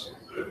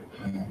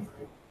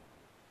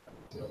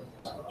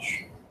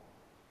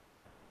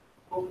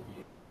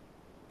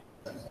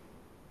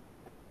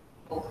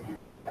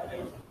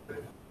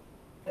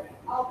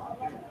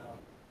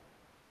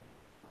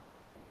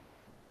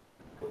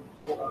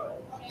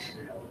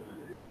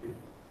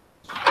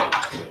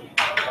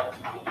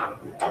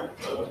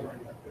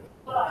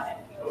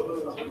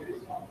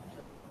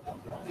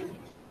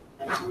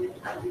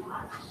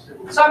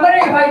 So I'm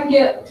wondering if I can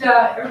get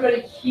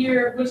everybody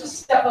here, we'll just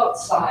step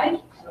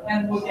outside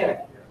and we'll get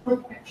a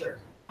quick picture.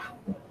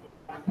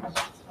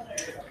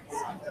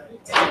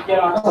 Get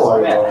on Don't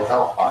worry about it,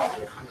 I'll find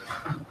it.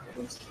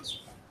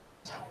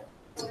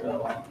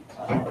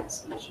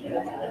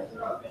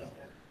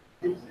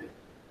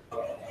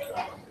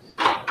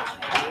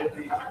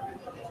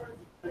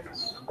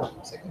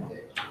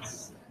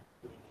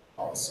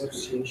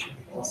 Association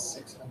plus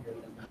 600.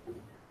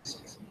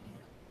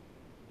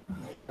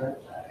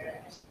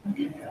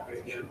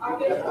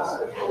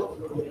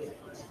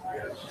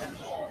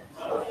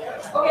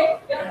 Okay,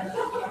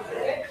 yeah.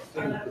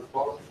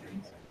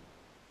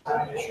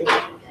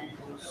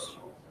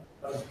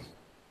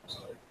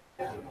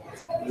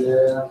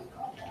 Yeah.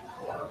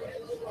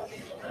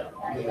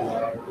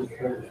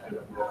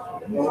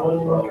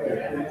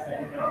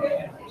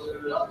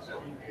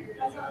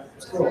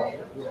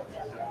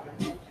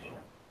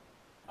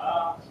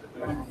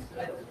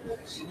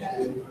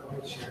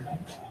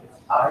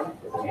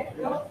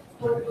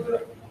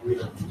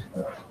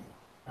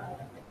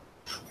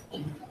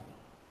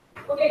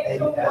 Okay,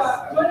 so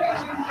what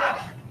are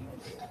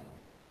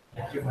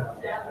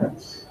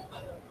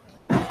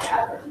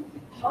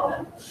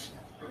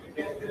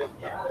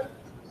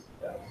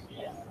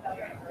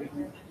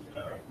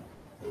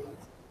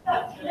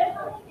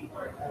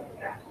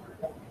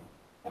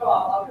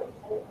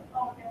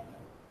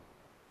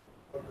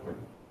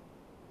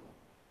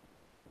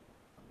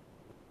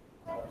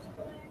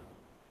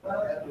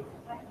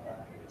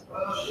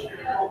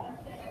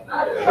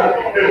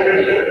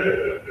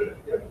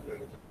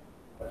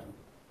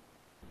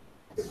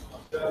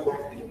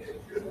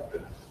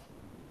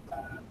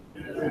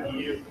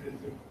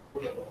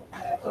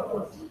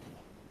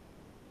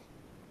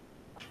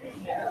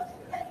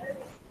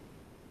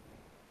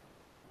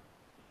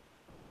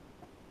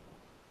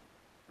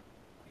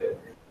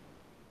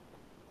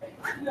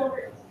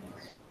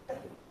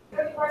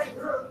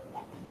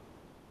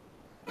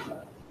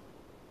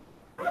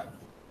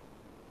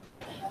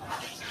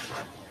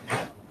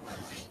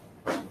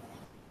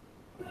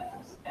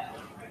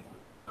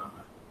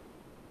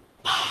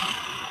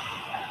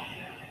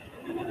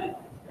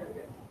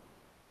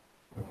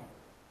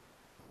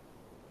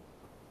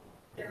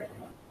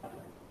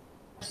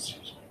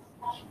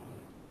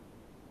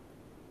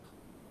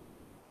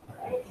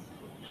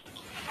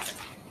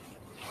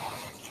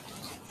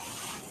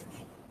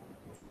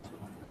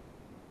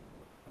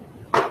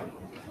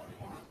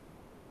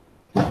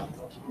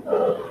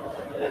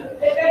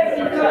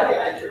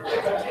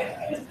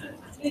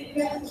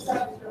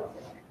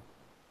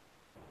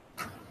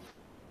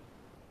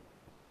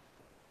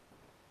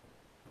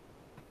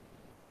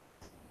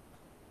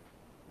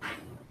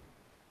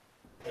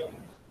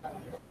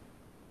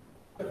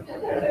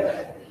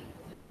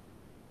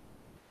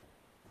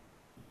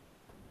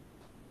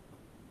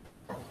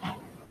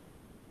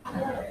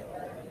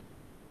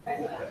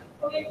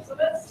Okay, so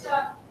let's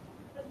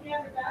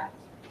meander back.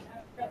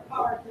 I've got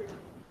power through.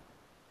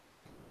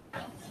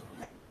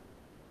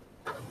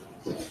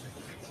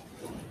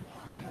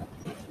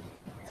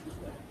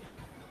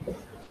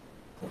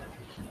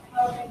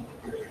 Okay.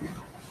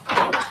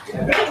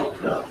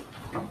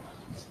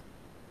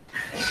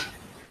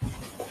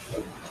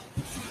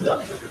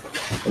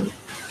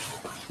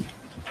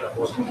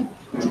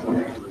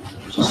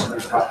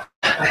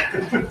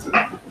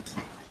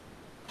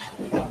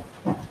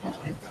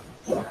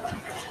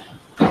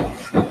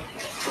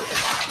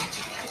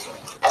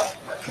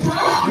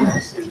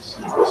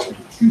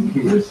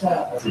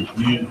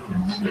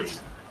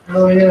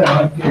 Oh,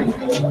 yeah.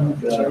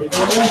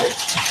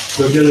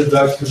 So get it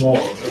back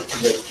tomorrow.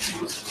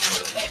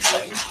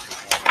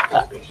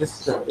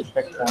 Just a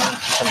quick one, you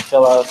can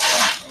fill out,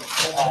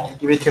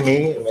 give it to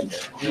me.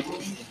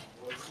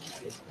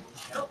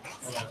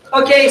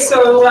 Okay,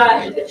 so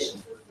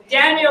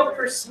Daniel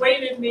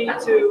persuaded me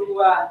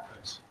to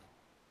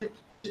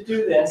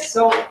do this.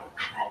 So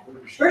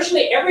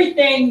virtually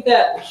everything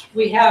that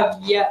we have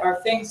yet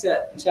are things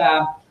that,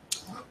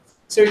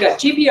 so we've got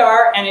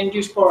GPR and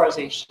induced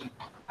polarization.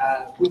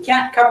 We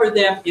can't cover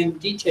them in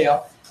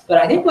detail, but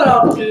I think what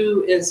I'll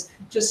do is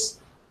just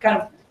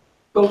kind of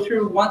go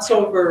through once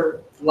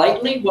over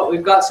lightly what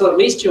we've got, so at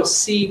least you'll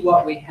see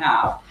what we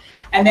have.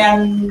 And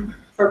then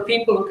for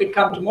people who could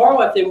come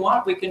tomorrow, if they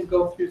want, we can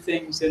go through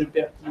things in a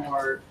bit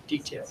more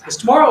detail. Because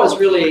tomorrow is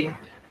really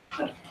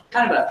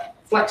kind of a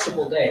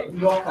flexible day. We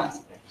do all kinds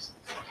of things.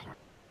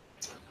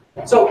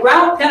 So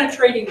ground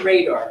penetrating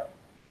radar.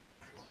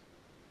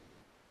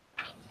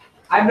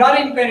 I'm not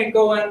even going to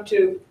go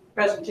into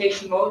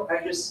presentation mode,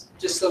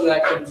 just so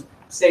that I can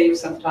save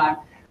some time.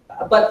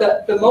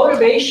 But the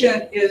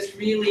motivation is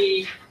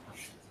really,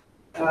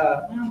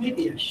 well,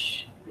 maybe I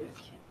should.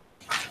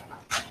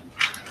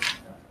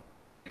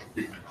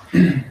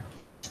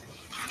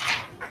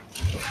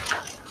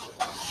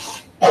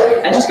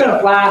 I'm just going to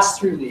blast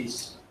through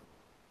these.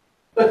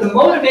 But the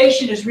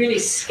motivation is really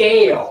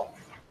scale.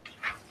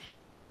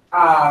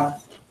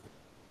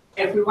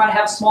 If we want to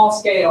have small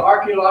scale,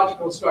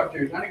 archaeological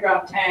structures,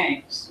 underground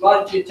tanks, a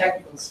lot of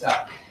geotechnical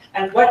stuff.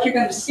 And what you're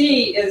going to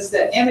see is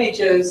that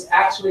images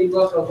actually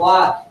look a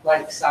lot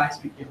like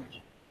seismic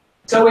imaging.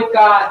 So we've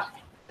got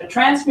a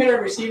transmitter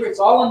and receiver, it's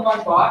all in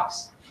one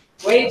box.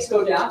 Waves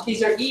go down.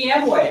 These are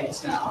EM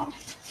waves now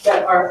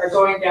that are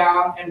going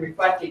down and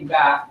reflecting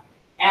back.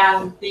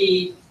 And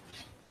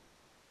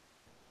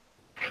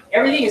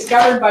everything is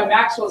governed by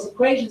Maxwell's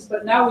equations,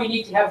 but now we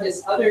need to have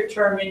this other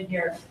term in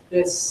here,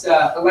 this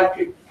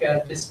electric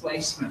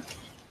displacement.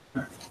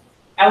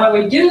 And when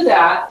we do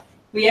that,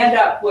 we end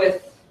up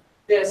with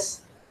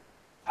this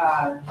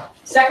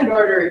second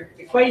order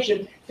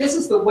equation. This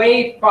is the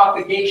wave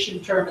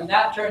propagation term, and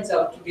that turns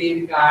out to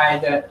be the guy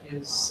that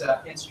is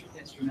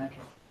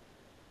instrumental.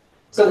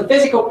 So the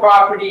physical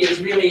property is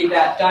really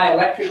that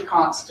dielectric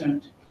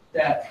constant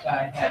that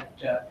I had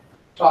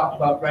talked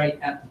about right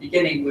at the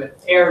beginning,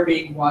 with air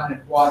being 1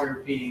 and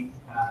water being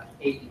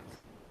 80.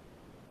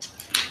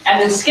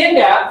 And the skin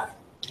depth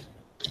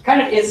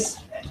kind of is,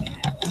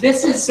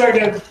 this is sort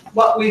of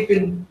what we've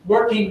been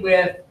working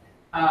with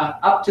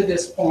up to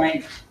this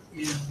point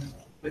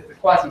with the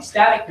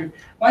quasi-static group.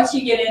 Once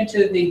you get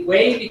into the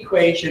wave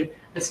equation,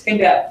 the skin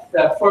depth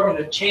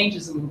formula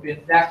changes a little bit.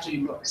 It actually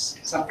looks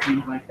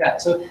something like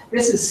that. So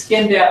this is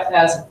skin depth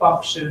as a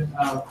function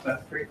of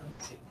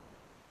frequency.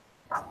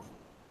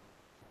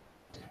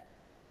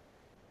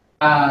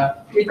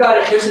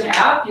 There's an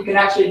app. You can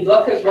actually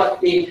look at what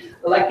the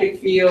electric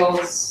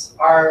fields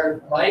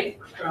are like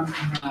from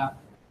a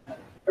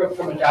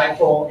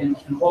dipole in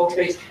whole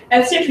space.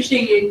 And it's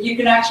interesting, you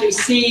can actually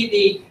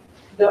see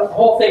the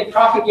whole thing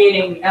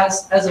propagating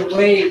as a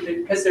wave,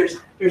 because there's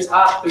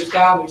up, there's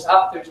down, there's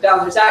up, there's down.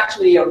 There's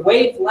actually a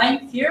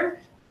wavelength here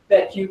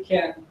that you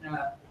can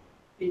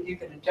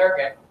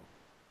interrogate.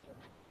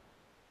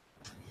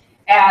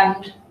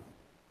 And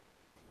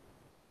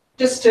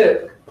just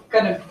to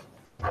kind of,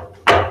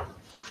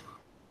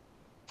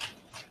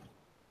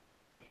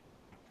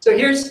 so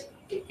here's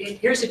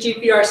a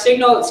GPR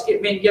signal that's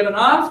been given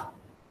off.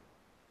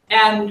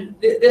 And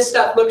this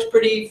stuff looks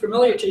pretty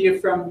familiar to you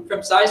from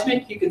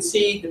seismic. You can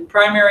see the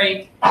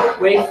primary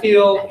wave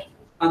field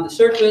on the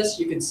surface.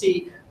 You can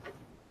see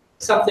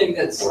something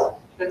that's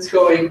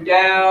going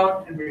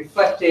down and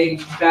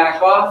reflecting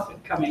back off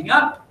and coming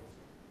up.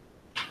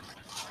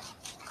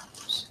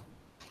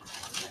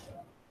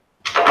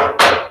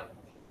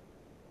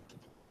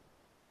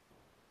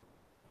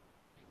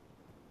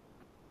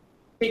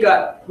 We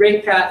got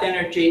rate path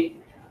energy,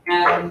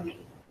 and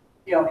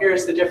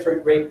here's the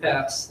different rate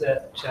paths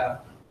that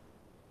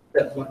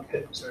one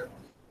could observe.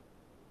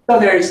 So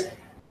there's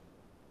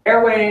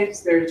air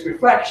waves, there's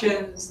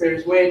reflections,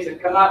 there's waves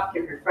that come up,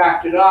 get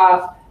refracted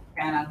off,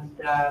 and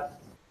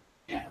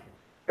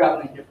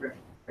traveling different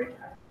rate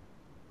paths.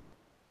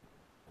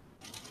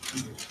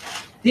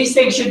 These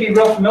things should be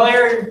real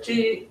familiar to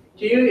you.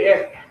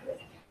 If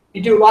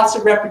you do lots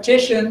of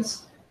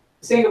repetitions,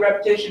 single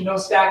repetition, no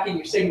stacking,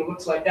 your signal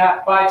looks like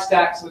that. 5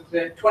 stacks looks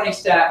like 20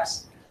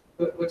 stacks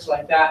looks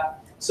like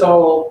that.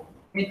 So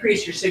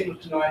increase your signal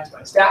to noise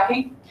by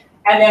stacking.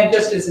 And then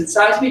just as in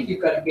seismic,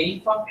 you've got a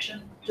gain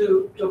function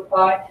to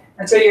apply.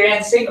 And so your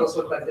end signals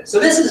look like this. So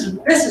this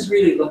is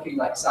really looking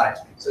like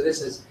seismic. So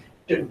this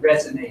should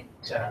resonate.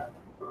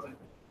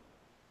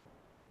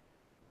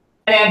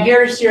 And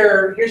here's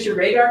your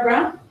radar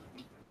ground.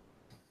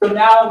 So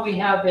now we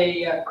have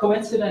a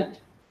coincident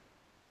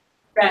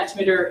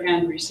transmitter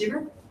and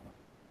receiver.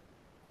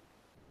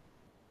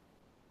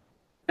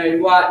 Now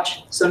you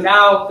watch. So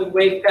now the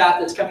wave path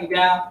that's coming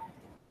down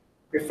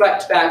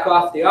reflects back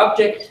off the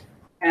object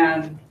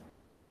and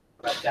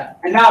like that.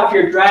 And now if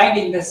you're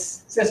dragging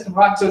this system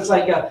along, so it's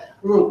like a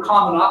little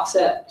common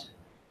offset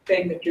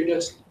thing that you're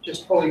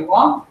just pulling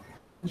along,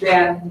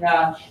 then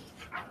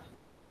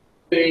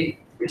the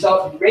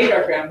resulting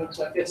radiogram looks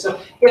like this. So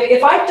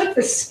if I took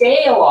the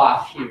scale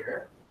off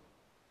here,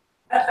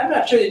 I'm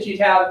not sure that you'd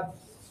have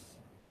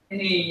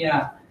any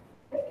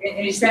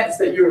sense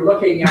that you're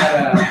looking at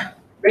a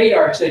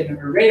radar signal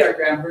or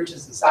radiogram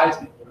versus the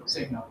seismic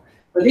signal.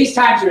 But these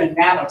times are in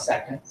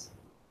nanoseconds.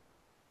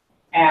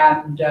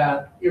 And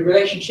your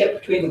relationship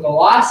between the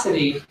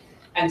velocity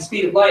and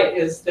speed of light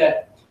is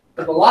that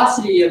the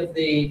velocity of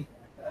the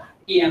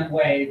EM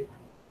wave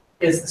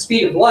is the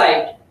speed of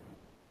light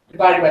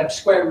divided by the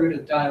square root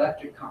of the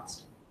dielectric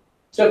constant.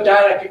 So if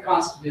dielectric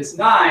constant is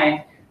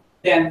 9,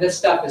 then this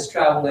stuff is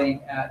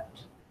traveling at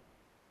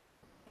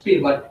speed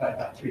of light divided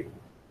by 3.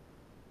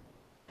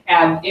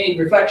 And any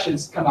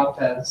reflections come up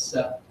as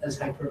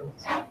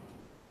hyperbolas.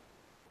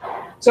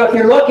 So if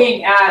you're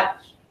looking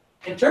at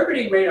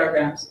interpreting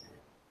radiograms,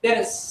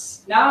 then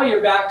now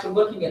you're back to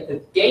looking at the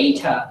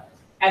data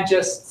and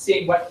just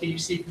seeing what do you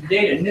see from the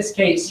data. In this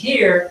case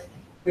here,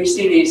 we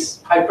see these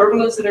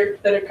hyperbolas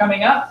that are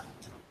coming up.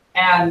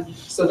 And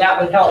so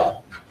that would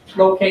help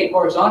locate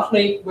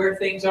horizontally where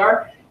things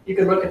are. You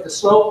could look at the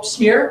slopes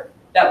here.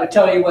 That would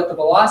tell you what the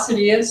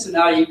velocity is. So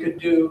now you could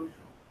do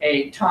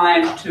a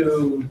time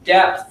to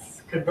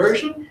depth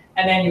conversion.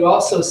 And then you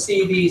also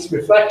see these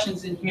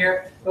reflections in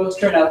here. Those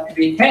turn out to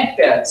be tank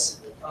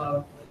beds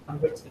on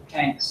which the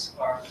tanks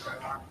are.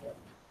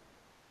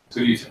 So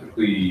do you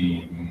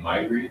typically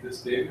migrate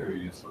this data, or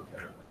you just look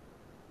at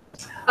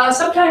it?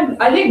 Sometimes,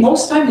 I think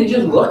most times you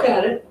just look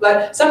at it,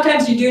 but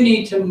sometimes you do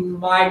need to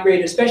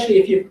migrate, especially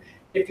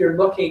if you're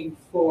looking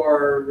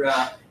for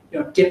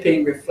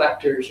dipping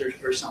reflectors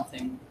or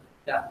something like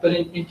that. But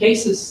in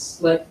cases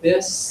like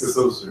this, Because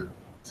those are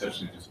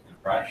essentially just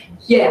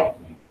diffractions. Yeah.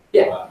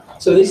 Yeah.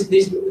 So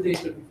these would be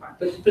fine,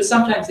 but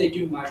sometimes they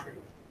do migrate.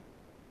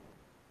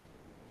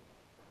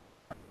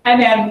 And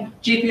then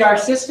GPR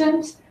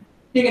systems,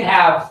 you can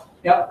have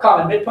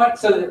common midpoint,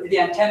 so that the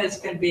antennas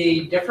can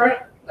be different,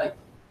 like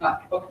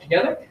not hooked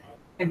together.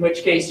 In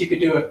which case you could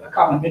do a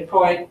common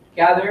midpoint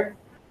gather.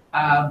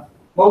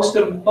 Most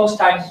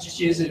times you just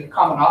use it in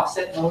common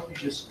offset mode. You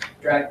just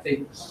drag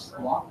things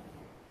along.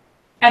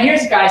 And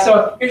here's a guy.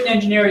 So here's an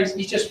engineer.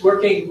 He's just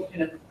working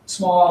in a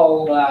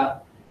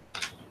small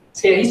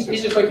scale.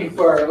 He's just looking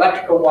for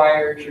electrical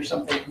wires or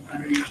something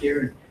underneath here.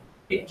 And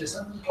he can just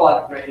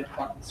plot it right up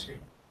on the screen.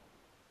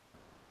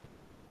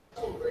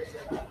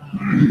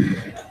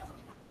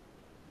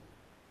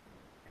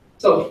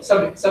 So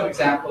some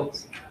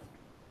examples.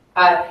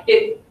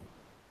 You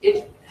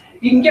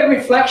can get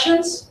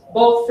reflections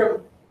both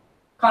from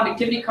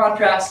conductivity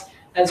contrast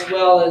as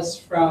well as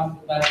from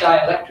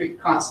dielectric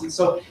constants.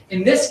 So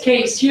in this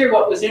case here,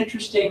 what was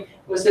interesting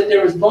was that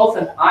there was both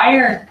an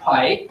iron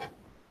pipe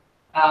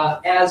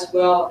as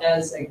well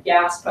as a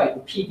gas pipe, a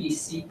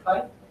PVC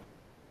pipe,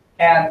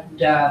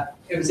 and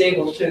it was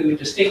able to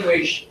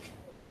distinguish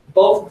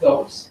both of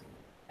those.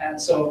 And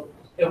so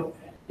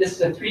this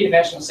is a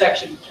three-dimensional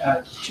section,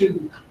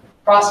 two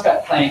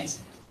crosscut planes.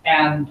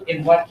 And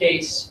in one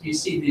case, you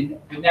see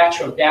the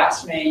natural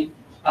gas main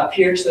up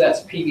here, so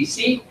that's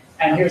PVC.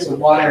 And here's a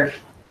water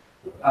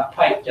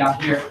pipe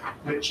down here,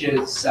 which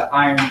is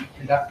iron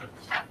conductor.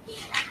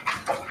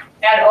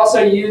 And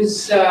also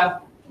use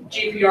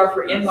GPR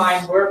for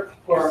inline work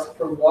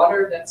for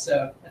water. That's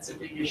a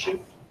big issue.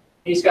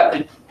 He's got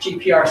the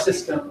GPR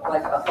system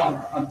like up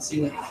on the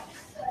ceiling.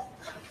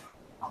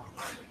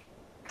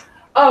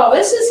 Oh,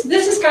 this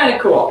is kind of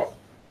cool,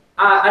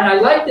 and I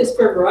like this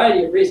for a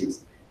variety of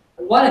reasons.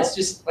 One, it's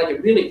just like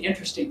a really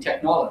interesting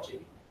technology.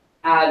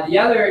 The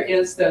other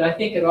is that I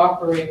think it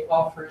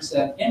offers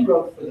an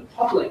inroad for the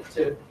public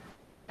to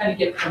kind of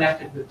get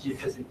connected with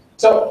geophysics.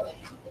 So,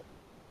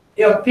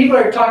 people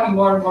are talking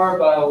more and more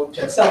about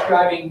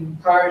self-driving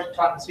cars,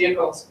 autonomous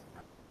vehicles.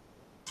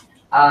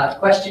 The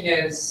question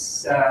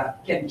is,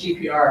 can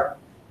GPR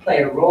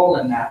play a role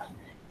in that?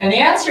 And the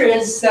answer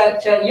is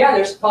that, yeah,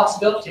 there's a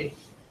possibility.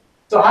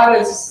 So how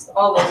does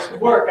all this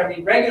work? I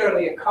mean,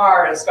 regularly a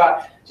car has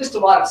got just a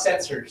lot of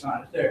sensors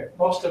on it.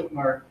 Most of them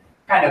are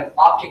kind of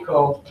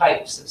optical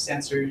types of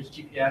sensors,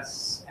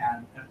 GPS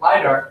and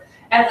LiDAR.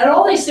 And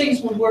all these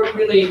things would work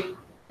really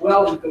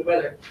well in good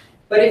weather.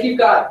 But if you've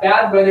got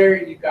bad weather,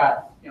 you've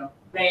got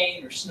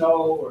rain or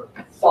snow or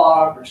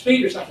fog or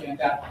sleet or something like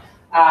that,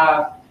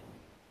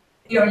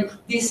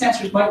 these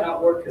sensors might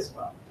not work as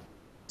well.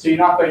 So you're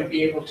not going to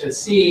be able to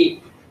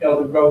see,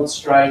 the road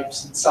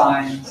stripes and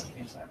signs and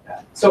things like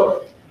that.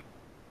 So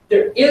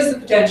there is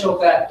the potential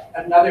that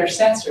another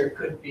sensor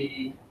could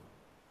be.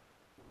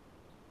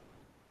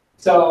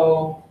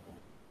 So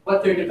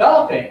what they're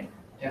developing,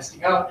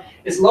 testing out,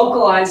 is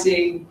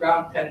localizing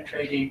ground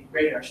penetrating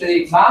radar. So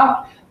they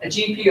mount a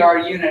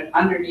GPR unit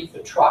underneath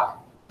a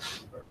truck,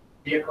 or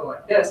vehicle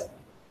like this,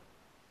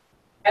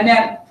 and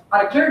then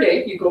on a clear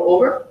day, you go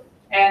over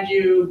and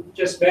you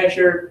just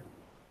measure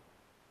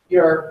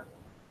your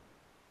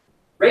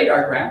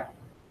radargram,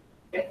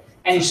 okay,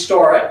 and you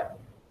store it.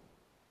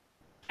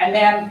 And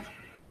then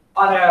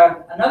on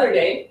another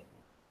day,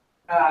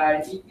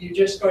 you're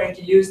just going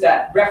to use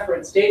that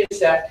reference data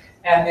set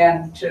and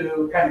then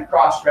to kind of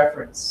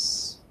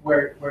cross-reference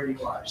where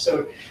you are.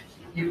 So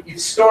you've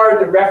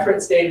stored the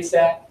reference data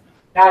set.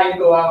 Now you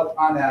go out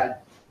on a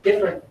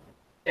different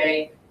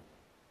day,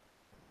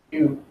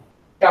 you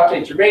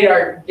calculate your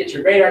radar, get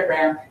your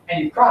radargram,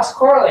 and you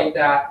cross-correlate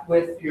that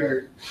with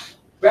your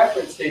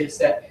reference data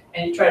set,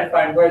 and you try to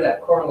find where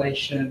that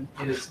correlation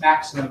is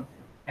maximum,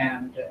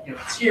 and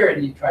it's here,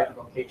 and you try to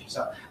locate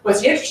yourself.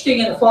 What's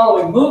interesting in the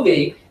following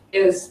movie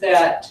is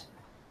that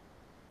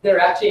they're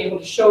actually able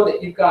to show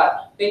that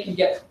they can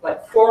get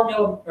like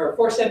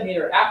 4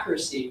 centimeter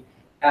accuracy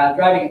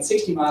driving at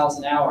 60 miles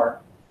an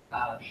hour.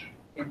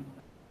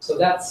 So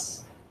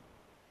that's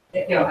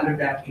under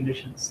bad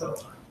conditions. So.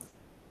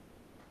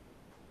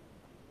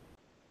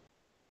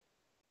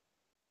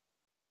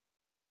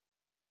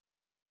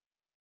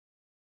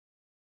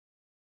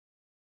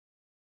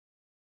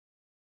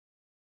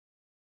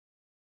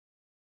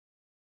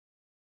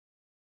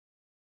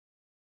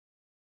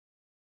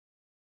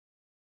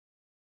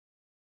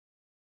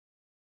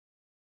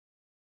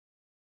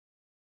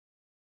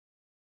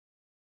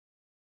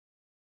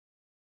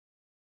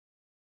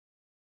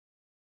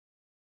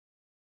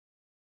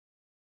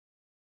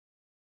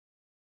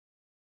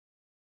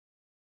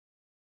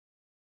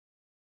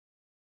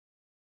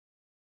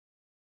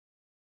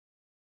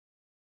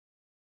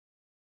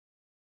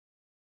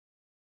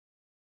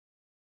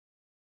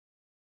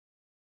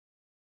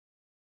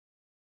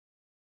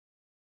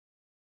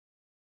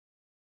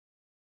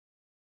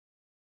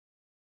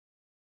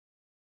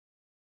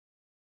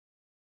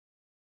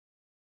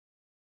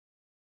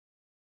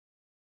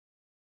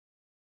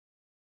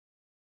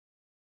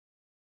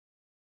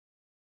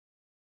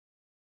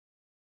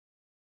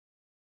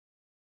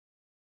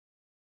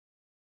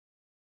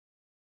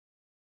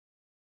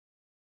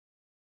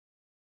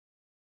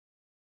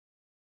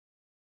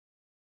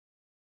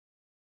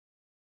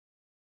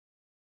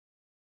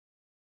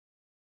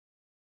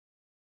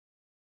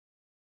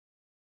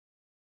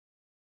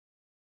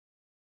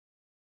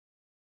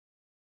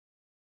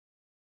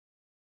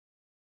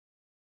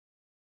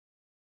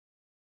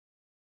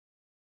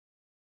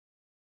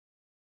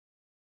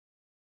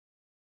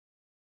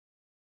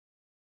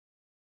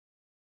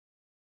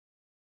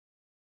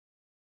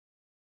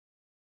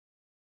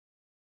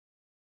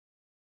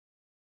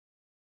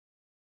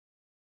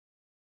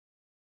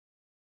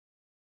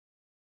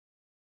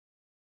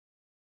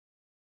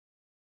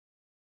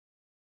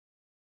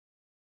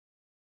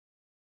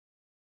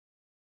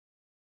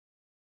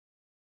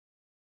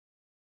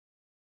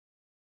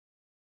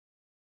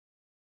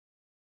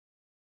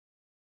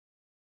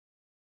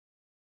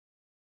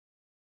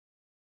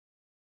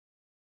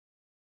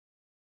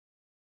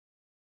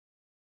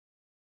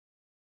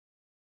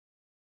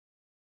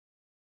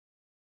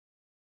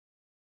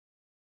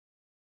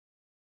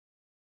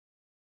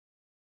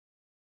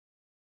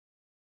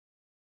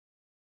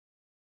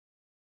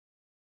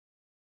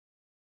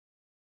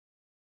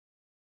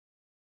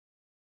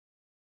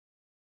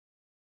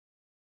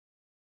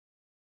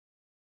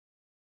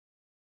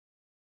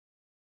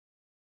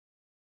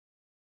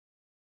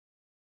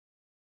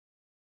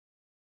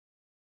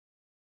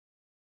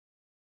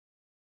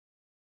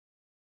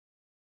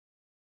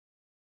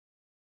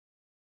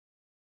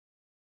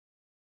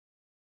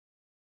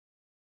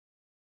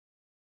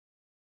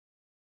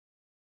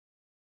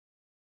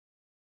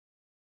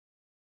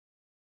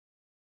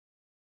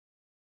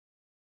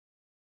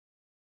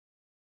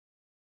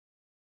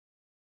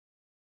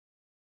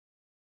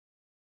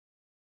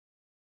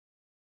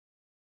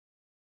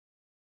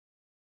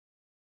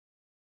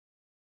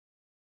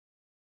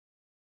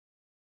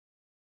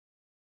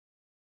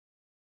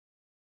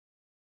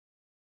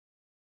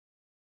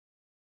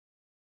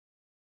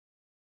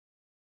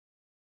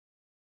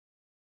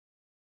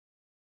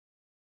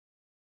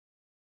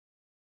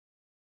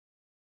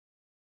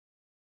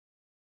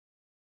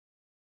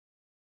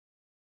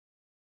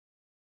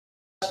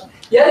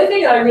 The other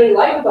thing I really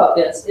like about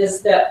this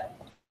is that,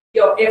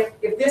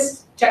 if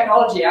this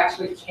technology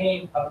actually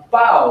came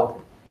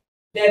about,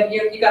 then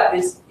you got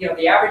this,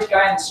 the average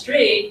guy in the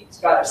street, he's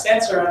got a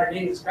sensor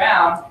underneath his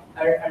ground,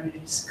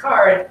 underneath his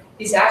car, and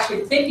he's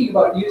actually thinking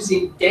about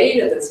using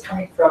data that's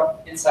coming from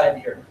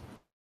inside the Earth.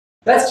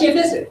 That's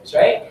geophysics,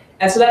 right?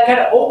 And so that kind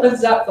of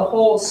opens up the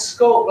whole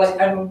scope.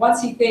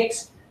 Once he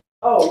thinks,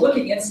 oh,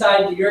 looking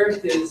inside the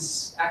Earth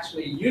is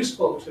actually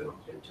useful to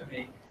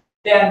me,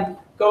 then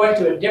go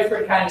into a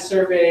different kind of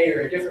survey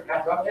or a different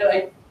kind of rock.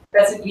 Like,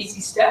 that's an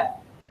easy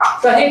step.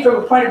 So I think from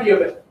a point of view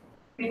of it,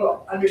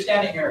 people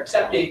understanding or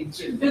accepting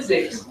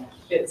physics,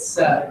 it's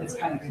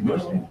kind of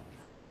interesting.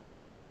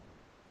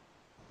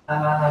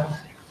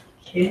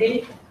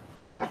 Okay.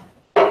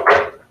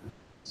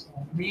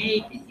 So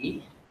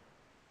maybe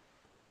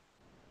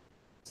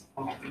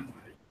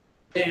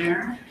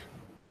there.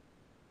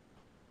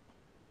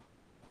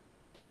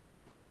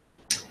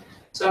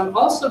 So I'm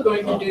also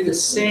going to do the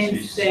same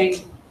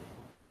thing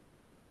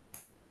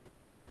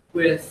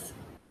with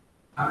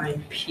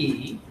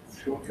IP.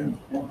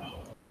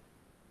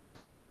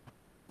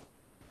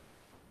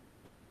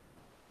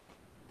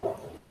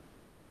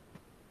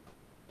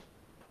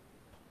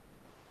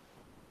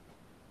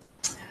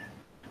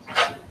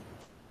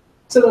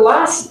 So the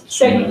last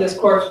segment of this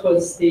course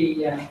was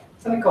the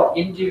something called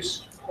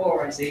induced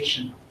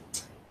polarization.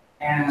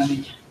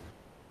 And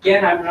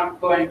again, I'm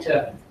not going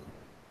to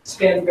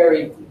spend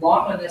very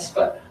long on this,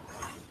 but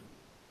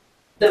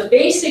the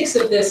basics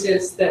of this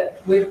is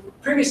that we've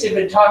previously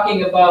been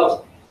talking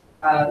about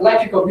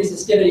electrical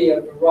resistivity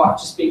of a rock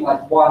just being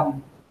like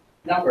one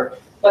number.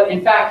 But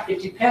in fact,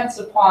 it depends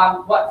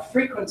upon what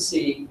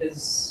frequency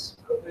is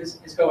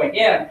going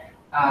in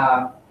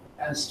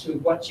as to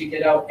what you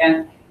get out.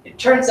 And it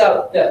turns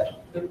out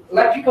that the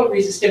electrical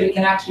resistivity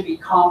can actually be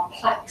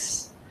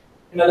complex.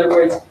 In other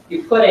words,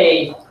 you put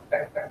a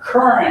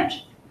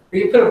current, or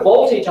you put a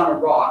voltage on a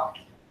rock,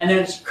 and then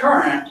it's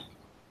current,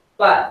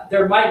 but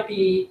there might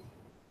be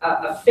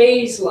a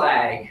phase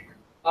lag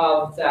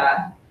of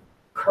that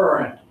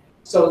current,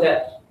 so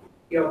that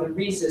the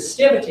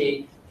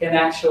resistivity can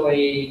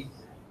actually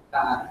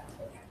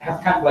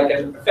have kind of like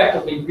an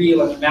effectively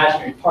real and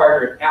imaginary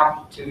part, or an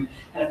amplitude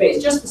and a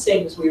phase, just the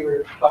same as we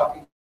were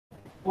talking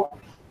before.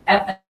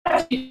 And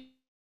that would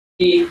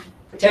be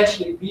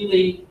potentially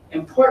really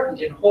important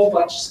in a whole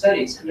bunch of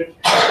studies.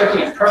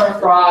 Looking at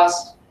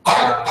permafrost,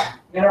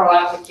 mineral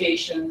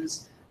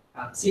applications,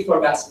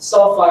 seafloor massive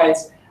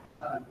sulfides,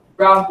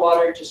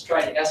 groundwater, just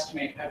trying to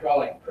estimate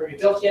hydraulic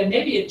permeability, and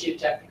maybe in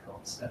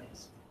geotechnical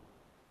studies.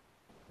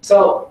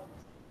 So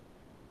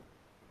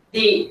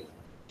the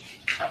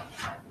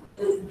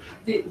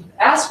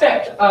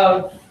aspect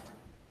of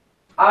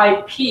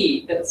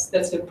IP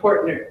that's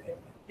important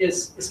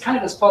is kind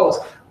of as follows.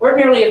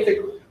 Ordinarily,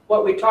 if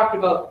what we talked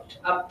about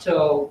up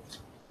till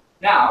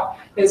now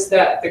is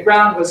that the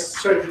ground was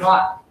sort of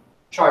not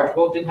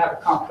chargeable, didn't have a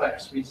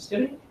complex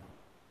resistivity.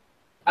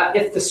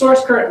 If the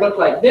source current looked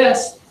like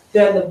this,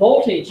 then the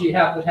voltage you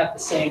have would have the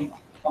same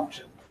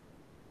function.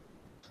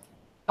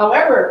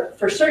 However,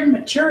 for certain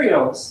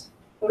materials,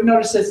 what we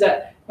notice is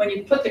that when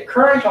you put the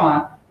current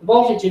on, the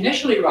voltage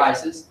initially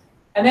rises,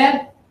 and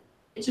then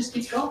it just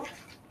keeps going.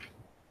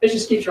 It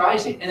just keeps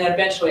rising, and then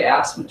eventually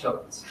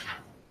asymptotes.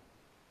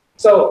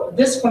 So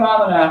this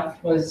phenomena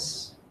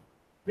was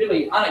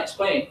really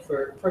unexplained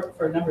for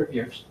a number of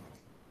years.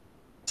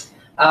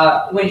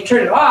 When you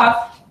turn it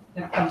off,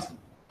 then it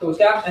goes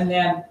down, and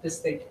then this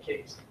thing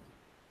decays.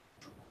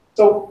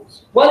 So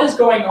what is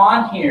going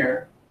on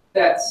here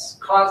that's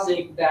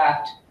causing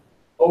that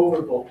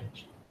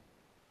overvoltage?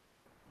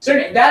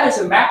 Certainly, that is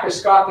a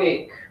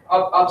macroscopic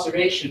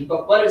observation,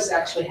 but what is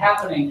actually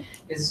happening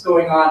is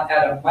going on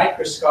at a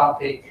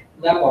microscopic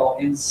level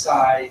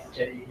inside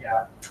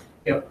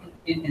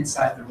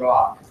inside the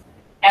rock.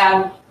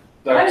 And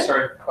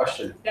sorry,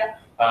 question.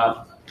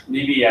 Yeah.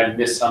 Maybe I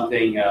missed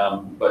something,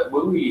 but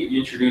when we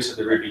introduced at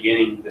the very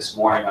beginning this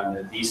morning on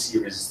the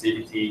DC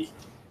resistivity,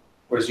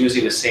 was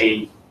using the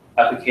same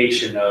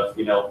application of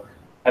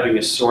having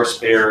a source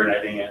pair and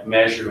having a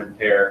measurement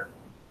pair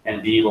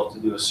and be able to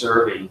do a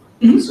survey.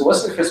 Mm-hmm. So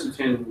what's the difference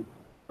between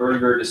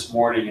earlier this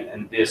morning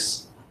and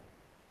this?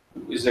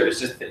 Is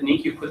this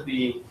technique you put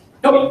the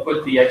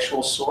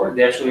actual source,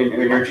 the actual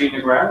energy in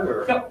the ground,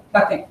 or no,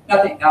 nothing.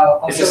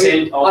 I'll it's show the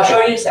same? you. I'll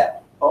show you this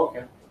set.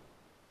 Okay.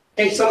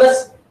 Okay, so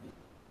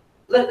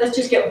let's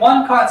just get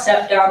one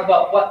concept down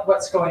about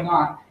what's going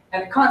on,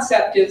 and the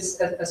concept is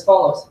as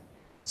follows.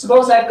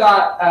 Suppose I've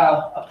got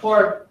a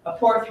pore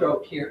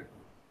throat here.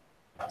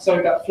 So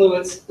I've got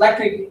fluids.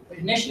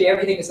 Initially,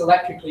 everything is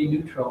electrically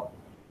neutral.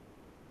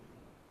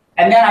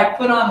 And then I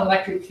put on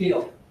electric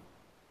field.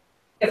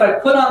 If I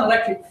put on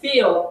electric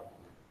field,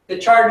 the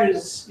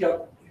charges,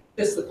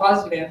 this is the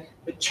positive end,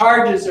 the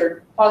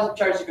positive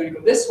charges are going to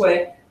go this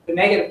way, the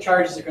negative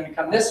charges are going to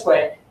come this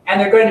way, and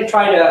they're going to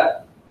try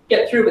to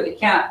get through, but they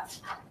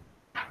can't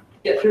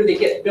get through. They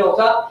get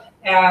built up,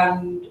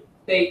 and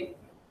they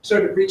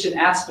sort of reach an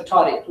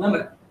asymptotic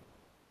limit.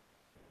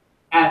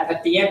 And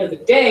at the end of the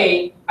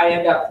day, I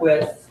end up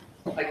with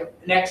like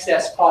an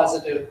excess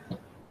positive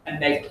and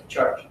negative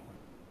charge.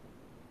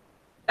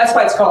 That's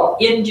why it's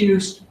called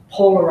induced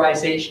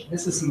polarization.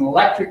 This is an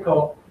electric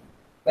dipole.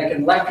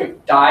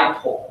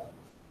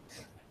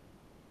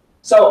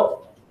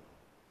 So,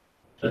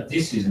 but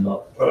this is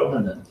not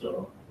permanent,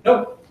 though.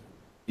 No.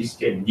 This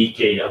can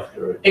decay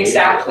after a day.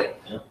 Exactly.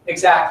 Yeah.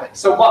 Exactly.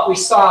 So what we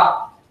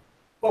saw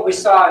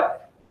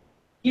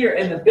here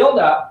in the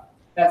buildup,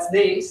 that's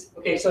these.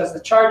 Okay, so as the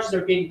charges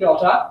are being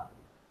built up,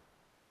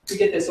 we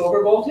get this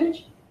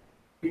overvoltage,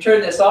 we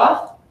turn this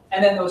off,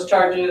 and then those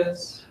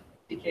charges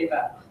decay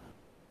back.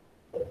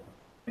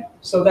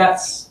 So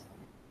that's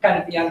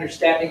kind of the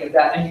understanding of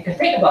that. And you can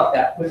think about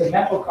that with the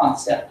mental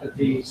concept of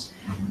these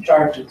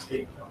charges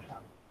being built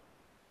up.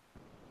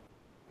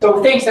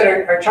 So things that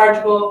are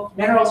chargeable,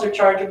 minerals are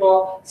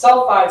chargeable,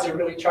 sulfides are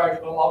really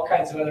chargeable, all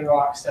kinds of other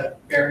rocks have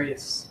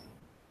various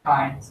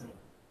kinds of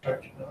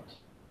chargeability.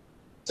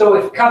 So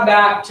if we come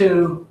back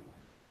to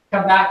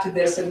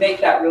this and make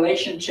that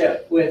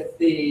relationship with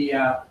the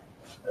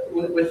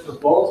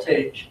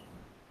voltage.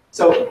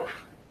 So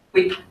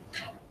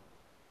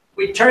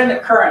we turn the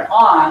current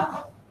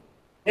on.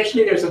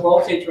 Initially, there's a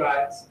voltage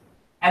rise,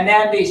 and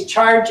then these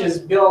charges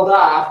build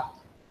up,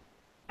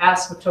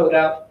 asymptote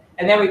up,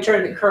 and then we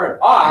turn the current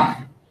off,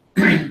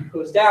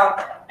 goes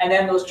down, and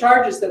then those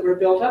charges that were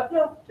built up,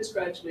 just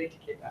gradually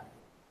decay back.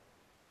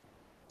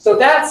 So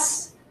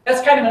that's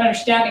kind of an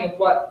understanding of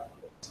what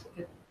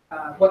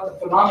the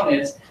phenomenon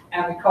is,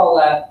 and we call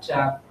that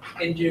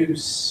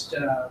induced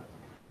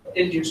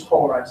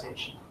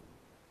polarization.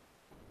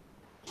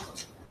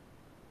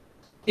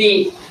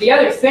 The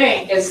other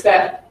thing is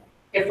that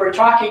if we're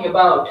talking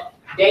about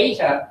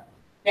data,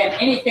 then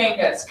anything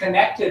that's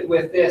connected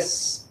with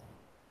this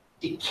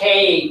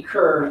decay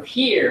curve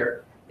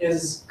here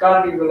is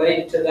going to be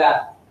related to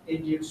that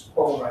induced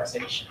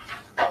polarization.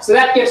 So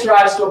that gives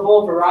rise to a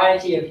whole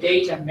variety of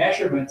data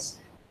measurements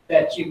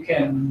that you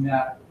can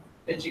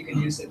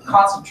use and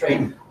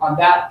concentrate on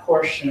that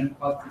portion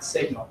of the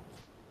signal.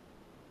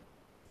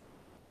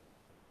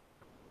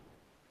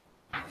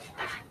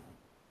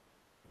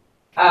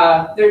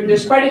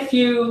 There's quite a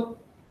few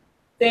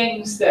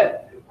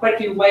quite a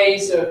few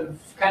ways of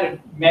kind of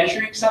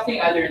measuring something,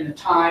 either in the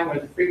time or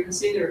the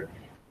frequency. They're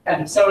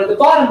kind of similar. The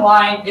bottom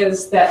line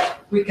is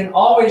that we can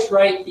always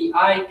write the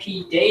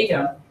IP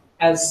datum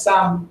as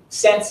some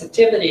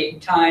sensitivity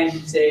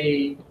times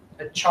a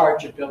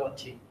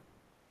chargeability.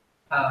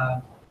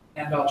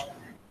 And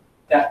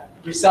that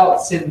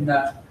results in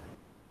the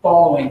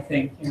following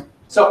thing here.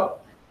 So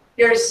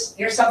here's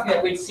something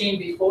that we've seen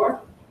before.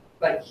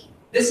 Like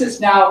this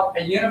is now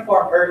a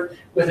uniform Earth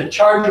with a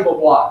chargeable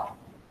block.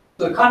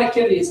 So the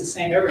conductivity is the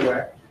same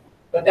everywhere,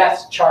 but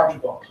that's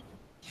chargeable.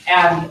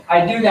 And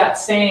I do that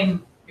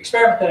same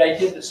experiment that I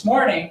did this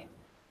morning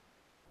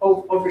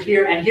over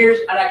here, and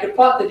I could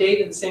plot the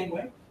data the same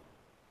way.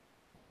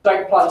 So I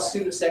could plot a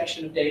pseudo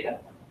section of data.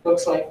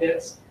 Looks like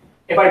this.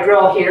 If I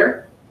drill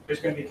here, there's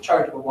going to be a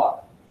chargeable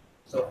block,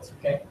 so it's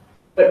okay.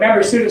 But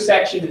remember, pseudo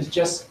section is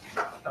just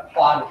a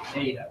plot of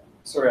data.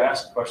 Sorry, I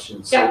asked a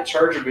question. So yeah.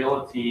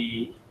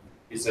 Chargeability,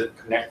 is it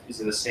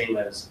the same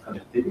as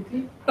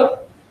conductivity? Oh.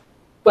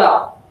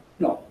 Well,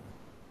 no.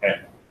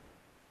 Okay.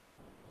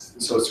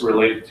 So it's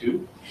related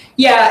to?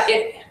 Yeah,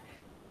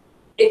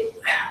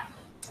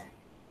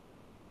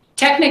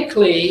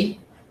 technically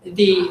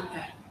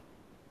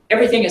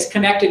everything is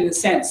connected in the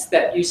sense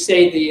that you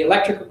say the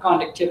electrical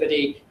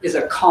conductivity is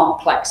a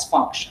complex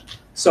function.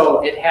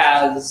 So it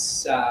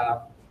has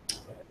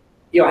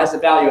has a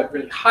value at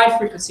really high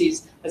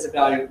frequencies, has a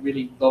value at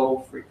really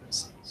low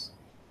frequencies.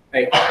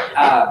 Right?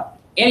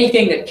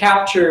 Anything that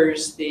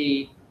captures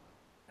the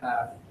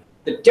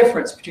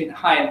difference between the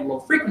high and low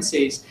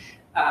frequencies,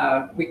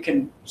 we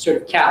can sort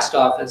of cast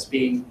off as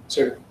being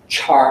sort of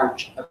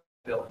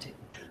chargeability.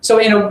 So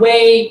in a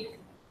way,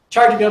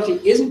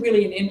 chargeability isn't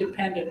really an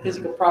independent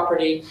physical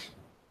property,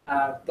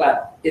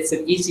 but it's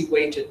an easy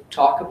way to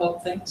talk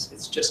about things.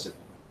 It's just a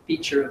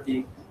feature of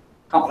the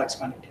complex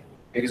conductivity.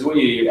 Because when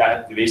you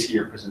at the base of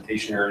your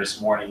presentation earlier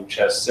this morning, which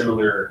has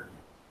similar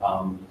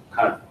kind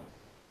of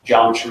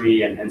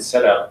geometry and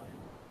setup,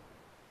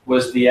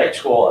 was the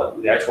actual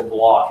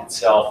block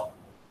itself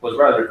was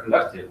rather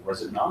conductive,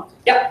 was it not?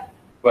 Yeah.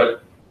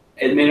 But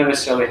it may not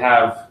necessarily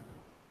have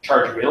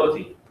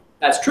chargeability.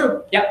 That's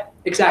true. Yep,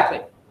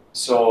 exactly.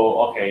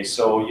 So, okay,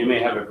 so you may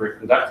have a very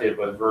conductive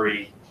but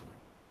very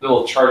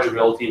little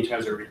chargeability in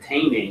terms of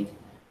retaining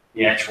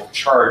the actual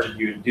charge that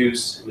you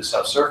induce in the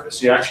subsurface.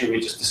 So you actually may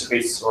just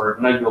dissipate or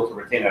not be able to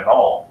retain it at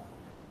all.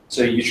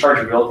 So your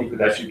chargeability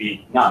could actually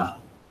be none.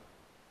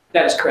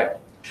 That is correct.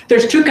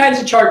 There's two kinds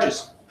of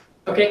charges.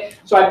 Okay,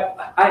 so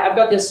I've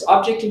got this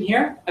object in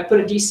here. I put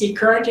a DC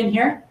current in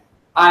here.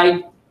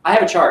 I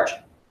have a charge,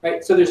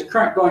 right? So there's a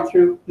current going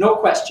through, no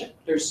question.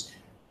 There's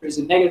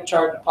a negative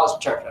charge and a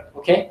positive charge.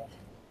 Okay,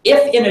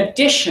 if in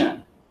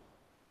addition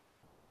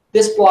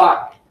this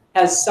block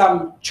has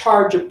some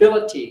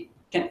chargeability,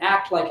 can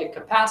act like a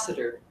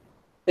capacitor,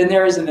 then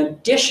there is an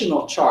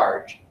additional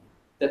charge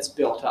that's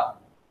built up.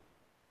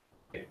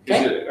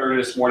 Okay. Earlier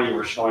this morning you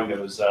were showing that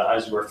it was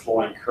as you were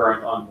flowing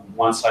current on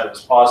one side it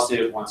was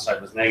positive, one side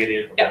was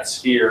negative, yep. That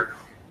sphere,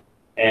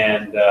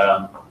 and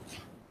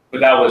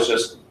but that was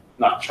just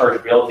not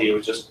chargeability. It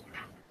was just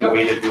the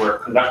way that you were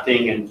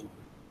conducting and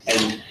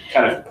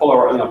kind of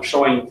polar,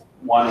 showing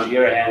one on the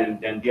other hand and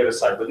then the other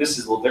side. But this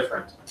is a little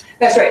different.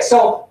 That's right.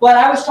 So what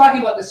I was talking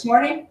about this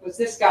morning was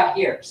this guy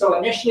here. So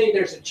initially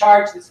there's a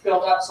charge that's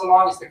built up so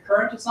long as the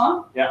current is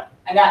on. Yeah.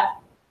 And that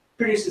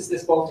produces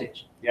this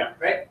voltage. Yeah.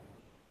 Right.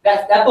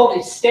 That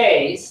voltage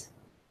stays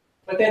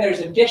but then there's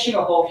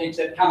additional voltage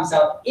that comes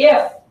out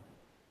if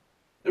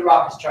the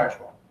rock is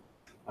chargeable.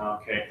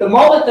 Okay. The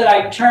moment that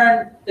I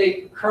turn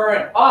the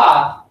current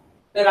off,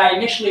 then I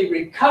initially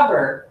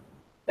recover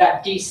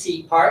that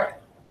DC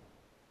part,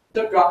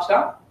 so it drops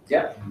down.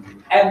 Yeah.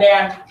 And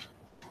then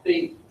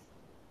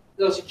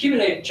those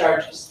accumulated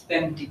charges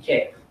then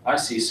decay. I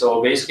see.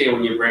 So basically,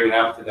 when you bring it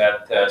up to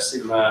that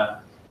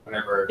sigma,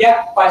 whatever.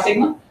 Yeah, phi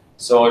sigma.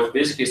 So if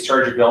basically its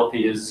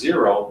chargeability is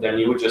 0, then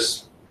you would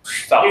just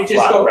stop You just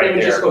flat go, right it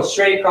would there. just go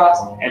straight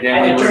across, And and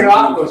then then when turn you it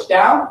off, it goes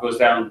down. goes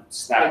down,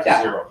 snap Like to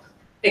that. 0.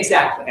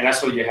 Exactly. And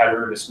that's what you had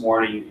earlier this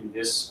morning. In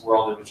this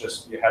world, it was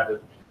just you had the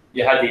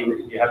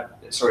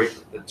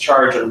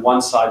charge on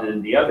one side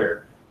and the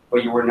other,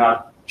 but you were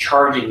not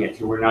charging it.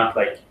 You were not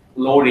like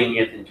loading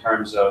it in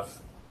terms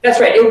of That's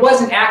right. It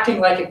wasn't acting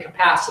like a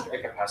capacitor.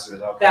 a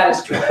capacitor. Okay. That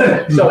is true.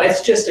 So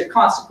it's just a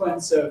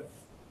consequence of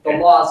the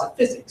laws of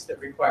physics that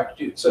require to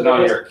do. So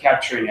now you're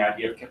capturing the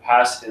idea of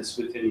capacitance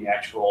within the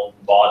actual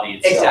body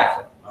itself.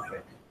 Exactly.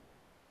 Okay.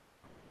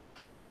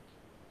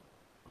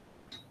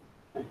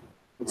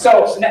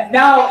 So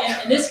now,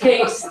 in this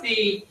case,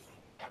 the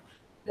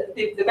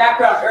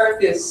background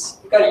Earth is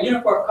got a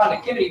uniform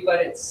conductivity, but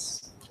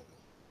it's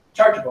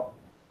chargeable,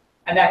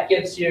 and that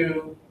gives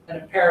you an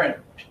apparent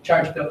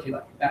chargeability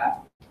like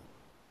that.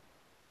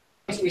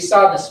 As we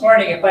saw this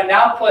morning, if I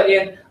now put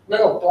in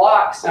little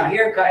blocks, now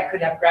here I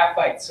could have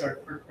graphites or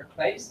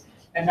clays,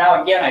 and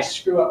now again I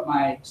screw up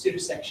my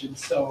pseudosection,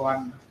 so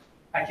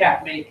I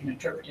can't make an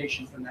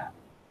interpretation from that.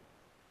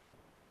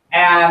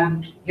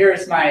 And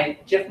here's my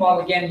GIF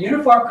model again,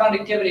 uniform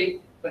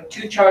conductivity, but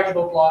 2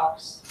 chargeable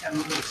blocks and a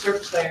little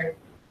surface layer,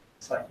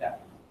 just like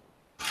that.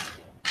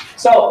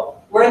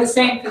 So we're in the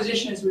same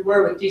position as we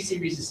were with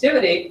DC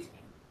resistivity.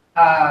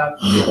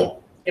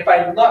 If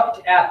I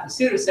looked at the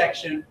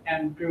pseudosection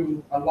and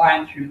drew a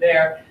line through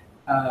there,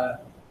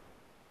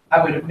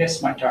 I would have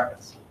missed my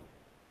targets.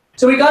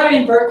 So we got to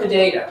invert the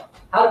data.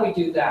 How do we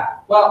do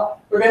that?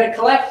 Well, we're going to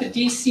collect the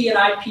DC and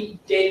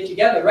IP data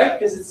together, right?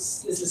 Because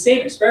it's the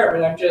same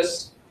experiment. I'm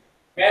just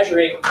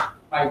measuring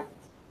my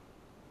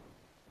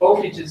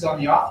voltages on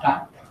the off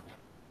time.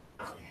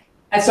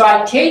 And so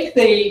I take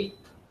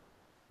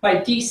my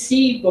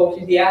DC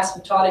voltage, the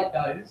asymptotic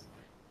values,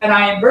 and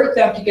I invert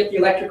them to get the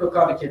electrical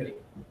conductivity.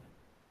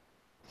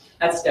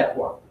 That's step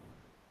 1.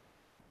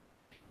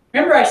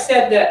 Remember I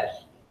said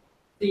that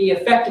the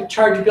effect of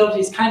chargeability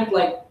is kind of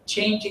like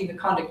changing the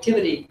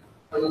conductivity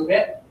a little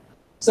bit.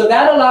 So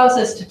that allows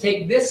us to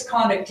take this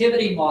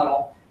conductivity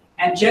model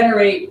and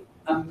generate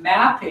a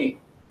mapping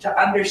to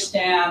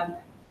understand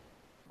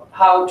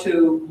how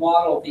to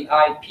model the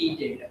IP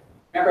data.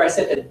 Remember I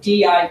said the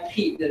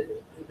DIP,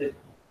 the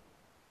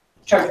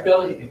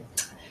chargeability,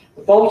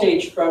 the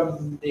voltage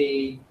from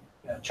the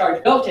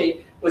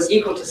chargeability was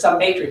equal to some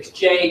matrix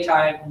J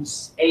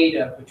times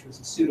eta, which was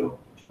a pseudo.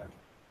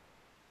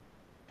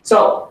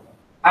 So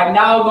I'm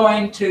now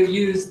going to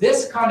use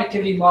this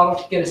conductivity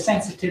model to get a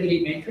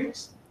sensitivity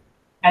matrix.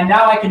 And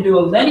now I can do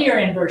a linear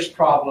inverse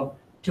problem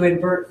to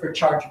invert for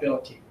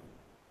chargeability.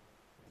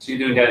 So you're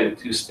doing that in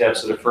 2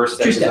 steps. So the first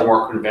step is the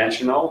more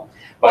conventional.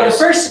 Well, the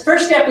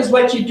first step is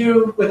what you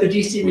do with the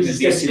DC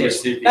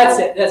resistivity. That's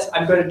it.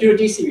 I'm going to do a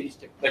DC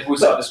resistivity. Like we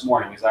saw this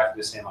morning,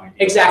 exactly the same idea.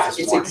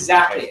 Exactly. It's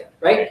exactly it,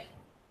 right?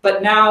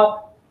 But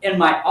now, in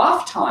my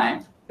off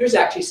time, there's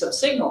actually some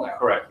signal there.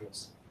 Correct,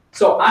 yes.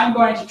 So I'm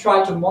going to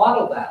try to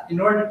model that. In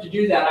order to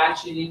do that, I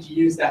actually need to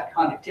use that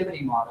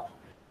conductivity model.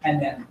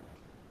 And then,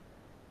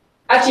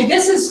 actually,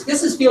 this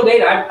is field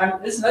data.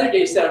 This is another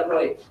data set I'm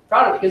really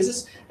proud of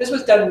because this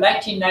was done in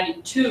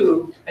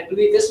 1992. I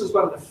believe this was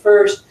one of the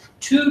first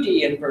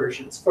 2D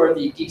inversions for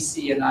the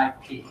DC and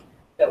IP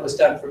that was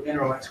done for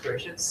mineral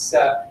exploration. It's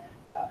a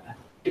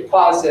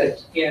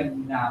deposit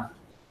in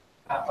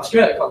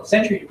Australia called the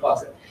Century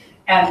Deposit.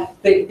 And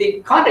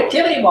the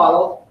conductivity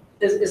model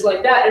is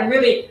like that. And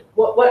really,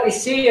 what we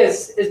see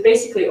is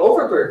basically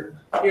overburden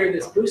here in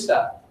this blue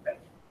stuff.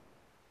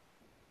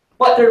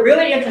 What they're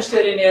really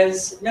interested in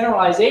is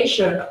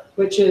mineralization,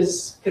 which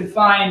is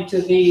confined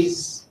to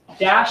these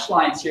dashed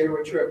lines here,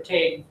 which were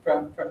obtained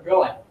from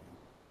drilling.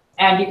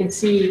 And you can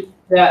see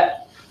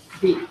that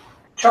the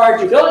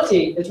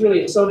chargeability is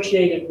really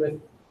associated with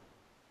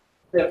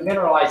the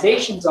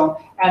mineralization zone,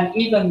 and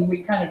even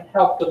we kind of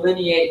help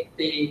delineate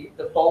the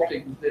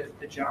faulting,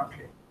 the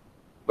geometry.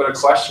 But a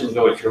question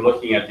though, if you're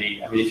looking at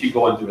if you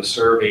go and do a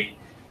survey,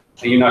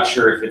 and you're not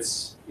sure if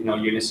it's, you're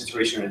in a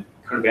situation with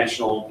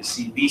conventional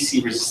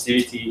DC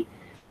resistivity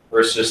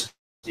versus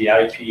the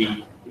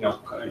IP,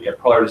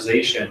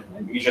 polarization,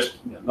 and you're just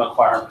not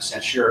quite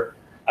 100% sure.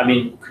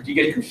 Could you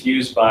get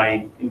confused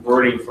by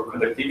inverting for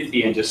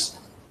conductivity and just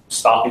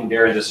stopping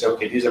there and just say,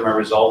 okay, these are my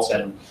results,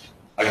 and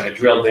I'm going to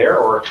drill there?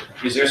 Or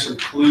is there some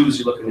clues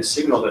you look in the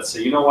signal that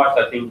say, you know what,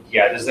 I think,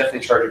 yeah, there's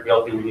definitely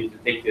chargeability, we need to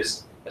take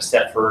this a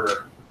step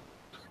further?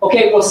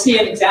 Okay, we'll see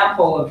an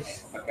example of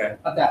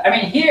that.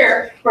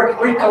 Here,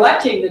 we're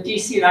collecting the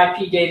DC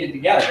and IP data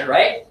together,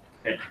 right?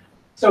 Okay.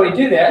 So we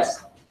do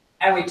this,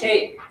 and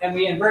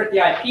we invert the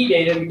IP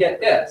data, and we get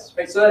this,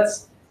 right? So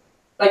that's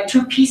like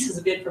 2 pieces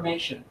of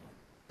information.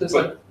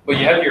 But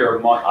you have your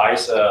Mont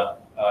Isa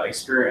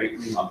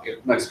experiment,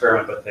 not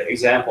experiment, but the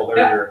example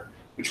there,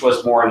 which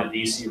was more in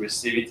the DC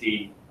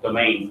resistivity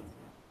domain,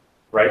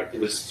 right? It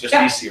was just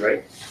DC,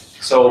 right?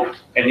 So,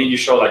 and then you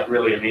show like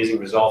really amazing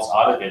results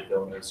out of it,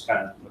 though. It's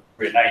kind of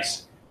pretty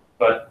nice.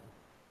 But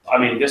I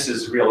mean, this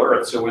is real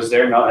Earth. So, was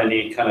there not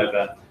any kind of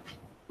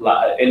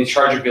any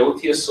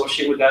chargeability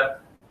associated with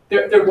that?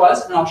 There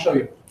was, and I'll show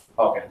you.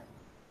 Okay.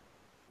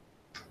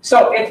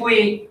 So, if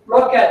we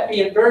look at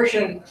the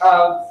inversion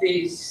of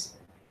these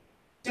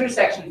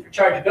pseudosections for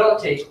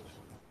chargeability,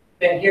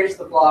 then here's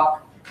the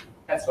block.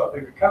 That's what we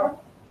recover.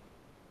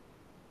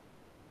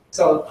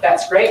 So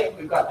that's great.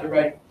 We've got the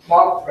right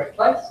model at the right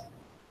place.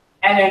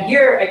 And then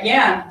here,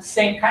 again,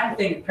 same kind of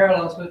thing that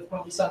parallels with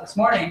what we saw this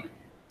morning.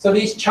 So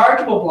these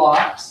chargeable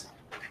blocks,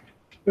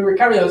 we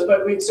recover those,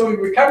 but we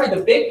recover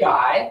the big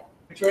guy,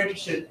 which we're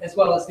interested in, as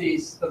well as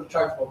these little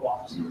chargeable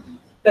blocks.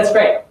 That's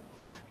great.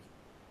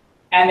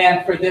 And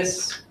then for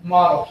this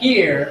model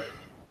here,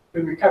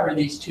 we recover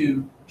these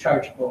two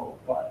chargeable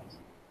bodies.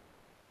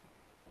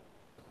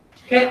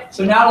 Okay,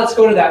 so now let's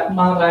go to that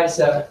Mount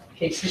Isa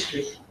case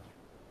history.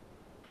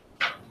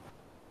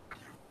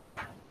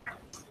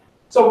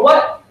 So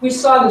what we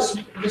saw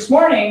this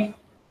morning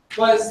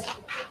was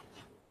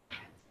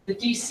the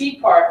DC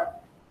part.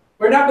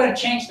 We're not going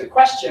to change the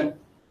question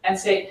and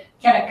say,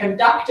 can a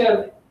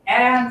conductive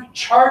and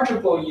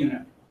chargeable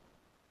unit,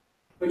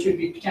 which would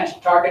be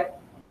potential target,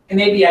 can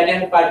they be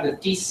identified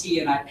with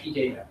DC and IP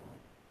data?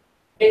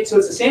 Okay, so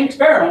it's the same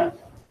experiment,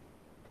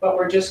 but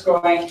we're just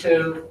going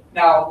to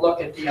now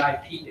look at the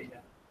IP data.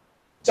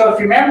 So if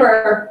you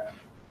remember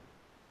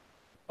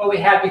what we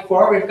had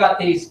before, we've got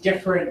these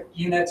different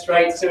units,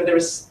 right? So there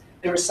was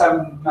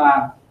some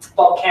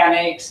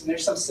volcanics, and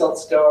there's some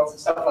siltstones and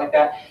stuff like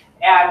that.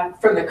 And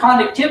from the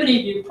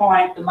conductivity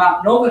viewpoint, the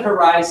Mount Nova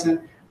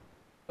horizon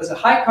was a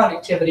high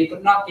conductivity,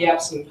 but not the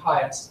absolute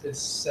highest,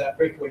 this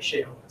breakaway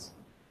shale was.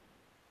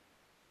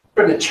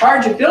 For the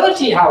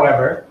chargeability,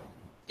 however,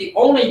 the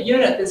only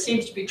unit that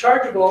seems to be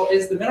chargeable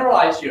is the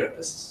mineralized unit.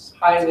 This is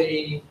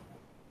highly,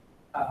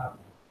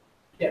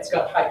 it's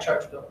got high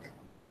chargeability.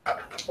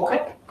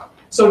 Okay,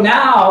 so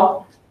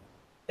now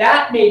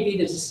that may be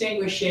the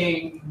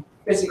distinguishing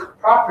physical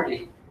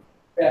property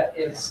that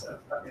is of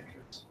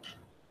interest.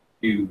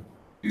 You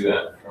do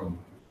that from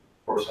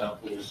core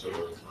samples, or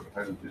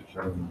how do you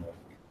determine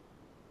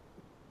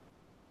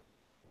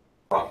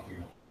that?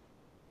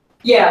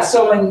 Yeah,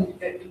 so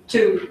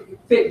to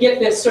get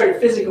this sort of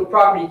physical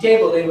property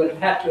table, they would have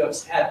had to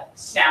have had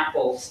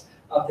samples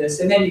of this,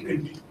 and then you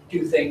can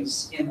do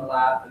things in the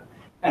lab and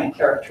kind of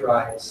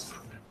characterize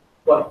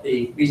what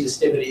the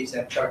resistivities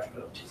and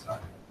chargeabilities are.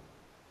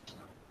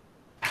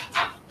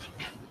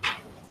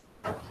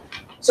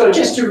 So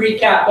just to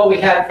recap what we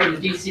had for the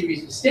DC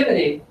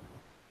resistivity,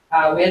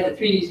 we had the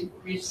 3D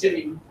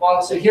resistivity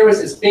model. So here was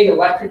this big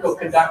electrical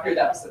conductor,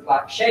 that was the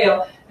black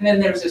shale, and then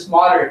there was this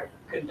moderate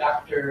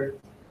conductor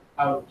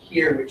out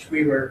here, which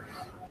we were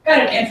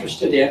kind of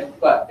interested in,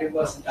 but it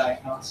wasn't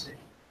diagnostic.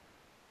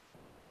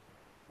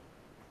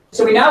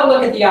 So we now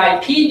look at the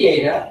IP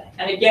data,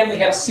 and again we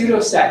have pseudo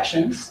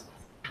sections,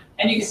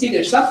 and you can see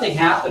there's something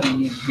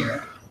happening in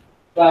here,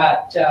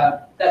 but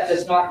that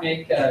does not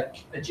make a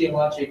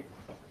geologic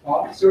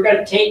model. So we're going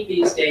to take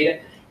these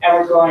data and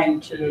we're going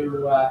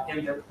to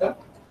invert them.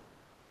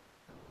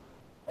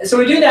 And so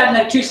we do that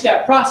in a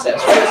two-step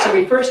process, right? So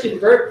we first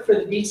invert for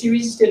the DC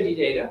resistivity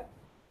data,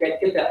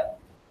 get that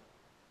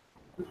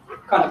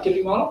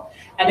conductivity model,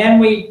 and then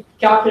we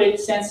calculate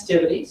the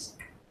sensitivities,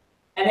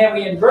 and then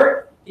we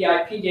invert the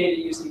IP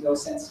data using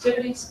those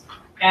sensitivities,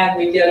 and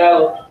we get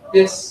out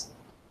this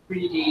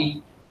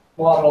 3D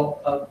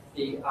model of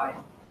the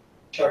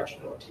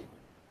chargeability.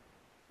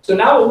 So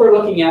now what we're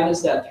looking at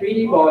is that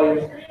 3D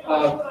volume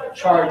of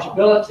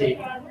chargeability,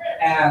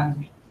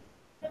 and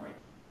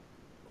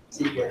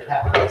see what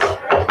happens.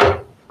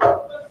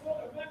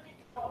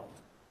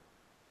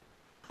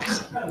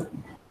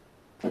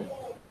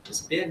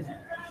 Just been there.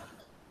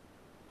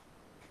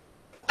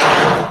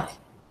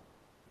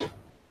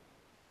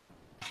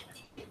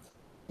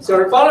 So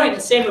we're following the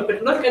same,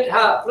 but look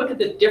at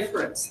the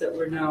difference that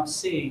we're now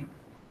seeing.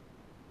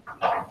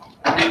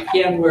 And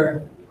again,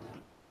 we're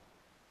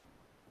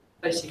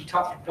placing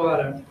top to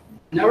bottom.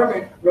 Now we're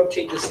going to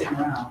rotate this thing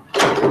around.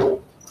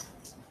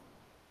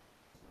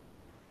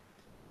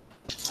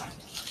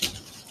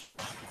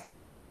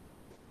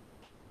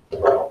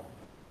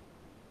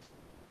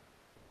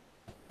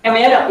 And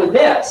we end up with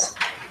this.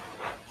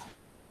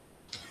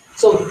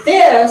 So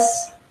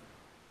this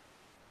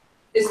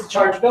is the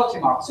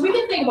chargeability model. So we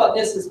can think about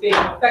this as being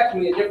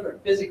effectively a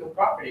different physical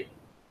property.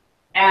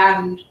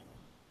 And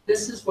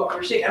this is what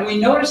we're seeing. And we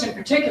notice in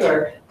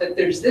particular that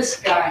there's this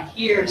guy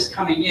here is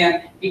coming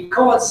in. He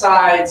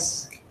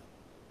coincides,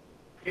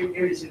 kind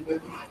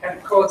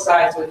of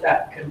coincides with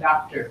that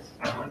conductor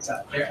that's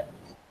up there.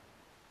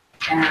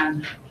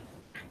 And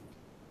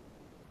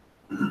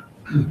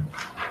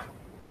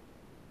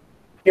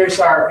here's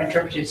our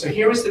interpretation. So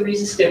here was the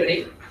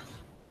resistivity,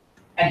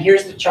 and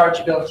here's the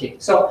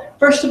chargeability. So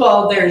first of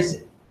all, there's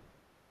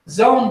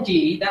zone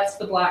D, that's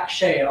the black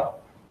shale.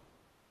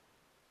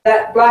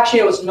 That black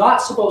shale is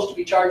not supposed to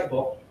be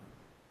chargeable.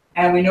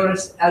 And we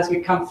notice as we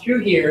come through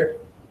here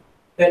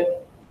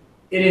that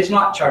it is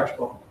not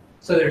chargeable.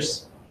 So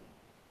there's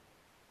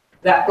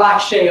that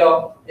black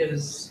shale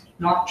is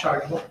not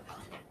chargeable.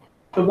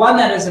 The one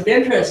that is of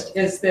interest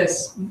is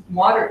this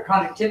moderate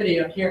conductivity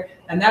up here,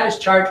 and that is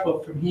chargeable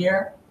from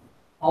here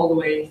all the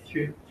way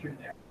through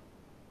there.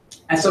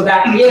 And so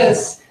that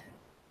is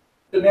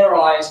the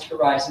mineralized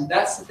horizon.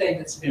 That's the thing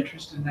that's of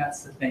interest, and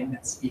that's the thing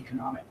that's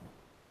economic.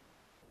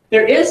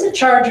 There is a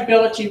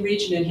chargeability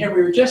region in here.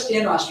 We were just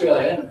in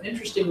Australia, and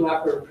interesting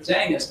when we were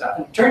presenting this stuff,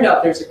 and it turned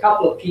out there's a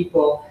couple of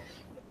people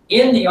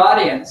in the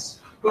audience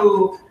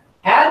who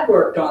had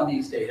worked on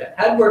these data,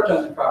 had worked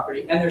on the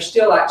property, and they're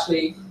still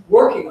actually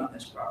working on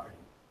this property.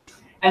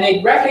 And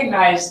they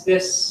recognize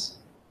this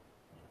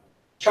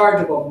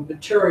chargeable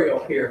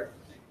material here.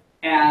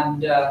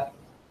 And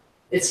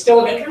it's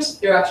still of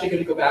interest. They're actually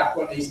going to go back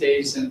one of these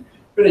days and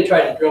really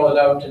try to drill it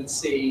out and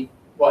see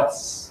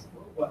what's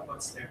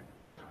there.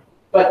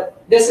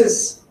 But this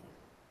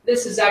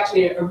is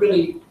actually a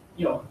really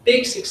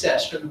big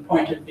success from the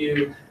point of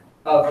view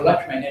of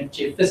electromagnetic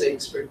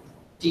geophysics for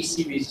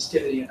DC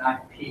resistivity and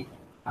IP,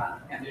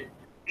 and it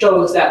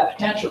shows that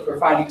potential for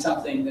finding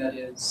something that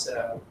is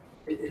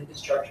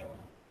chargeable.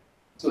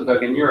 So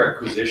Doug, in your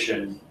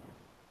acquisition,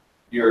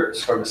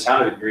 from the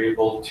sound of it, you're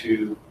able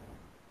to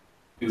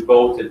do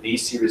both the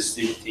DC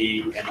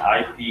resistivity and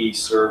IP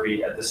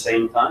survey at the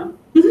same time?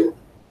 Mm-hmm.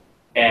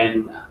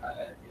 And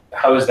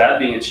how is that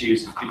being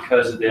achieved? Is it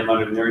because of the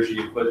amount of energy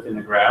you put in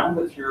the ground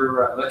with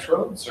your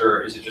electrodes,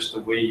 or is it just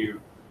the way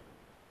you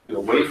do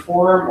a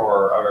waveform,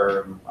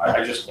 or I'm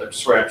trying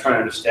to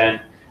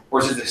understand, or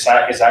is it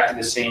exactly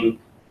the same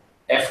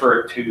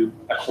effort to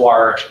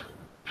acquire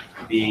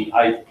the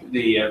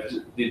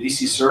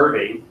DC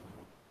survey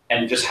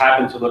and just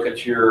happen to look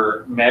at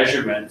your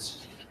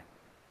measurements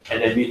and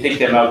then you take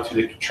them out to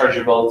the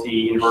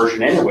chargeability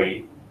inversion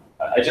anyway?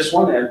 I just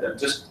want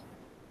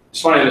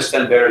to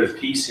understand better the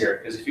piece here,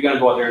 because if you're going to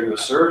go out there and do a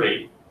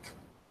survey,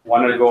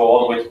 want to go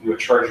all the way to do a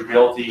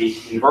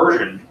chargeability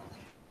inversion,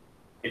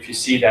 if you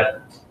see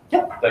that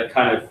that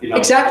kind of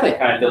exactly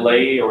kind of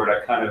delay or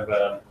that kind of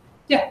the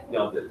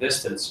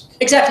distance.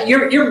 Exactly.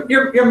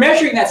 You're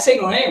measuring that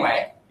signal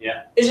anyway.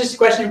 Yeah. It's just a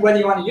question of whether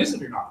you want to use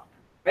it or not,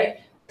 right?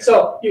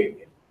 So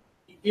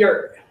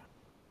your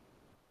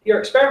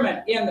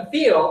experiment in the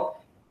field,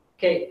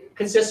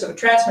 consists of a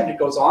transmitter that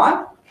goes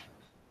on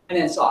and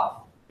then it's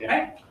off,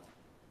 right?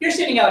 You're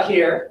sitting out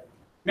here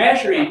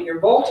measuring your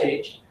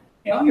voltage.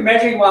 You're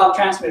measuring while the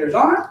transmitter's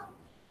on,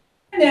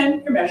 and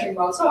then you're measuring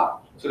while it's off.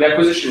 So the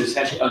acquisition is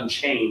essentially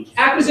unchanged.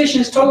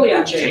 Acquisition is totally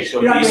unchanged.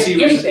 So You're not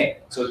doing anything.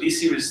 So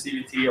DC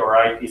resistivity or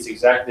IP is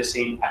exactly the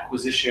same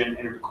acquisition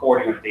and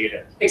recording of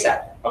data.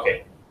 Exactly.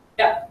 Okay.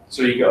 Yeah.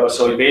 So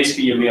so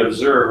basically you may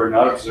observe or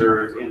not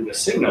observe in the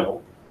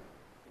signal,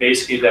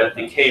 basically that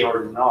decay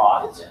or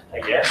not, I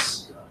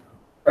guess.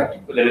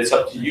 Right. But then it's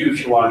up to you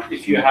if you want,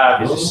 if you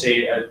have, let's just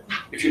say,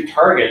 if your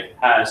target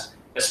has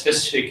a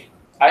specific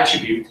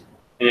attribute,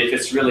 and if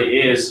it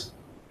really is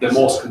the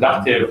most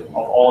conductive of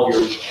all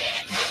your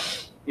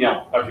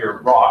of your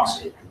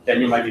rocks, then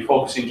you might be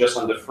focusing just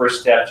on the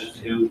first step, just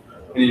to do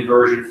an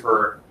inversion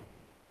for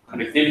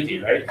conductivity,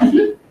 right?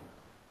 Mm-hmm.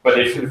 But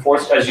if,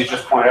 as you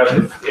just pointed out,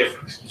 if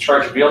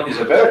chargeability is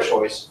a better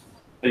choice,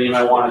 then you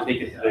might want to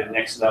take it to the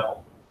next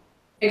level.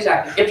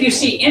 Exactly. If you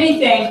see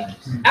anything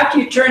after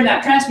you turn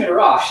that transmitter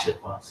off,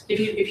 if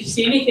you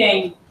see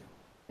anything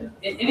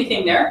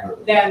there,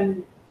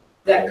 then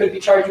that could be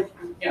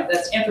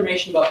that's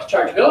information about the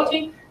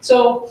chargeability.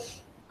 So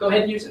go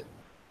ahead and use it.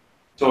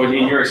 So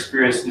in your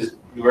experience, do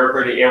you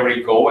ever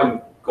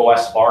go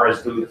as far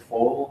as doing the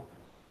full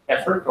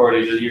effort, or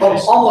they just usually?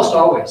 Almost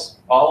always.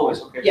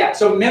 Always, okay. Yeah.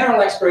 So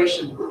mineral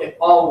exploration, it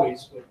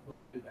always would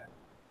do that.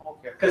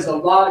 Okay. Because a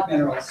lot of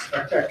minerals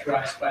are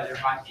characterized by their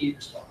high P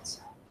response,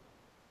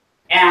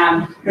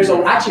 and there's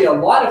actually a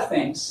lot of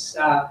things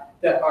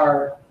that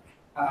are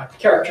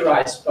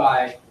characterized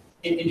by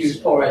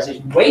induced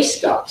polarization. Waste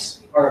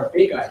stops are a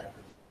big item,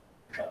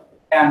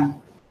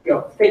 and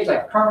things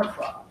like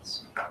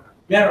permafrost,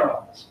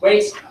 minerals,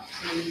 waste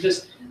stops,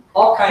 just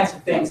all kinds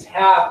of things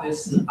have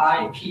this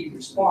IP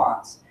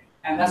response,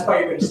 and that's why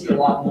you're going to see a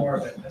lot more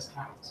of it this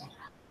time.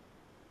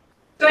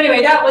 So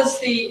anyway, that was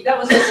the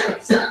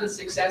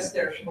success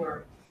there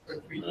for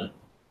 3D.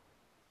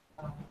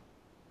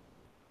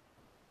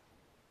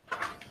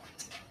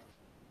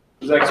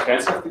 Was that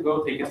expensive to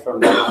go take it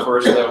from the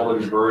first level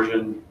of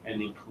inversion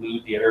and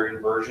include the other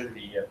inversion,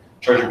 the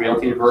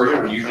chargeability inversion,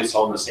 or usually it's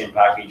all in the same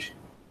package?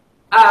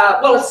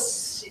 Well,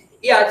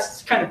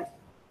 it's kind of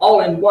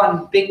all in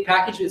one big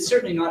package, but it's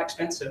certainly not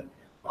expensive.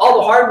 All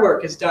the hard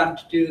work is done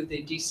to do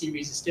the DC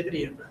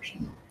resistivity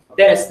inversion.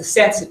 Then it's the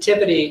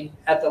sensitivity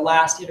at the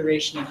last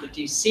iteration of the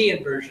DC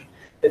inversion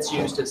that's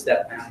used as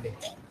that bounding.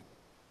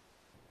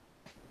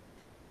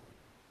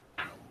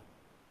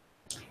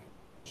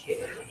 Okay.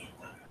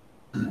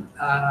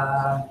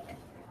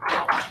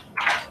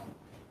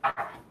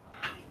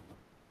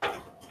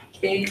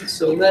 Okay,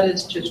 so let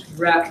us just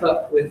wrap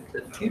up with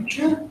the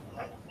future.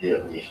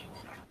 Yeah.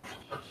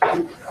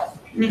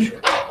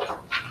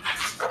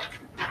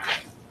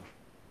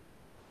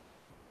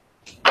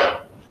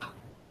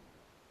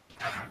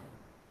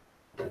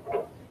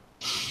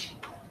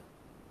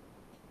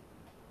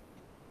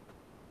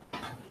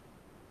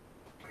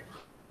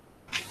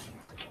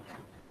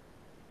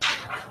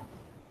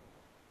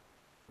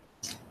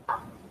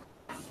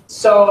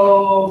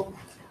 So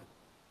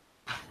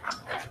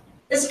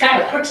this is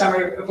kind of a quick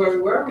summary of where we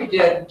were. We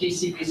did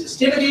DC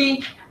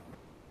resistivity,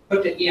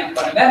 looked at EM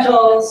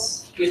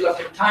fundamentals, we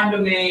looked at time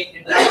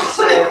domain and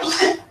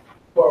source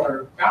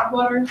for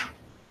groundwater.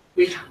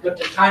 We looked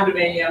at time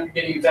domain EM,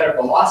 getting a better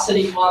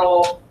velocity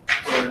model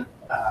for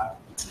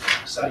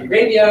Saudi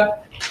Arabia.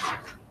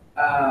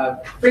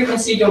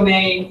 Frequency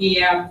domain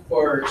EM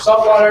for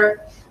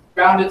saltwater,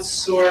 grounded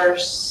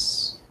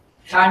source,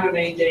 time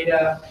domain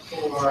data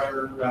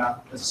for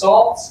the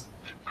salts,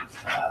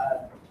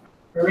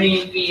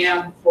 marine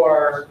EM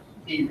for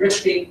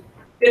de-risking,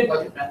 didn't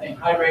look at methane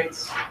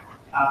hydrates,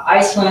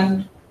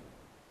 Iceland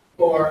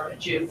for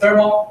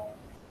geothermal.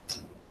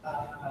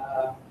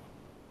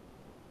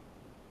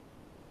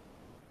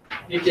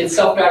 You did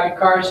self-driving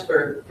cars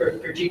for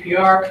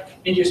GPR,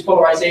 induced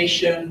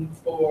polarization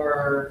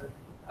for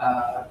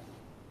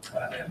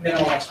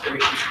mineral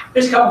exploration.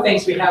 There's a couple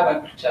things we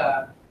haven't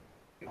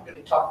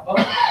really talked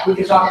about. We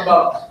can talk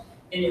about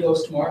any of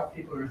those tomorrow if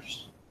people are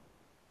interested.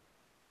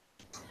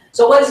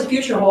 So what does the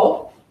future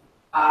hold?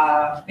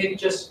 Maybe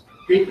just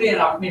briefly,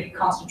 and I'll maybe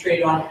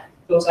concentrate on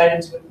those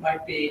items that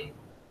might be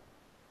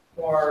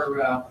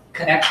more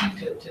connecting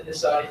to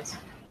this audience.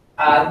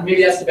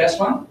 Maybe that's the best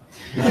one.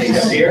 I think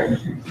a beer,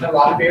 a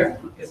lot of beer,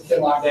 because it's been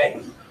a long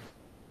day.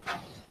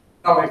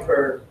 Not only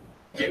for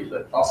you,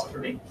 but also for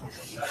me.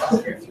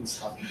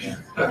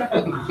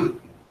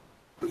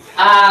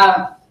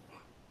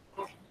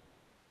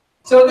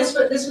 So this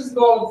was the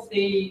goal of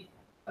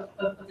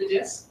the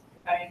disc.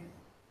 I mean,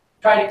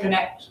 try to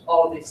connect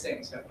all of these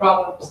things.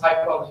 Problems,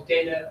 high quality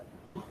data,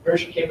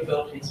 version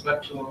capabilities,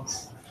 web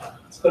tools.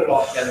 Let's put it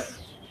all together.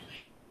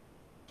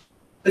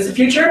 There's the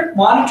future,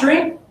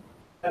 monitoring,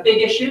 a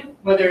big issue,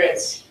 whether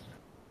it's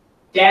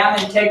dam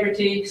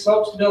integrity,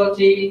 slope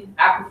stability,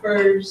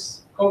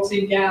 aquifers, coal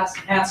seam gas,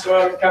 enhanced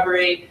soil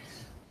recovery.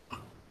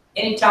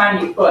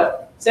 Anytime you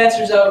put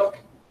sensors out,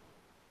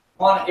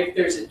 if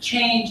there's a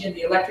change in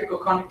the electrical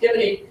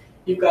conductivity,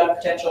 you've got a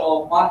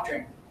potential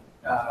monitoring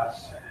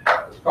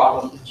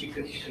problem that you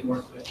can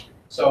work with.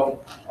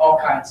 So all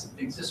kinds of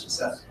things. This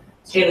was a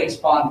tailings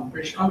pond in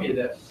British Columbia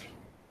that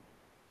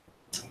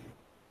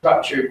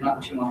ruptured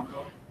not too long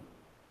ago.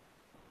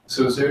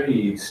 So is there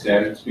any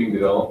standards being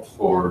developed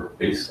for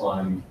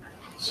baseline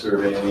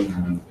surveying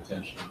and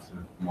potential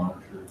to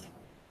monitor,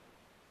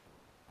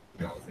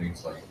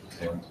 things like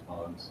tailings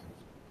ponds?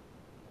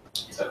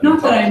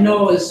 Not that I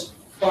know as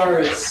far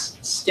as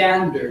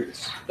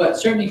standards, but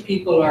certainly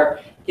people are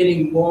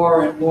getting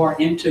more and more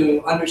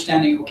into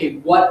understanding, okay,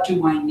 what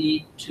do I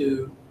need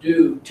to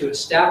do to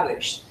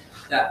establish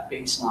that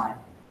baseline?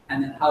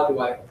 And then how do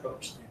I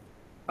approach them?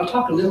 I'll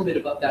talk a little bit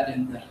about that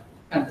in the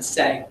kind of the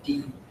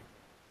SAG-D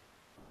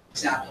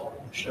example.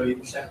 I'll show you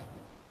the second.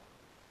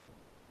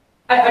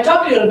 I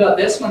talked a little about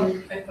this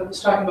when I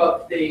was talking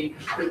about the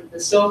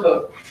sill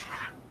coat.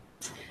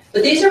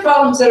 But these are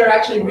problems that are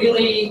actually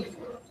really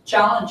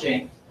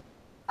challenging,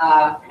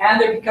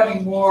 and they're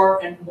becoming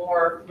more and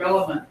more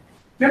relevant.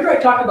 Remember I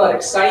talked about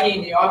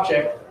exciting the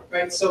object,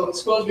 right? So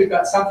suppose we've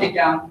got something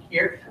down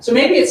here. So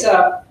maybe it's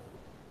a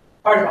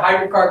part of a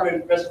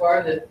hydrocarbon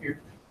reservoir that you're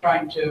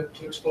trying to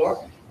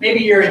explore.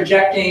 Maybe you're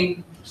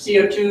injecting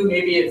CO2,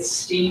 maybe it's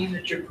steam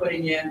that you're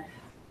putting in.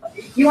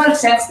 You want to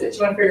sense this,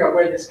 you want to figure out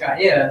where this guy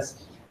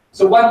is.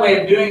 So one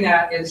way of doing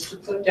that is to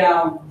put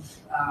down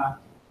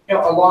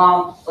a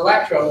long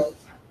electrode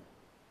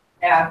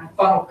and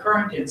funnel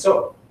current in.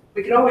 So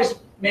we can always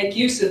make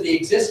use of the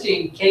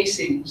existing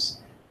casings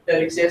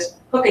that exist,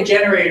 hook a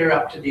generator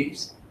up to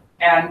these,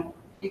 and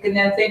you can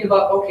then think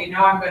about, okay,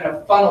 now I'm going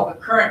to funnel the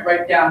current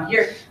right down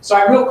here. So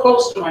I'm real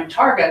close to my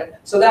target,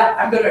 so that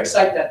I'm going to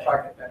excite that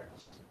target better.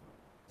 So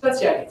that's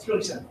the idea. It's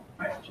really simple,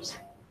 right? Just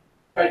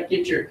try to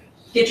get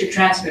your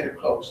transmitter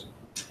close.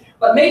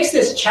 What makes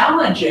this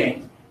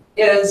challenging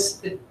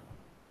is the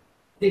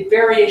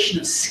variation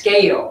of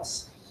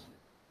scales.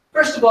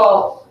 First of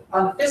all,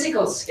 on the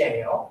physical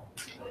scale,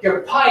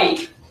 your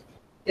pipe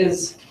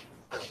is,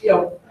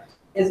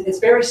 it's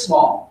very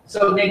small.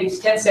 So maybe it's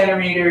 10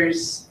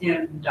 centimeters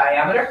in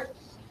diameter.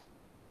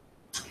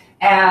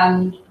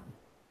 And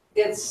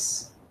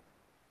it's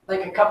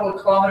like a couple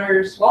of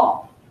kilometers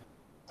long.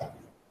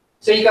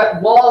 So you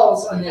got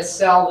walls on this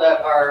cell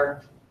that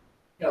are,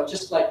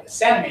 just like a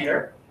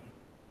centimeter.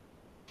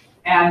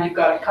 And you've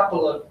got a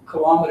couple of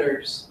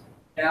kilometers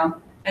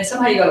down. And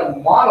somehow you got to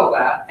model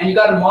that. And you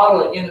got to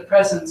model it in the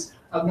presence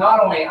of not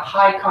only a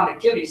high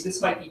conductivity, so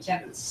this might be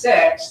 10 to the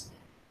 6th,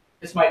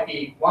 this might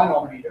be 1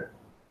 ohm meter.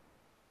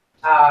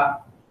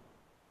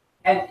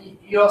 And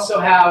you also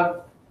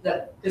have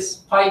that this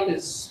pipe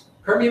is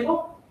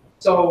permeable,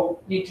 so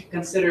you need to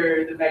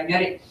consider the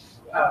magnetic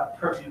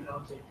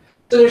permeability.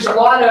 So there's a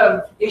lot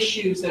of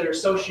issues that are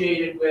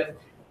associated with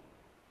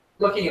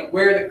looking at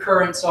where the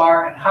currents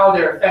are and how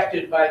they're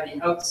affected by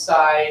the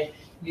outside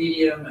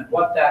medium and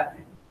what that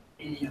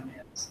medium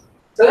is.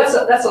 So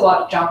that's a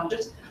lot of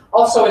challenges.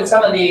 Also, in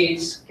some of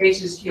these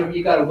cases,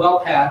 you got a well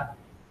pad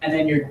and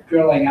then you're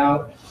drilling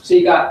out. So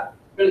you got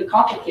really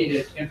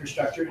complicated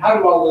infrastructure. How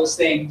do all those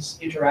things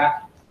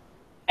interact?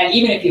 And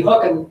even if you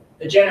hook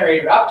a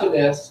generator up to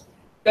this,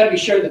 you've got to be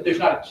sure that there's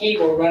not a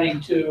cable running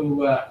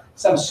to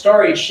some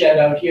storage shed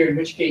out here, in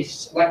which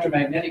case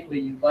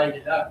electromagnetically you light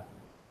it up.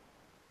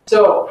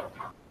 So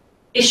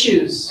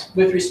issues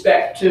with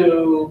respect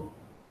to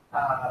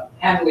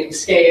handling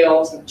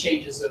scales and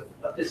changes of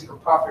physical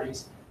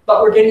properties.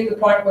 But we're getting to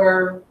the point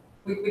where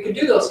we can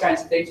do those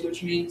kinds of things,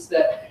 which means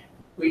that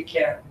we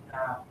can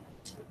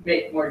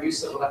make more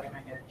use of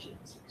electromagnetic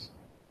geophysics.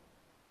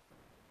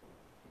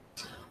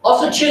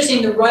 Also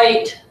choosing the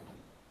right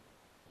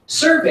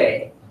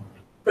survey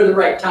for the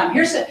right time.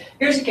 Here's a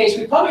case.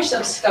 We published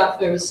some stuff.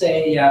 There was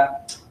a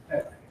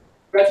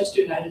graduate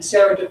student I had,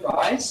 Sarah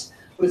DeVries,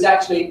 who was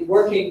actually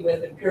working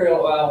with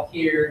Imperial Oil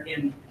here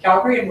in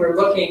Calgary, and we're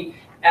looking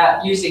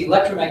at using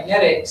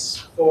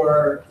electromagnetics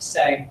for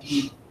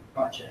SAG-D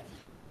project.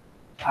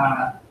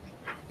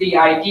 The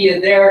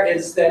idea there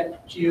is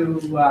that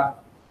you've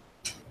got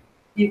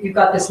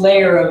this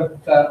layer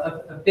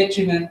of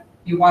bitumen.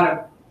 You want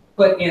to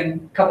put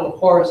in a couple of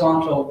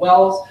horizontal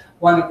wells,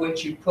 one of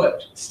which you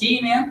put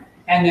steam in,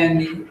 and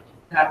then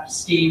that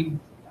steam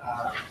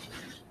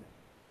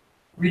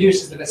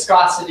reduces the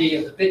viscosity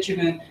of the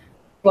bitumen,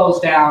 flows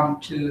down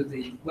to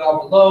the well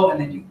below, and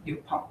then you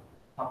pump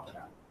it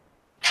out.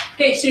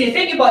 Okay, so you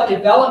think about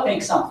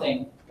developing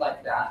something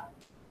like that,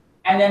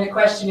 and then the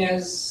question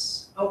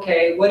is,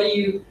 okay, what do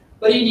you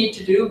need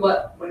to do?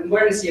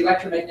 Where does the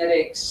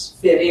electromagnetics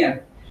fit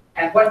in?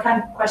 And what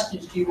kind of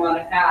questions do you want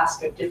to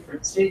ask at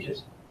different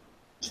stages?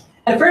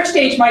 And the first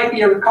stage might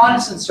be a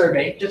reconnaissance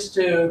survey, just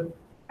to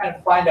kind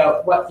of find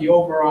out what the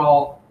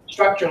overall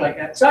structure like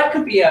that. So that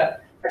could be a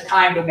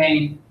time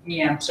domain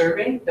EM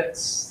survey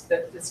that's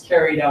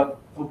carried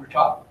out over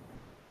top.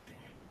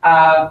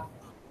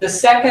 The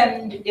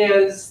second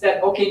is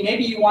that, okay,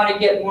 maybe you want to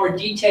get more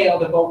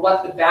detailed about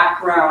what the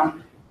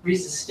background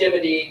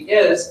resistivity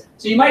is.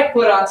 So you might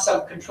put on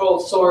some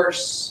controlled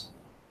sources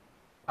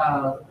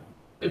at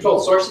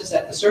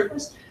the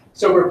surface.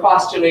 So we're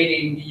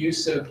postulating the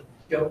use of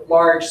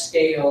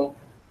large-scale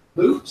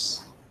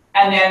loops,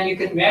 and then you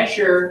could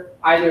measure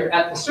either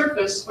at the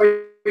surface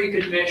or you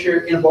could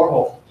measure in a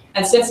borehole.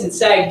 And since in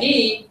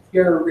SAG-D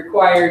you're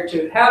required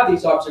to have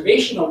these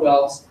observational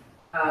wells,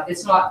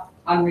 it's not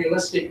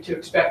unrealistic to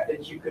expect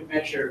that you could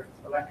measure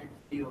electric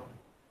field.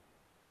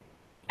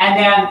 And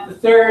then the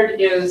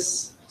third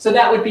is, so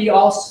that would be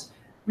also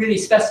really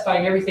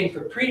specifying everything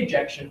for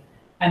pre-injection.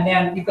 And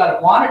then you've got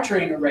a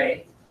monitoring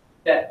array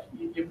that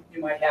you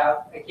might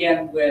have,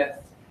 again, with,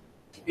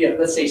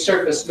 let's say,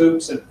 surface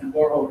loops and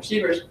borehole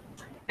receivers.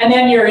 And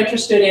then you're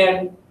interested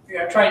in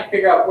trying to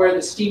figure out where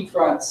the steam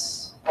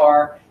fronts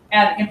are,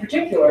 and in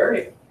particular,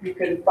 if you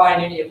can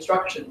find any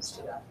obstructions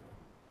to that.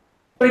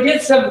 So we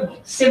did some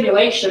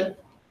simulation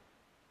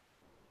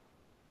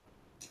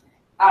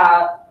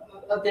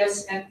of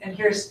this, and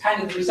here's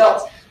kind of the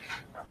results.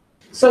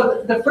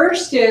 So the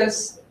first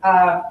is,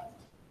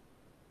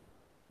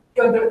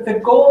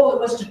 the goal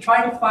was to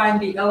try to find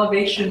the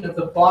elevation of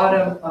the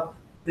bottom of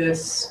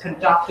this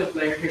conductive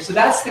layer here. So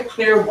that's the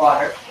clear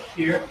water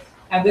here,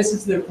 and this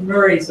is the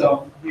Murray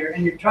zone here,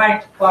 and you're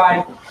trying to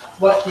find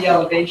what the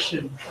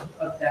elevation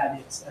of that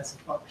is as a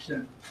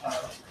function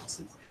of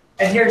distance.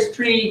 And here's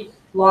 3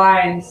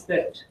 lines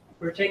that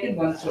were taken.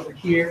 One's over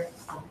here,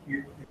 over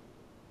here.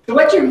 So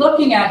what you're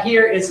looking at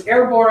here is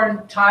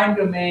airborne time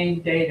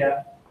domain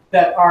data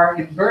that are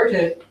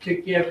inverted to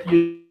give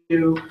you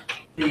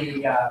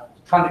the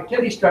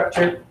conductivity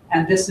structure,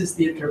 and this is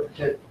the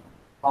interpreted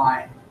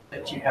line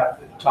that you have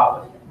at the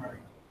top of the Murray.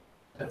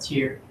 That's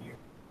here.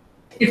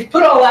 If you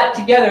put all that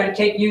together and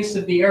take use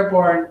of the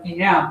airborne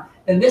EM,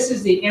 then this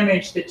is the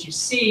image that you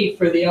see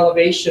for the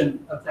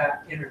elevation of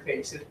that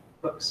interface. It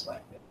looks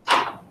like this.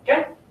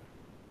 Okay?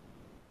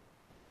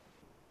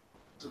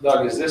 So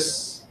Doug, this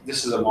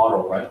is a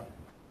model, right?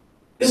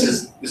 This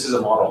is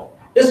a model.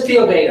 This is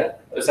field data.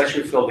 It's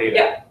actually field data.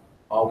 Yeah.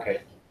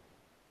 Okay.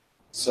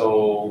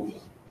 So,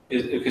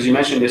 because you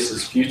mentioned this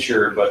is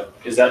future, but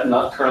is that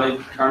not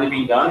currently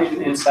being done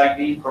in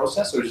SAG-D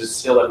process, or is it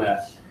still in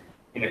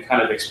a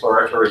kind of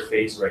exploratory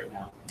phase right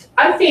now?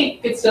 I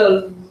think it's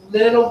a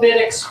little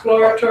bit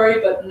exploratory,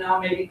 but now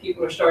maybe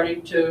people are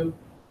starting to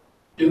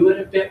do it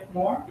a bit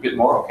more. A bit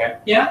more, okay.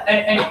 Yeah,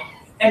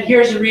 and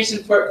here's the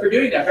reason for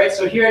doing that, right?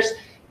 So here's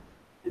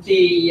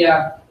the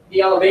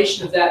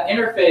elevation of that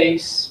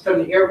interface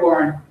from the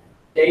airborne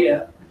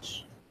data,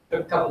 which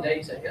took a couple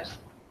days, I guess,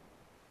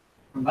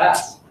 from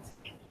last.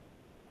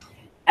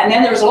 And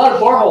then there was a lot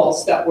of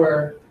boreholes that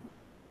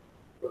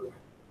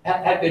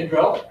had been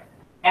drilled,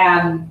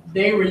 and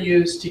they were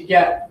used to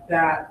get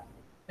that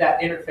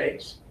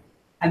interface.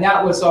 And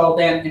that was all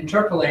then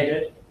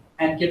interpolated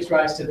and gives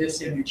rise to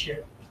this image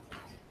here.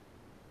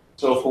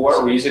 So for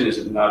what reason is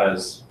it not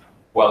as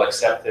well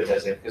accepted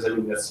as it, because I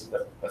mean, that's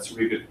a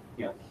really good,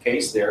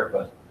 case there,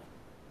 but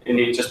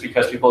just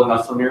because people are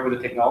not familiar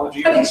with the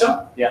technology? I think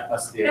so. Yeah,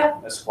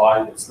 that's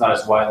why it's not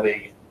as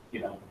widely,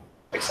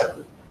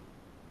 accepted.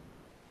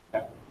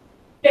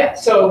 Yeah,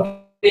 so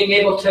being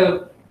able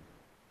to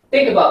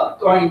think about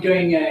going and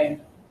doing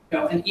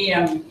an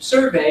EM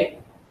survey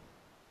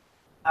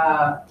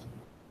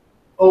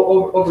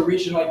over a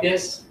region like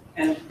this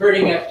and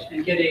converting it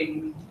and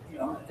getting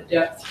a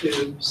depth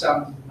to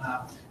some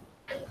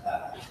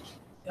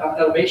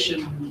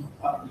elevation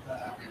of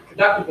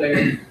conductive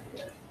layer.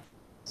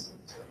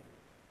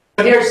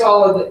 But here's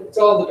all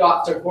the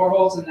dots are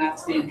boreholes, and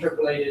that's the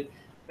interpolated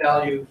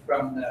value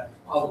from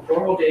all the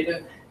borehole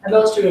data. And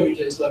those two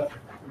images look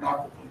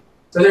remarkable.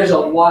 So there's a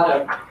lot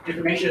of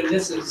information, and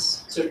this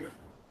is sort of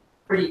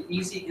pretty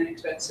easy,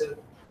 inexpensive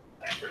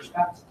first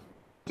pass.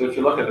 So if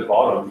you look at the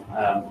bottom,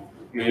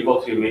 you're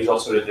able to measure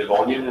also the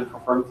Devonian and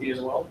conformity as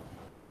well?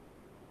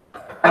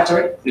 I'm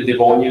sorry? The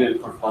Devonian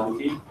and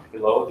conformity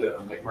below the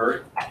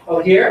McMurray? Oh,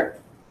 here?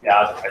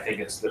 Yeah, I think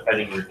it's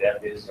depending where the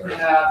depth is. Or...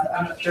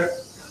 I'm not sure.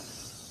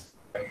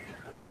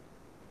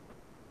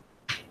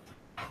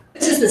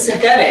 This is the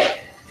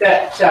synthetic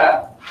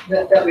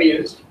that we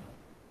used.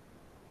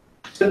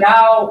 So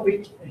now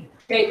we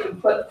take and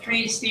put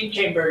 3 steam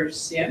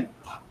chambers in,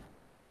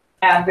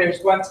 and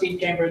there's one steam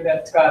chamber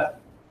that's got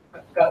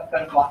a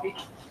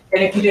blockage.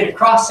 And if you did a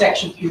cross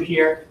section through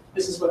here,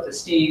 this is what the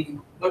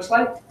steam looks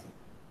like.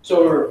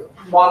 So we're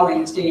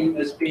modeling steam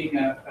as being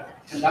a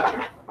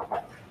conductor.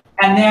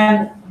 And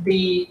then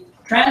the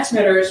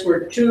transmitters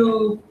were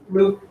two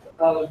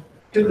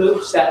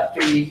loops at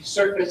the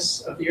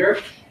surface of the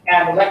Earth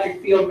and electric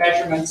field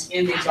measurements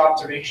in these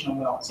observational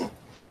wells.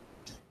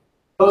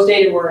 Those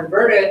data were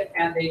inverted,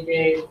 and they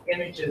gave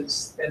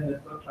images then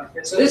that looked like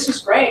this. So this is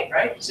great,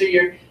 right? So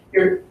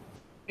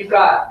you've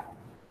got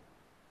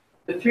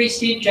the 3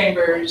 steam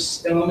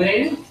chambers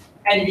illuminated,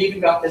 and you've even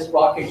got this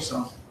blockage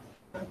zone.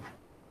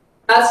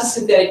 That's the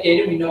synthetic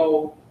data. We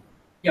know,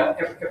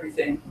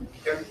 everything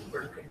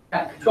we're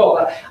kind of control.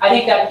 But I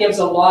think that gives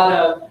a lot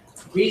of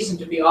reason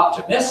to be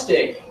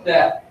optimistic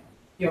that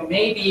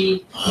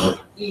maybe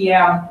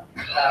EM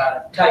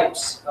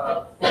types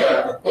of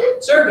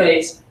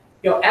surveys,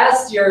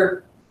 as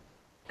the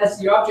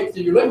object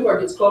that you're looking for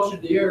gets closer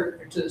to the Earth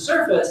or to the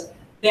surface,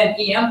 then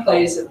EM can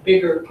play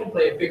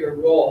a bigger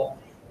role,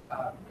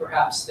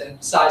 perhaps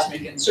than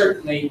seismic, and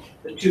certainly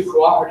the two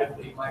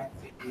cooperatively might be.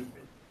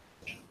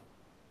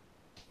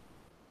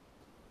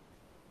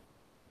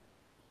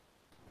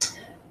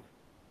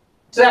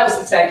 So that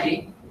was the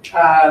techie.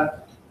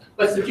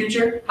 What's the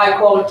future? High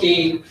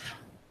quality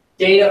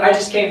data. I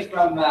just came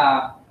from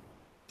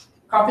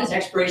Conference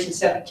Exploration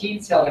 17,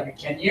 it's held every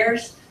 10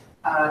 years.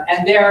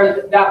 And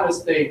there, that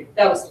was the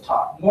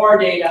talk. More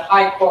data,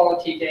 high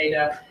quality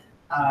data,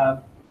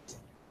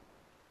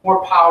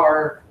 more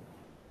power,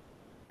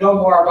 know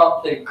more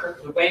about the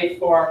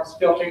waveforms,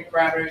 filtering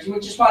parameters. You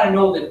would just want to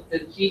know the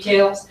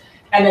details.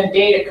 And then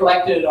data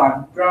collected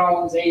on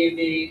drones,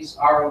 AUVs,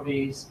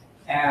 ROVs,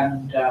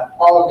 and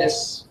all of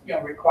this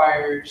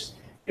requires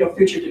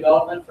future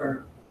development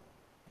for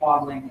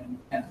modeling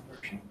and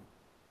version.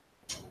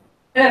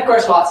 And of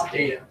course, lots of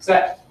data.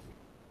 So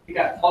you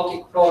got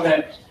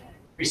multi-component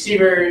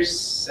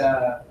receivers,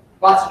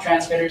 lots of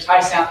transmitters, high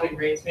sampling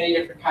rates, many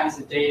different kinds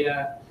of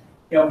data.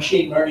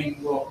 Machine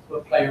learning will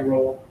play a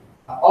role.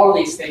 All of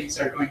these things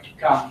are going to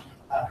come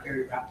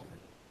very rapidly.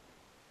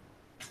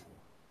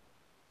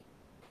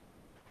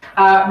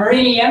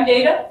 Marine EM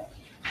data.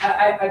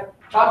 I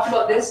talked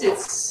about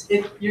this.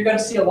 You're going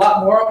to see a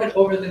lot more of it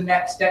over the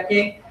next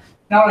decade.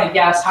 Not only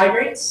gas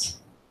hydrates,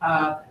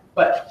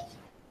 but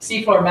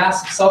seafloor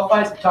massive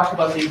sulfides. We talked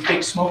about these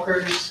big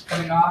smokers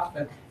coming off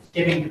and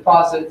giving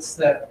deposits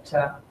that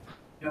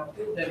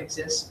that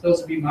exist. Those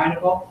would be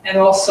mineable, and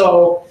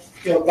also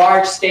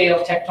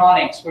large-scale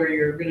tectonics, where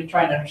you're really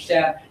trying to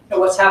understand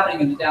what's happening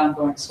in the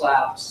downgoing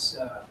slabs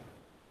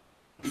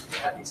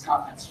at these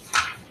continents.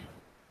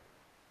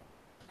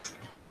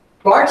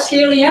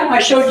 Large-scale EM. I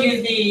showed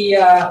you the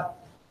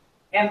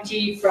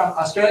MT from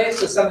Australia,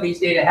 so some of these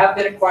data have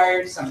been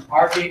acquired, some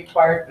are being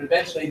acquired, but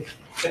eventually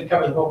it's going to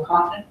cover the whole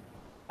continent.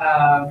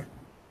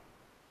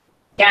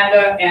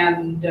 Canada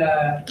and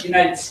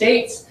United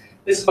States,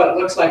 this is what it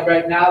looks like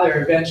right now.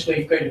 They're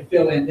eventually going to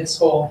fill in this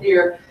hole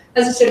here.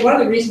 As I said, one of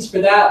the reasons for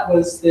that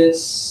was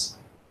this: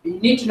 you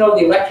need to know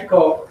the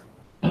electrical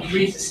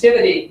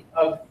resistivity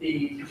of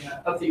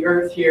the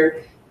Earth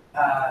here,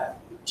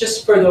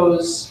 just for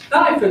those,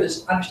 not only for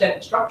this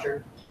understanding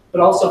structure, but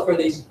also for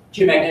these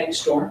geomagnetic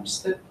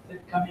storms that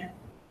come in.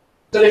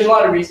 So there's a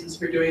lot of reasons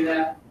for doing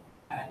that.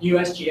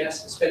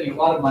 USGS is spending a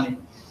lot of money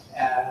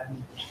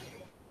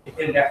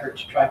in an effort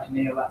to try to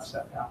nail that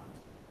stuff down.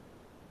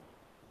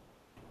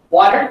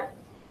 Water,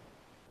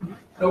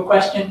 no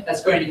question,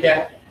 that's going to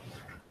get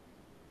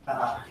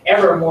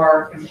ever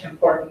more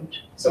important.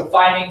 So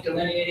finding,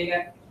 delineating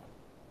it,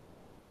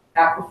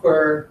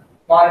 aquifer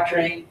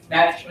monitoring,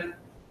 management,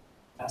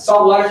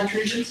 saltwater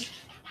intrusions,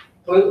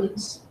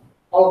 pollutants,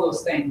 all of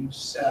those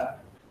things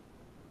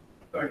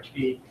going to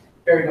be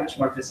very much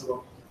more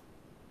visible.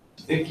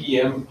 Do you think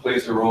EM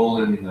plays a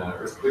role in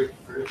earthquake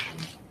prediction?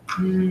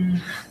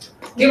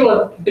 People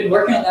have been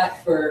working on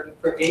that for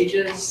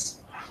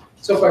ages.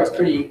 So far, it's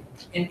pretty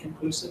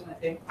inconclusive, I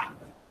think.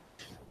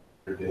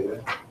 For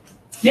data?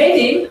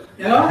 Maybe,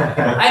 you know,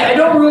 I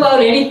don't rule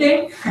out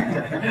anything.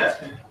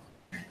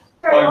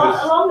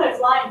 Along those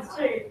lines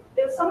too,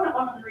 there was someone at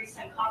one of the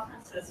recent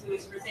conferences who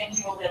was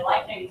presenting all their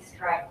lightning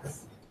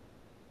strikes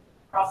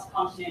across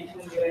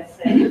continental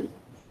USA. Do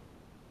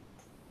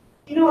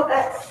you know what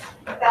that's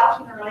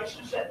about in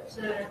relationship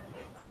to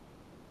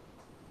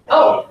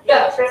Oh,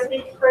 yeah.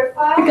 electricity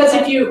profile? Because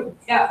if you,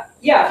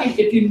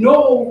 if you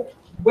know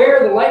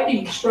where the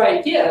lightning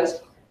strike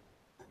is,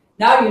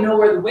 now you know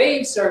where the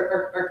waves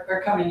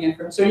are coming in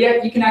from. So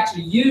yeah, you can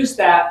actually use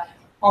that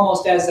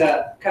almost as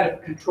a kind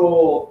of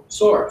control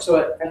source. So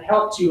it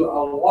helps you a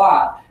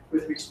lot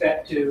with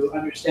respect to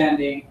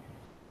understanding,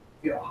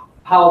 you know,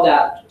 how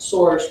that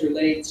source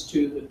relates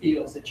to the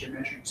fields that you're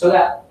measuring. So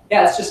that,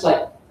 yeah, it's just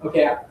like,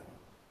 okay,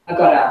 I've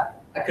got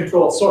a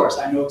controlled source.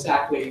 I know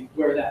exactly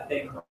where that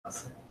thing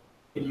was.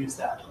 I can use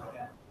that.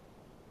 Okay.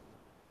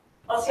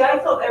 Well, see, I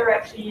thought they were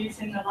actually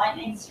using the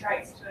lightning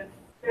strikes to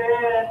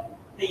infer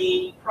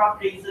the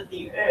properties of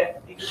the Earth,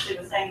 because they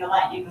were saying the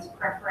lightning was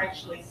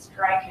preferentially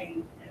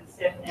striking in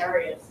certain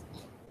areas.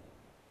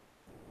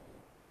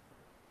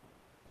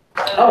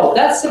 Oh,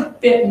 that's a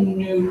bit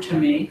new to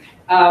me.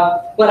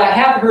 What I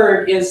have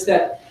heard is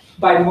that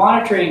by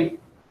monitoring,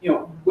 you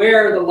know,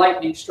 where the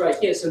lightning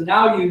strike is, so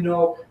now you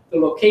know the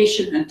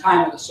location and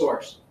time of the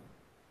source.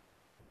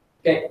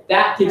 Okay,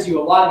 that gives you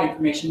a lot of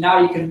information.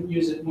 Now you can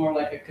use it more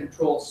like a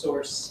control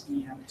source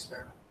EM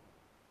experiment.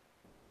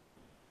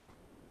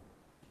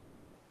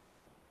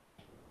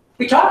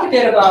 We talked a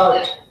bit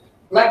about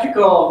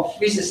electrical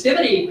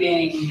resistivity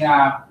being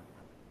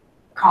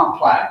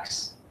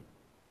complex.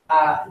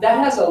 That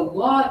has a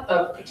lot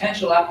of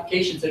potential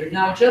applications that are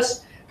now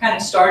just kind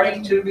of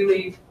starting to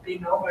really be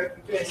known.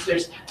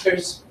 There's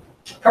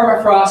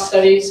permafrost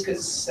studies,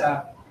 because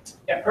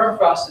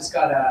permafrost has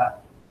got a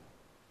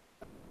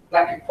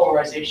electric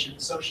polarization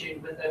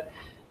associated with it.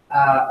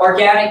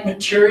 Organic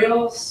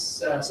materials,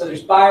 so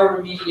there's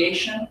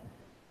bioremediation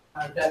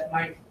that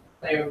might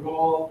play a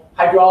role.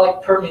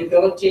 Hydraulic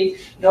permeability,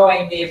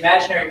 knowing the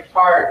imaginary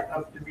part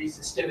of the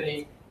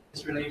resistivity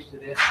is related to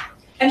this.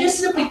 And just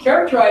simply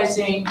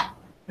characterizing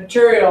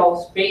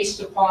materials based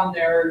upon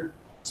their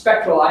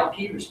spectral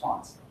IP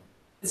response.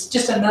 It's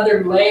just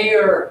another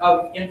layer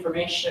of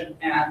information,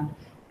 and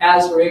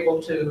as we're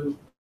able to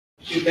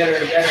do better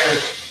and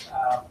better,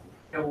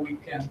 we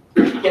can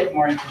get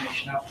more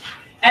information out.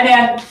 And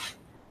then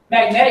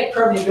magnetic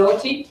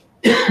permeability.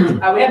 We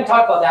haven't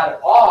talked about that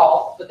at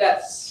all, but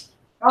that's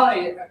not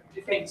only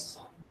do things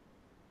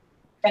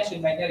potentially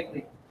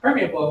magnetically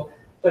permeable,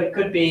 but it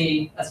could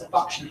be as a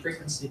function of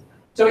frequency.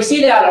 So we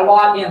see that a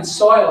lot in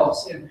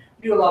soils, and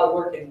we do a lot of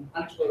work in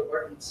unexploded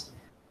ordnance.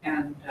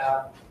 And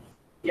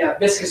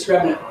viscous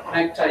remnant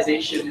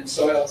magnetization in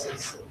soils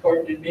is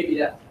important, and maybe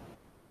that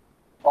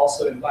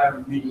also in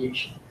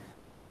bioremediation.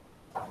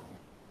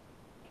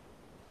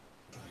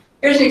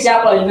 Here's an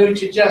example I alluded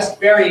to just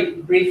very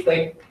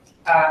briefly.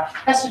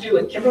 Has to do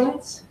with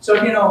kimberlites. So,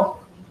 you know,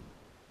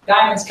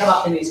 diamonds come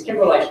up in these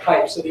kimberlite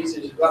pipes, so these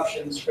are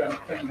eruptions from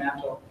the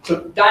mantle.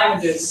 So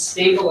diamond is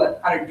stable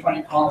at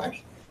 120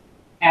 kilometers.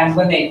 And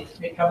when they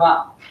come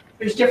up,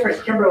 there's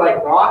different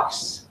kimberlite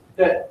rocks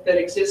that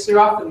exist. They're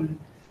often,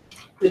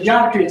 the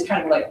geometry is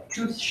kind of like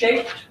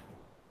tooth-shaped,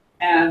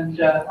 and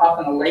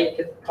often a lake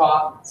at the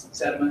top, some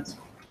sediments.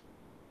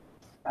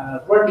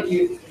 Work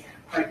that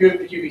a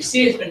group at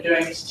UBC has been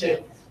doing is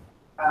to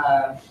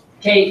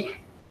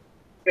take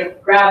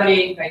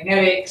gravity,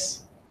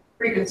 magnetics,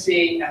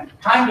 frequency, and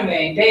time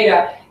domain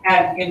data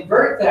and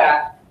invert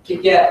that to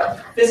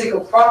get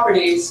physical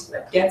properties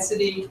like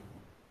density,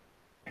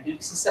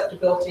 magnetic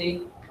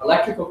susceptibility,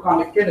 electrical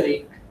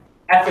conductivity,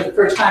 and for the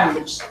first time,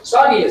 which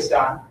Soggy has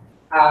done,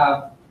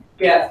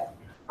 get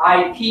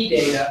IP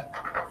data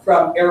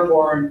from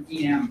airborne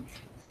EM.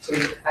 So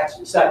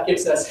that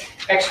gives us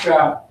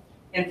extra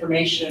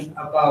information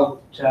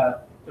about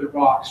the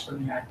rocks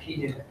from the IP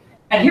data.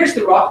 And here's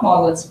the rock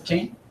model that's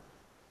obtained.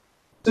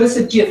 So this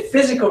is a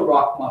geophysical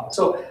rock model.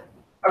 So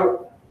a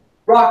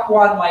rock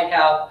one might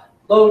have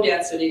low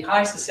density,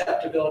 high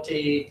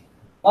susceptibility,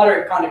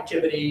 moderate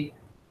conductivity,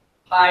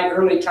 high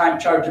early time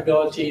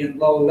chargeability, and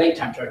low late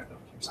time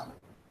chargeability or something.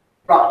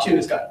 Rock two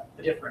has got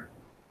a different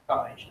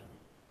combination.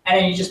 And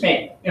then you just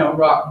make, you know,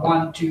 rock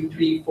 1, 2,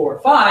 3, 4,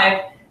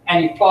 5,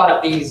 and you plot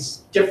up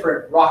these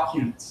different rock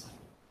units.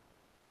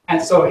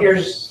 And so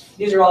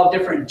these are all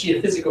different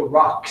geophysical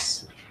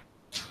rocks.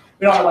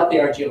 We don't know what they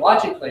are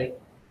geologically,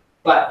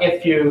 but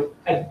if you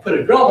had put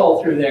a drill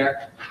hole through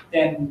there,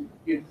 then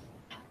you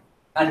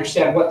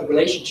understand what the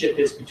relationship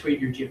is between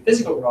your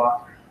geophysical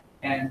rock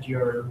and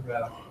your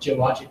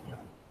geologic rock.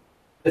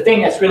 The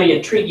thing that's really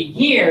intriguing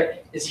here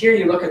is here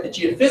you look at the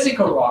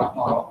geophysical rock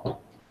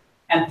model,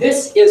 and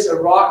this is a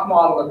rock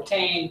model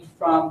obtained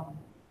from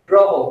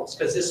drill holes,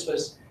 because this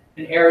was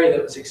an area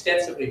that was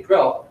extensively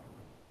drilled.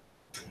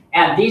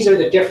 And these are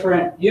the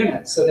different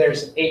units. So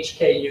there's an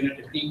HK unit,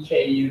 a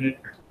BK unit,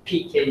 a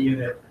PK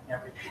unit, and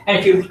everything. And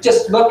if you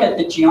just look at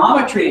the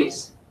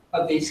geometries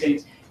of these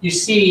things, you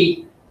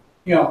see,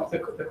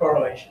 the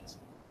correlations.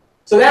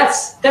 So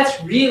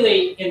that's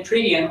really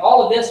intriguing. And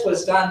all of this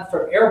was done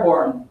from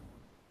airborne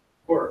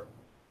work.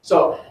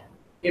 So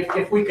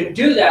if we could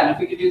do that, and if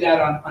we could do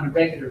that on a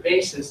regular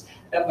basis,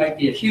 that might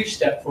be a huge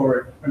step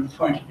forward from the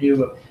point of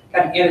view of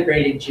kind of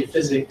integrating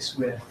geophysics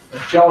with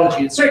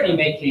geology, and certainly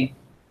making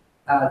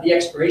the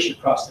exploration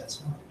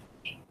process more.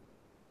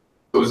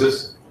 So is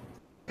this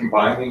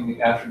combining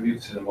the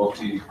attributes in a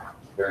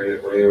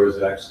multivariate way, or is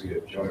it actually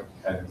a joint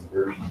kind of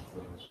inversion for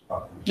those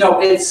properties?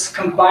 No, it's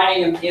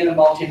combining them in a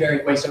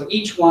multivariate way. So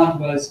each one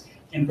was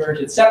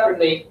inverted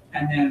separately,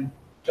 and then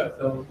took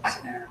those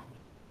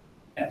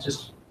and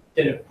just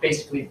did a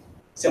basically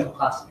simple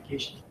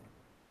classification.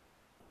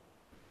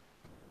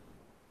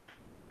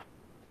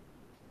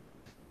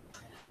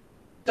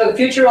 So the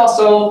future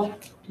also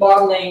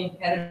modeling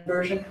and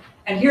inversion.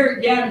 And here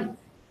again,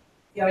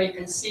 you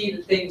can see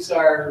that things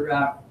are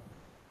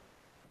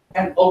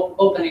kind of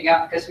opening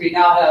up, because we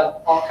now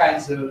have all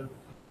kinds of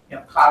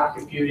cloud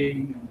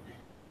computing, and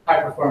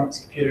high performance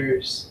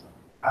computers,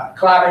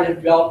 collaborative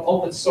development,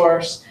 open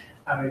source.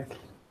 I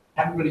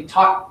haven't really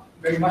talked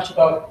very much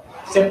about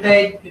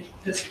SimPeg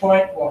at this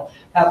point. We'll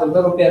have a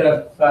little bit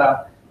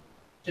of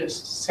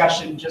just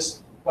discussion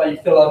just while you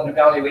fill out an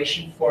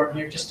evaluation form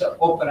here, just to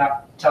open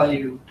up, tell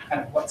you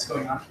kind of what's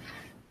going on.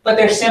 But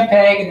there's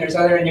SimPeg, and there's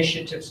other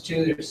initiatives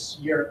too. There's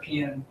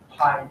European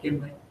Pi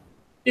Gimli.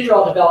 These are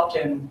all developed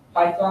in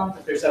Python,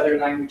 but there's other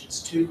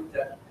languages too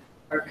that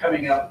are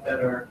coming out that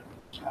are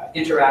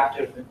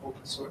interactive and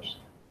open source.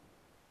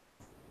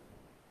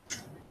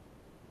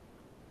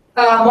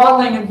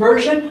 Modeling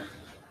inversion,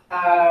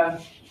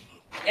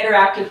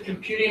 interactive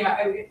computing.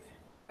 I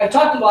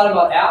talked a lot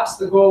about apps.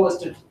 The goal was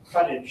to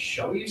try to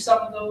show you some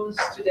of those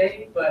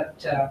today,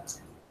 but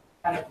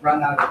kind of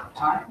run out of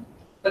time.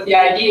 But the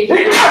idea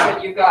here is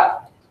that you've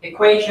got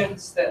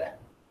equations that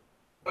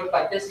look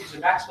like this. These are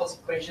Maxwell's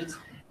equations.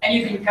 And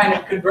you can kind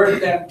of convert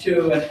them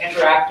to an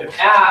interactive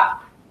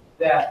app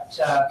that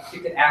you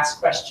can ask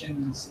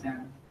questions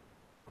and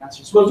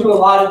answers. We'll do a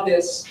lot of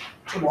this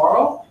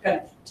tomorrow,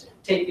 kind of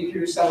take you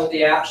through some of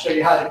the apps, show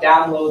you how to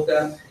download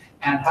them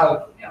and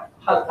how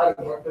to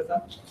work with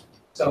them.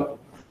 So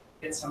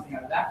get something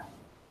out of that.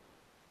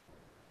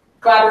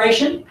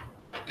 Collaboration.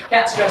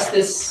 Can't stress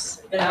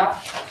this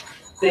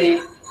enough.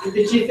 The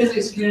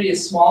geophysics community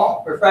is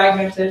small, we're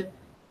fragmented.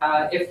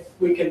 If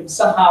we can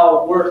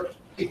somehow work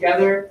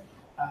together,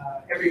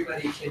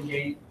 everybody can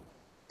gain.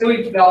 So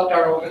we've developed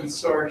our open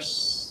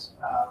source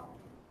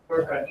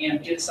work on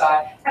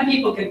GeoSci, and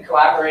people can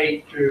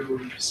collaborate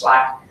through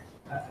Slack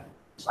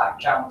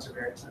channels or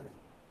various other.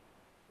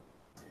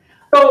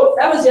 So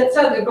that was it.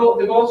 So the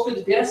goals for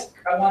the disc.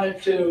 I wanted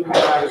to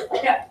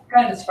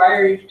kind of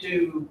inspire you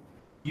to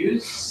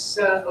use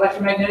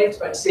electromagnetics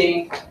by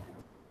seeing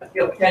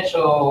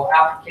potential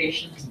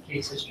applications and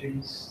case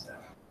histories.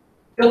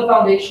 Build a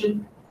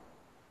foundation.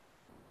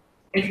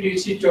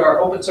 Introduce you to our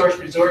open source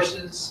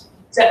resources.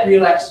 Set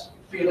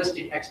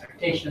realistic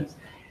expectations.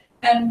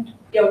 And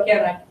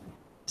again, I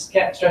just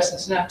can't stress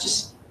this enough.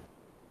 Just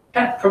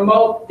kind of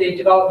promote the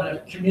development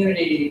of a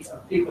community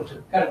of people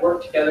to kind of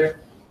work together,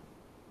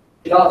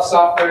 develop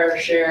software,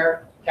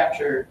 share,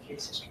 capture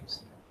case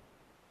histories.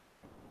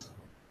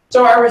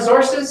 So our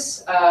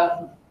resources,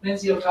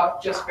 Lindsay will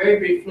talk just very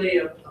briefly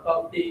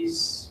about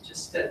these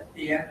just at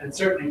the end, and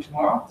certainly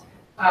tomorrow.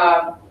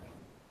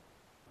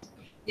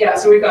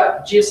 So we've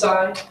got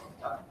GeoSci.xyz,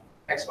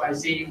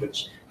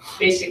 which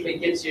basically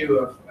gives you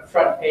a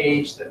front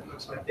page that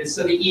looks like this.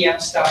 So the EM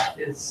stuff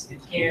is in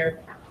here,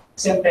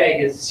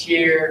 SimPeg is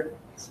here,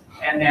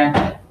 and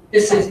then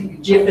this is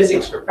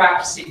geophysics for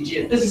practicing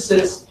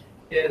geophysicists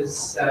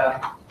is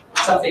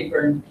something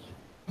for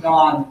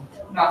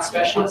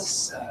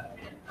non-specialists,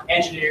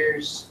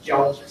 engineers,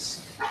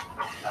 geologists,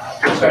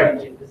 starting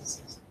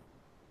geophysicists.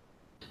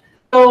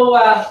 So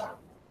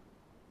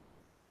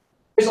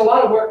there's a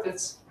lot of work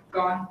that's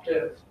gone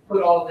to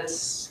put all of this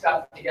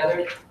stuff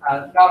together.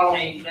 Not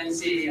only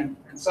Lindsay and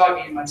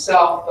Sagi and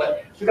myself,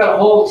 but we've got a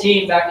whole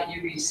team back at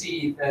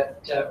UBC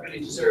that really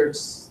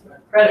deserves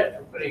credit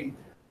for putting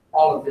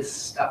all of this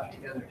stuff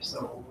together.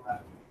 So,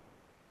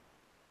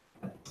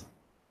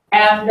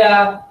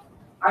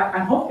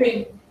 I'm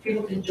hoping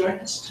people can join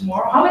us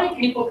tomorrow. How many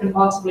people can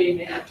possibly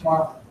make it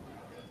tomorrow?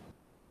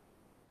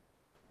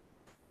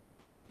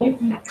 You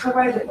can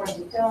provide it more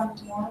detail on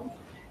tomorrow?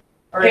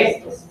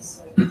 Okay.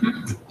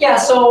 Yeah,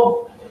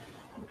 so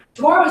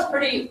tomorrow is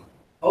pretty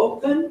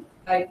open.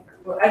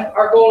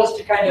 Our goal is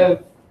to kind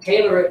of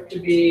tailor it to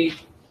be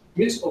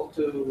useful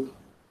to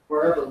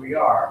wherever we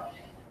are.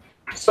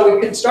 So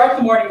we can start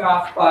the morning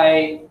off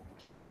by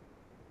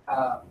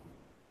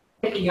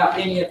picking up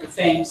any of the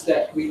things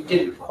that we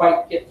didn't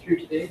quite get through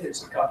today.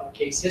 There's a couple of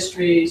case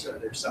histories, or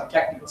there's some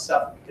technical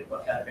stuff we could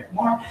look at a bit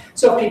more.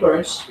 So if people are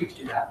interested, we could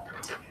do that.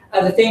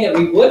 The thing that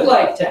we would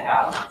like to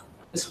have,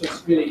 this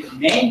was really the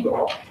main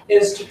goal,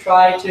 is to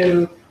try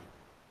to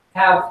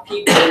have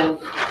people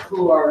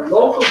who are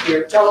local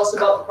here tell us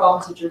about the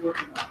problems that you're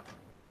working on.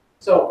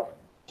 So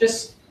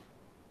just, as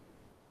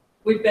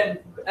we've been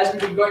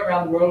going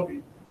around the world,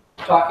 we've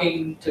been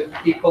talking to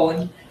people,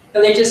 and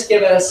they just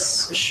give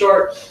us a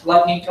short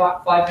lightning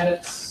talk, 5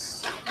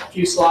 minutes, a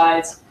few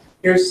slides.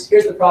 Here's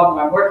the problem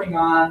I'm working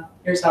on.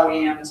 Here's how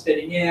EM is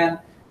fitting in.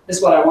 This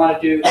is what I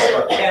want to do. This is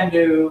what I can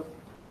do.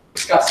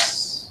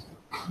 Discuss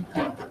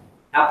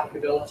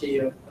applicability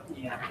of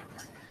EM.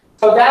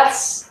 So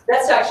that's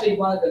actually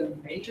one of the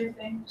major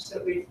things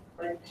that we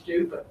plan to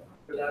do. But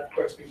for that, of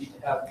course, we need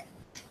to have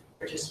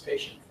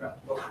participation from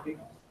local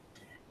people.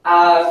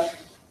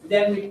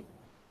 Then we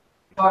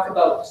talk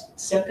about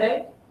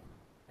SIMPE.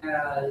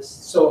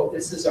 So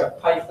this is our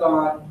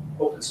Python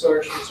open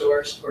source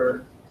resource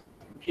for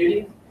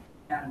computing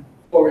and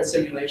forward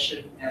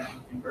simulation and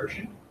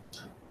inversion.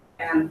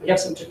 And we have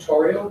some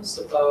tutorials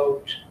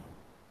about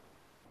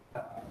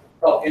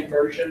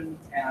inversion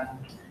and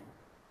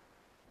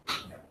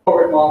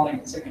forward modeling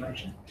and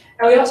simulation.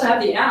 And we also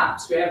have the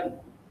apps. We haven't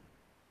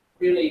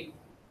really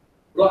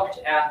looked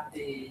at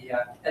the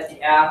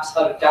apps,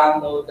 how to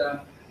download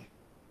them,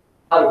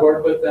 how to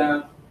work with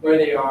them, where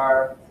they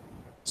are.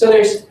 So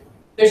there's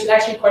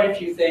actually quite a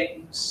few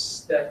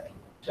things that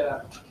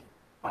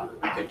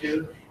we could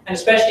do, and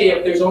especially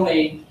if there's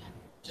only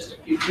just a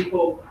few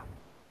people,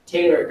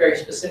 tailor it very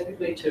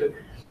specifically to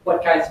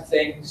what kinds of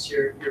things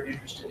you're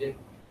interested in.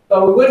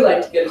 But we would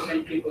like to get as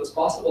many people as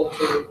possible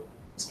to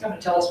just come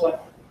and tell us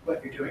what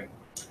you're doing.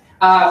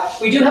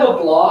 We do have a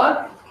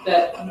blog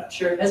that I'm not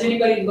sure. Has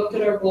anybody looked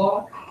at our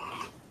blog?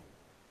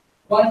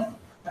 One?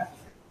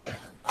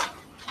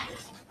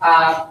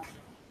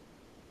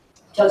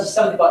 Tells you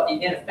something about the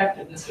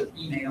ineffectiveness of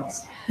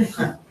emails.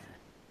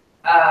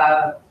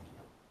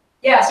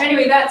 Yeah, so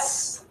anyway,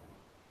 that's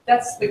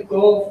the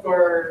goal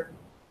for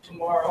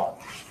tomorrow.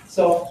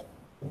 So,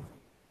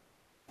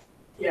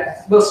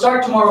 yeah, we'll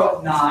start tomorrow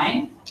at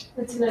 9.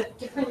 It's in a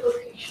different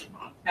location.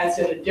 That's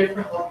at a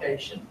different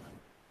location.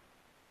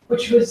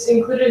 Which was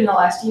included in the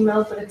last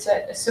email, but it's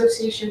at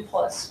Association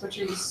Plus, which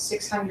is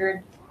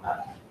 600,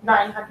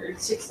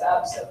 900,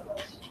 6,000.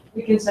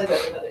 We can send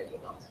out another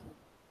email.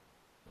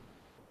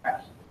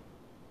 Right.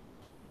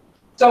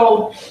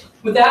 So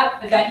with that,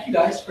 I thank you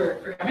guys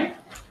for coming.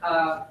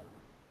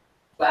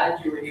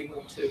 Glad you were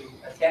able to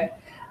attend.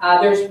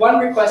 There's one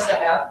request I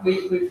have.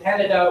 We've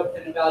handed out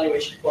an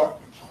evaluation form.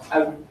 I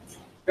would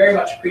very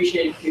much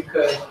appreciate if you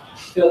could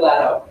fill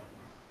that out.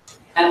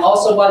 And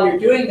also while you're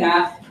doing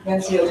that,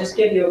 Lindsay will just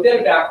give you a bit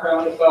of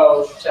background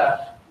about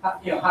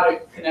how to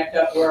connect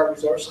up where our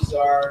resources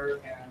are,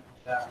 and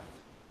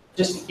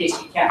just in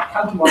case you can't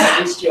come tomorrow, at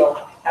least you'll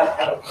have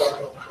a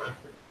portal.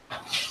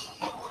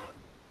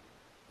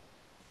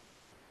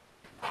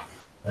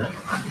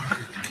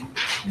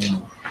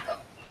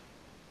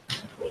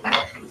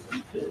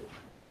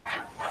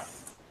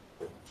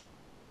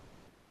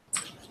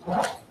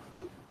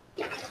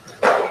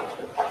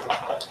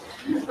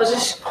 I'll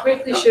just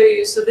quickly show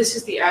you. So this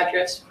is the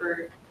address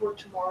for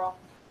tomorrow.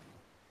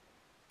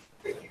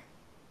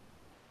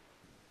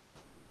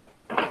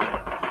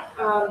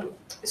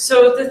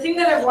 So the thing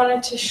that I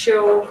wanted to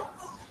show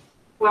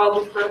while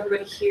we've got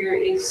everybody here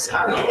is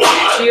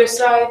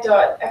GeoSci.xyz.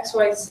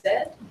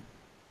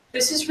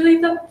 This is really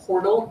the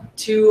portal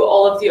to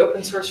all of the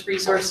open source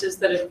resources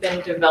that have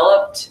been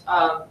developed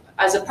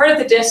as a part of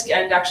the DISC,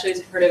 and actually as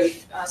a part of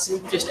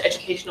some just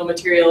educational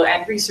material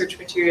and research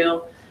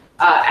material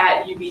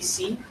at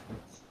UBC.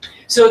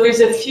 So there's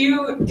a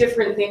few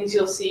different things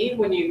you'll see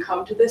when you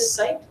come to this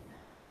site.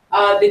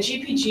 The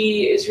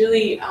GPG is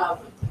really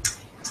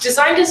it's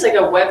designed as like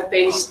a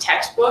web-based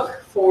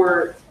textbook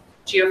for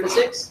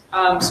geophysics.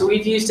 So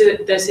we've used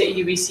this at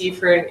UBC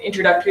for an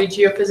introductory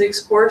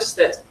geophysics course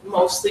that's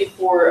mostly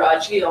for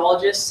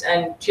geologists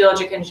and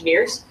geologic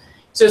engineers.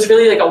 So it's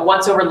really like a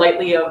once-over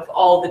lightly of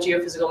all the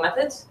geophysical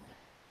methods.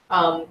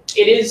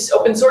 It is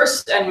open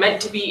source and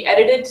meant to be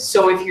edited.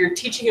 So if you're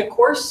teaching a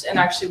course and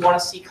actually want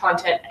to see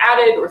content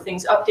added or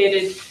things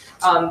updated,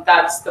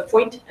 that's the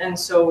point. And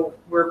so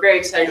we're very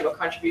excited about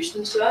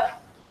contributions to that.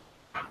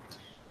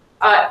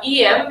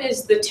 EM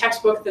is the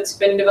textbook that's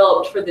been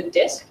developed for the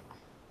DISC.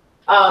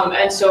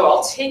 And so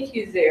I'll take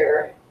you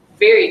there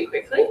very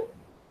quickly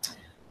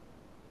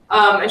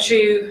and show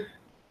you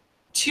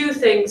two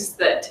things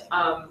that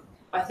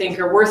I think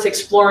are worth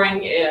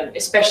exploring,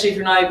 especially if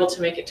you're not able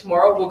to make it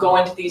tomorrow. We'll go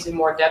into these in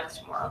more depth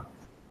tomorrow.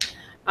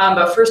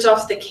 But first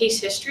off, the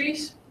case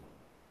histories.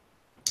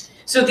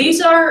 So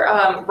these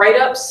are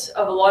write-ups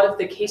of a lot of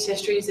the case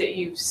histories that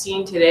you've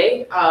seen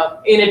today.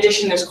 In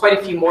addition, there's quite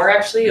a few more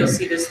actually. You'll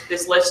see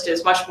this list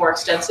is much more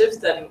extensive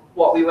than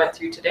what we went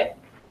through today.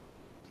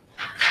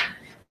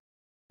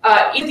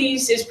 Each of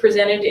these is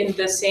presented in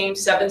the same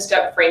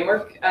 7-step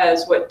framework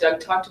as what Doug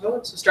talked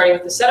about. So starting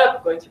with the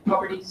setup, going through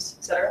properties,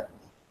 etc.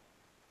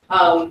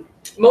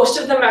 Most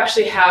of them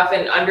actually have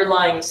an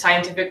underlying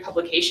scientific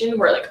publication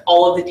where like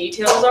all of the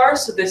details are.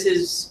 So this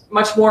is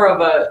much more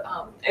of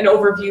an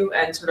overview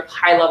and sort of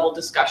high-level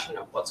discussion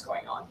of what's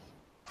going on.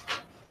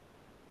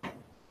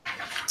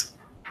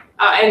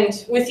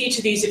 And with each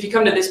of these, if you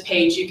come to this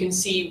page, you can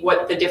see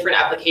what the different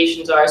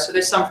applications are. So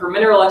there's some for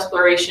mineral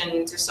exploration,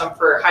 there's some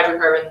for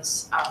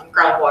hydrocarbons,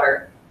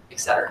 groundwater,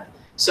 etc.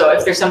 So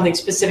if there's something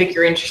specific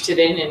you're interested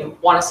in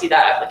and want to see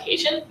that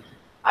application,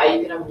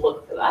 you can have a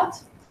look for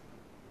that.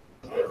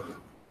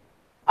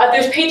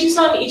 There's pages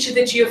on each of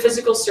the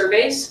geophysical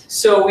surveys.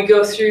 So we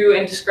go through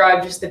and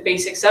describe just the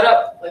basic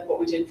setup, like what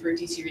we did for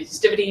DC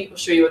resistivity. We'll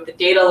show you what the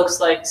data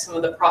looks like, some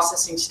of the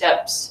processing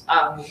steps,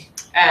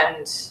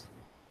 and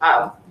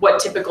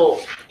what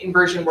typical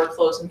inversion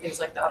workflows and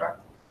things like that are.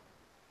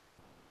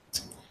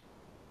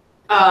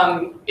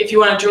 If you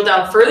want to drill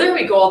down further,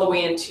 we go all the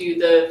way into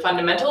the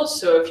fundamentals.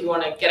 So if you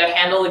want to get a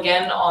handle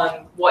again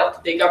on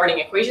what the governing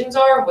equations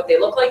are, what they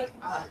look like,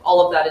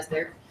 all of that is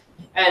there.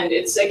 And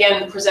it's,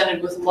 again,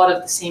 presented with a lot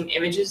of the same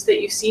images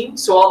that you've seen.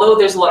 So although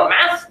there's a lot of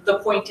math, the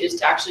point is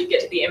to actually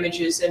get to the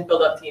images and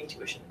build up the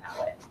intuition that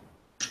way.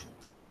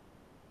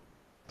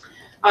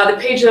 The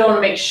page that I want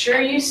to make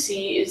sure you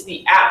see is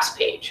the apps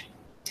page.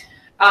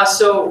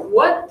 So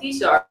what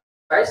these are,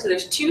 so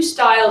there's two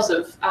styles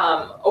of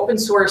open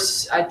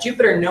source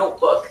Jupyter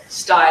Notebook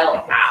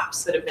style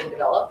apps that have been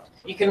developed.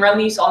 You can run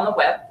these on the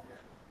web.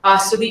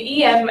 So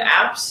the EM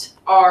apps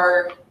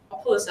are, I'll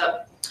pull this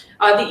up.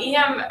 The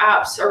EM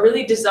apps are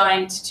really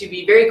designed to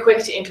be very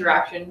quick to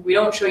interaction. We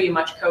don't show you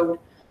much code.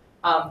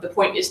 The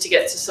point is to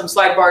get to some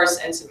slide bars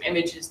and some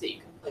images that you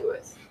can play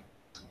with.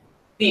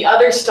 The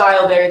other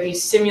style there,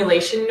 these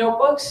simulation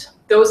notebooks,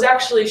 those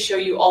actually show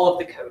you all of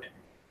the code.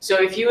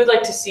 So if you would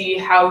like to see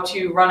how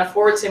to run a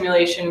forward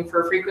simulation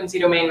for frequency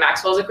domain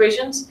Maxwell's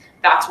equations,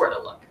 that's where to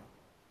look.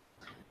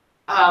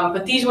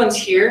 But these ones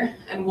here,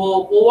 and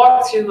we'll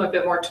walk through them a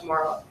bit more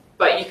tomorrow,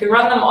 but you can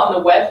run them on the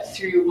web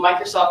through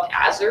Microsoft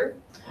Azure.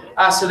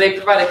 So they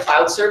provide a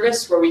cloud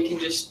service where we can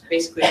just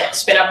basically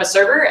spin up a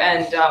server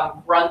and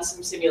run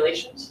some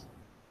simulations.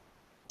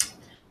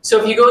 So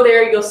if you go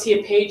there, you'll see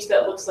a page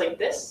that looks like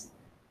this.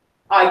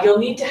 You'll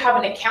need to have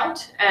an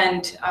account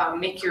and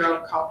make your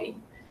own copy.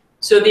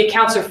 So the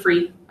accounts are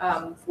free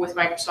with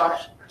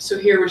Microsoft. So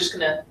here we're just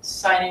going to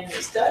sign in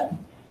as Doug.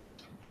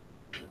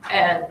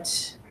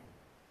 And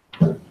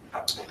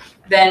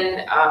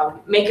then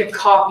make a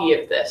copy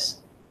of this.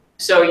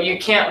 So you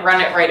can't run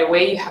it right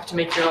away. You have to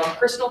make your own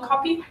personal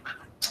copy,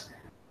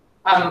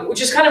 which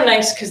is kind of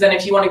nice because then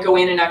if you want to go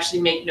in and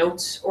actually make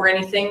notes or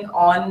anything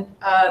on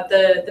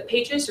the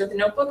pages or the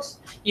notebooks,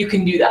 you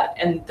can do that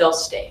and they'll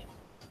stay.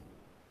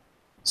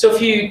 So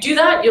if you do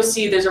that, you'll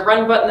see there's a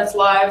run button that's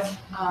live.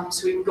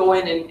 So we can go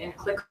in and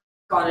click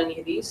on any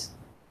of these.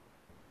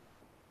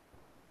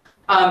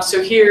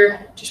 So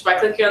here, just by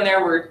clicking on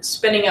there, we're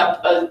spinning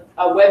up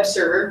a web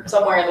server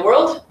somewhere in the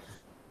world.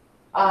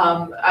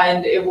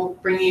 And it will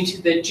bring you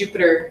to the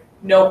Jupyter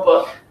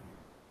Notebook.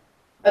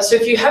 So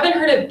if you haven't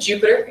heard of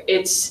Jupyter,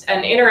 it's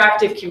an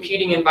interactive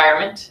computing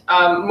environment,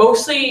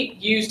 mostly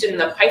used in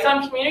the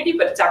Python community,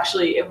 but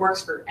it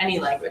works for any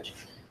language,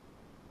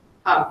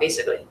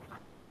 basically.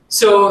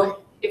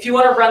 So if you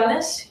want to run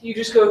this, you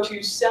just go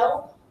to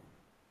Cell,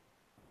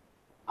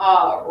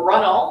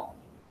 Run All,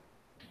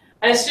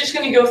 and it's just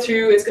going to go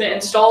through, it's going to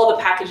install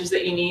the packages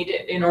that you need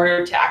in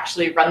order to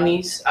actually run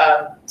these.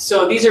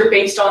 So these are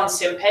based on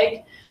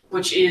SimPeg,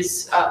 which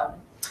is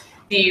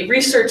the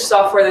research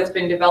software that's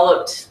been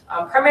developed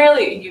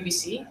primarily at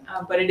UBC,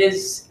 but it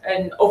is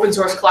an open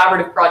source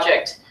collaborative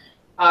project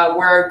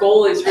where our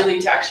goal is really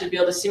to actually be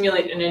able to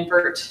simulate and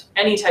invert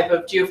any type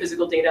of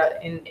geophysical data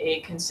in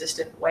a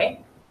consistent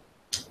way.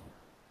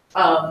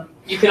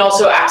 You can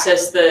also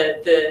access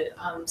the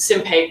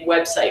SimPeg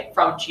website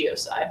from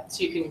GeoSci,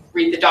 so you can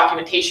read the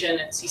documentation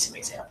and see some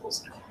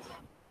examples.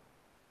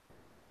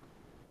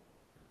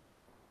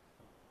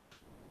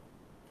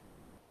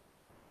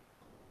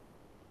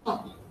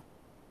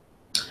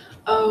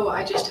 Oh,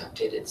 I just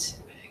updated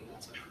SimPeg.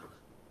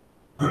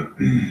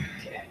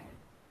 Okay.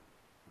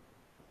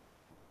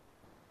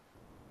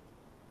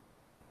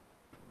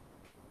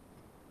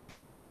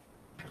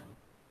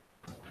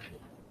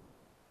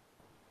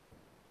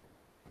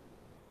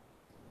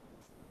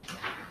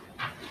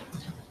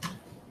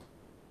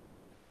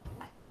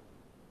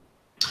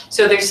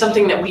 So there's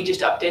something that we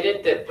just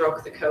updated that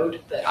broke the code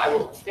that I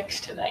will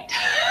fix tonight.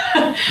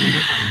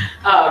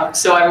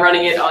 So I'm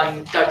running it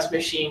on Doug's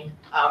machine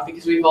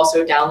because we've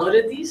also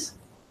downloaded these.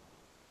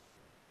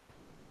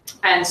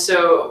 And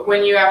so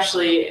when you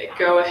actually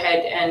go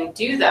ahead and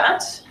do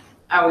that,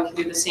 we can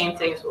do the same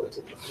thing as what we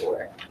did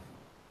before.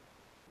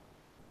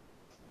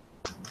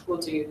 We'll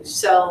do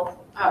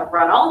Cell,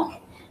 Run All.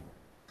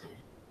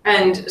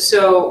 And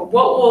so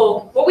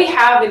what we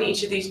have in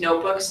each of these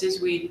notebooks is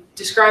we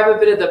describe a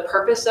bit of the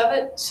purpose of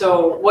it.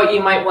 So what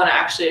you might want to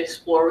actually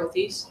explore with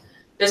these.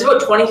 There's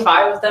about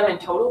 25 of them in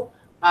total.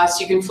 So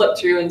you can flip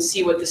through and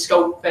see what the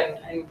scope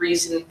and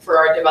reason for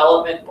our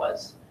development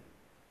was.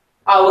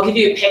 We'll give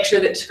you a picture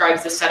that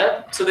describes the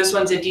setup. So this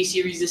one's a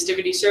DC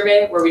resistivity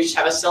survey where we just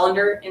have a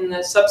cylinder in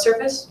the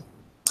subsurface.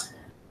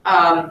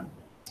 And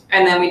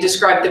then we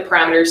describe the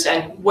parameters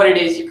and what it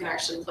is you can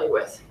actually play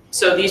with.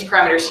 So these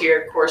parameters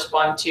here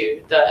correspond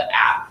to the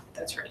app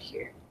that's right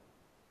here.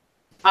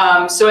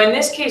 So in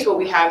this case, what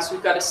we have is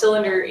we've got a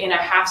cylinder in a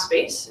half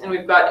space, and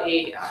we've got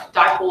a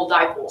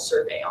dipole-dipole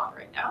survey on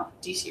right now,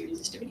 DC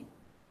resistivity.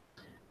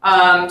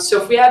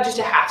 So if we have just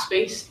a half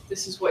space,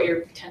 this is what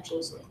your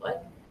potentials look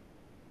like.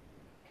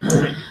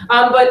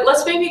 But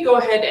let's maybe go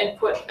ahead and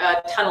put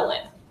a tunnel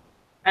in.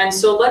 And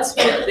so let's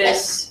make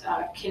this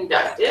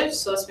conductive.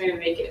 So let's maybe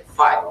make it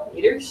 5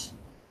 millimeters.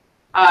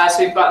 So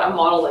we've got a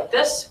model like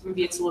this.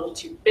 Maybe it's a little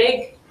too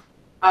big.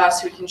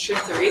 So we can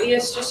shrink the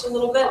radius just a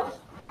little bit.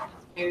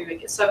 Maybe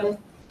make it 7.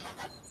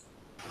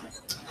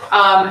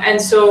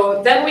 And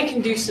so then we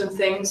can do some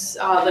things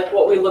like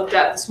what we looked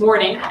at this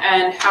morning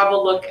and have a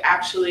look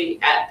actually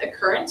at the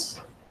currents.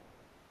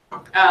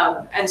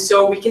 And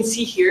so we can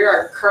see here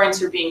our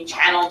currents are being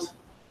channeled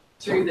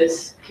through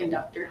this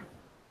conductor.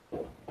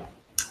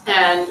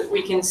 And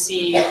we can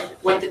see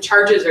what the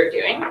charges are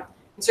doing. And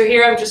so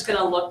here I'm just going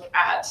to look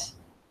at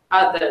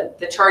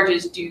the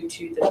charges due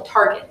to the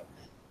target.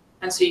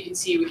 And so you can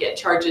see we get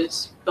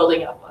charges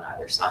building up on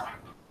either side.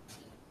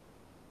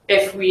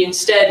 If we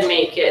instead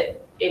make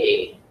it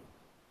a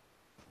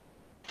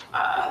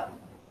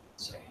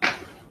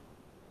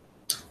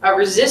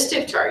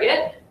resistive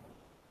target,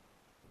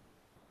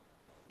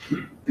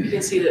 you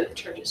can see that the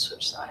charges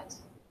switch sides.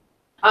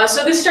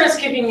 So this starts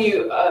giving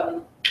you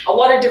a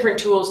lot of different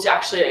tools to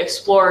actually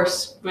explore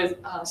with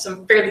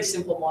some fairly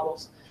simple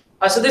models.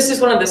 So this is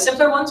one of the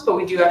simpler ones, but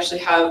we do actually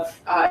have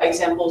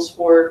examples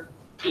for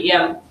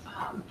EM,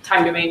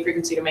 time domain,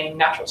 frequency domain,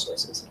 natural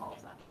sources, and all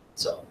of that.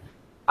 So,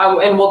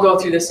 and we'll go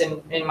through this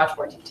in much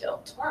more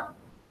detail tomorrow.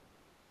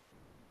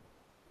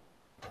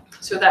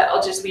 So that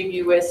I'll just leave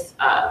you with,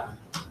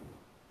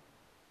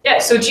 yeah,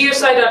 so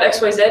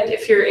GeoSci.xyz,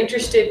 if you're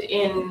interested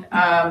in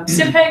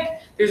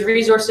SIMPEG, there's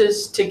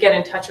resources to get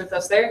in touch with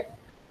us there.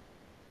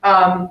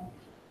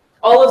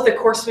 All of the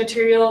course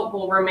material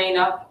will remain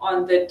up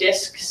on the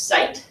DISC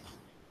site.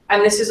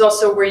 And this is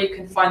also where you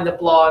can find the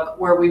blog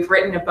where we've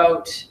written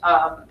about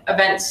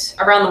events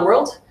around the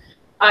world.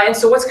 And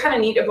so what's kind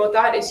of neat about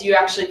that is you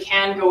actually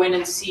can go in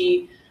and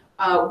see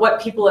what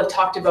people have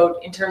talked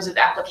about in terms of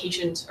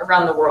applications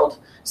around the world.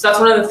 So that's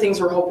one of the things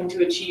we're hoping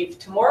to achieve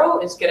tomorrow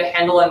is get a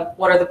handle on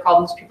what are the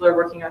problems people are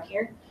working on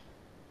here.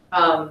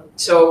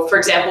 So for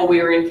example,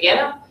 we were in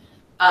Vienna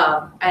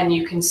and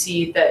you can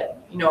see that,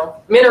 you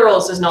know,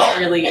 minerals is not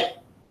really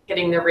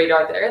hitting the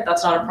radar there.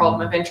 That's not a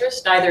problem of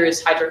interest. Neither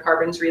is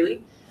hydrocarbons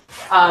really.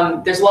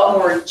 There's a lot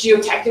more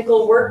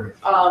geotechnical work,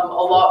 a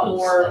lot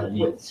more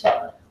with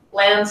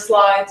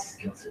landslides.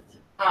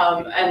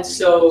 And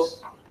so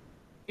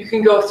you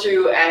can go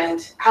through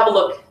and have a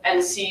look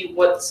and see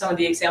what some of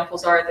the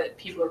examples are that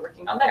people are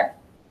working on there.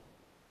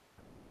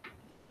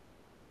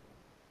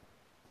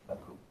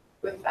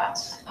 With that,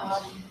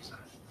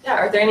 yeah,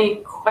 are there any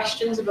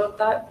questions about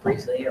that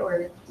briefly,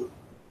 or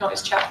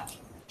always chat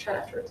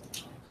afterwards?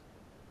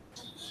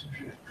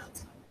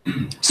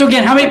 So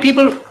again, how many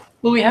people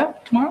will we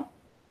have tomorrow?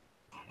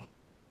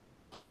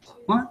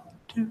 1,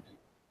 2.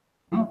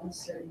 Oh.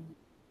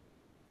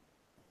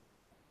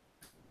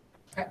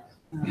 Okay.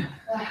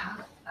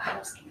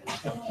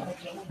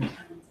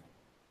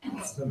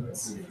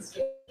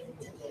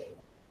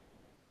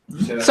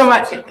 So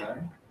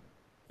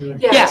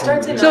yeah,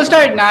 so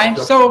start at 9.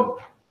 So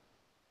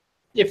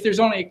if there's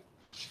only a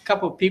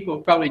couple of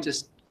people, probably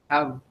just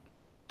have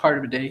part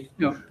of a day,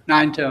 you know,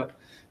 9 to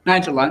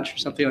lunch or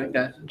something like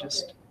that.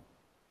 Just,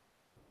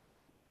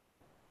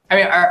 I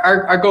mean,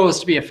 our goal is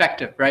to be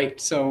effective,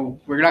 right? So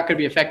we're not going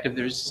to be effective.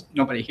 There's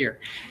nobody here,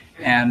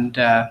 and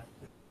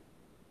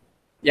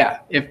yeah,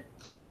 if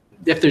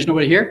there's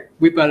nobody here,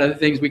 we've got other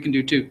things we can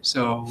do too.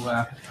 So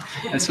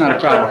that's not a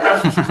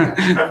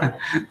problem.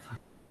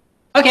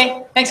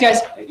 Okay, thanks,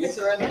 guys. Thank you.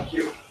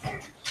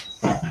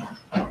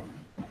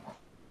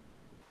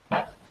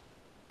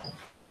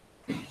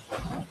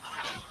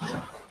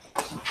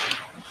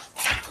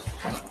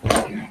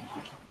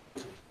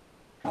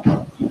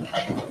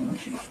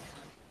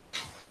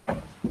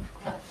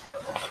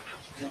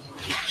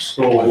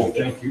 So,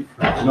 thank you.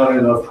 Not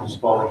enough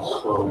response,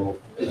 so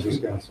is this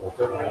canceled?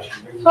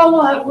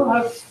 Oh, we'll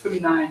have from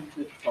 9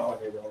 to 12.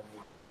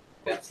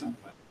 That's some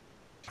fun.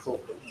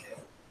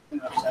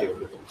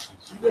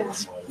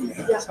 Yes.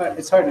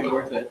 It's hardly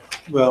worth it.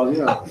 Well,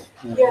 yeah.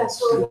 Yeah,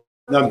 so.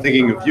 Now I'm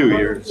thinking of you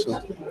here,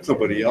 so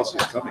somebody else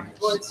is coming.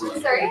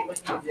 Sorry?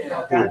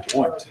 Whole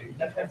point.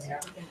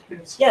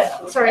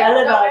 Yeah, sorry, I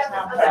live out of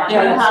town.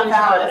 Yeah, half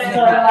hour.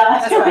 So,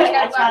 that's right.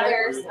 I got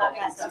others. But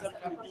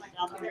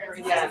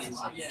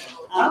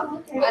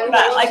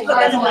I put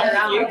that in my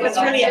review. It's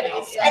really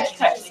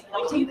exciting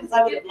because I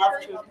would love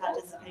to have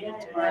participated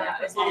tomorrow.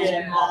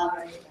 And,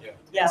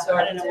 yeah, so I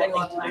don't know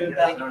what they can do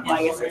about, well,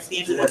 I guess it's the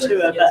end of the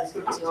tour,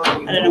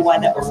 but I don't know why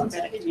that wasn't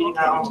better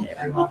communicated to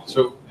everyone.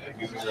 So,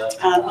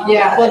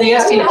 Yeah, well, the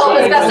STG Oh,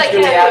 as best I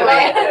can,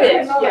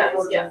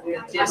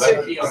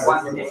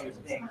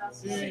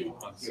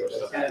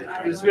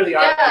 It was really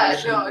our Yeah,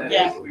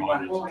 yeah. no, We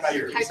wanted to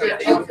hire.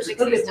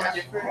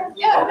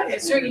 Yeah,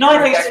 no,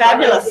 I think it's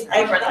fabulous.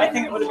 I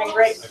think it would have been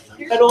great.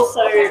 But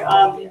also,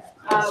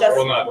 It's Well,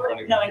 just, not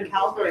running. in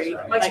Calgary,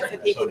 like for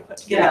people to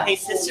put Yeah. together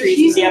case So histories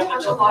he's to be in able to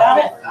touch talk a lot about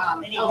with,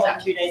 it. They need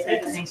like 2 days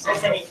notice, if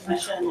there's any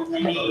commission and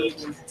they need.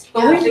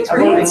 But we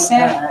had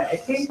sent,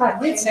 Yeah.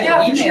 we had sent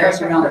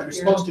emails around that were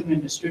supposed to have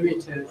been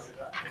distributed to.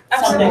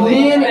 Absolutely.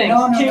 Minute,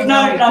 no, I'm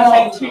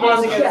saying 2 days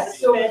ago Yeah, was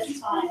so- the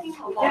first time.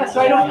 Yeah, so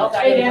I don't know,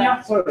 hey, Daniel,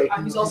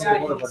 He's also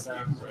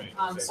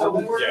so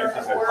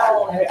we're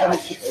all.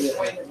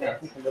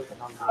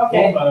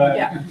 okay,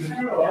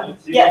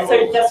 Yeah,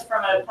 so just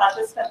from a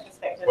participant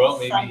perspective, Well,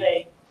 maybe-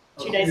 Sunday,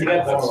 2 days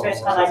ago was the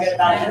first time I heard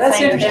about it. that's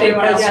Same interesting,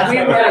 everyone else because was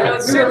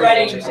we like, were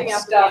writing Interesting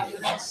stuff,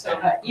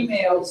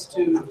 emails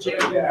to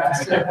Jim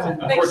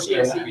and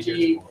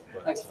GeoCG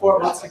like 4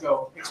 months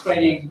ago,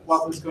 explaining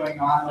what was going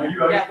on.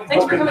 Yeah,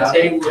 thanks for coming.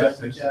 They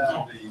would,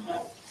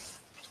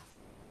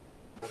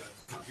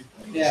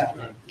 yeah,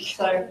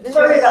 So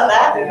sorry about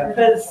that, Yeah.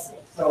 because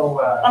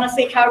so,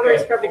 honestly,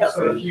 Calgary's probably got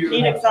So if some you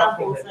neat have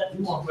examples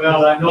and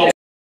Well, I know